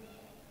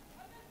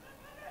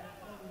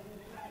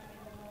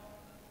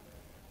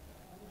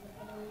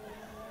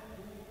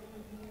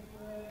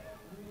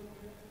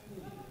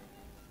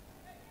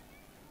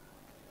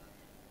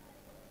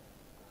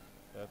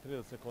 E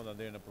 30 sekonda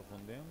deri në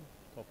përfundim.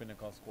 Topin e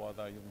ka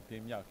skuadra jonë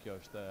tim, ja kjo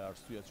është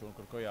arsyeja që unë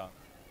kërkoja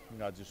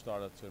nga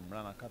gjyqtarët që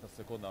mbrana 4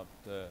 sekonda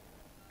të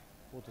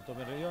futë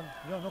topin e jo,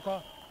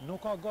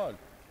 nuk ka gol.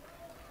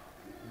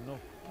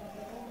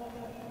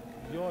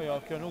 Jo,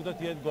 kjo nuk do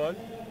të jetë gol.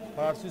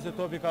 Për arsye se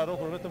topi ka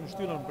rrokur vetëm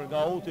shtyllën për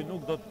Gauti,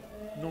 nuk do të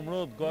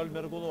numërohet gol me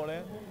rregullore,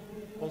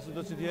 ose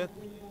do të jetë.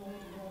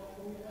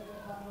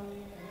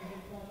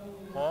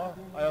 Po,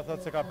 ajo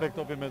thotë se ka prek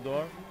topin me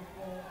dorë.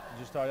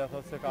 Gjyqtarja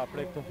thotë se ka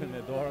prek topin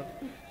me dorë.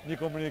 Një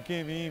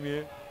komunikim i imi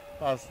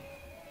pas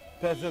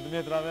 50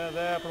 metrave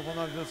dhe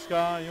përfundon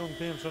gjithçka, jonë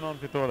tim shënon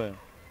fitore.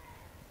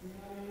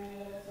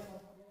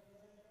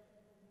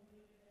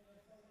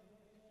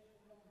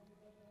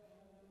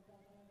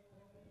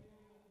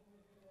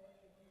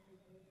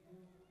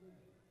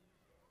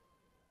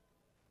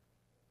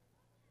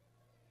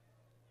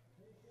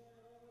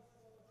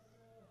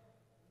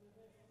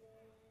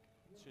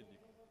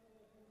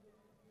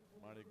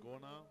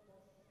 Marigona,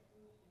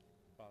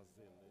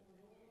 Bazeli.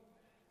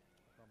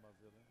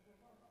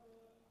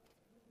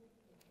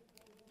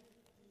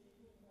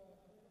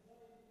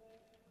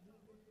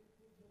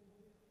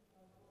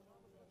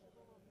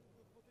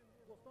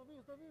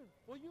 Sta vin.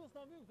 Po ju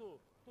s'na vin këtu.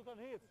 Këtu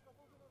kanë hec.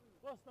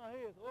 Po s'na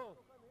hec.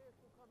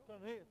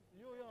 Kanë hec.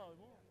 Jo, ja,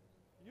 mo.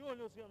 Jo,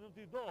 los jam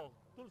ti dog.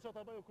 Tu sa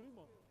ta bëjë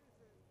krymo.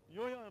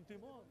 Jo, jam ti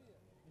mo.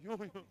 Jo.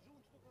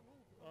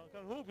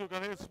 Kanë hupur,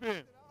 kanë hec spi.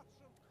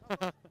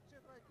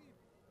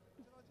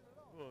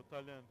 Po,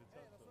 talenti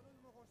çfarë?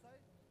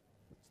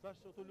 Stash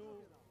të lu,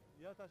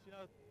 ja tash na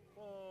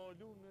po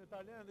lun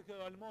talent kë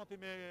Almati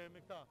me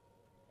këta.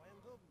 Pa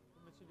janë grup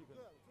me Çelikën.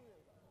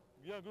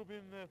 Ja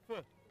grupin F.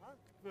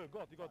 F,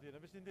 gati, në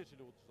vesh një ndeshi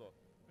lutë qëto.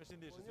 Vesh një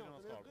ndeshi, si në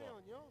naskar, po.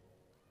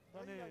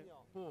 Tani,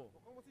 po. Po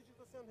ka mësi që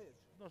të s'janë heq?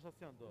 No, shtë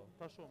s'janë do,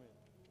 ta shumë.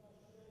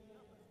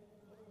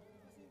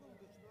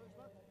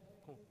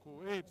 Ku,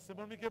 se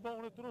më mi ke ba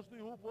unë të rështë të i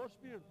hu, po është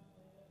shpirt.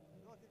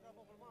 Jo, ti ka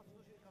po për masë,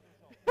 të që ka të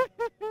shumë.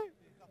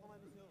 Ka po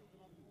majtë nësë.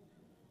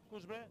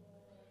 Kush bre?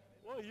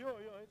 O, jo,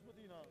 heq më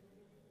tina.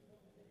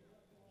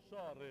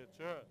 Share,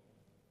 që?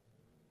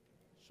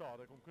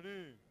 Share, kom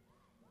kry.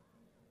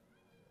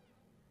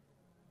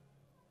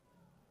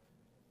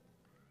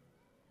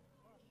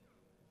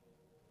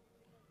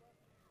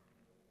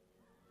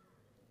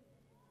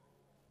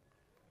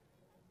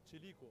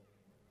 Çeliko.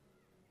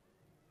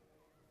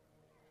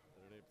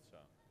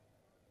 Repça.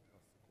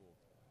 Pasko.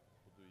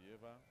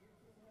 Budujeva.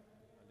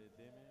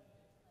 Aledemi.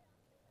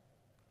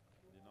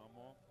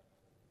 Dinamo.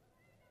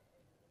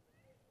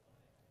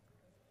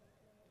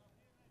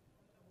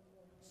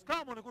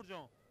 Skamo në kur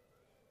gjon.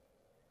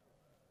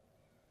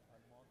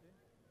 Almati.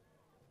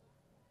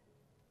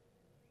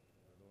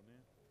 Roni.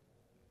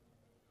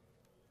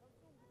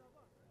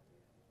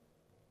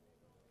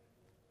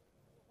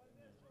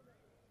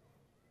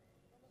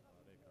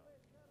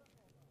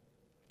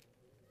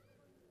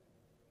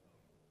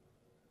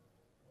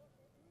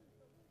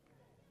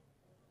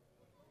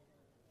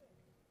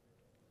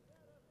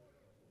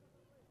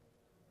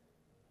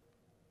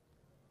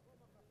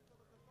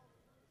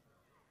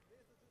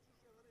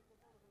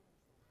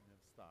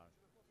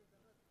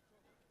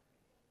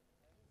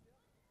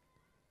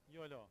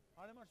 Jo, lo,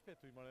 are ma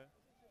shpetu i mare.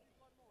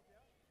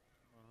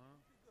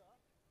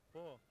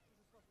 Po.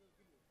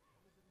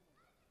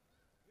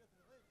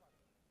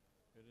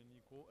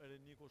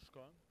 Ereniko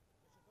shkon.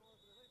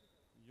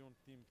 Jon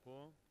tim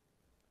po.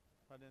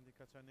 Talenti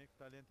Kaçanik,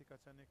 ko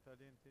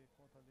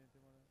talenti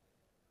mare.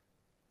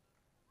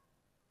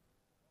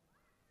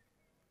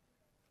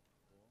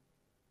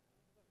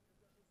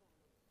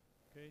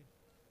 Okej.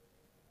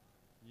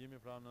 Jemi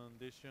pra në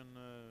ndeshjen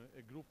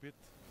e grupit.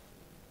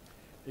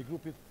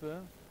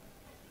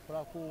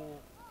 Pra ku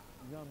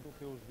janë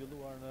duke u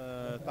zhvilluar në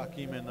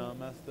takime në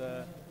mes të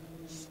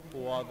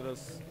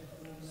skuadrës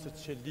së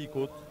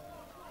Çelikut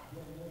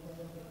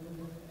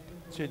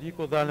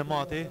dhe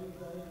Almati.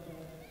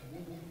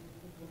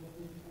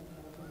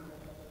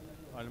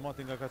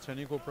 Almati nga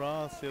Kaçaniku pra,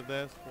 si dhe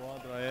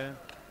skuadra e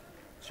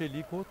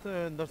Çelikut,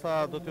 ndërsa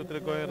do t'ju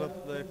tregoj rreth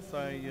dhe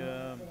kësaj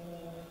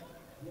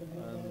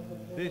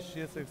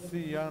ndeshje se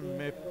si janë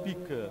me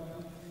pikë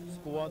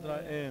skuadra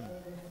e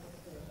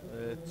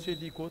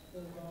Çelikut.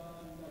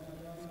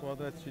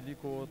 Skuadra e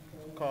Çelikut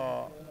ka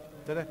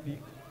 3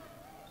 pikë.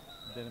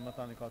 Deri më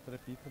tani ka 3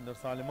 pikë,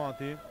 ndërsa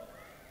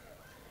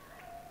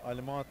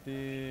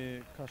Almati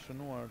ka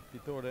shënuar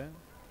fitore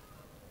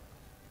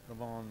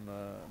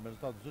me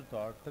rezultat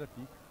zyrtar 3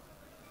 pikë,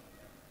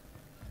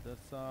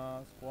 ndërsa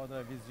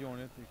skuadra e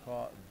Vizionit I ka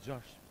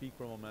 6 pikë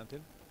për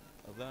momentin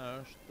dhe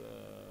është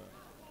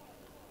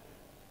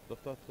do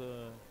thotë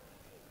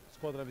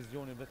skuadra e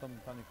Vizionit vetëm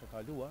tani ka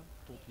kaluar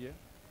tutje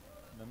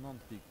me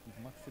 9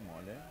 pikë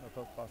maksimale, do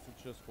thotë pasi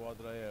që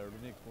skuadra e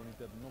Runik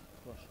Unitet nuk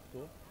është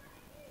këtu,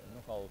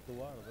 nuk ka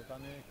udhëtuar dhe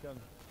tani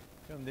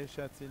kjo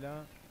ndeshja e cila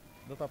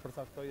do ta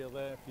përcaktoj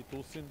edhe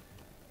fituesin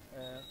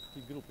e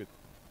këtij grupit.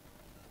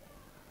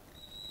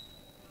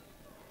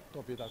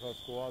 Topi ta ka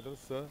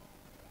skuadrës së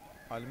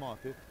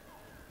Almatit.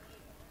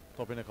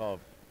 Topin e ka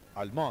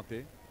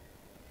Almati,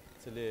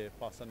 cili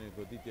pasa një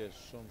goditje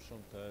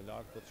shumë të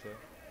lartë, që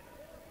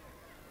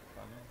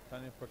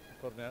tani për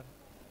korner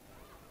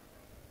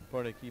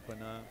për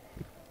ekipën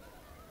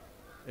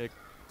e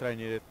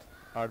trajnerit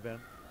Arben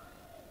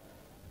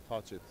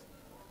Thaçit.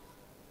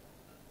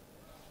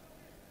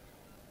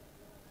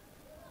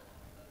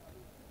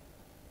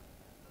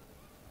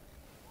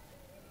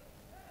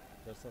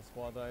 Dërsa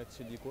skuadra e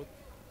Çelikut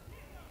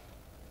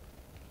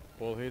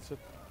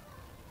Pollheqet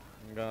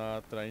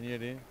nga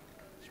trajneri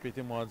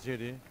Shpiti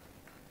Muhaxhiri.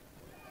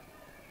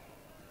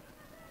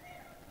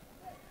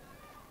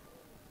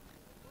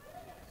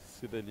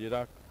 Si dhe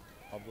Lirak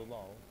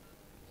Abdullahu.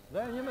 Dhe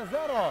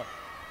 1-0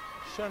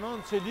 shënon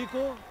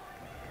Çeliku.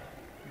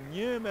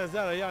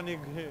 1-0 janë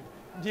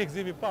një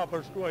gëzim I pa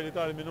përshkruaj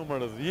lojtari me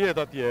numër 10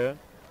 atje.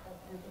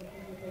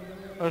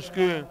 Është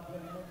ky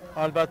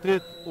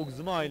Albatrit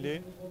Ugzmajli.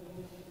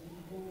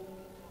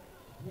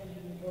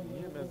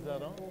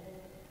 1-0.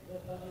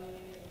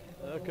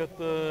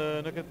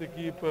 Në këtë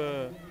ekip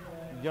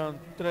janë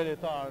 3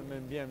 lojtarë me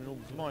mbjem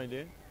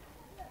Ugzmajli.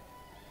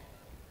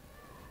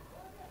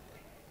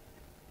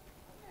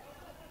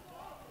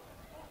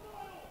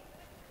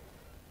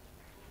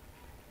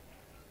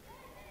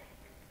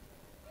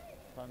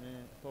 Tani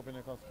topin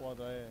e ka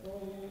skuadra e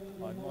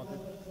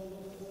Almatit.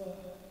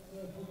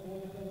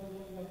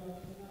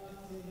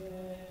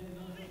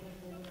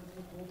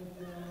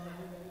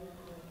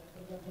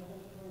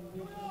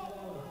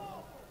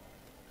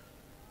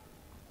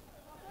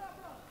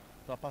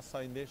 Pra pas sa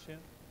ndeshje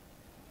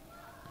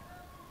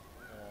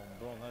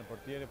mbron nga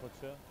portieri, po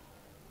që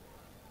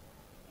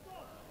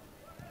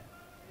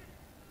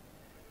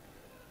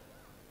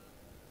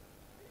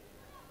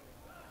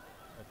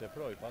e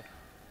teproi pak.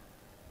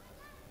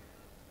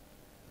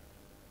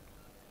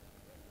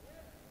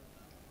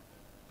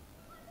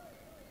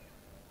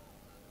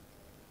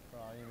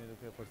 Pra jemi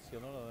duke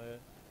përcjellur edhe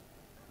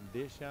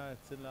ndeshja e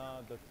cila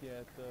do të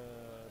jetë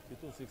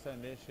fituesi I kësaj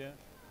ndeshje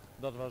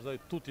do të vazhdoj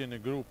tutje në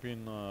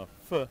grupin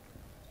F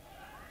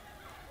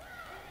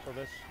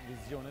përveç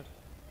Vizionit,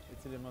 I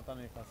cili më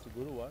tani ka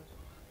siguruar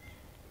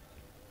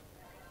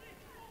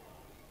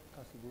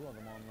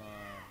domthonë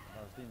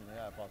vazhdimin e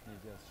pas një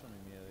gjestë shumë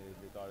I mirë I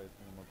lojtarit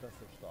numër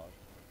 57.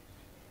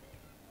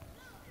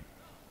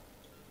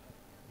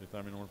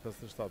 Lojtari numër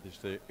 57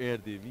 ishte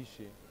Erdi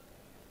Vishi,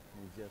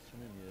 një gjestë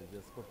shumë I mirë,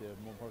 gjestë sportive,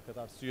 më për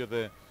këtë arsye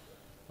dhe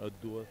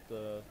duhet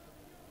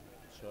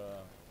që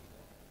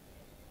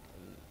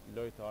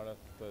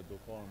lojtarët të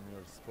edukohen në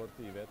mënyrë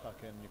sportive, ta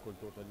kenë një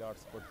kulturë të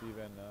lartë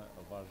sportive në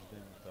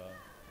vazhdim të.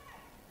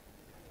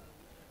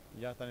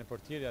 Ja tani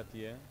portieri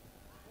atje,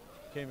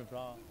 kemi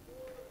pra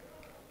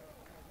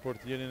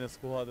portierin e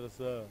skuadrës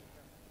së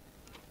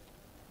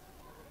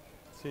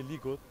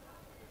Çelikut.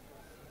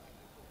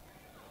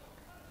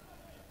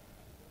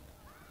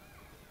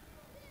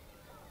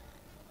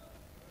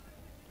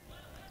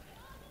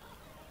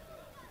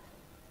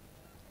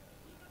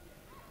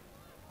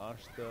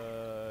 Është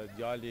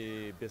djali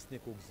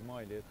Besnik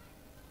Ugzmajlit.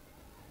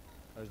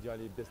 Është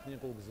djali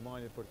Besnik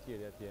Ugzmajlit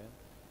portieri atje.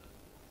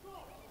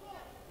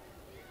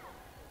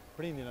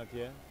 Prindin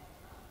atje.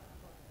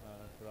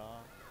 Pra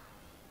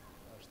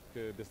është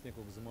ky Besnik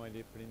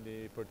Ugzmajli prindi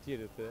I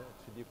portierit të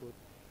Çelikut.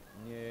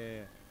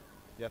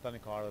 Ja tani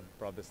ka ardhur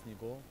pra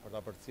Besniku për ta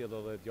përcjellë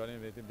edhe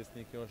djalin vetin.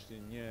 Besniki është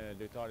një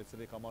lojtar I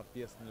cili ka marrë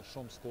pjesë në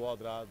shumë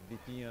skuadra,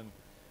 Ditien,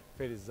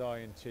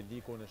 Ferizajin,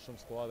 Çeliku në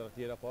shumë skuadra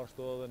tjera, po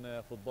ashtu edhe në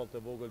futboll të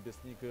vogël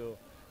Besniku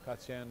ka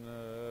qenë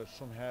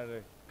shumë herë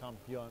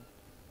kampion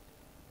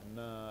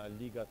në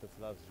ligat të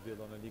cilat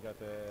zhvillohen, në ligat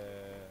e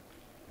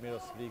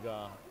Mirosliga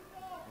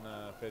në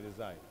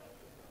Ferizaj.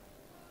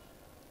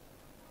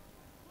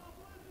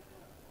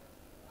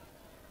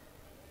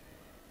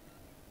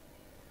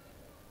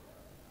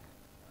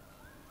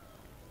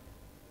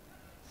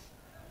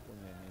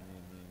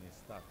 Një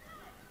start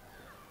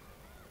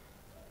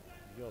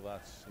jo dhe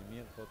aq I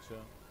mirë, po që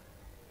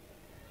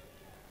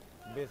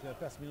mbes me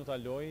 5 minuta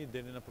lojë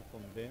deri në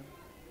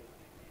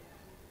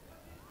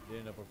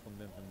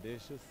përfundim të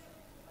ndeshjes.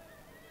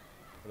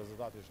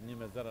 Rezultati është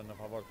 1-0 në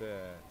favor të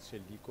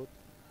Çelikut.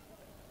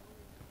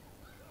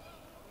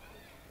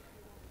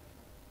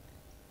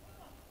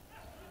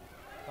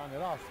 Tani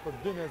rast për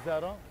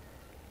 2-0.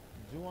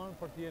 Gjuan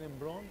portieri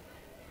mbron.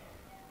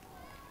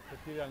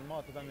 Portieri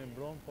Almati tani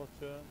mbron, po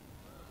që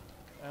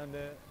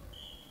ende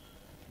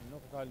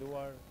nuk ka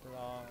kaluar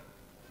pra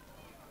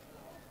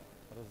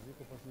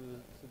rreziku, po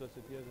si do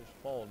që tjetë është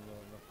foul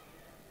në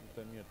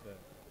të mirë të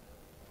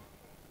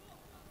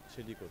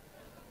Qelikut.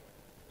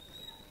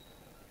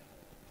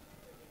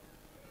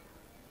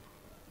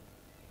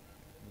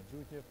 Në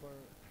gjujtje për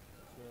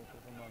që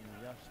përfundon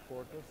jashtë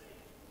sportës,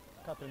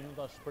 4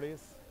 minuta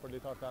shpresë për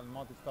lojtarët e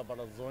Almatit ta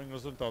barazojnë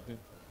rezultatin.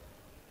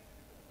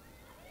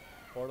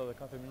 Por edhe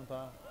 4 minuta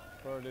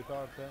për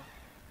lojtarët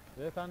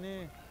dhe tani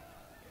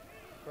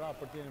pra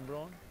për t'jeni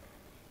mbron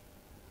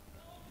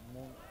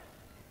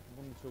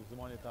mund që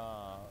Gëzmani ta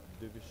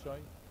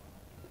dyvishoj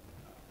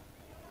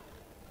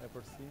e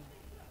përsi.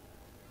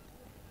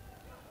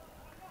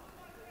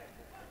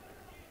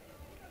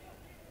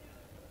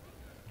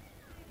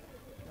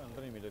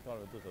 Ndrimi i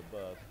lojtarëve duhet të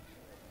bëhet.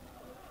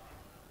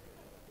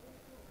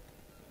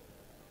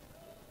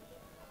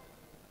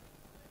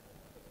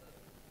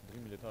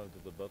 Ndrimi i lojtarëve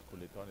duhet të bëhet kur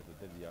lojtari të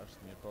del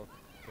jashtë, mirë po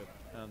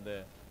ende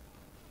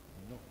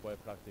nuk po e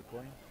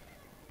praktikojnë.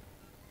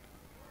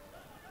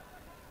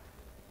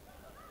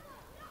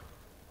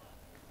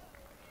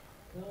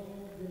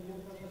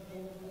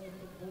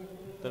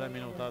 3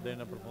 minuta deri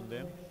në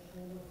përfundim.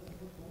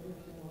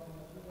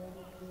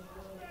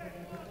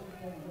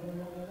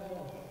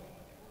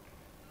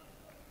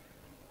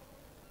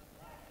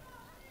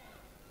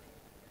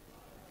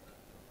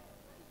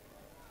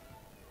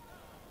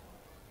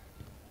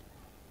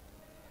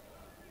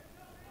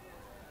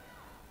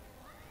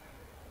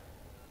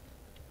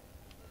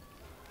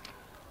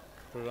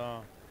 Pra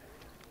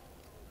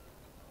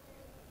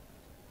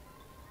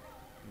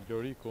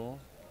Gjoriko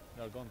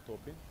largon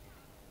topin.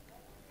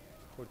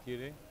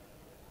 Portieri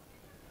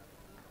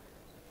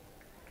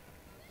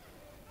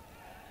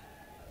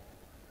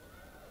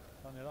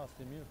ka një rast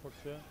i mirë, por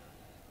që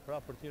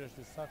pra portieri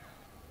është i saktë.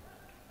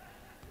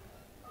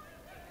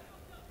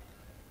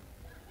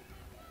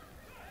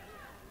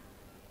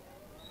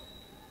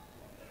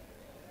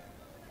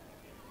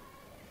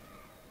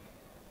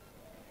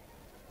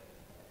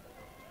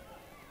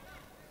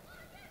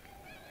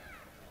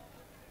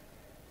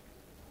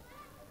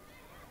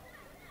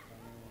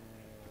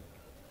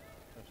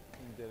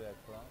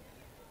 Direkt pra.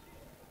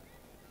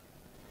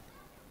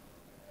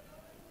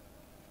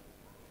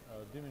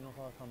 2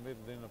 minuta ka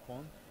mbetur deri në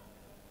fund.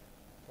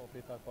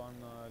 Topi takon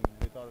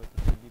lojtarëve të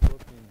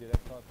Qelikut,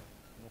 indirektat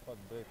nuk ka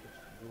drejt të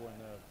luajnë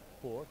në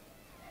port.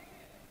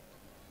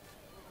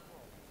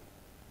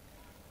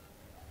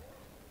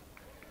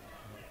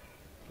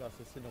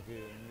 Klase si nuk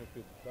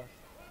i dash.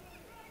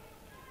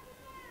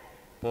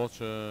 Po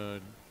që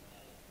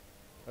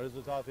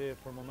rezultati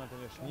për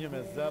momentin është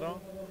 1-0,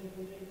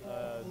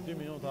 2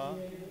 minuta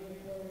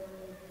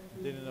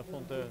deri në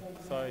fund të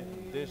kësaj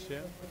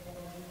ndeshje.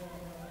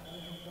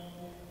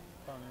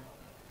 Tani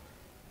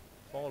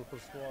faul për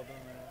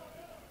skuadrën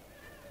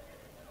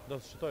do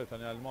të shëtoj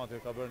tani Almati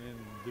ka bërë një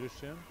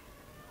ndryshim.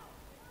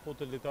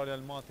 Futet lojtari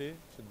Almati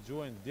që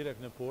dëgjojnë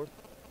direkt në port.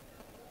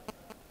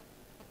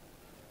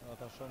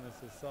 Ata shohin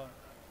se sa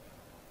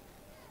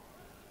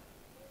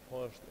po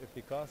është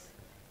efikas.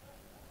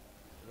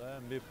 Dhe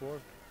mbi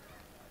port.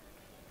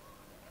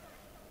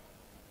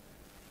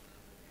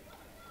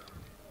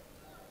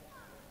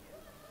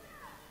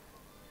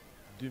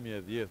 Në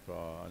 2010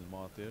 pra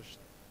Almati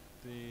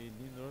është i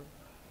lindur.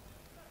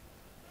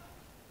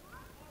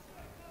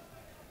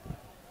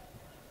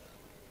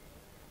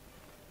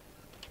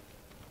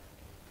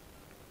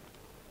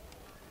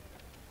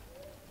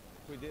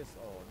 Kujdes,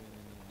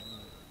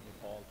 një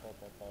pall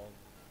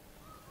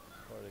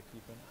për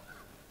ekipën.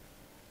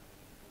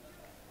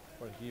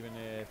 Për ekipin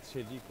e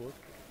Qelikut.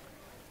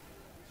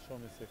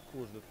 Shohim se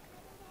kush do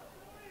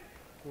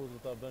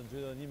ta bën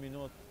gjë, 1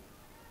 minutë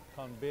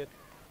kanë bet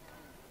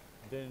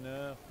deri në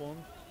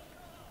fund.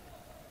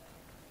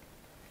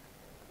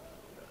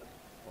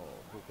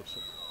 Bukur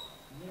shumë.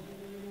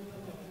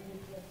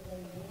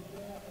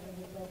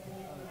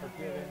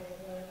 Portieri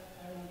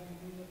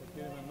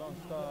mendon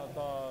se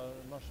ta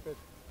më shpejt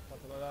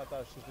ta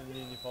ishte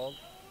një faull.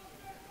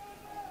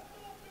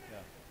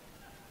 Ja.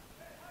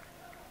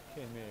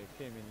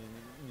 Kemi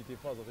një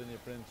tifaz atë një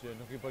prind që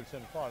nuk i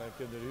pëlqen fare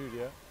kjo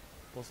ndërhyrje,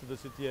 po së do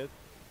që tjetë,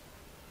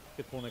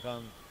 këtë punë e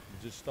kanë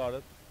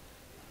gjyqtarët,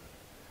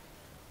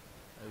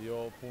 jo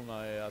puna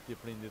e ati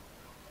prindit.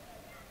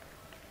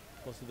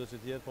 Po së do që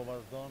tjetë, po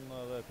vazhdon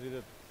dhe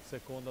 30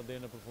 sekonda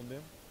deri në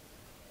përfundim.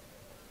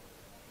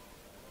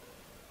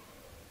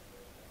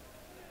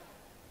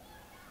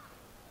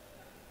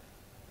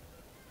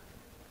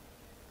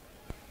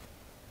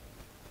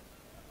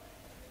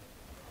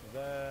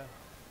 Dhe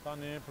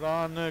tani pra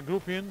në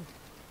grupin,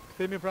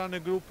 këthemi pra në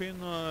grupin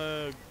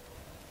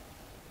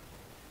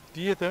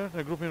tjetër,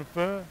 në grupin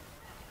F,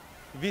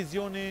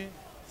 Vizioni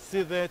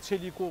si dhe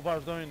Qeliku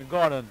vazhdojnë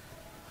garën.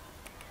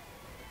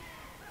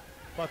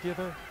 Pa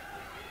tjetër,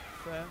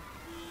 se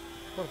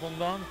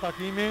përfundon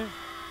takimi,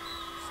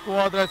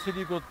 skuadra e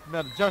Qelikut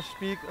merr 6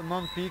 pikë,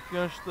 9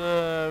 pikë është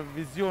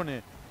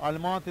Vizioni,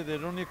 Almati dhe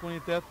Runik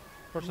Unitet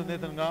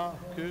përshëndeten nga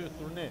ky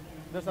turne.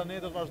 Ndërsa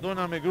ne do të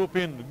vazhdojmë me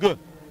grupin G.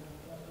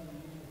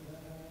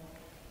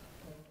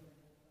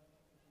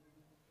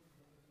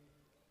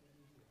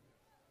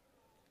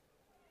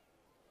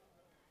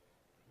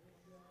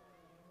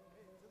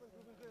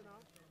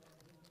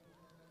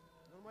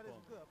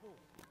 Normalisht G,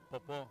 po.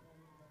 Po.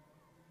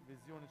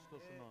 Vizioni që të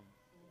shënon.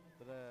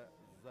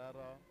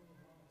 3-0.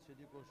 Që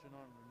diko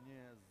shënon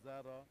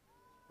 1-0.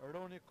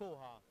 Roni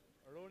koha.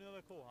 Roni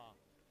edhe koha.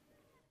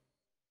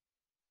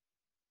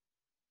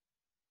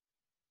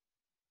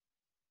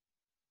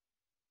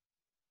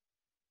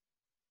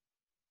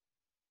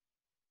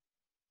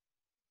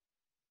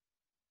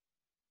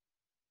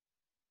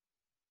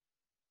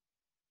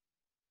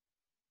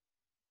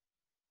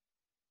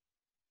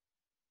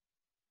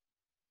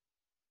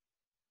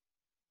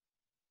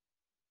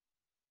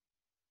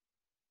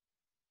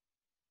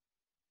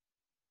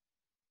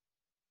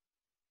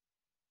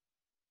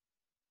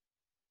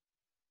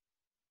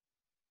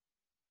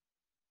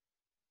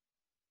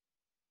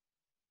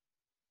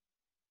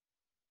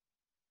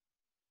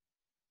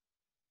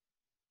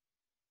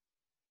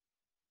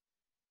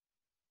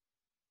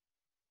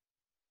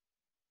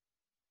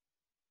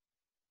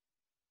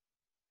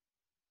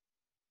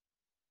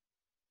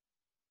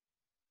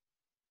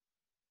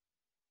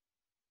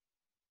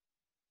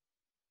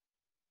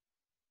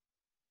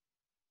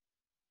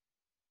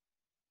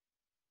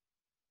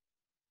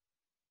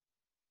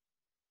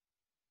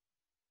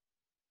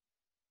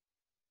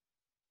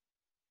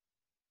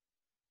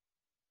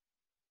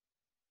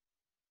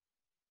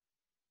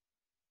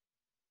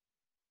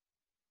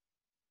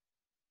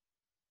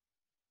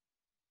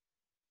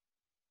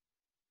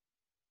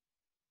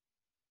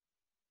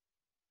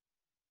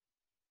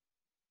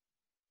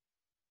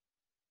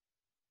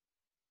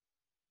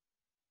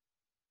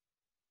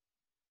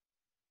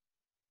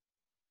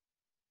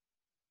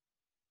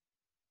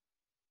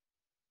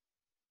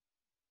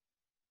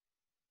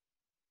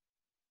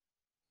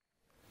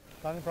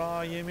 Tani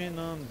pra jemi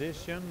në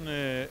ndeshjen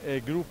e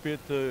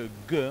grupit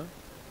G,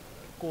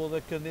 ku edhe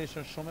kjo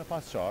ndeshjen shumë e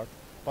pasqartë,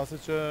 pasi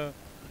që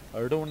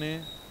Roni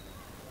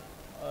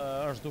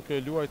është duke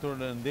luajtur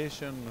në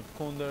ndeshjen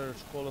kundër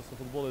shkollës së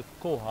futbollit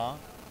Koha.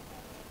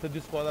 Të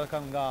dy skuadra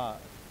kanë nga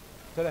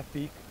 3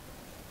 pikë,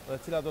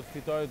 dhe cila do të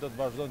fitojë do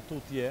të vazhdojnë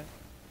tutje,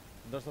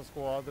 ndërsa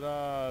skuadra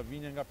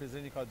Vinje nga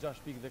Prizreni ka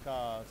 6 pikë dhe ka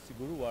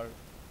siguruar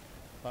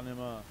tani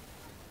më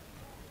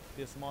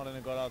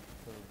pjesëmarrjen e garatë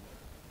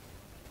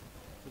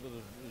që do të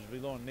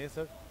zhvillohen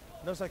nesër,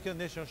 ndërsa kjo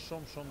ndeshje është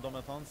shumë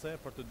domethënëse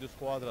për të dy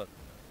skuadrat,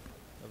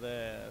 dhe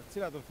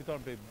cilat do të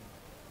fitojnë prej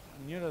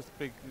njërës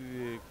prej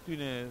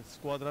këtyne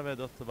skuadrave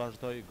do të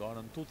vazhdoj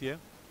garën tutje.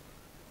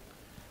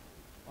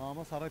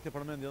 Mos harroj të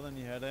përmendi edhe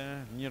një herë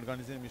një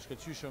organizim i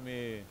shkëlqyshëm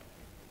i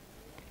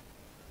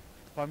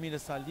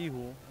familjes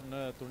Salihu në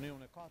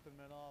turneun e 4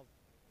 me radhë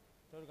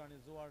të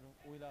organizuar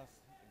Uhilas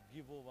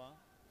Givova.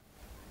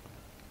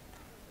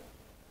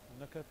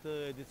 Në këtë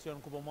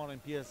edicion ku po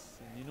marrin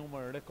pjesë një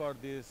numër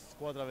rekordi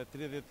skuadrave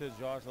 36,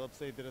 edhe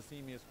pse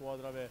interesimi i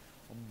skuadrave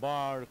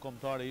mbar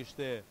kombëtare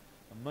ishte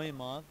më i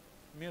madh,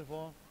 mirë po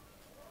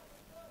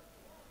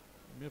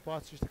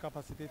atë që ishte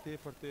kapaciteti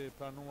për të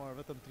pranuar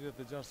vetëm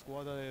 36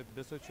 skuadra, dhe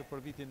besoj që për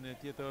vitin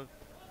tjetër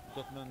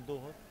do të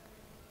mendohet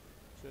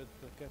që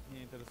të ketë një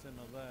interesim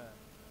edhe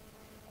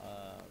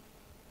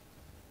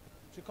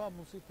që ka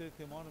mundësi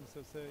të marrim,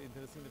 sepse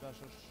interesimi tash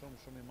është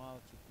shumë i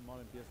madh që të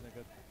marrim pjesë në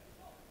këtë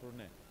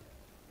turne.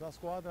 Pra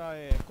skuadra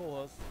e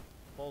Kohës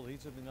Paul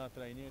hiqet nga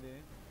trajneri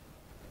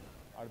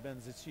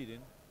Arben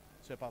Zeqirin,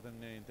 që patëm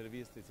në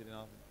intervistë i cili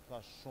na tha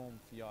shumë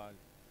fjalë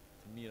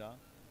të mira,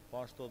 po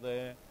ashtu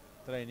edhe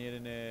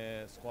trajnerin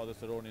e skuadrës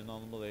së Roni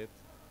 19,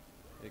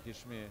 e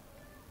kishmi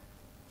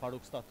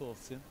Faruk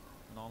Statovsin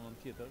në anën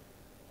tjetër,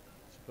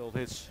 që po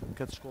udhëheq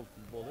këtë shkollë të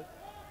futbollit.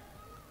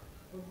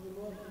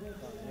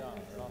 Ja,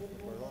 rasti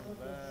për Ron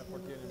dhe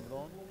portieri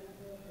mbron.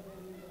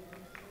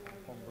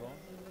 Po mbron.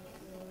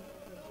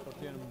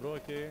 Portieri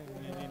mbrojtje,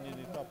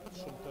 një kap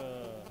shumë të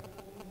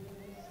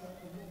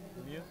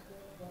mirë.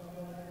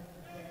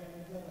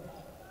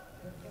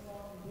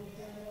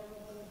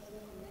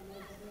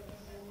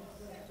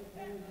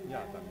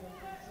 Ja, tani.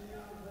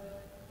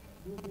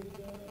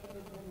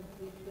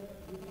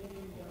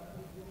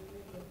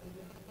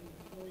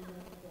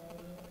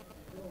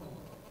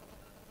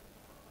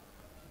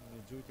 Një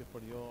gjujtje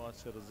për jo aqë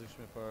që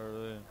rrezikshme për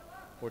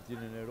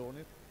portierin e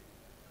Ronit.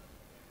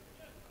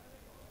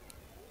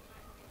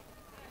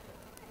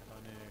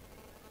 Tani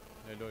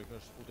në lojë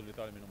është futur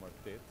lojtari me numër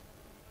 8.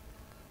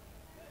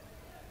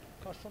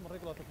 Ka shumë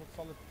rregullat të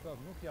futsallit që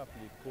nuk i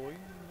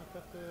aplikojnë në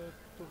këtë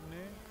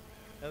turne,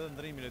 edhe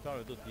ndrimi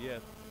lojtarëve do të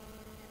jetë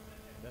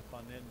me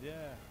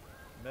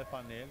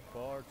panel,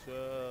 por që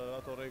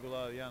ato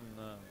rregulla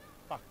janë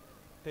pak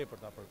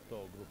tepërta për këto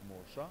grup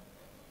mosha,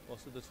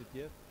 ose do që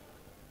tjetë.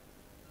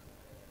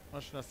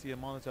 Është nësi e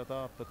madhe që ata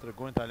për të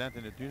tregojnë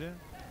talentin e tyre,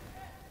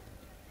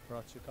 pra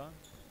që kanë.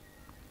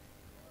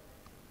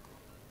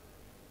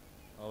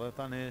 Edhe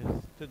tani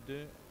të dy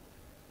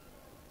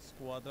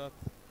skuadrat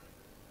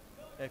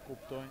e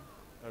kuptojnë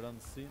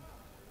rëndësinë.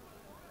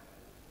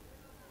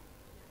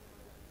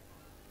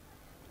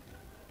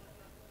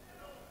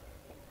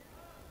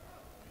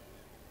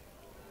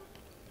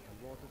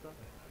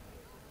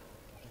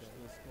 Është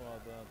në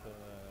skuadra të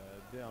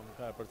Deam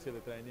ka e për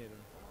cilë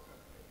trajnerin.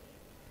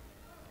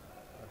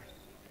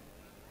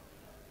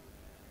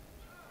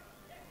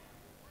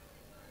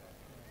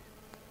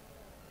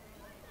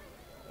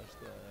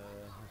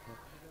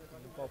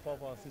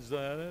 papa si çdo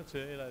herë që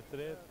era e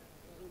tretë.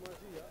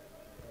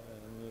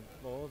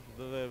 Po,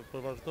 dhe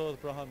përvazhdohet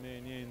pra me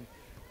një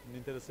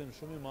interesim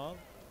shumë i madh.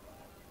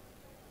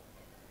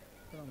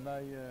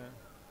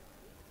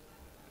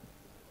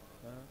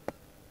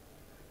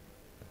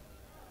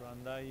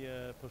 Prandaj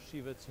po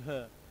shihet që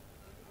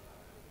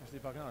është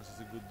i pakënaqur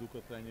si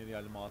duket trajneri i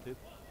Almatit.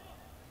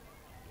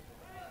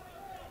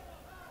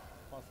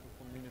 Pas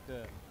përfundimit të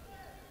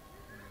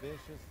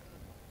ndeshjes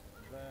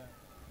dhe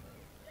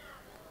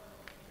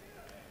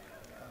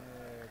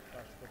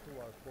ka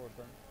shpëtuar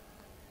portën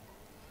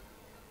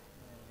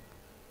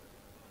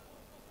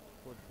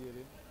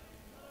portieri.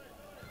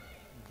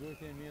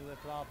 Gjojtje e mirë dhe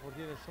pra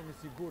portieri shumë i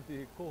sigurt i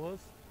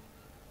kohës.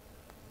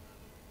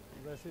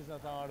 Dhe si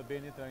ata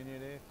Arbeni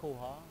trajneri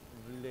koha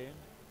vlen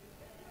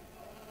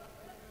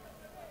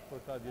për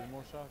ta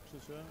dirmosha, kështu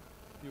që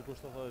ju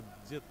kushtohet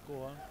gjithë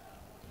kohën.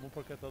 Mu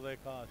përket edhe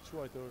ka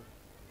quajtur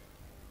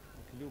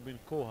klubin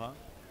koha,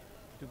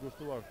 të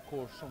kushtuar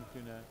kohë shumë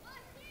këtyne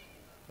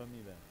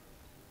fëmijëve.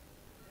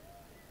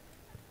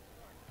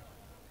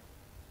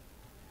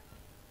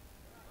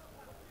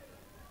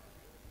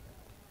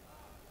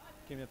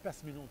 Kemi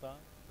 5 minuta,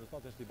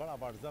 rezultati është i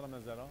barabartë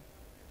 0-0.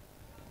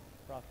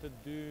 Pra të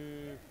dy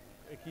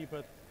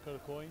ekipet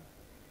kërkojnë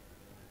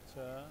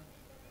që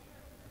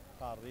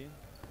ta arrijnë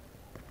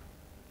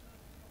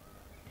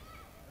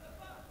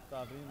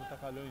të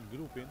kalojnë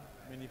grupin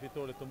me një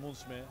fitore të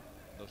mundshme,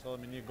 do shtë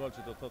edhe me një gol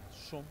që do të thotë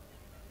shumë,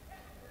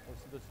 por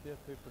si do që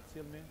tjetë të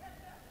përcjellni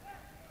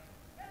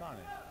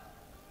tani.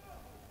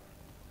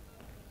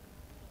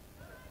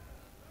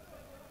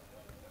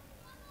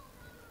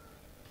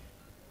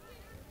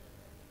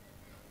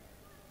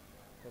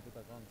 Topi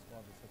të kanë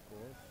skuadrës së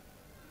kohës.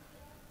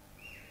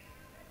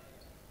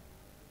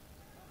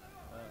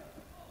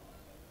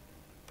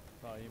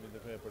 Pra jemi dhe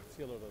për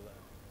përcjellur edhe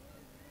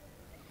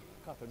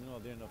 4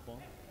 minuta deri në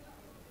fund.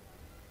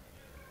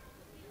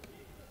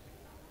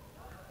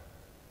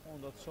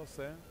 Unë do të shoh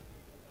se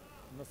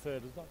nëse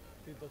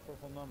rezultati do të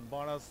përfundon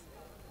baraz,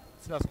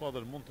 cila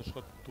skuadër mund të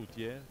shkojë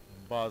tutje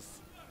bazë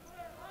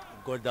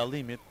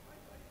goldallimit,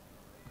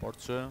 por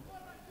që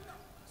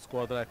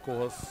skuadra e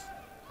kohës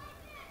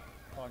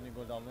ka një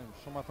goldallim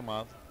shumë të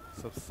madh,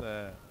 sepse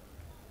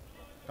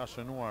ka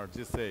shënuar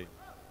gjithsej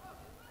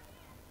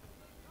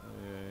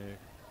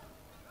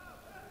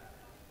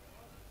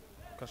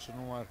ka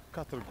shënuar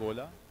 4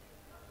 gola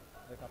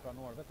dhe ka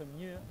pranuar vetëm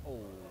një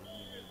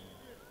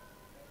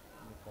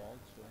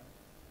falë që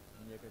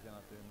mjekët janë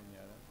aty më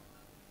njëre,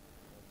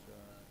 që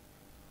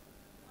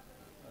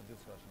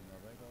gjithë që është në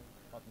rregull,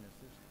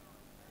 fatmirësisht.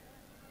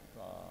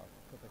 Pra,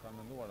 këtë kanë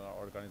menduar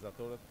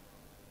organizatorët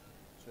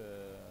që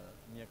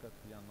mjekët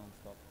janë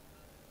non-stop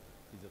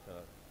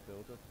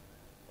fizioterapeutët,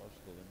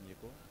 është të dhe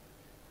mjeku,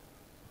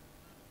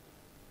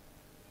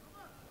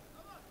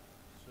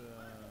 që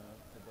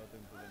të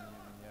bëtim të dhe një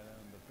njëre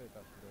ndërprej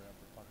ka shkërëja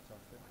për pak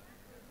qaste,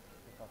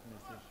 që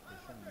fatmirësisht për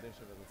shumë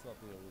ndeshjeve të cilat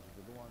u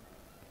zhvilluan,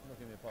 nuk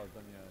kemi pas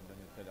dhe një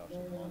telash të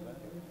madhe.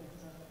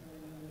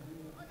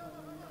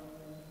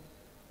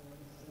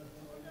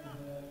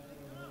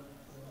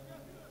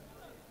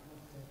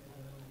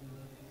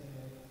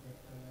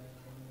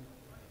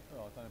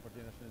 Tani për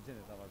tjenë është në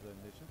gjendje ta vazhdojmë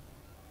ndeshjen.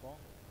 Po.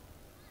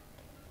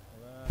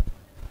 Dhe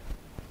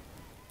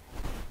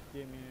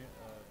kemi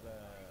dhe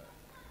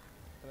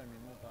 3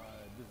 minuta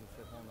e 20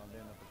 sekonda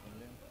ndaj në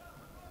përfundim.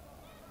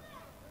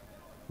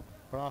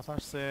 Pra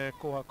thash se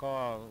koha ka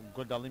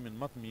goldallimin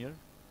më të mirë,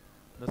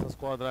 ndërsa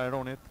skuadra e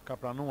Ronit ka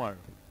pranuar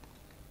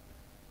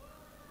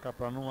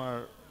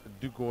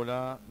 2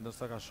 gola,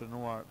 ndërsa ka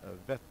shënuar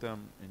vetëm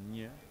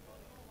 1.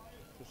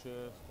 Kështu që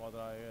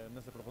skuadra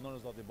nëse përfundon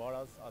rezultati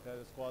baraz,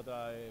 atëherë skuadra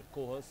e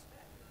kohës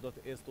do të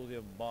ecë tutje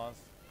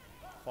bazë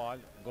fal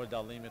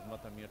goldallimit më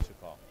të mirë që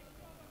ka.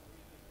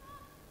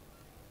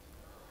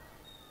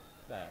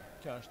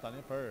 Kjo është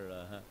tani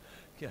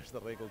kjo është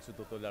rregull që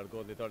do të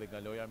largohet lojtari nga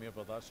loja, mirë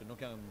po thashë nuk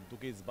janë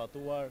duke i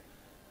zbatuar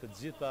të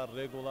gjitha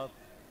rregullat,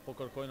 po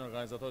kërkojnë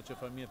organizatorët që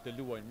fëmijët të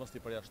luajnë, mos t'i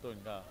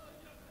përjashtojnë nga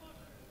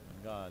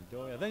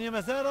loja. Dhe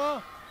 1-0,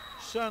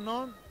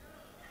 shënon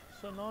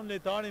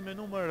lojtari me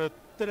numër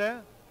 3,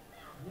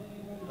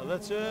 edhe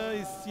që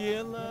i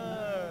sjell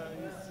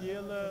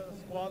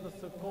skuadrës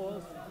së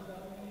kohës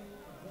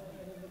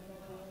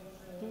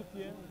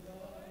tutje,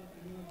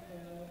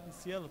 i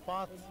sjell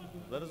fat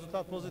dhe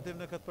rezultat pozitiv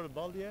në këtë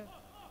përballje,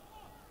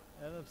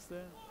 edhe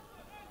pse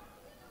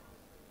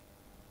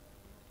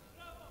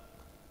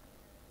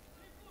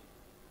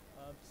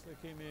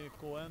kemi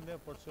kohë ende,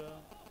 por që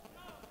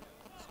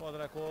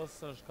skuadra e kohës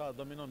është ka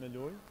dominon me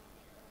lojë.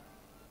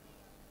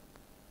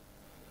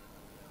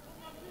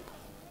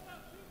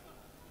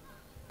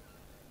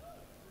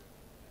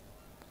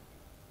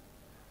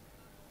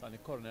 Tani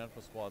korner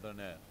për skuadrën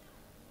e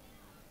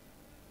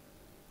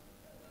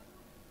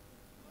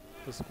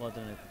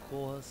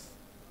kohës.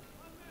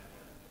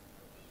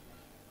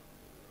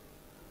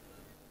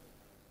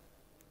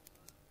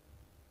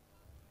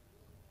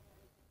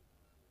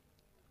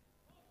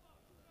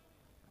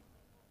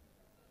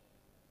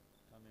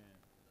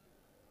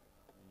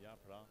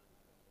 Pra,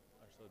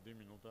 është 2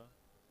 minuta.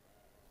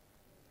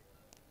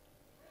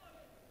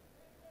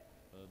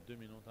 2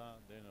 minuta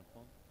deri në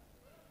fund.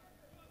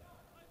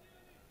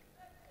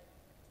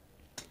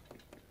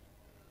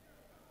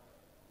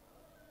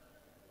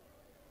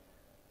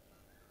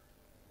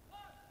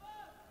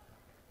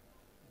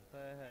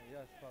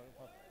 Ja,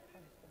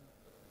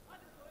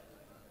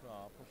 pra,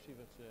 po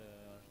shive që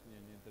është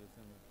një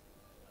interesim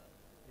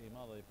i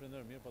madhe i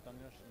prindër mirë, po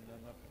tani është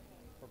në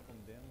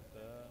përfundim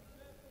të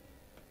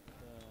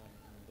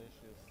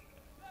ndeshjes.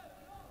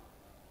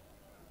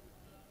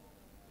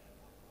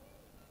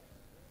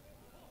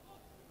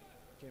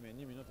 Kemi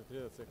 1 minutë e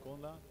 30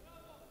 sekonda.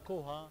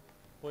 Koha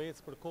po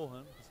ecë për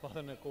kohën,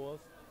 spatën e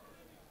kohës,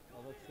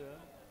 edhe pse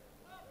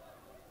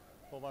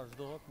po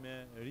vazhdohet me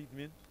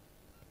ritmin.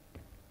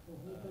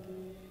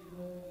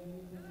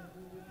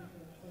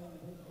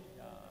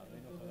 Ja,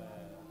 minutën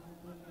e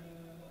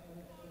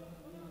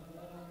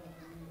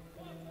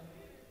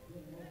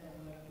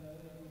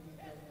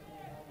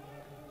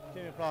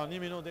kemi pra 1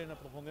 minutë deri në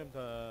përfundim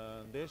të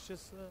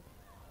ndeshjes.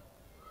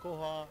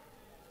 Koha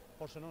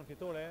po shënon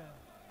fitore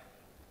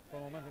për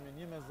momentin me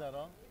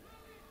 1-0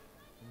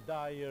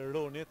 ndaj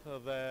Ronit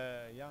dhe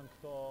janë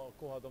këto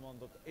koha domon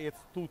do të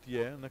ecë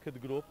tutje në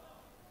këtë grup,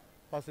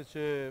 pasi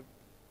që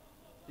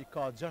i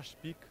ka 6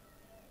 pikë,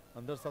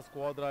 ndërsa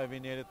skuadra e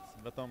Vinerit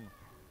vetëm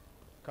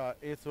ka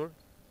ecur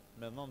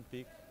me 9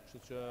 pikë,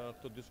 kështu që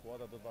këto dy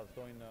skuadra do të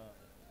vazhdojnë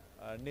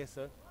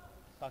nesër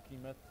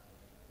takimet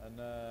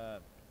në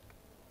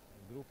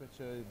grupe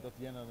që do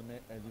të jenë edhe me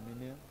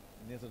eliminim.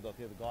 Nesër do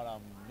të jetë gara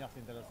mjaft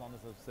interesante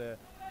sepse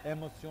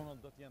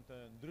emocionet do të jenë të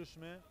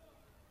ndryshme.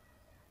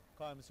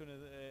 Ka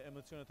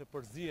emocione të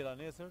përzira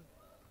nesër,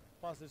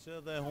 pasi që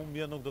edhe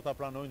humbje nuk do ta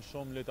pranojnë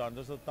shumë lojtarë.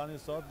 Ndërsa tani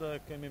sot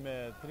kemi me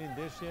 3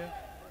 ndeshje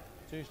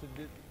që ishte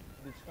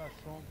diçka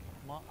shumë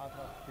më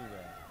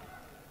atraktive.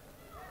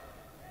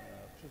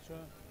 Kështu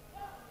që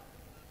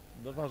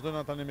do të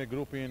vazhdojnë tani me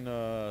grupin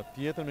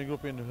tjetër, me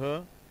grupin H.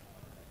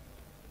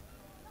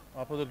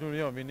 Apo do të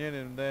jo,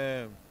 Vineri dhe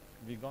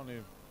Vigani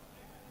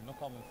nuk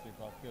ka mundësi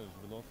ka të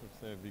zhvillohet,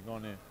 sepse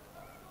Vigani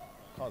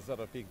ka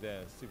 0 pikë dhe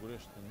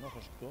sigurisht nuk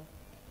është këtu.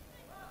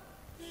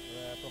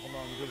 Dhe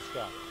përfundon në gjithë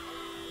shka.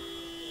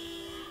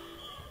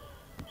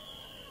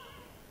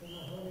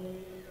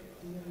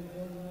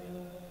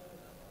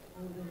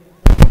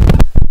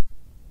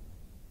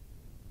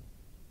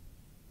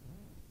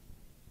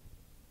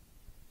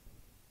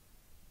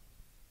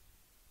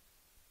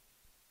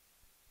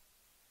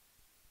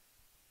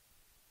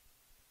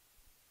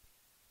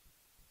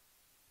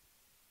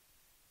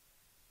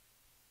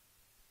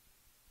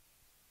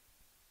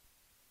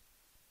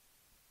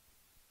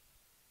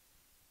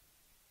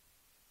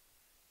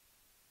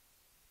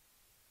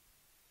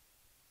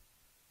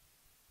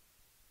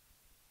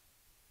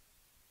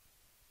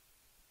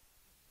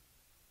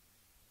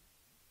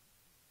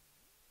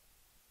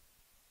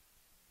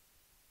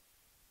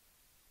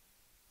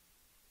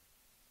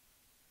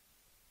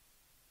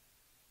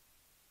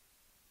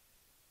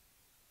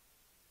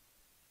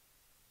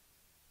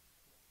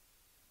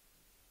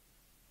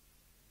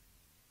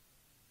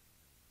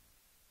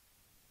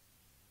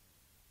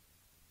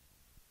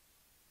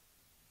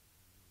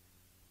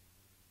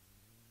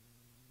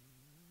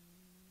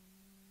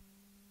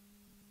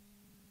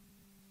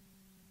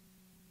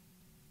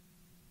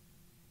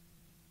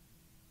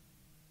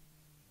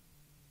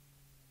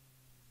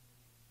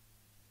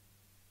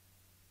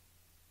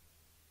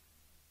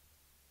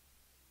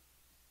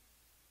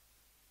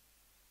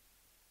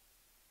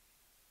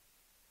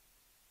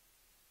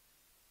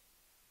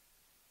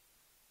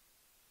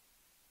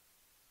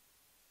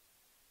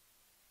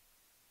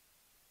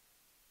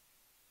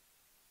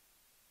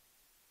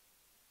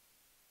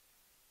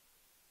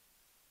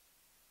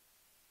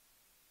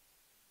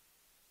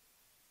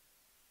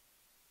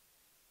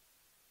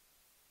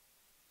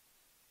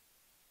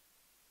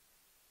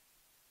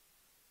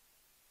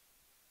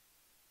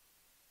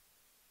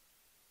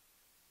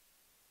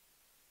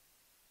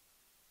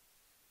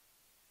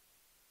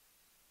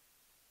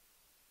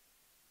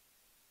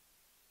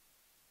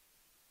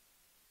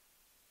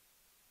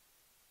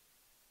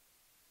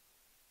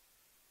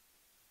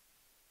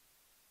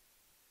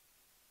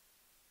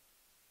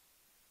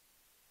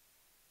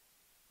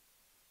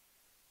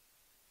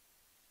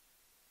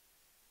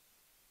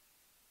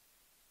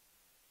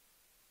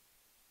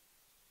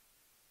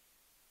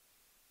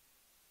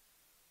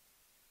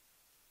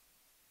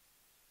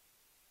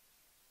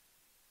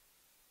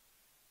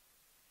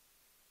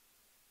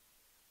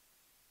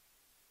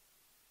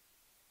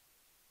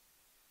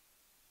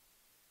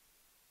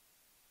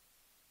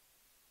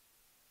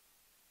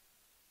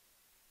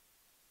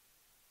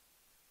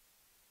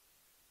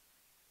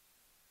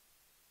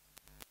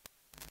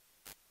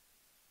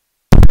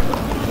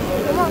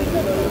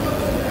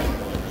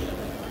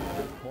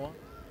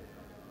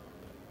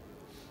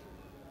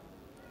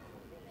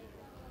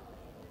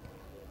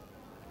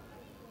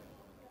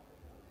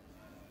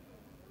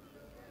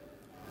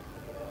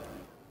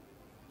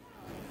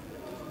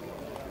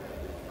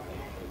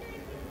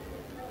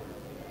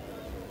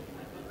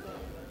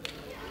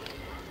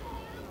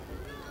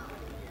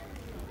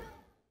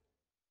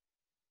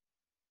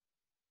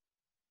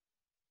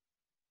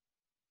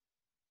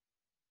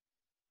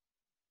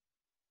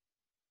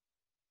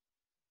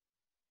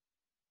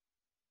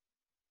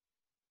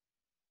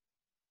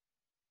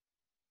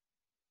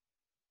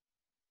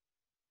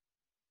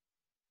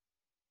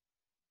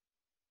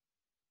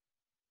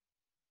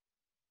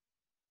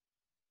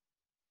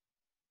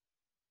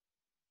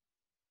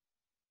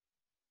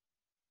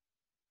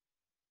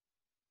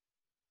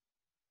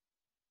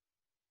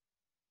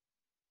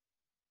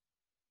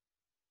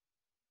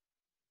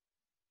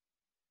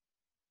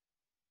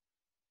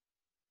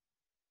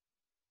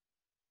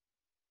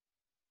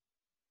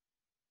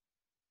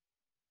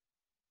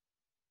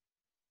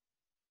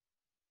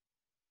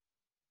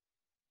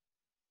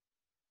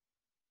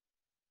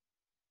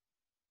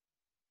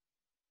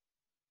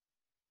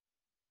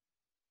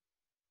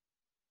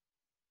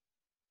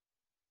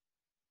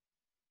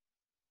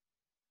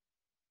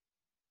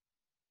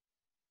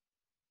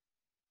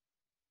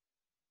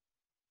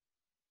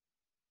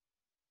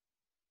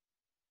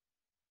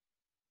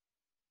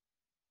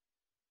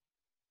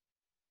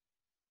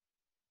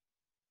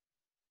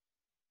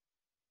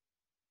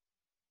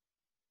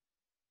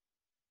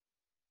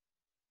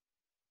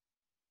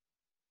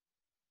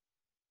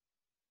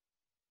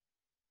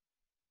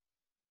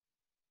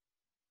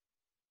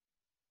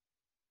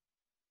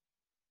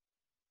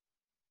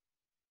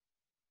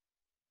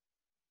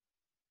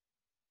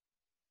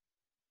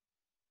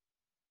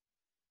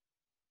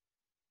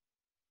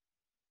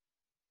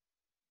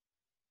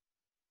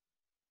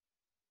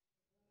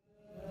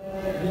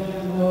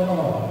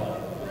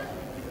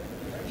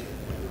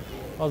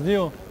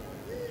 Pasdiu,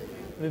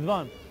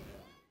 Ridvan.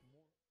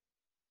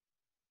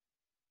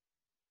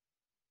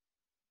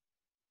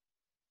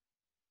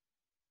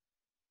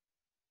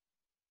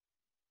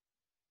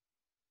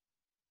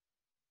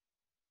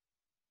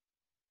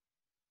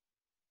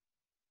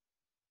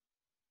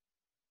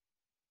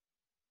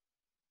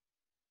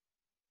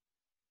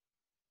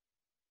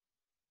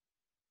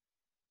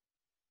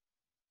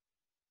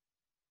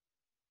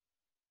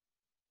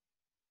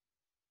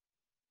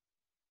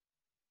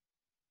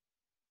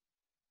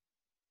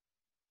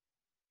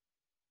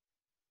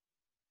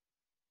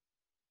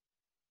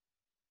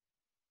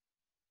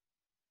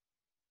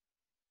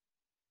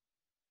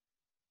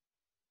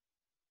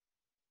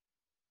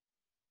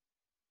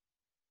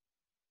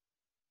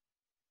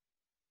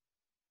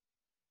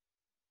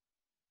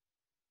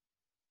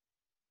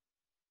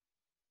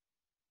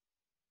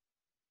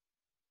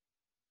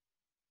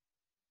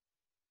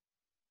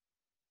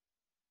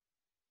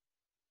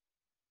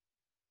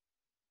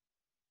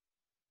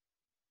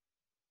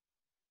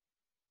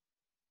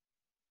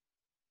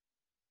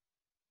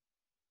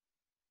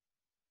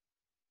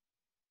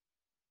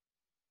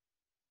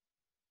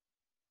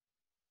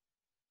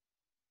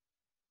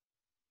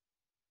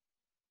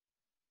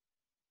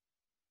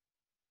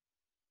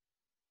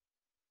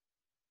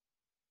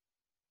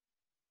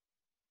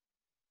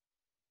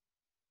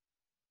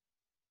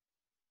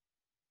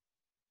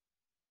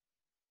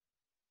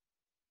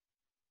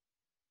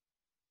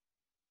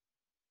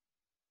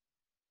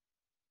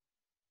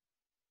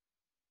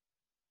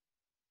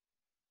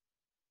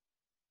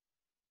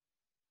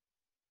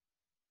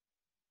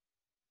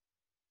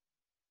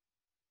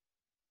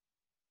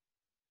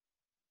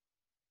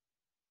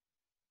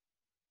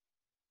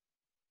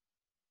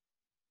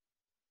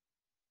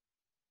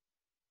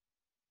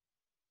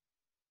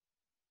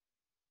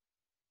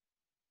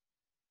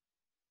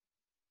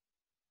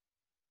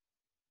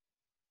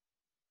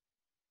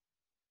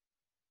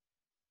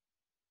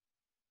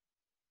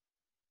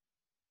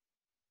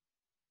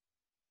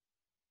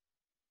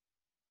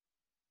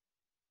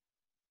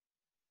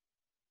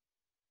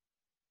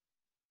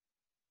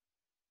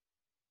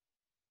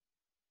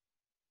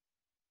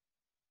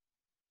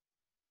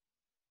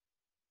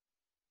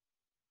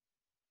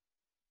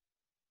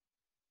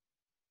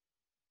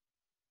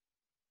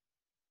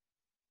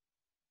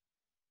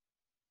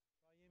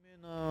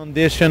 Në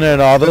ndeshjen e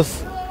radhës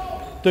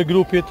të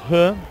grupit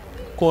H,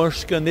 ku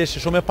është kjo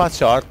ndeshje shumë e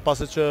paqartë,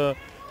 pasi që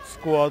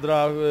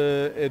skuadra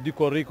e dy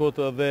korrikut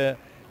dhe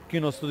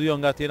Kino Studio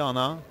nga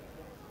Tirana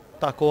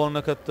takohen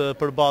në këtë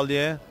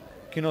përballje.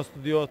 Kino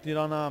Studio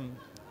Tirana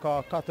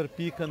ka 4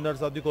 pikë,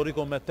 ndërsa dy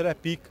korrikut me 3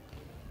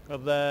 pikë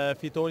dhe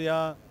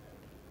fitoria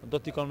do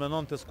t'i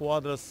konvenonte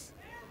skuadrës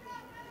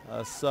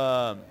së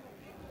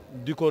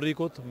dy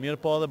korrikut,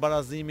 mirë po dhe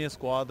barazimi e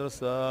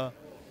skuadrës së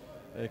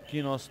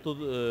Kino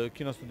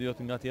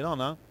Studiot nga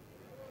Tirana,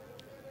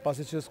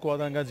 pasi që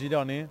skuadra nga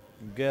Gjilani,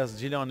 GS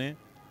Gjilani,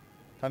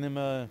 tani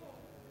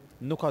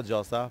nuk ka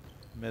gjasa,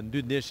 me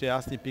 2 ndeshje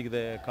asnjë pikë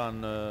dhe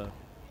kanë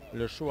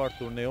lëshuar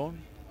turneun,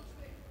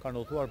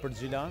 kanë udhëtuar për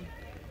Gjilan,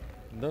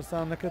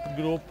 ndërsa në këtë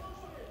grup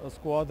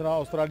skuadra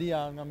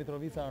Australia nga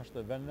Mitrovica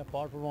është vendin e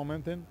parë për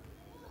momentin,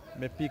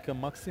 me pikë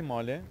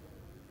maksimale,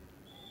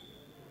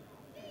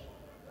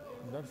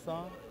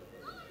 ndërsa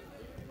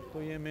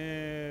këtu jemi,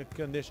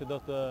 kjo ndeshje do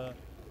të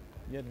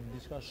jetë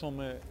diçka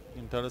shumë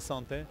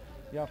interesante.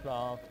 Ja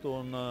pra, këtu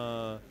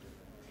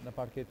në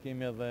parket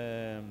kemi edhe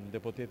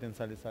deputetin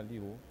Sali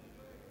Salihu,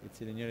 i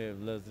cili njëri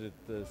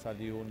vëllezrit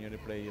Salihu,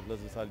 njëri prej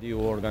vëllezrit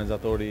Salihu,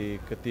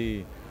 organizatori këtij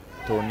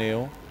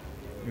turneu,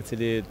 i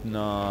cili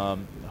në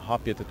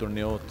hapjet e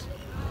turneut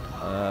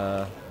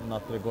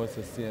na tregoi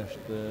se si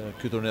është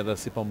ky turneu dhe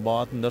si po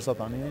mbahet, ndërsa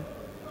tani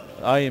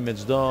ai në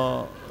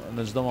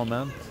çdo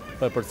moment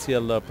po e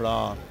përcjell pra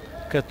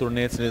këtë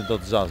turne i cili do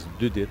të zgjasë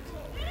 2 ditë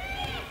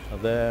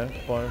dhe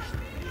po është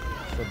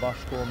së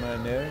bashku me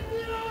ne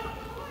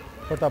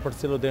për ta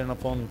përcjellur deri në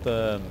fund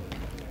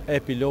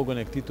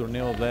epilogun e këtij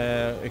turneu dhe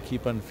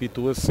ekipën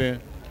fituesi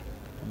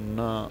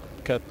në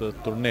këtë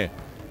turne.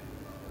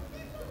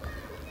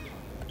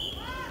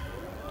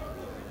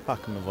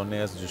 Pak me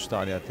vonesë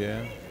gjyqtari atje,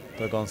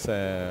 tregon se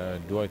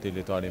luajti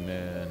lojtari me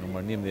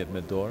numër 11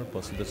 me dorë,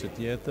 po sido që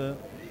tjetë,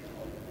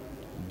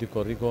 dy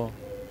korriko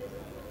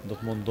do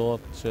të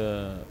mundohet që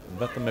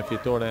vetëm me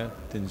fitore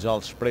të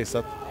ngjall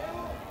shpresat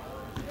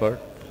për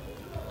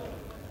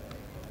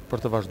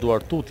të vazhduar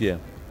tutje.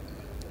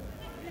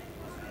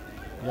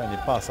 Ja një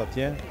pas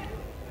atje,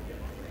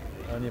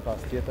 një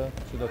pas tjetër,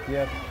 që do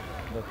tjetë,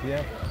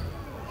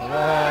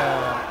 dhe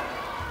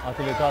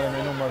ati lojtari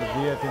me numër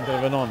 10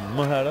 intervenon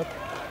më herët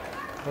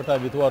për të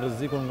evituar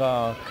rrezikun nga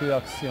ky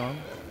aksion,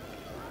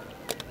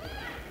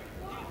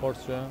 por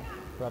që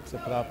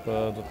prap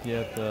do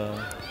tjetë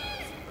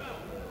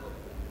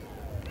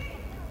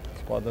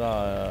skuadra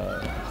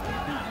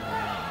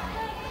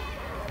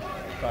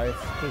ka e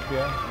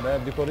stupje dhe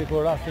dy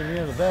korriku rasti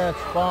mirë dhe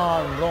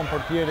çfarë mbron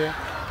portieri,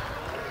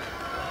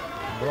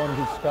 mbron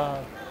diçka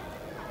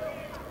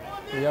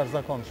të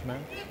jashtëzakonshme.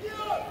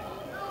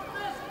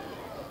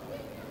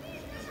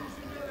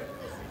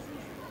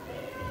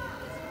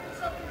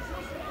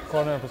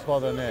 Korner për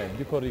skuadrën e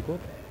dy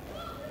korrikut.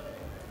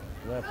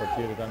 Dhe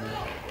portieri tani.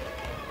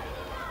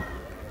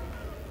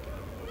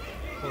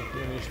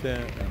 Portieri ishte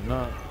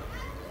në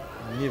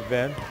një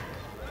vend.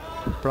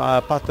 Pra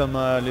patëm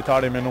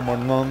litari me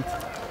numër 9.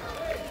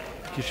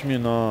 Kishmi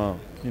në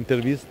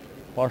intervist,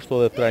 po ashtu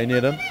edhe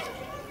trajnerën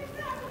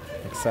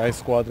e kësaj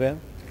skuadre.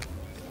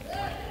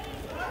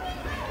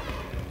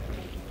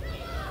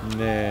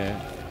 Ne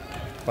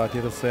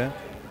patjetër se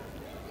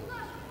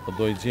po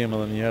do i gjejmë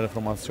edhe një herë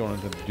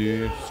formacionet e dy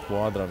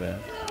skuadrave.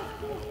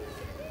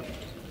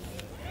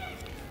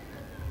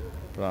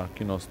 Pra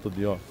kino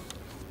studio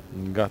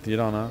nga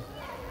Tirana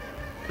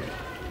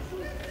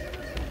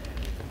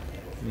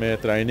me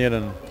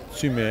trajnerën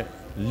Cyme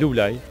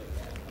Lulaj,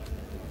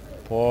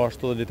 po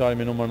ashtu dhe litari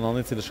me numër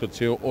 9, cilë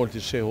shkëtqeu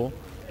Olti Shehu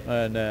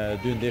në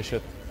dy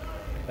ndeshjet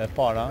e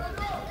para.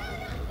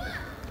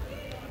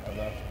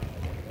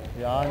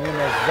 Ja,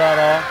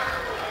 1-0,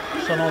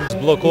 shënon të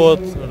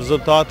zblokohet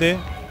rezultati.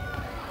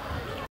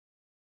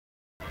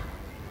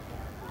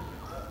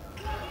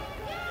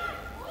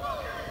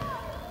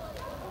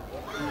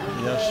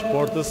 Ja,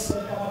 shportës.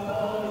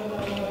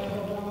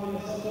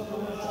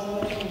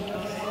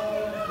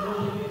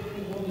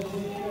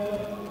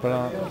 Pra,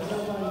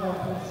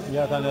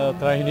 ja tani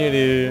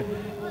trajneri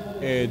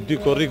e dy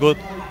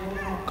korrikut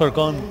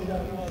kërkon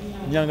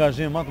një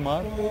angazhim më të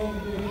madh.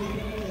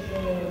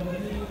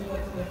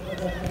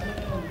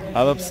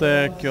 Edhe pse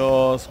kjo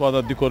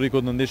skuadra dy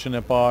korrikut në ndeshjen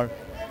e parë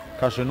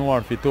ka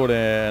shënuar fitore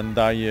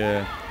ndaj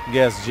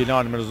GS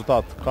Gjilani me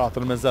rezultat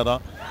 4-0,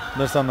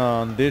 ndërsa në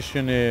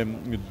ndeshjen e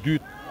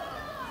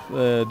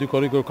dytë dy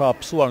korrikut ka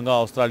pësuar nga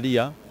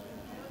Australia,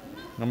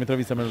 nga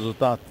Mitrovica me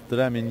rezultat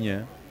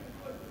 3-1,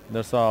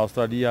 ndërsa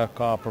Australia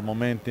ka për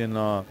momentin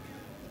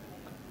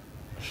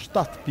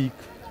 7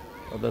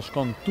 pikë dhe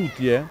shkon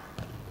tutje.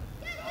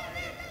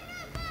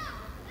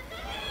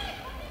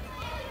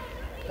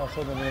 Ka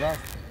shod në një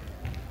rast,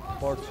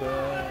 por që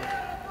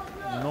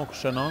nuk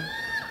shënon.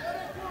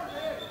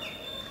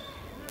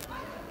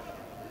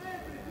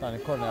 Tani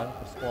korner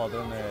për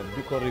skuadrën e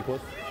dy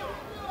korrikut.